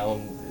sitting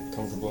down,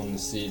 comfortable in the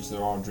seats.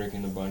 They're all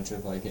drinking a bunch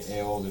of like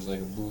ale. There's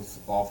like a booth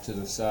off to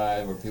the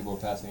side where people are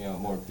passing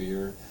out more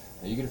beer.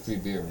 You get a free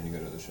beer when you go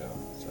to the show.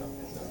 So,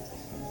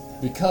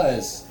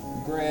 because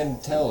the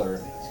Grand Teller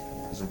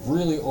is a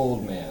really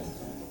old man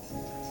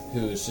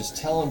who is just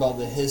telling about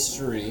the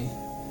history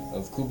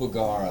of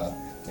Kubagara,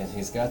 and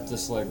he's got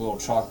this like little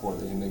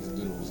chalkboard that he makes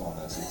doodles on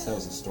as he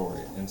tells the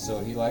story. And so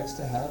he likes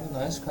to have a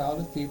nice crowd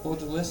of people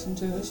to listen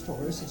to his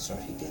stories, and so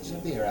he gives a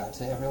beer out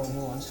to everyone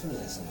who wants to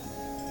listen.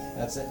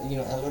 That's it,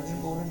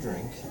 eligible to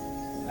drink.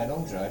 I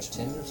don't judge.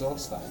 10 years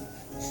old's fine.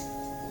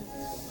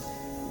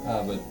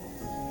 But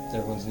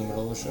everyone's in the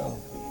middle of the show.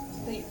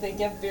 They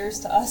give beers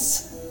to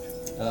us.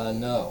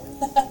 No.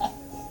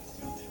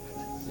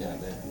 Yeah,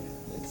 they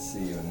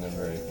see you and they're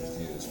very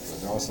confused.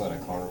 But they're also at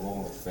a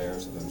carnival or fair,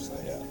 so they're just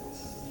like, Yeah.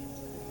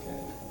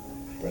 okay.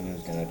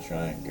 Brendan's gonna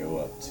try and go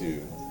up to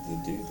the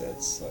dude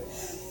that's like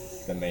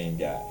the main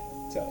guy.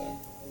 Tell him.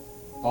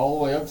 All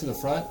the way up to the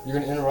front? You're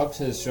going to interrupt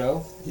his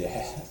show?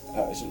 Yeah.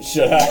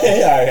 Should I?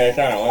 Yeah, I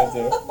kind of want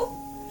to.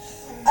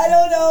 I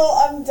don't know.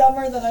 I'm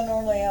dumber than I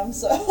normally am,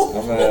 so.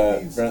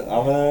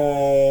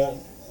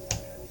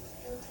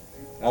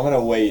 I'm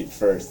gonna wait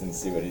first and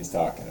see what he's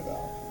talking about.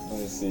 Let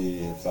me see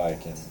if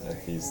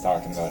if he's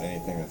talking about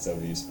anything that's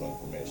of useful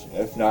information.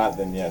 If not,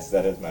 then yes,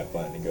 that is my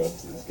plan to go up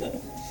to this guy.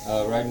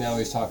 Right now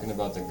he's talking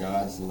about the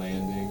gods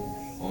landing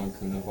on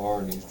Kunivar,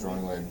 and he's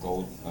drawing like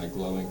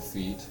glowing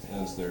feet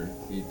as their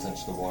feet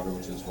touch the water,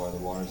 which is why the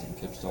waters in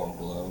Kipstall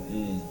glow.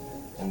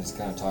 And he's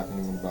kind of talking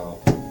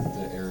about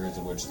the areas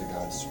of which the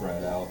gods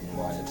spread out and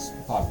why it's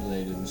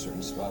populated in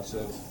certain spots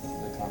of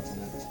the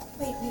continent.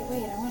 Wait.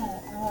 I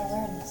wanna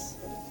learn this.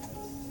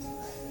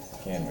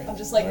 Can we I'm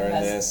just, like,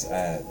 learn this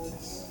as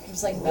I'm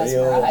just like real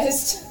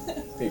mesmerized.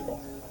 people?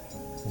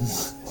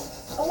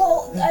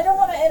 Well, I don't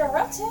want to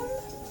interrupt him.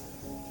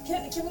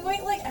 Can we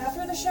wait like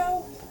after the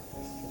show?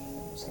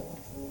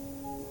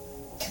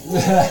 Do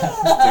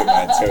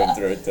my toad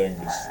throat thing.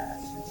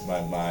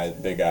 My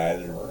big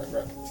eyes are.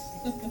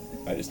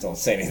 I just don't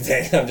say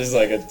anything. I'm just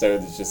like a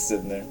toad that's just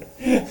sitting there.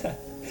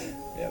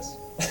 Yes.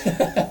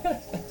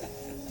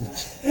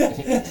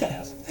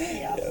 Yeah.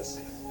 Yes.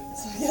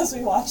 So I guess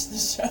we watch the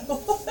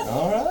show.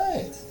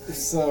 Alright.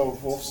 So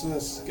Wolf's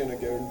just gonna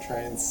go and try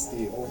and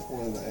steal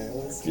one of the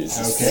ales.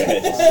 Jesus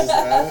Okay.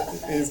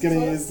 Christ. He's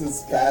gonna use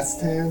his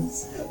fast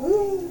hands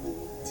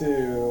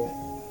to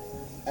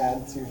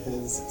add to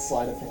his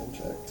sleight of hand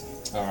check.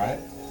 Alright.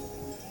 Okay.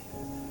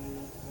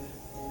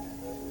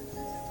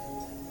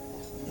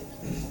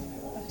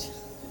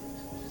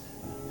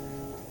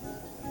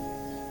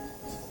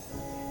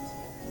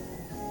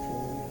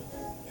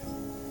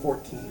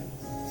 14.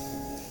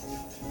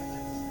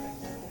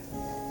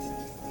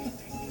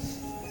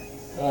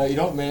 You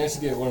don't manage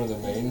to get one of the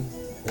main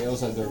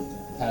ales that they're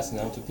passing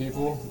out to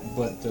people,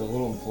 but the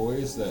little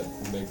employees that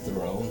make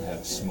their own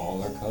have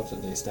smaller cups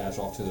that they stash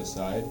off to the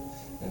side,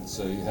 and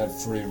so you have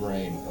free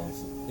reign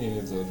of any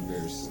of those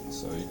beers.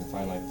 So you can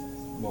find like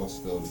most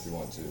of those if you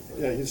want to. But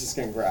Yeah, he's just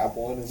gonna grab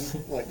one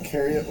and like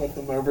carry it with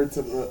him over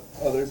to the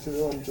other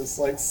two and just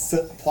like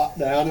plop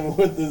down and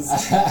with his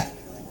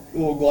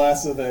little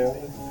glass of ale.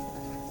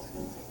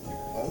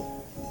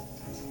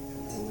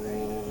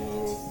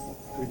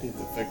 We need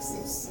to fix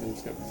this. And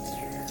he's gonna...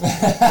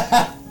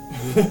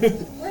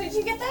 Where did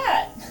you get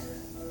that?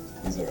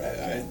 He's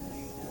alright.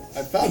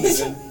 I found it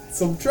in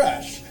some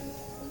trash.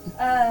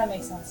 That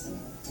makes sense.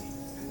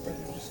 But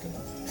you're just gonna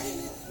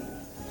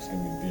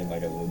be being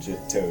like a legit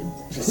toad.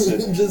 Just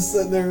sitting. Just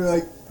sitting there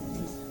like,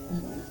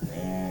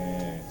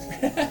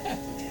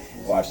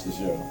 Watch the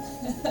show.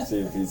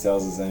 See if he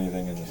tells us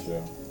anything in the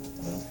show.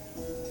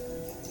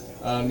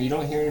 No? you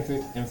don't hear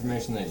any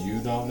information that you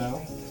don't know,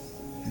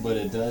 but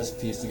it does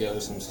piece together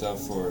some stuff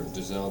for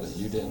Giselle that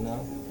you didn't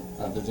know.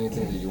 If there's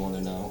anything that you want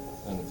to know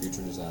in the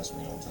future, just ask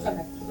me and I'll tell you,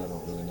 Okay. because I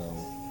don't really know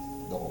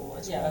the whole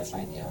explanation. Yeah, that's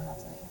fine. You don't have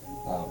to.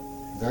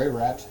 Very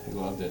rapt. You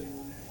loved it.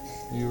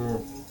 You were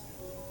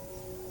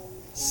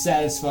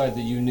satisfied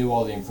that you knew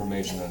all the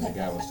information that the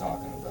guy was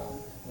talking about.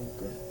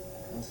 Okay.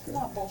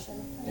 Not bullshit.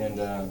 And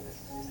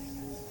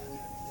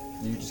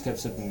you just kept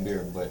sipping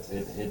beer, but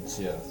it hits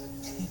you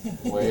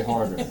way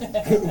harder.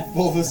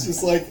 Wolf is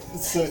just like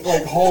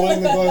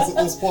holding the glass at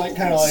this point,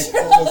 kind of like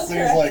almost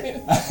seems like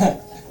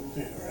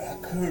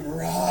raccoon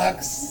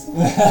rocks.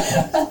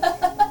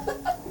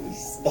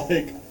 Just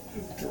like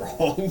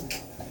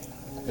drunk.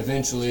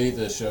 Eventually,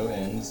 the show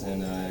ends,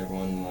 and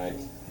everyone like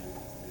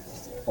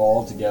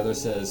all together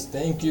says,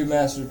 "Thank you,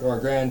 Master or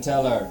Grand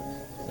Teller."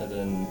 And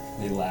then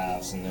he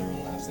laughs, and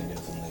everyone laughs. They get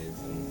up and leave,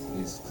 and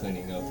he's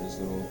cleaning up his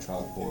little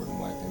chalkboard and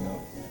wiping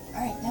up.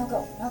 Alright, now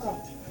go.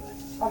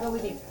 I'll go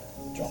with you.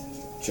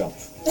 Jump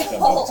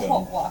I'll up to him.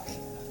 walk.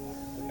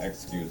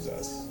 Excuse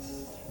us.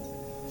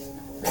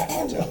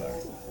 Grab each other.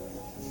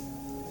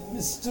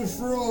 Mr.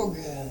 Frog.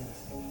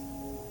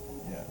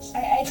 Yes.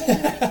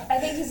 I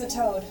think he's a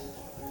toad.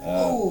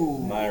 Oh.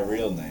 My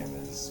real name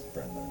is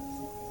Brenda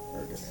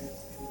Bergermeer.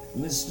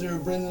 Mr.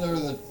 Brindler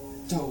the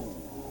Toad.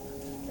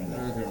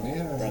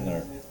 Bergermeer.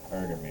 Brenda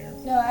Bergermeer.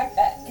 No,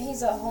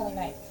 he's a holy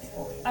knight.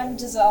 I'm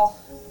Giselle.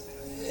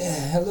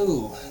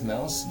 Hello,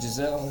 Mouse.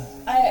 Giselle.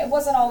 I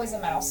wasn't always a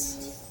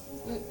mouse.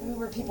 We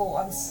were people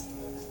once.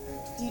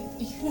 Do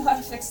you know how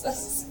to fix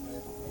this?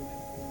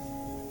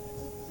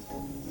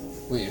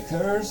 Were you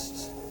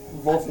cursed?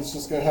 Wolf is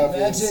just gonna have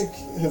Magic.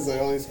 his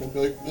alien's gonna be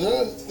like,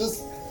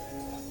 this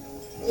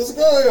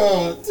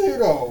guy,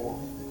 Tito,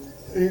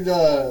 he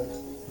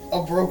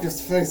broke his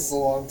face a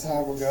long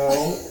time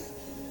ago.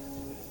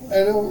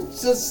 And it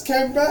just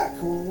came back.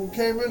 We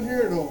came in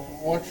here to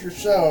watch your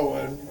show,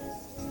 and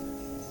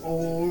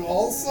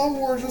all of a sudden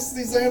we're just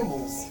these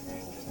animals.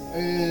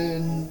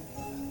 And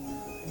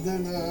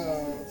then,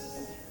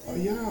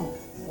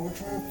 we're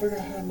trying to figure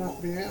out how to not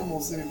be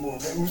animals anymore.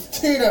 But it was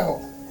Tito.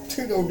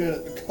 Tito did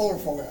it, the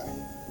colorful guy.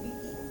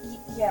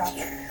 Yeah.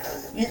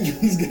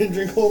 He's gonna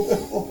drink a little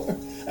bit more.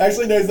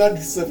 Actually, no, he's not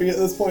just sipping at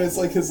this point. It's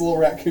like his little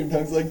raccoon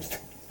tongue's like.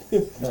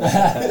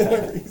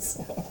 Whenever he's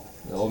slow.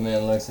 The old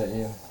man looks at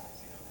you.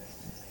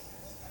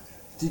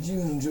 Did you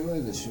enjoy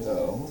the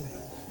show?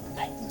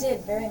 I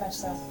did, very much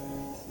so.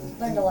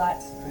 Learned a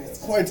lot. It's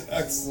quite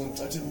excellent.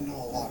 I didn't know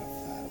a lot of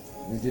that.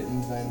 You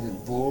didn't find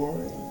it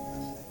boring?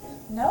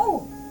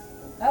 No.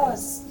 That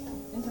was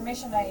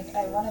information I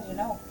wanted to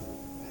know.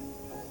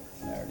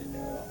 I already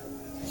know it all.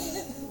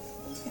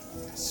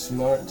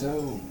 Smart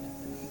Toad.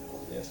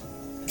 Yes.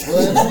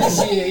 Well, I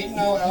appreciate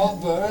no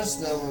outburst.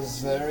 That was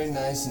very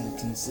nice and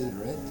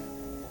considerate.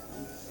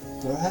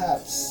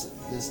 Perhaps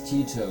this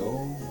Tito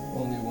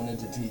only wanted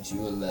to teach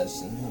you a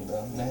lesson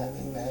about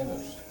having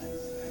manners.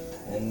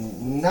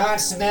 And Not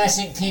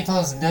smashing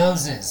people's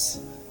noses.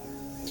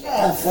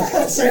 Oh,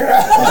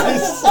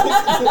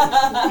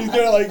 he's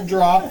gonna like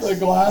drop the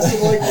glass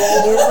and like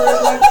roll over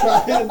and like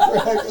try and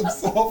drag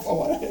himself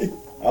away.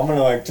 I'm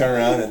gonna like turn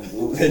around and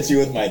hit you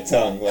with my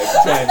tongue, like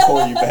try and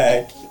pull you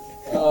back.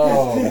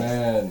 oh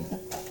man,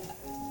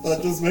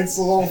 That just makes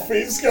the little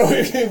feet go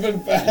even you can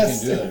do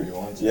faster. that if you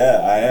want to.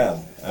 Yeah, I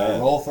am.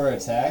 Roll for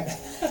attack.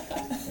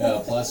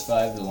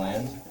 +5 to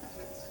land.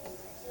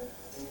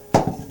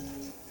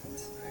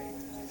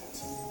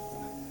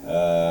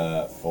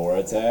 4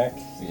 attack.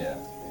 Yeah.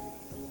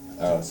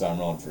 Oh, so I'm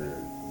rolling for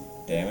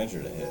damage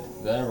or to hit?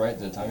 Is that right?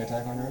 The tongue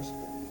attack on yours?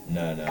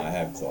 No, I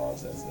have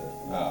claws. That's it.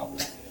 Oh.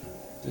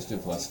 Just do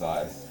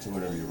 +5 to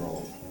whatever you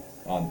roll.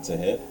 On to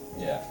hit.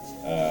 Yeah.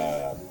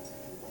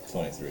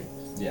 23.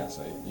 Yeah.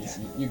 So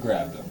you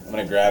grabbed him. I'm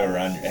gonna grab it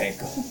around your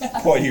ankle,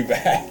 pull you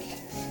back.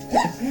 To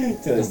the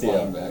Pull him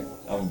steel. back.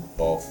 I'm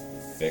both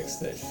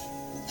fixed as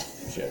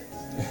shit.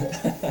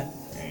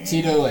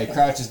 Tito like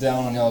crouches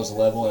down on y'all's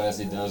level, and as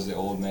he does, the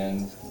old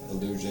man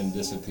illusion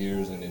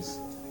disappears, and he's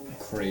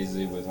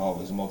crazy with all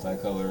of his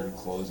multicolored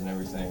clothes and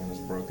everything, and his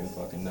broken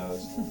fucking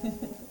nose.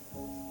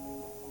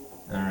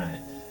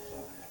 Alright.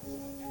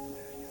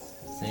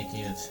 I think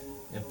you've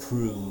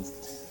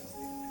improved.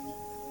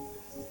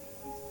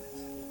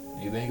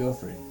 You may go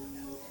free.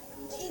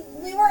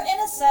 We weren't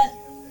innocent.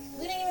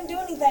 We didn't even do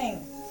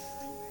anything.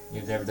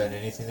 You've never done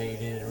anything that you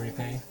didn't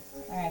repay?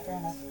 Alright, fair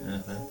enough.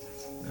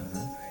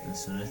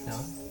 That's what I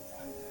thought.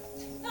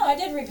 No, I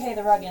did repay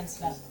the rug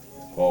incident.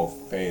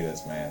 Both pay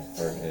this man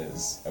for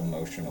his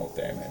emotional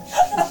damage.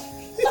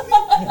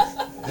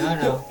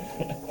 No.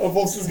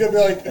 Wolf's just gonna be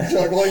like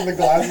juggling the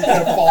glass and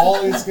gonna fall,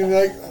 and he's gonna be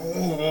like,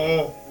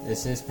 ugh.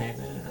 This is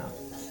payment enough.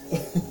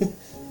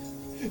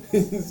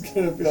 He's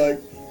gonna be like,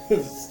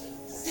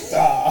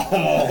 stop.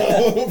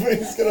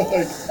 He's gonna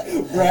like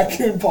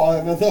raccoon paw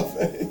him in the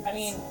face. I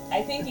mean,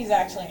 I think he's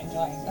actually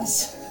enjoying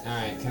this.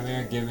 Alright, come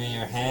here, give me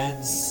your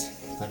hands.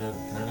 Put them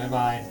in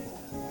mine.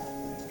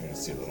 You're gonna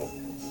see a little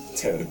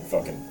toad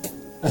fucking.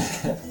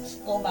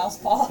 Little mouse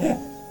paw.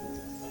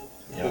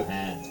 Your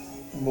hand.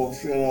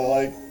 Wolf's gonna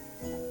like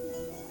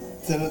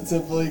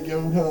tentatively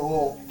give him a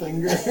little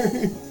finger.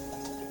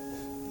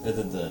 And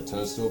then the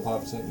toadstool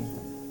pops in.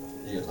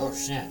 He goes, Oh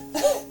shit.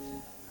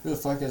 who the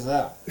fuck is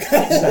that?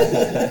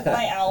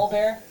 My owl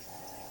bear.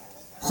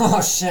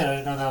 Oh shit, I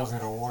didn't know that was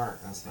gonna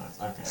work. That's nice.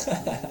 Okay.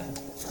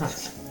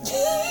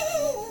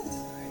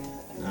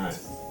 Alright.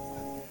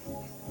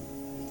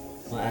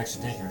 Well,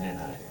 actually, take your hand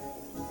out of here.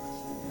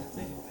 Yeah,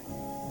 thank you.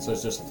 So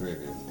it's just the three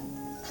of you.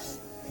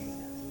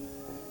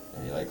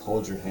 And you like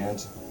hold your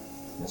hand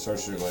and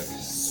starts to like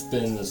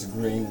spin this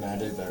green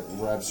magic that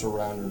wraps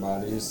around your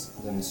bodies.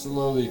 Then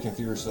slowly you can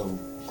feel yourself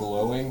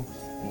glowing,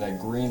 and that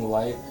green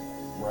light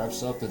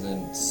wraps up and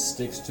then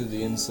sticks to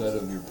the inside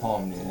of your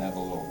palm. And you have a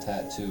little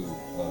tattoo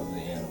of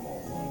the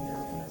animal on your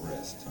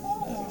wrist.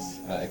 Nice.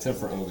 Except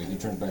for Obi, he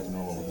turns back to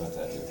normal with no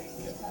tattoo.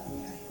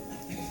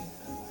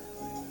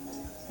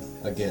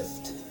 A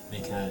gift.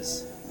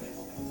 Because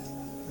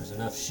there's There's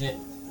enough shit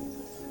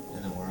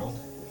in the world,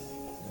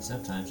 and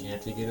sometimes you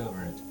have to get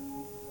over it.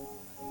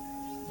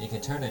 You can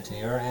turn into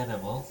your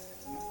animal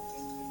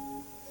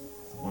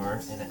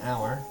for an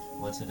hour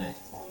once a day.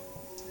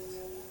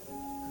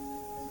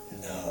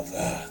 Now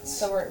that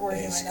So we're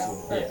doing is right now.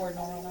 cool. Or Yeah. we're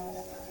normal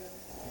now.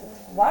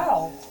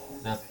 Wow.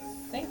 Now,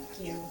 Thank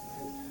you.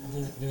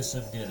 do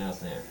some good out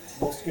there.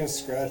 Wolf's gonna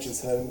scratch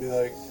his head and be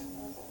like,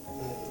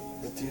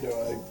 Tito,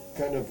 I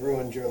kind of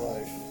ruined your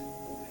life.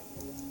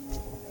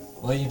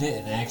 Well, you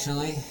didn't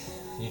actually.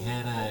 You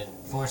kind of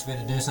forced me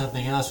to do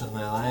something else with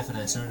my life, and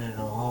I started a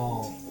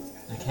whole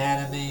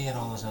academy and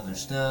all this other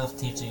stuff,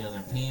 teaching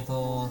other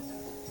people.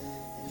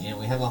 You know,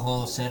 we have a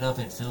whole setup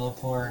in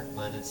Philliport,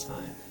 but it's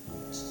fine.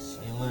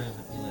 You learn,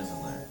 you live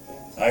and learn.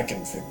 I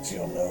can fix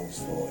your nose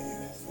for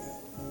you if you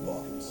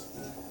want.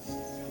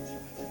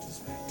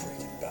 Just break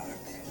it back.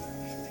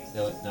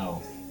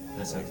 No,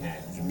 that's okay.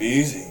 It'll be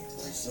easy.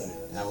 So,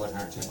 That wouldn't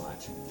hurt too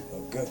much.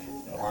 oh, good.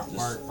 The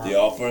The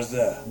offer's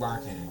there.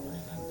 marketing agreement.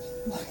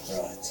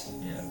 Right.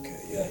 Yeah. Okay,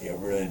 yeah, you're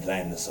really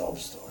playing the sob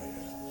story here.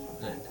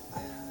 Good.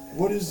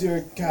 What is your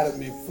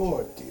academy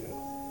for, Tito?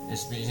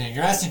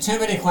 You're asking too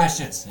many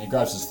questions. And he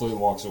grabs his flute and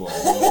walks away.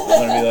 I'm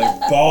gonna be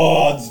like,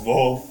 bards,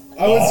 Wolf.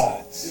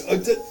 I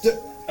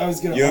was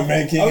gonna. You're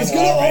making I was an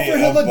gonna army offer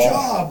him of a bards.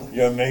 job.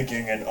 You're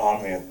making an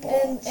army of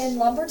bards. In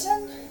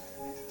Lumberton?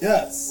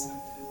 Yes.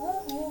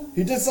 Oh, yeah.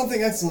 He did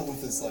something excellent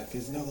with his life.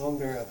 He's no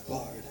longer a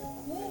bard.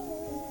 Yeah,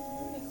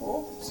 that'd be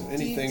cool. So Do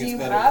anything you is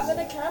better. have than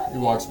an that. He academy?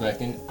 walks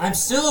back in I'm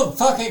still a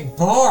fucking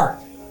bard.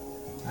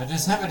 I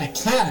just have an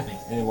academy.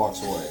 and he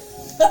walks away.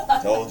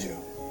 Told you.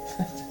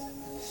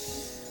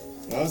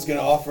 I was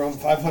gonna offer him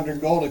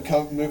 500 gold to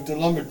come move to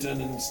Lumberton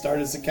and start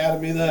his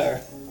academy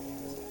there.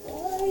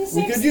 Well, he We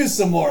seems, could use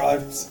some more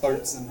arts in he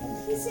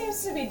Lumberton.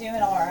 seems to be doing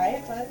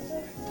alright, but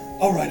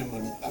I'll write him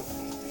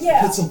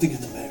yeah. put something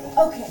in the mail.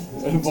 Okay.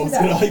 And do Wolf's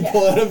that, gonna like yeah.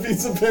 pull out a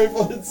piece of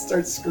paper and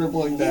start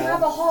scribbling You have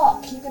down. a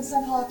hawk. You can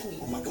send hockey.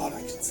 Oh my god, I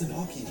can send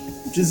hockey.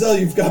 Giselle,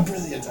 you've got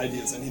brilliant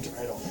ideas. I need to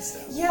write all this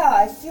down. Yeah,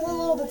 I feel a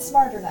little bit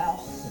smarter now.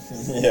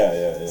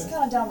 Yeah. It's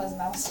kind of dumb as a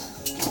mouse.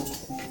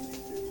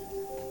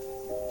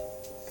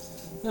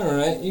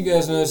 Alright, you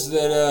guys notice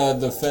that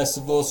the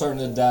festival's starting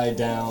to die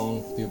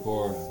down. People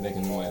are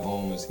making their way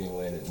home. It's getting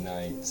late at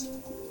night.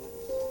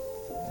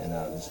 And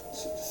there's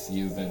a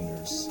few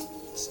vendors,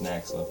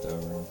 snacks left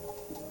over.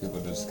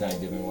 People just kind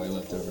of giving away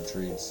leftover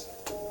treats.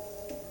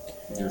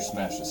 You're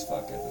smashed as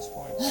fuck at this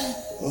point.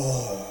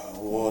 Oh,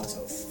 what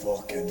a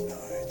fucking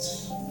night.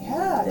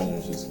 Yeah.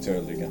 Brother's just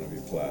totally gonna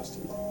be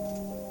plastered.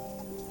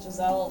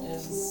 Giselle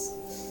is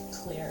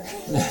clear.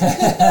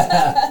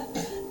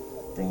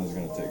 Brother's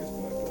gonna take his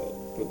pipe out,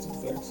 put some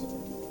facts on it.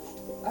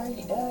 Are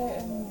you,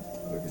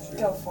 Look at you.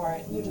 go for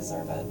it. You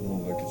deserve it. I'm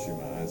gonna look at you,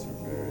 my eyes are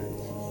very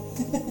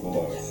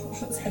blood.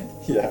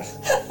 Yeah.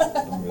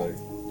 I'm gonna be like,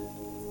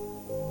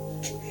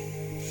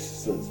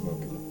 start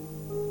smoking it.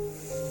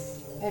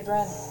 Hey,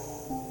 Bren.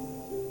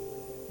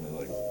 And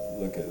like,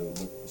 look at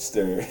it,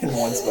 stare in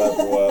one spot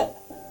for a while.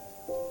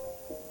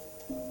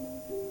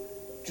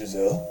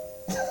 Giselle?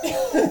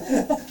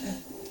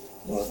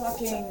 You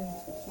fucking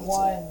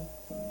won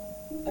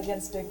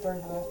against Big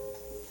Bird Boy.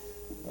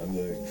 I'm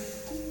like,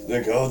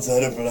 the gods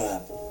had a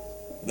plan.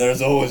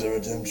 There's always a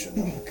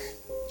redemption arc.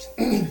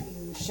 You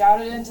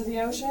shouted into the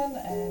ocean,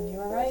 and you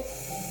were right.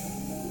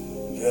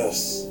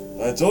 Yes,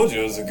 I told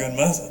you it was a good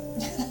method.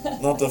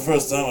 Not the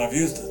first time I've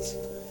used it.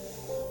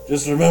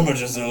 Just remember,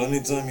 Giselle,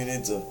 anytime you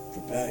need to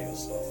prepare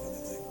yourself for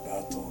anything,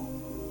 battle,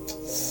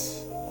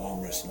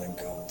 arm wrestling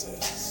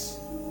contests,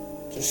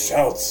 just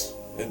shout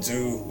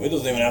into, it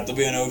doesn't even have to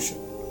be an ocean.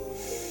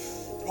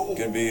 It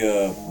can be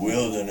a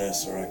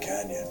wilderness or a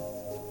canyon.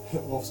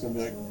 Wolf's gonna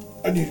be like,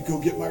 I need to go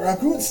get my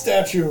raccoon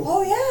statue.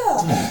 Oh,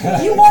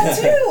 yeah! You won,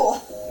 too!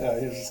 Yeah,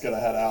 he's just gonna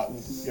head out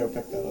and go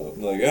pick that up.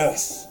 I'm like,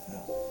 yes.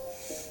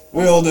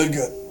 We all did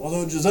good.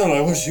 Although, Giselle,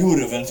 I wish you would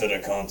have entered a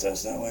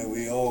contest. That way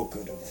we all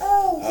could have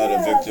Oh, had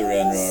yeah, a victory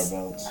under our there's-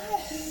 belts.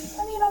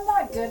 I mean, I'm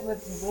not good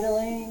with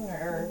whittling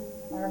or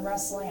arm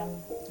wrestling.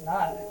 I'm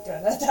not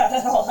good at that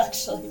at all,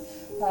 actually.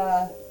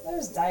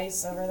 There's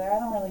dice over there. I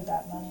don't really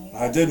bet money.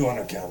 I did want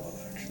to gamble,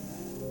 actually.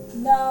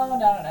 No.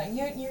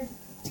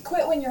 You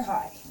quit when you're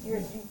high.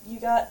 You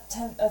got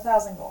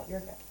 1,000 gold. You're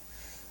good.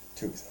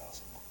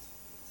 2,000.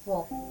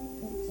 Well,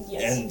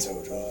 yes. In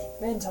total.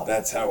 In total.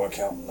 That's how we're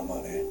counting the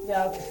money.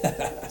 Yeah,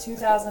 okay.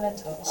 2,000 in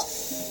total.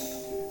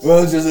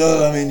 Well,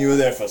 Giselle, I mean, you were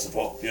there for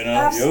support, you know?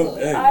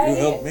 Absolutely. You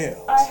helped me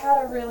out. I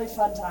had a really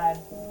fun time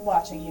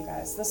watching you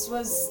guys. This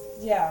was,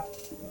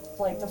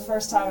 like the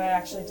first time I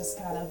actually just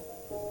kind of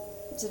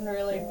didn't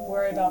really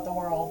worry about the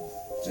world.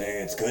 See,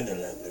 it's good to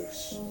let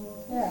loose.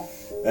 Yeah.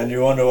 And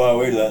you wonder why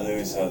we let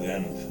loose at the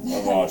end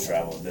of our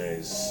travel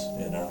days,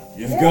 you know?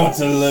 You've Yeah. got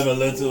to live a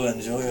little,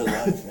 enjoy your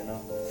life, you know?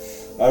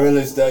 I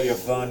really doubt you're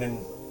finding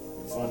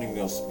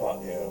your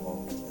spot here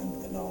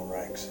in our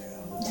ranks here.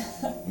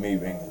 Me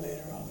being the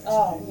leader, obviously.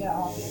 Oh, yeah,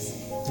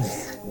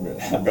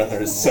 obviously.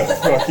 Brother is so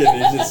fucking,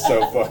 he's just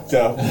so fucked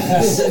up.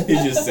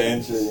 He's just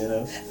saying shit, you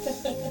know?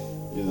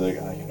 He's like,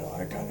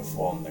 I kind of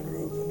formed the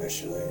group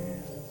initially,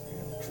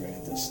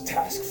 create this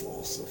task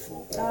force of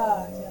folk.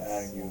 Ah, you know, yes.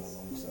 adding you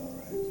amongst our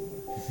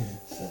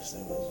ranks. First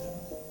there was,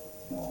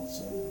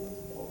 Watson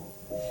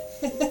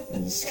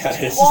and just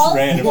kind of While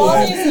randomly.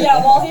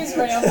 while he's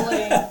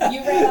rambling, you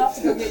ran off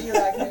to go get your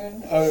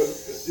raccoon.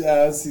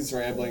 As he's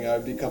rambling, I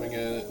would be coming in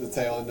at the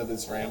tail end of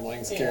his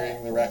ramblings, Yeah.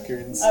 carrying the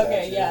raccoon's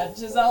Okay, statue. yeah.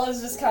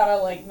 Gisella's just kind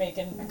of like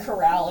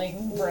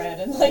corralling Bread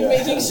and like Yeah.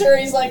 making sure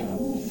he's like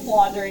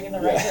wandering in the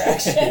right Yeah.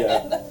 direction.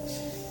 Yeah.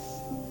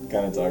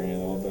 Kind of talking to you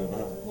the whole time,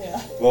 huh?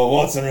 Yeah. Well,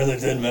 Watson really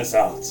did miss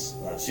out.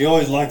 She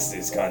always likes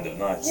these kind of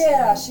nights.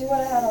 Yeah, she would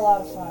have had a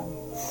lot of fun.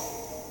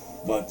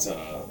 But,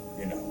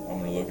 I'm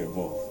gonna look at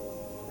Wolf.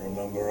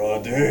 Remember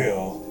our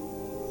deal.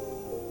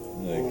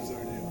 Like, What was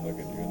our deal? look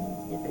at you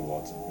and look at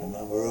Watson.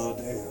 Remember our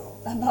deal.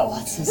 I'm not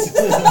watching.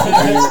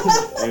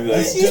 Maybe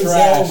like,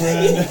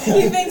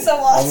 He thinks I'm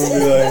I'm gonna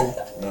be watching.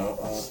 like, No,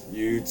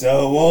 you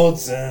tell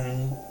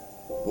Watson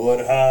what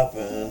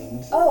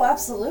happened. Oh,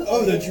 absolutely.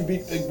 Oh, that you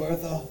beat Big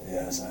Bertha?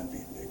 Yes, I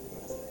beat Big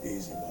Bertha.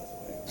 Easy, by the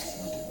way. It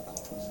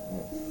was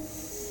not even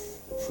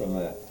close. from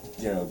that,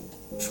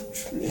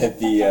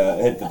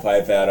 hit the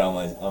pipe out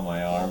on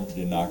my arm.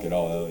 You knock it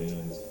all out,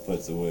 just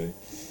puts away.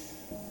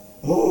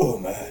 Oh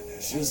man,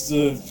 it's just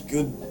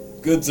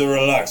good to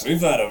relax.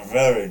 We've had a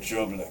very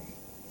troubling,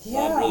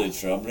 Yeah. not really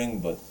troubling,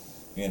 but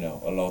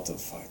a lot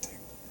of fighting,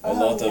 a Oh,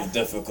 lot yeah. of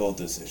difficult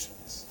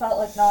decisions. Felt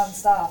like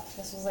non-stop.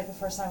 This was like the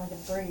first time we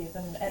could breathe.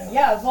 And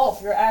yeah,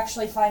 Wolf, you're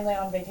actually finally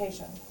on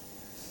vacation.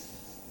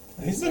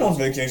 He's been on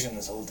vacation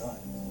this whole time.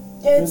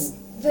 It's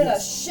been a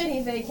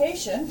shitty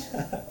vacation.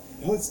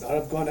 No, it's not.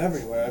 I've gone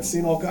everywhere. I've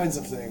seen all kinds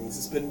of things.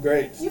 It's been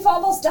great. You've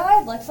almost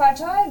died like 5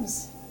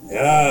 times.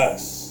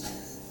 Yes,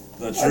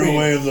 the true mean-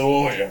 way of the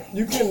warrior.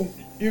 You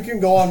can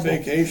go on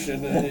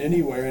vacation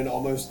anywhere and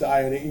almost die,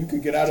 and you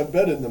could get out of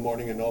bed in the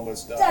morning and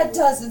almost die. That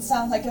doesn't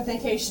sound like a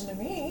vacation to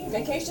me.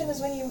 Vacation is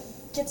when you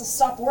get to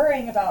stop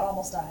worrying about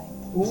almost dying.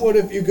 Well, what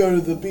if you go to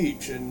the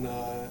beach and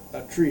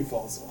a tree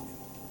falls off?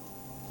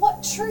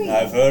 What tree?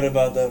 I've heard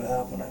about that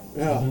happening.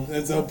 Yeah,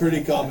 it's a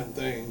pretty common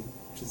thing.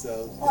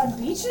 Giselle. On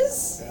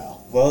beaches? Yeah.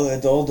 Well,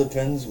 it all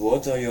depends.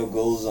 What are your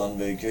goals on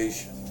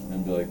vacation?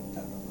 And be like,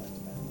 never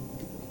mind,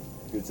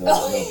 man. Good time,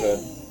 Oh. no bad.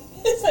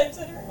 His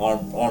itinerary.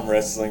 Arm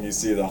wrestling. You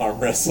see the arm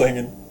wrestling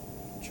and.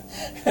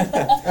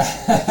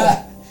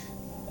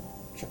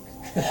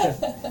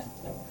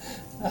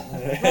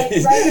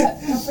 Right,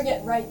 don't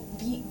forget,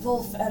 beat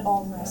Wolf at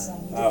arm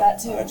wrestling. You did that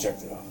too. I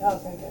checked it out. Oh,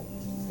 very good.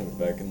 Put it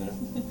back in there.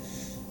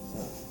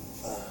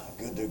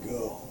 Good to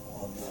go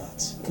on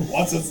that.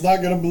 Watson's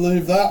not gonna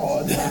believe that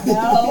one.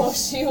 No,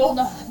 she will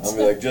not. I'll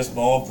be like, just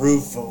more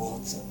proof for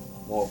Watson.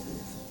 More proof.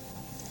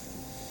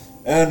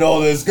 And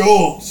all his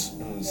goals.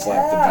 And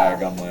slap the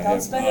bag on my hip.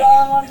 Don't spend it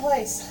all in one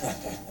place.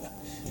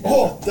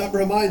 Oh, that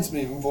reminds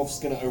me. Wolf's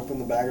gonna open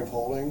the bag of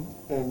holding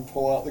and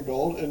pull out the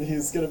gold, and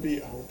he's gonna be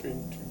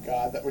hoping to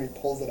God that when he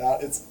pulls it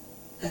out, it's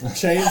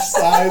changed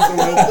size with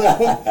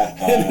him,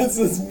 and it's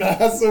this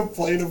massive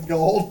plate of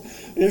gold.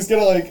 He's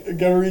gonna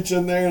go reach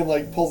in there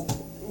and pull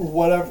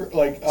whatever.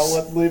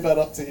 I'll leave that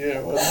up to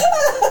you.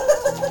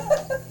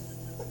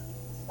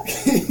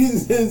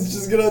 He's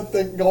just gonna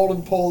think gold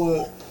and pull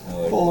it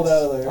out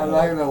of there. I'm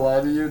not gonna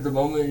lie to you. The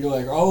moment you're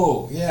like,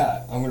 "Oh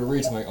yeah," I'm gonna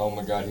reach. I'm like, "Oh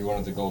my god, he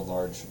wanted the gold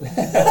large."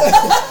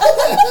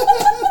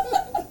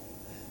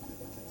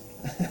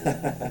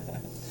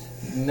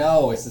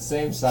 No, it's the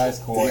same size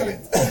coin.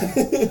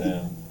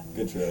 Damn.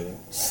 Good try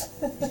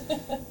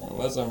though.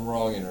 Unless I'm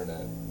wrong,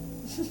 internet.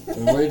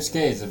 In which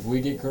case, if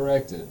we get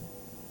corrected,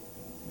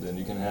 then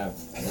you can have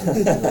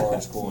the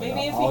large coin.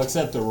 Maybe if I'll he-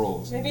 accept the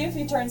rules. Maybe if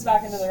he turns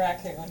back into the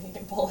raccoon, he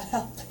can pull it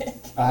out big.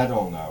 I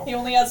don't know. He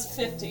only has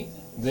 50.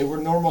 They were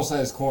normal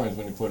sized coins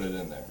when you put it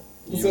in there.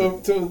 So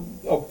to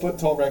a foot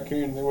tall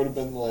raccoon, they would have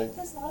been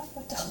That's not a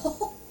foot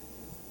tall.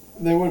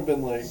 they would have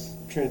been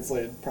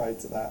translated probably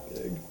to that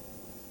big.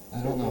 I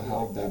don't know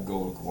how big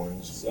gold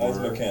coins Size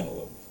of were. a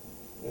cantaloupe.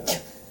 Yeah.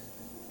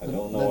 I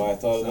don't know why I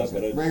thought of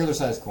that, but Regular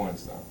sized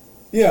coins, though.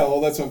 Yeah,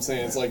 well, that's what I'm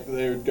saying. It's like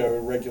they would go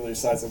regular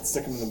size. I'd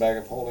stick them in the bag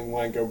of holding.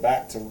 When I go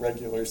back to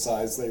regular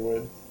size, they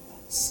would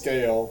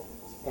scale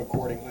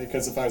accordingly.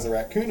 Because if I was a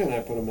raccoon and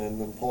I put them in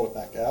and then pull it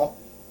back out,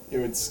 it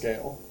would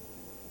scale,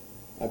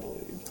 I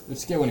believe.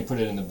 It's scale when you put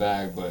it in the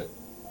bag, but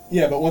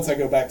Yeah, but once I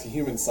go back to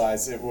human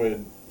size, it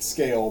would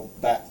scale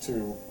back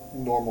to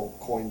normal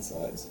coin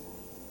size.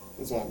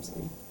 Is what I'm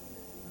saying.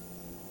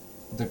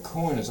 the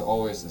coin is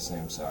always the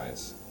same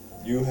size.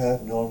 you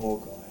have normal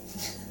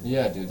coins.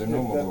 Yeah, dude, they're Yeah,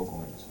 normal that- gold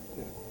coins.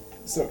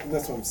 So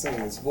that's what I'm saying.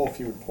 Is Wolf,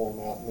 he would pull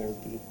them out and they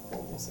would be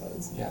normal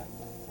size. Yeah.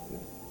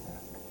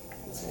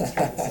 That's what I was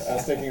trying to say. I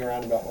was taking a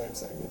roundabout way of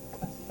saying it.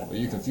 Well,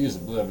 you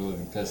confused the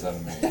living piss out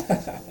of me.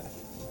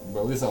 But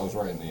at least I was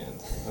right in the end.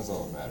 That's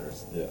all that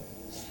matters. Yeah.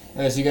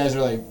 And so you guys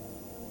are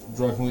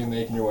drunkenly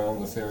making your way on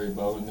the ferry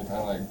boat, and you're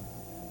kind of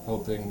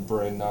hoping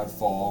Bryn not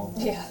fall,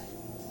 Yeah.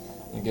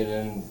 and get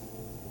in.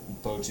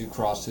 Boat you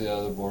cross to the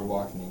other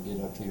boardwalk, and you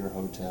get up to your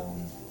hotel.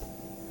 And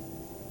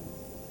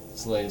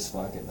It's late as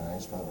fuck at night.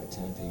 It's probably like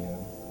 10 p.m.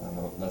 I don't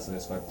know. That's late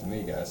as fuck to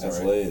me, guys. That's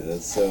Sorry. late.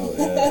 That's so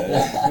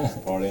yeah.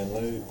 Partying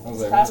late. I was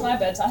It's like, past what my the-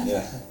 bedtime.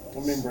 Yeah. I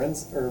mean,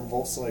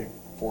 Wolf's like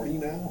 40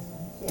 now.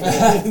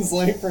 It's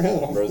late for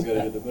him. Bro's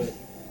gotta get to bed.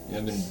 You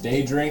have been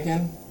day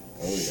drinking.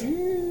 Oh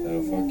yeah.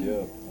 That'll fuck you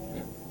up.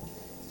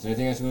 Is there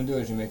anything else you want to do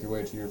as you make your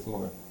way to your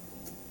floor?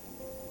 I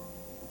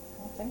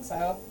don't think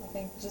so. I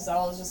think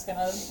Giselle is just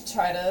gonna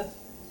try to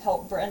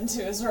help Bren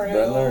to his room.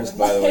 Brent learns, and,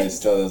 by the way, he like-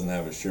 still doesn't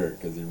have a shirt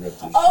because he ripped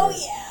his Oh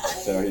shirt. yeah.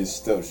 So he's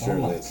still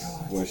shirtless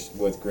God.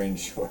 with green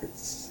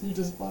shorts. You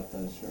just bought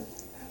that shirt.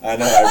 I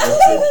know,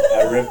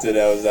 I ripped it.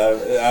 I was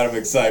out of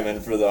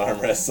excitement for the arm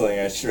wrestling.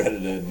 I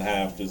shredded it in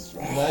half. Just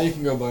Now you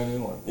can go buy a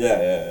new one.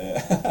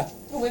 yeah.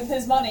 With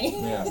his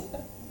money. Yeah.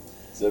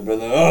 So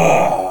Brent,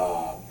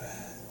 oh man,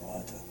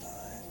 what a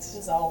night.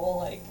 Giselle will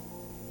like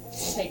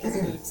take his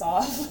boots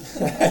off.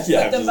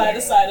 Yeah, Put I'm them just by like-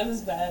 the side of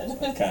his bed.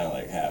 Kind of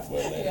like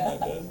halfway there Yeah. in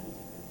my bed.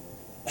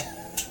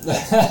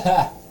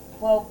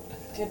 Well,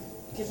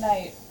 good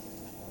night.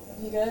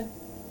 You good?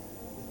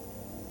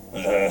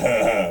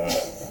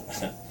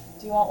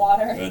 Do you want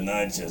water? Good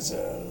night,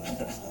 Giselle.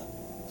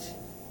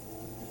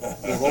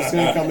 Wolf's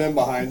gonna come in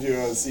behind you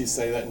as you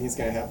say that, and he's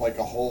gonna have like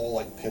a whole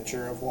like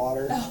pitcher of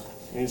water. Oh.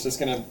 And he's just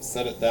gonna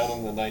set it down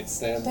on the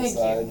nightstand Thank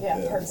beside. you. Yeah,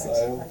 Yeah, perfect.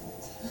 beside him.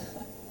 Perfect.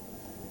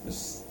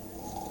 Just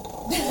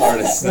hard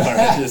as snort.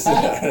 Just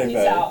right He's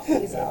back. out.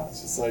 He's Yeah, out.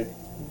 it's just like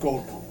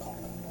gold.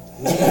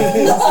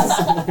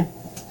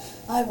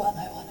 I won.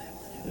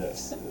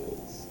 Yes, it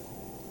is.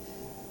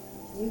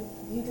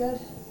 You good?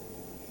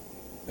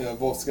 Yeah,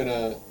 Wolf's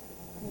gonna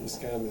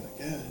just kind of be like,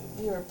 yeah.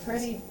 You were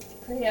pretty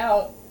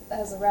out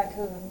as a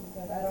raccoon,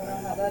 but I don't know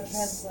how that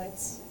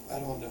translates. I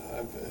don't know.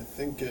 I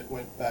think it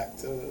went back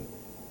to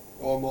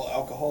normal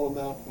alcohol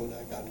amount when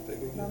I got big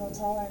again. Normal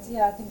tolerance.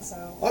 Yeah, I think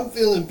so. I'm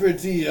feeling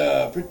pretty.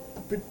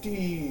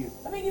 Pretty.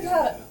 I mean, you've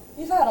had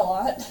a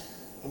lot.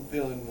 I'm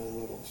feeling a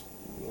little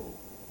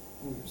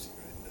woozy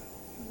right now.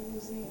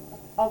 Woozy.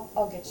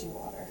 I'll get you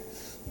water.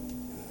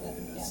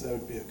 Yes, that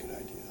would be a good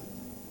idea.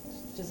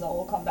 Giselle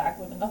will come back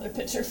with another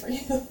pitcher for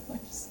you.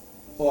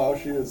 While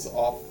she was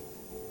off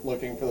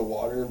looking for the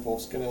water,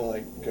 Wolf's gonna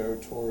like go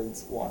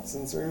towards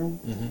Watson's room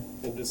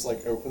Mm-hmm. and just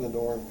like open the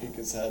door and peek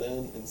his head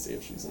in and see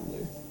if she's in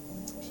there.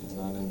 She's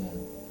not in there.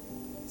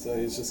 So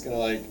he's just gonna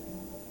like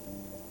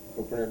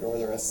open her door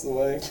the rest of the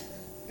way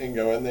and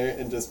go in there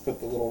and just put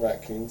the little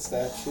raccoon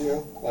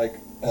statue like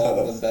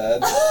on the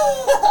bed,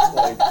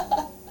 like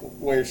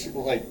where she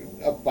like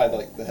up by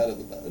like the head of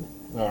the bed.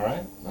 All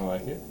right. I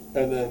like it.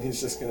 And then he's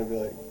just gonna be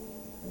like,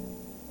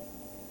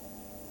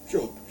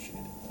 sure,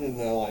 appreciate it. And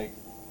then like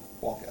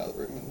walk out of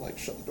the room and like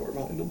shut the door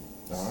behind him.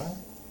 All right.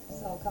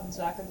 Giselle comes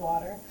back with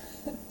water.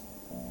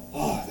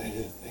 Oh, they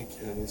did, thank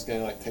you. And he's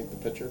gonna like take the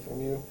picture from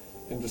you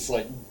and just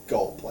like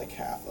gulp like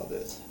half of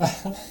it.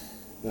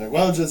 They're like,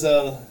 well,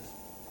 Giselle,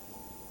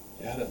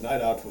 you had a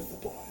night out with the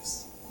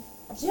boys.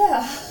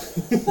 Yeah,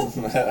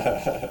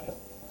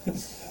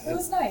 it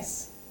was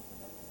nice.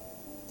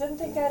 Didn't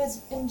think I'd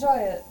enjoy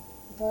it,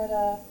 but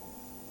it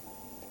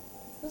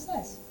was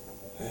nice.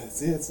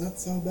 See, it's not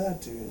so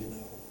bad to,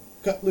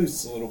 cut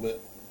loose a little bit.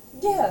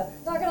 Yeah,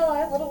 not gonna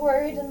lie, a little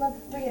worried in the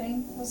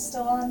beginning. Was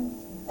still on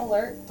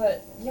alert,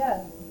 but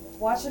yeah,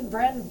 watching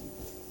Bren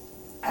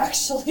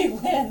actually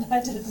win,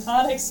 I did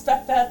not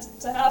expect that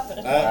to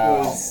happen. That Wow.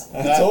 was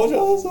I that, told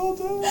you this whole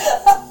time.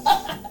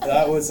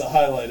 that was the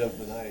highlight of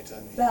the night. I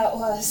mean, That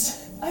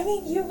was. I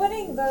mean, you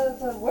winning the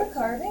wood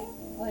carving,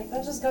 like,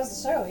 that just goes to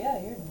show, yeah,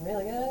 you're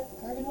really good at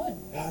carving wood.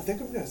 yeah, I think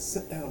I'm gonna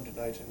sit down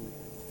tonight and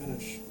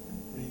finish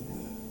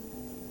reading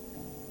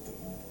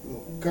the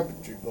little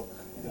carpentry book.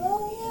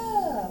 Oh,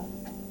 yeah.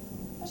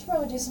 I should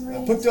probably do some I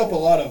reading. picked up too. a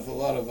lot of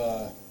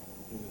little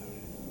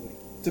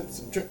tips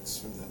and tricks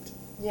from that.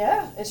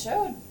 Yeah, it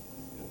showed.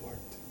 It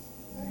worked.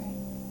 Alright.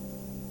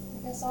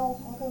 I guess I'll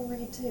go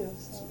read too.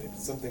 So So. maybe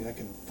something I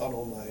can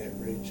funnel my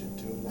rage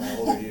into in my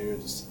older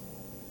years.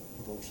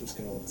 Wolf's just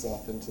kind of looks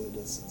off into the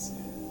distance.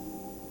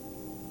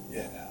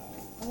 Yeah.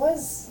 I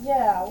was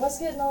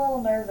getting a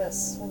little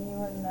nervous when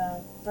you and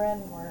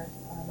Bren were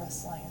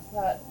wrestling. I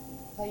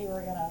thought you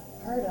were gonna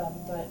hurt him,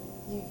 but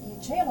you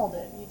channeled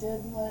it. You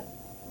did what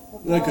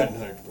I couldn't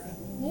hurt Bren.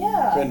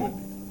 Yeah. Bren would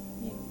be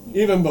fine.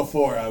 You, Even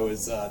before I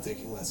was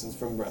taking lessons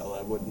from Brell,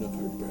 I wouldn't have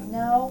hurt Bren.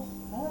 no,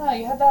 I don't know.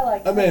 You had that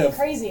like I may have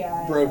crazy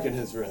eye. broken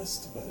his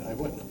wrist, but I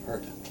wouldn't have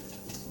hurt him.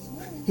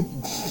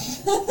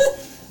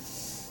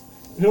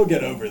 He'll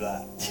get over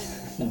that.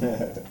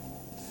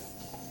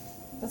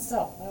 But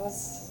still, that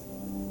was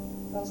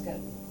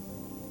good.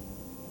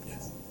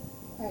 Yes.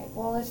 All right.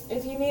 Well,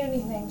 if you need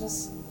anything,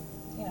 just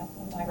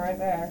I'm like right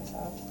there.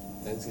 So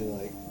And he's gonna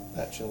like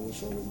pat you on the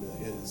shoulder and be like,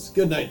 yes,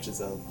 good night,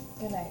 Giselle.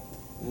 good night.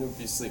 I hope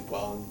you sleep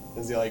well. And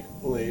as he like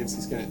leaves,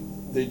 he's gonna.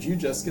 Did you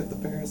just get the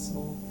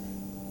parasol?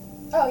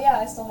 Oh yeah,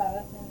 I still have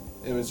it.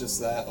 It was just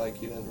that,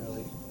 like you didn't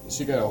really.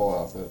 She got a whole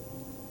outfit.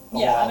 A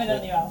Yeah, whole I'm in a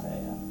outfit? new outfit.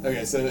 Yeah.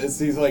 Okay, so as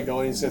he's like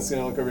going, he's just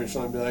gonna look over his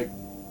shoulder and be like,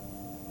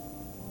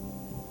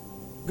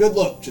 "Good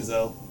luck,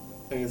 Giselle,"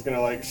 and he's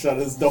gonna like shut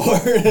his door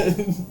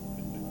and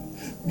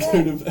go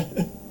to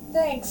bed.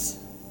 Thanks.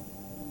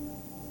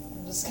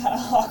 just kind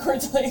of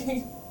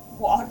awkwardly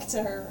walk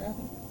to her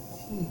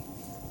room.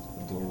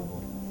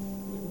 Adorable.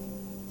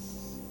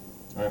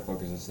 Alright,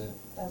 fuckers, that's it.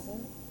 That's it.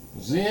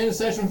 This is the end of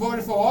session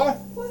 44.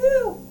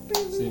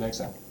 Woohoo! See you next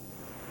time.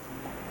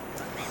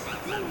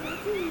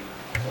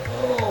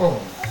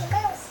 Oh.